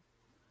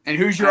 And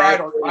who's your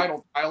idol,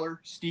 Tyler?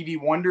 Stevie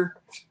Wonder?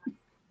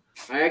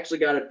 I actually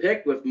got a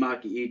pick with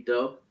Maki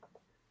Ito.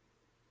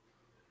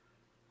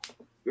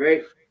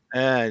 Great.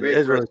 And Great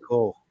it's really person.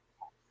 cool.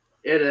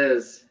 It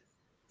is.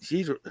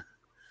 She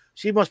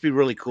must be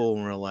really cool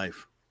in real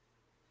life.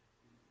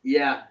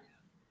 Yeah.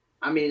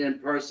 I mean, in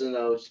person,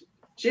 though,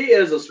 she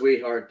is a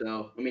sweetheart,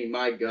 though. I mean,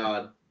 my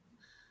God.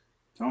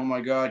 Oh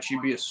my God,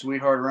 she'd be a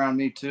sweetheart around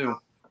me too.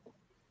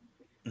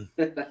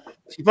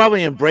 She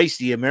probably embraced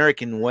the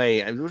American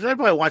way. I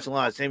probably watched a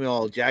lot of Samuel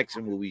L.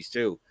 Jackson movies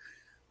too,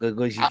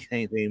 because she's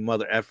anything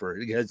mother effer.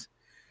 Because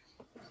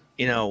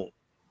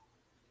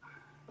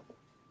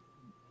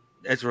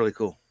that's really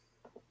cool.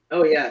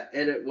 Oh, yeah,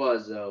 and it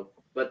was, though.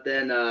 But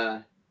then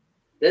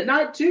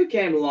Night 2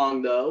 came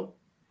along, though.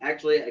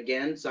 Actually,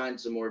 again, signed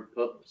some more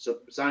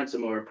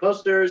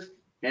posters,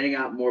 handing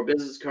out more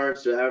business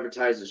cards to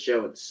advertise the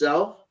show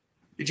itself.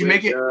 Did you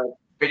make it?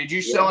 Did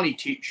you sell any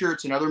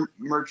T-shirts and other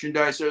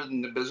merchandise other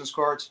than the business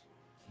cards?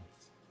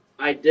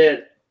 I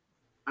did.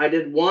 I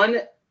did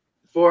one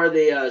for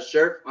the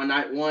shirt on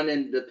night 1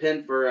 and the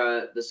pin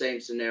for the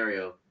same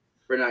scenario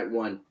for night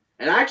 1.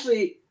 And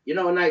actually,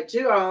 on night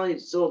 2, I only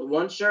sold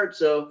one shirt.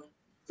 So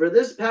for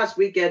this past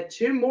weekend,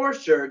 2 more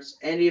shirts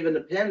and even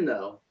a pin,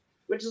 though,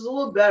 which is a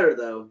little better,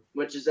 though,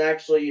 which is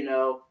actually,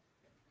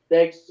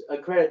 thanks a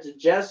credit to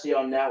Jesse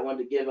on that one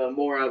to give a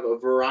more of a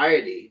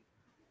variety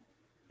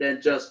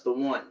than just the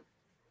one.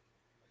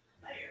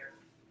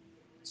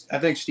 I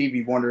think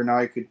Stevie Wonder and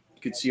I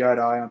could see eye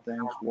to eye on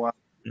things. Wow.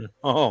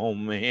 Oh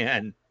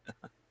man.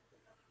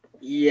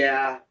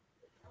 Yeah.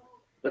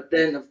 But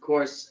then, of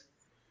course,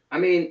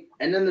 and then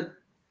the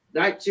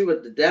night 2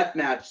 with the death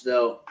match,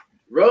 though,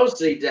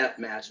 Rosie death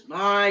match.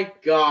 My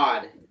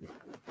God.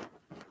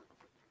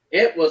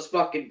 It was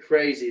fucking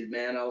crazy,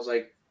 man. I was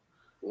like,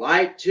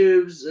 light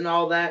tubes and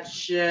all that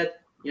shit.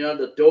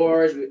 The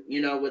doors,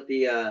 with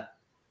the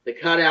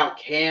cutout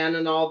can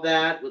and all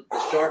that, with the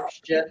sharp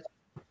shit.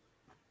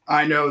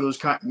 I know those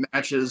kind of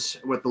matches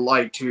with the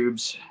light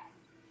tubes.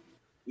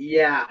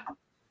 Yeah.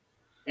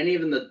 And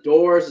even the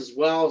doors as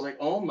well. I was like,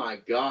 oh my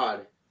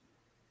God.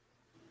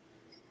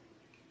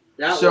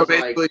 So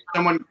basically,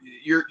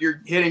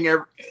 you're hitting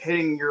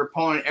your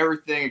opponent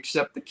everything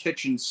except the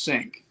kitchen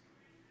sink.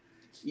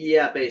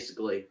 Yeah,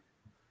 basically.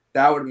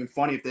 That would have been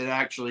funny if they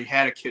actually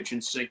had a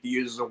kitchen sink to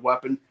use as a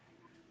weapon.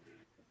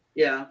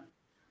 Yeah.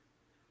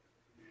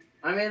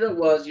 It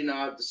was, I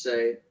have to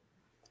say.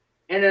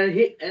 And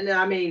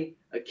then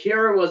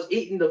Akira was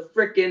eating the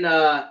freaking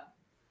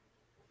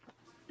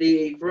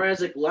the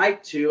forensic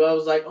light tube. I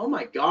was like, oh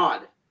my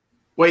God.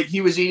 Wait, he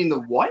was eating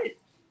the what?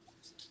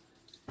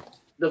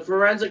 The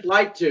forensic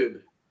light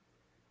tube.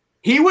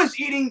 He was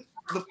eating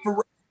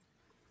the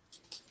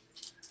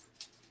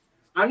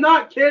I'm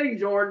not kidding,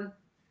 Jordan.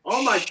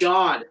 Oh my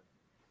God.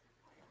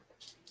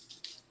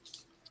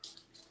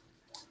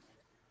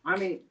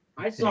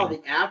 I saw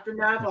the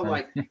aftermath. I'm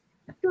like,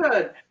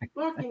 good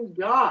fucking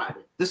God.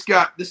 This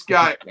guy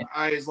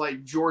is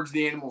like George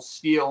the Animal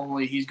Steel,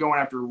 only he's going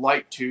after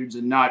light tubes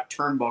and not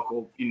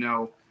turnbuckle,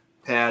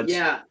 pads.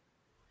 Yeah.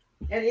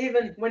 And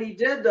even when he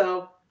did,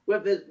 though,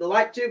 with the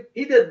light tube,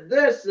 he did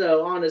this,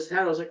 though, on his head.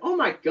 I was like, oh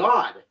my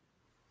God.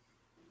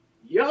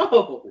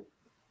 Yo.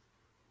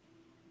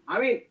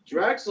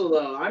 Drexel,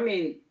 though,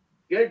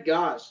 good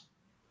gosh.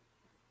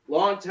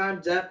 Long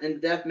time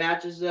death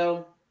matches,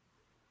 though.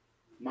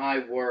 My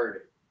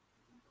word.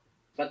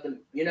 But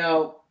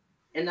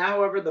and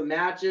however the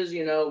matches,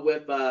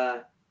 with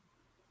of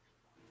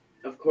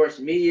course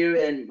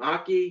Miyu and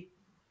Maki,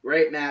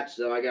 great match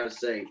though, I gotta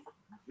say.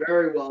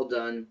 Very well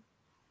done.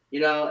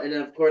 And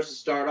then of course to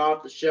start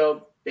off the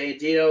show,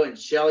 Bandito and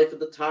Shelly for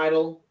the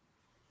title.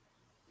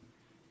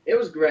 It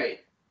was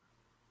great.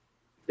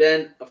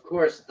 Then of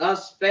course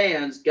us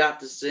fans got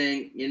to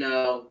sing,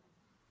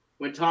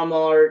 when Tom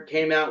Lawler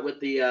came out with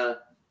the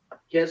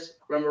Kiss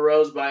from a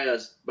Rose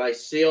by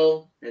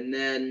Seal,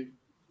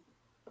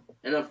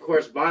 and of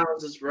course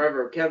Violence is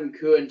Forever. Kevin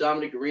Koo and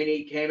Dominic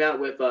Guarini came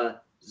out with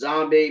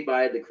Zombie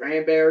by the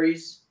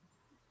Cranberries.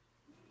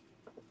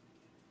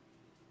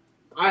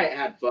 I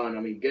had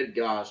fun. Good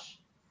gosh.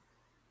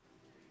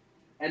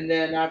 And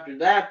then after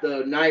that,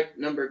 though, night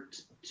number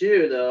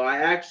 2, though, I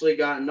actually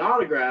got an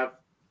autograph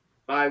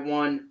by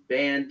one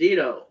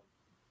Bandito.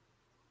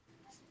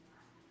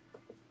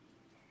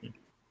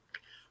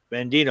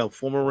 Bandito,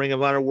 former Ring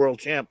of Honor world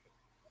champ.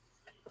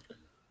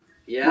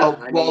 Yeah.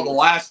 The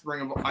last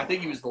I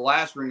think he was the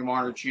last Ring of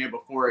Honor champ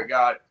before it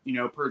got,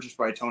 purchased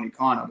by Tony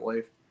Khan, I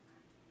believe.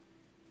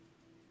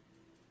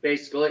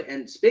 Basically,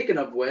 and speaking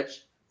of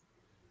which,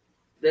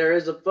 there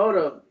is a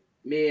photo of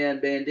me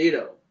and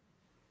Bandito.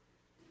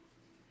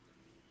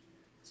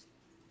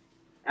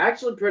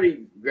 Actually,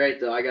 pretty great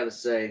though, I gotta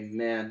say,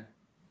 man.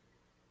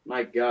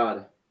 My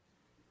God.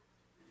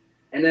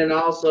 And then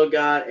also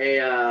got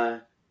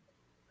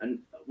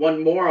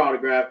one more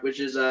autograph, which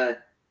is Miyu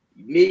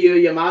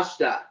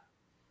Yamashita.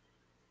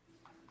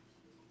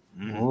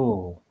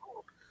 Ooh.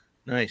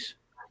 Nice.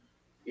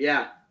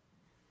 Yeah.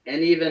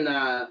 And even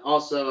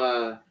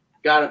also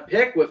got a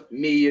pic with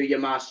Miyu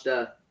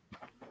Yamashita.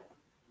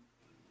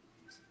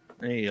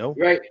 There you go.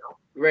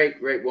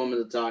 Great woman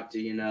to talk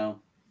to,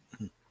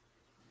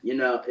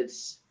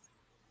 it's,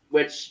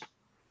 which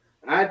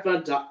I had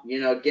fun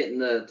getting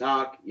to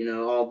talk,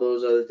 all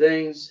those other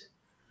things.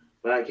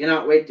 But I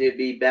cannot wait to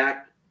be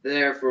back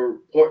there for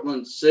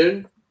Portland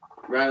soon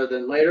rather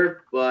than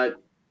later.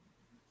 But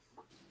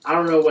I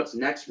don't know what's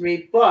next for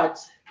me, but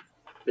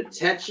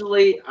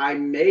potentially I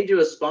may do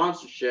a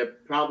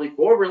sponsorship probably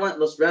for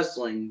Relentless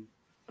Wrestling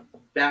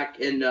back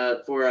in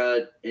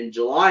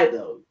July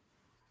though,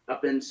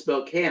 up in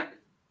Spokane.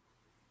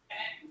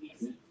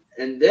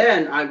 And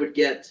then I would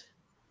get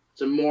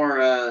some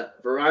more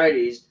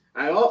varieties.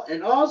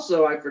 And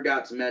also I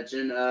forgot to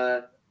mention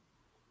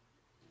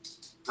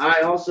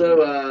I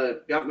also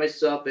got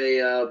myself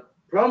a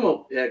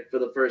promo pic for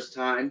the first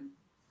time,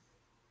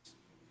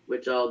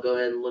 which I'll go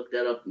ahead and look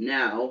that up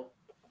now,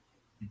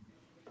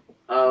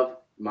 of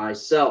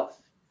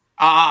myself.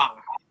 My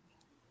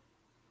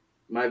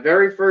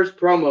very first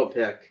promo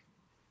pic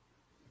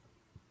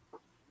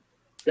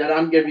that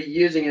I'm going to be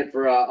using it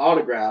for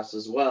autographs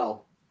as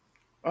well.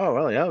 Oh,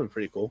 really? That would be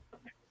pretty cool.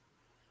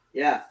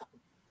 Yeah.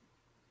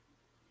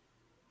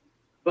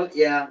 But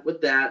yeah,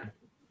 with that,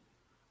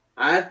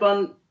 I had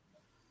fun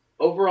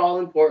overall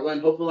in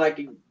Portland. Hopefully I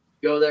can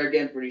go there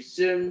again pretty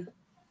soon.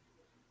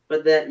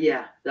 But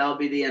that'll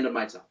be the end of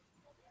my time.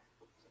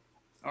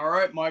 All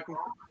right, Michael.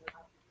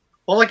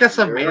 Well, I guess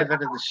I'm main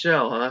event of the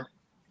show, huh?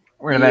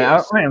 Wait a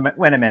minute.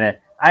 Wait a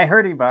minute. I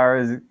heard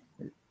Ibarra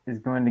is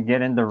going to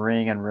get in the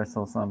ring and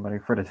wrestle somebody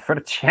for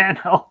the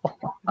channel.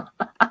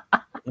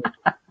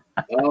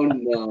 Oh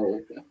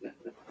no.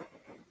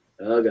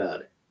 Oh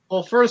God.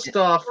 Well, first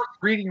off,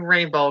 Reading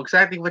Rainbow,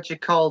 exactly what you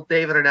call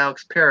David and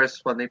Alex Paris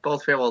when they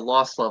both fail at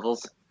loss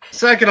levels.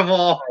 Second of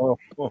all,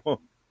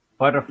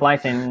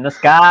 Butterflies in the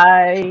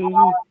sky.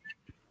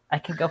 I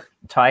can go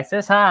twice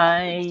as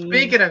high.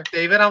 Speaking of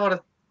David, I want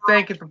to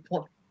thank you for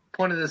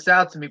pointing this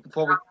out to me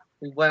before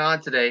we went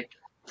on today.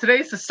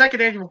 Today's the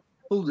second annual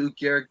Lou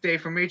Gehrig Day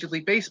for Major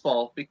League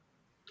Baseball.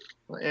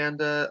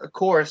 And, of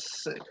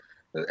course,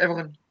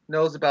 everyone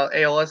knows about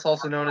ALS,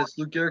 also known as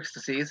Lou Gehrig's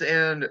disease.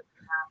 And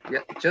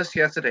just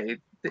yesterday,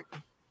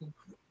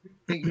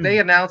 they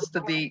announced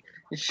that the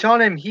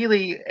Sean M.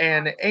 Healy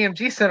and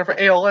AMG Center for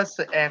ALS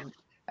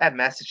at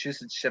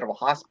Massachusetts General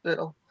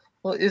Hospital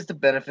is the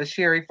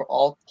beneficiary for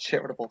all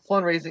charitable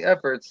fundraising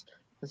efforts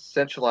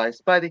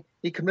centralized by the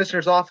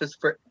Commissioner's Office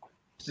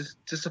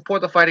to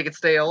support the fight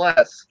against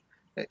ALS.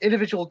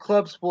 Individual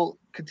clubs will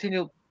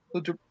continue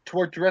to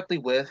work directly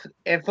with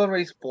and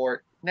fundraise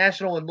for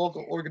national and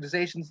local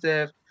organizations that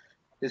have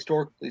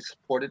historically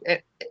supported.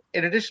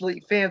 And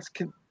additionally, fans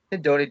can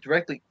donate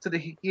directly to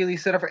the Healy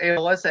Center for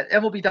ALS at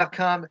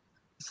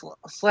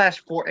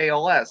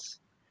MLB.com/4ALS.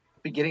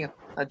 Beginning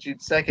on June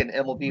 2nd,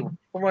 MLB will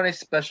run a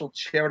special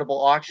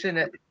charitable auction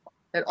at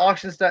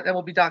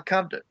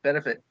auctions.mlb.com to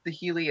benefit the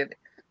Healy and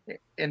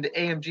the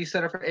AMG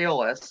Center for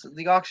ALS.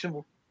 The auction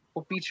will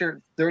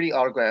feature 30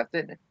 autographed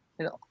and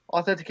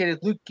authenticated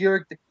Lou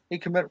Gehrig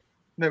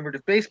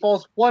commemorative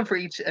baseballs, one for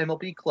each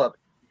MLB club.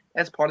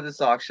 As part of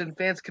this auction,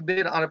 fans can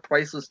bid on a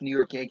priceless New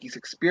York Yankees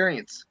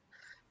experience.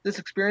 This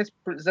experience,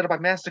 presented by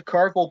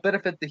MasterCard, will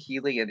benefit the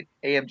Healy and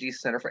AMG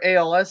Center for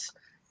ALS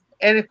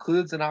and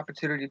includes an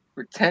opportunity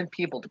for 10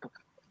 people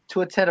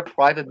to attend a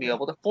private meal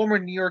with a former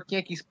New York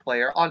Yankees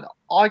player on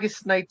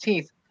August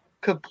 19th,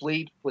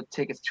 complete with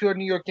tickets to a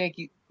New York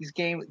Yankees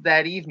game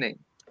that evening.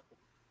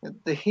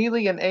 The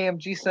Healy and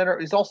AMG Center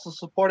is also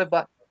supported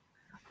by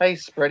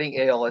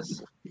spreading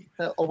ALS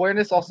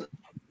awareness, also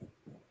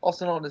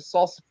known as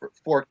Salsa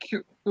for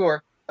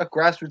Cure, a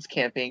grassroots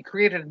campaign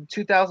created in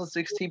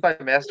 2016 by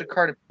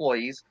MasterCard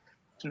employees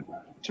to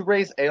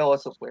raise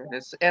ALS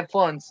awareness and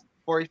funds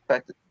for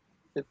effective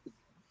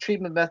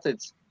treatment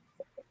methods.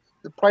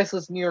 The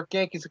priceless New York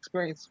Yankees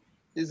experience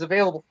is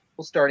available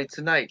starting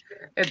tonight,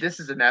 and this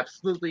is an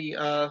absolutely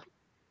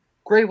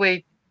great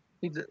way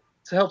to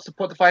help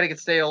support the fight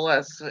against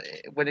ALS.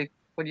 When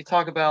you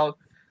talk about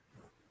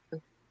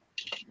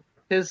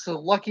his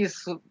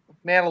luckiest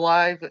man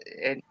alive,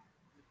 and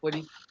when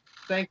he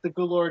thanked the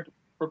good Lord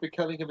for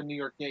becoming him a New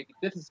York Yankee,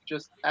 this is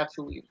just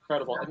absolutely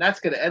incredible, and that's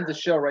going to end the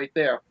show right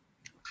there.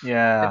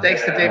 Yeah. And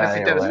thanks to David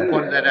C. Dennis for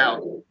pointing that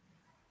out.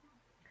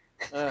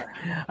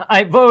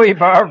 I Bowie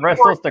Bar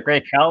wrestles the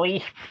Great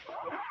Khali.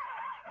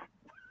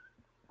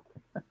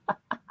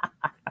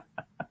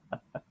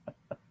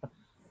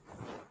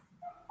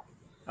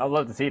 I'd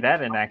love to see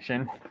that in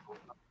action.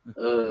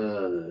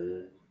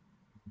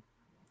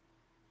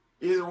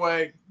 Either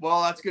way,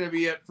 well, that's going to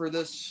be it for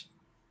this,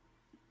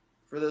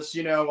 2 hour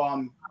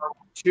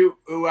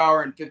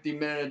and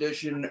 50-minute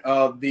edition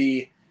of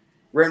the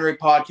Rant N Rave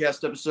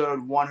Podcast,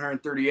 episode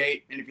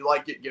 138. And if you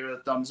liked it, give it a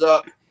thumbs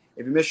up.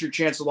 If you missed your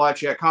chance to live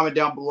chat, comment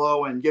down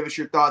below and give us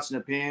your thoughts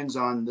and opinions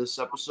on this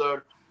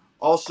episode.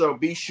 Also,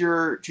 be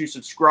sure to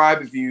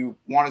subscribe if you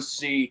want to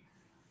see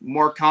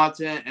more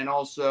content. And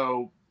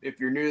also, if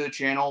you're new to the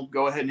channel,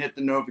 go ahead and hit the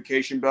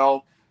notification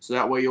bell so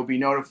that way you'll be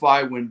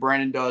notified when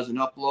Brandon does an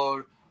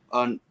upload,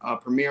 a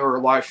premiere or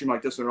a live stream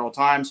like this one at all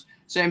times.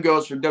 Same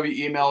goes for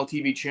WEML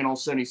TV channel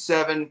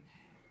 77,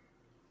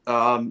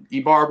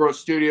 Ebarbro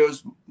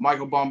Studios,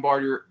 Michael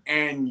Bombardier,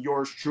 and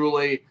yours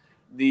truly,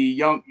 the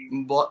young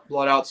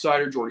blood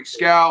outsider, Jordy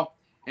Scow.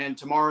 And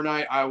tomorrow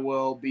night, I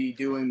will be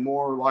doing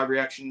more live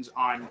reactions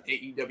on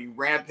AEW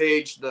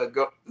Rampage,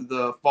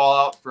 the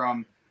fallout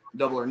from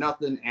Double or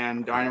Nothing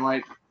and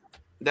Dynamite.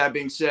 That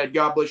being said,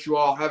 God bless you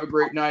all. Have a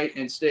great night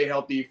and stay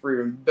healthy for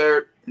your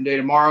better day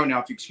tomorrow.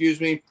 Now, if you excuse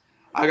me,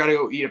 I got to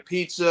go eat a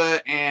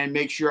pizza and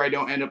make sure I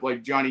don't end up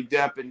like Johnny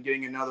Depp and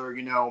getting another,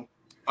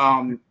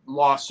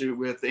 lawsuit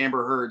with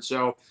Amber Heard.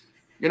 So,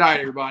 good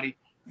night, everybody.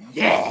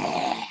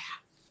 Yeah.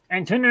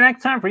 And tune in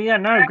next time for yet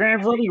another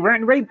Grand Bloody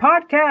Rant N Rave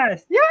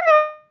Podcast. Yay!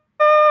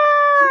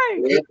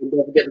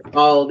 Don't forget to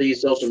follow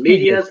these social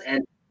medias.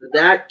 And for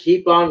that,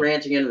 keep on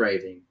ranting and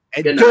raving.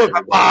 And do it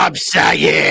for Bob Saget.